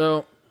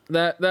 so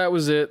that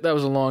was it. That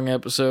was a long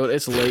episode.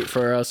 It's late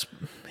for us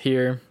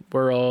here.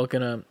 We're all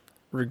gonna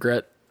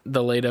regret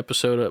the late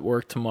episode at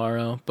work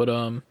tomorrow. But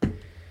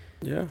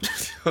Yeah.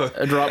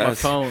 I dropped my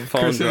That's phone.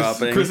 phone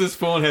dropping. Chris's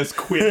phone has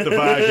quit the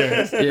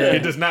podcast. Yeah.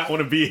 It does not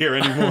want to be here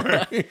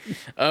anymore.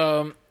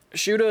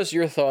 Shoot us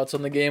your thoughts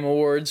on the Game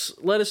Awards.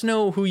 Let us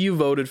know who you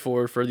voted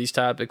for these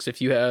topics. If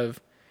you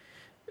have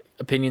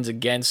opinions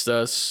against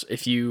us,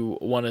 if you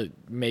want to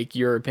make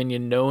your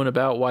opinion known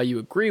about why you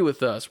agree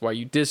with us, why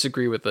you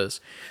disagree with us,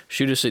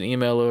 shoot us an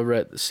email over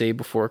at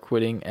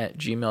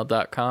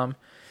savebeforequitting@gmail.com.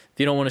 If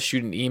you don't want to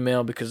shoot an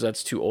email because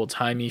that's too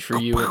old-timey for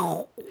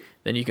you,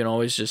 then you can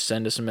always just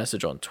send us a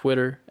message on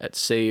Twitter at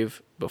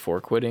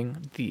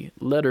savebeforequitting, the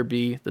letter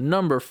B, the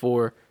number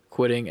 4,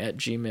 quitting at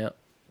Gmail.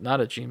 Not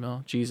at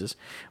Gmail. Jesus.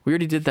 We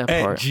already did that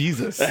part.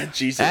 Jesus.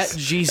 Jesus. At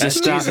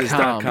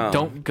Jesus.com.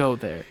 Don't go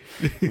there.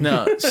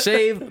 No.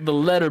 Save the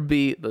letter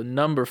B, the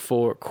number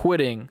 4,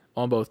 quitting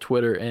on both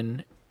Twitter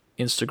and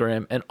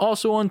Instagram, and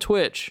also on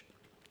Twitch.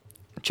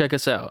 Check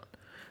us out.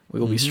 We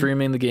will be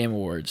streaming the Game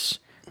Awards.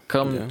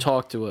 Come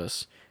talk to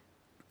us.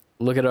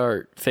 Look at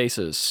our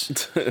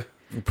faces.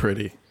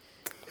 Pretty.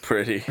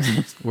 Pretty.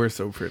 We're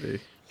so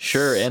pretty.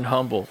 Sure, and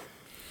humble.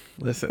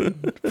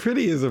 Listen,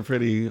 pretty is a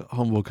pretty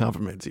humble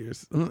compliment to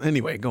yours.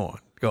 Anyway, go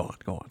on.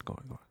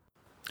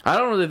 I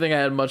don't really think I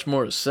had much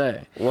more to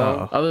say.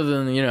 Well, Other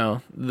than,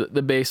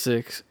 the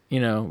basics,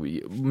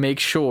 make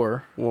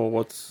sure well,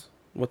 what's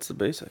the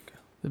basic?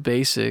 the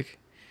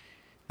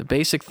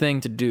basic thing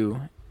to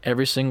do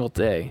every single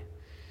day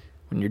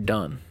when you're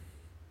done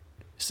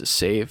is to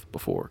save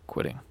before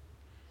quitting.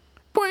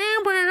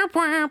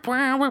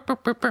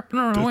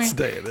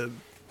 Stay in it.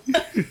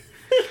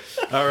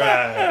 All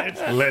right,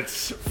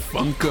 let's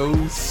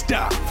Funko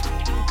stop.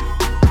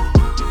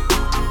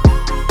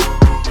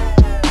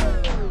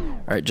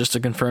 All right, just to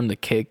confirm, the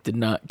cake did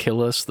not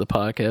kill us. The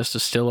podcast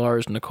is still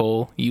ours.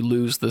 Nicole, you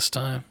lose this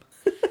time.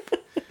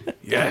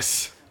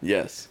 Yes.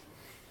 Yes.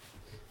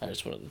 I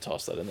just wanted to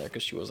toss that in there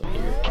because she wasn't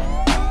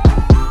here.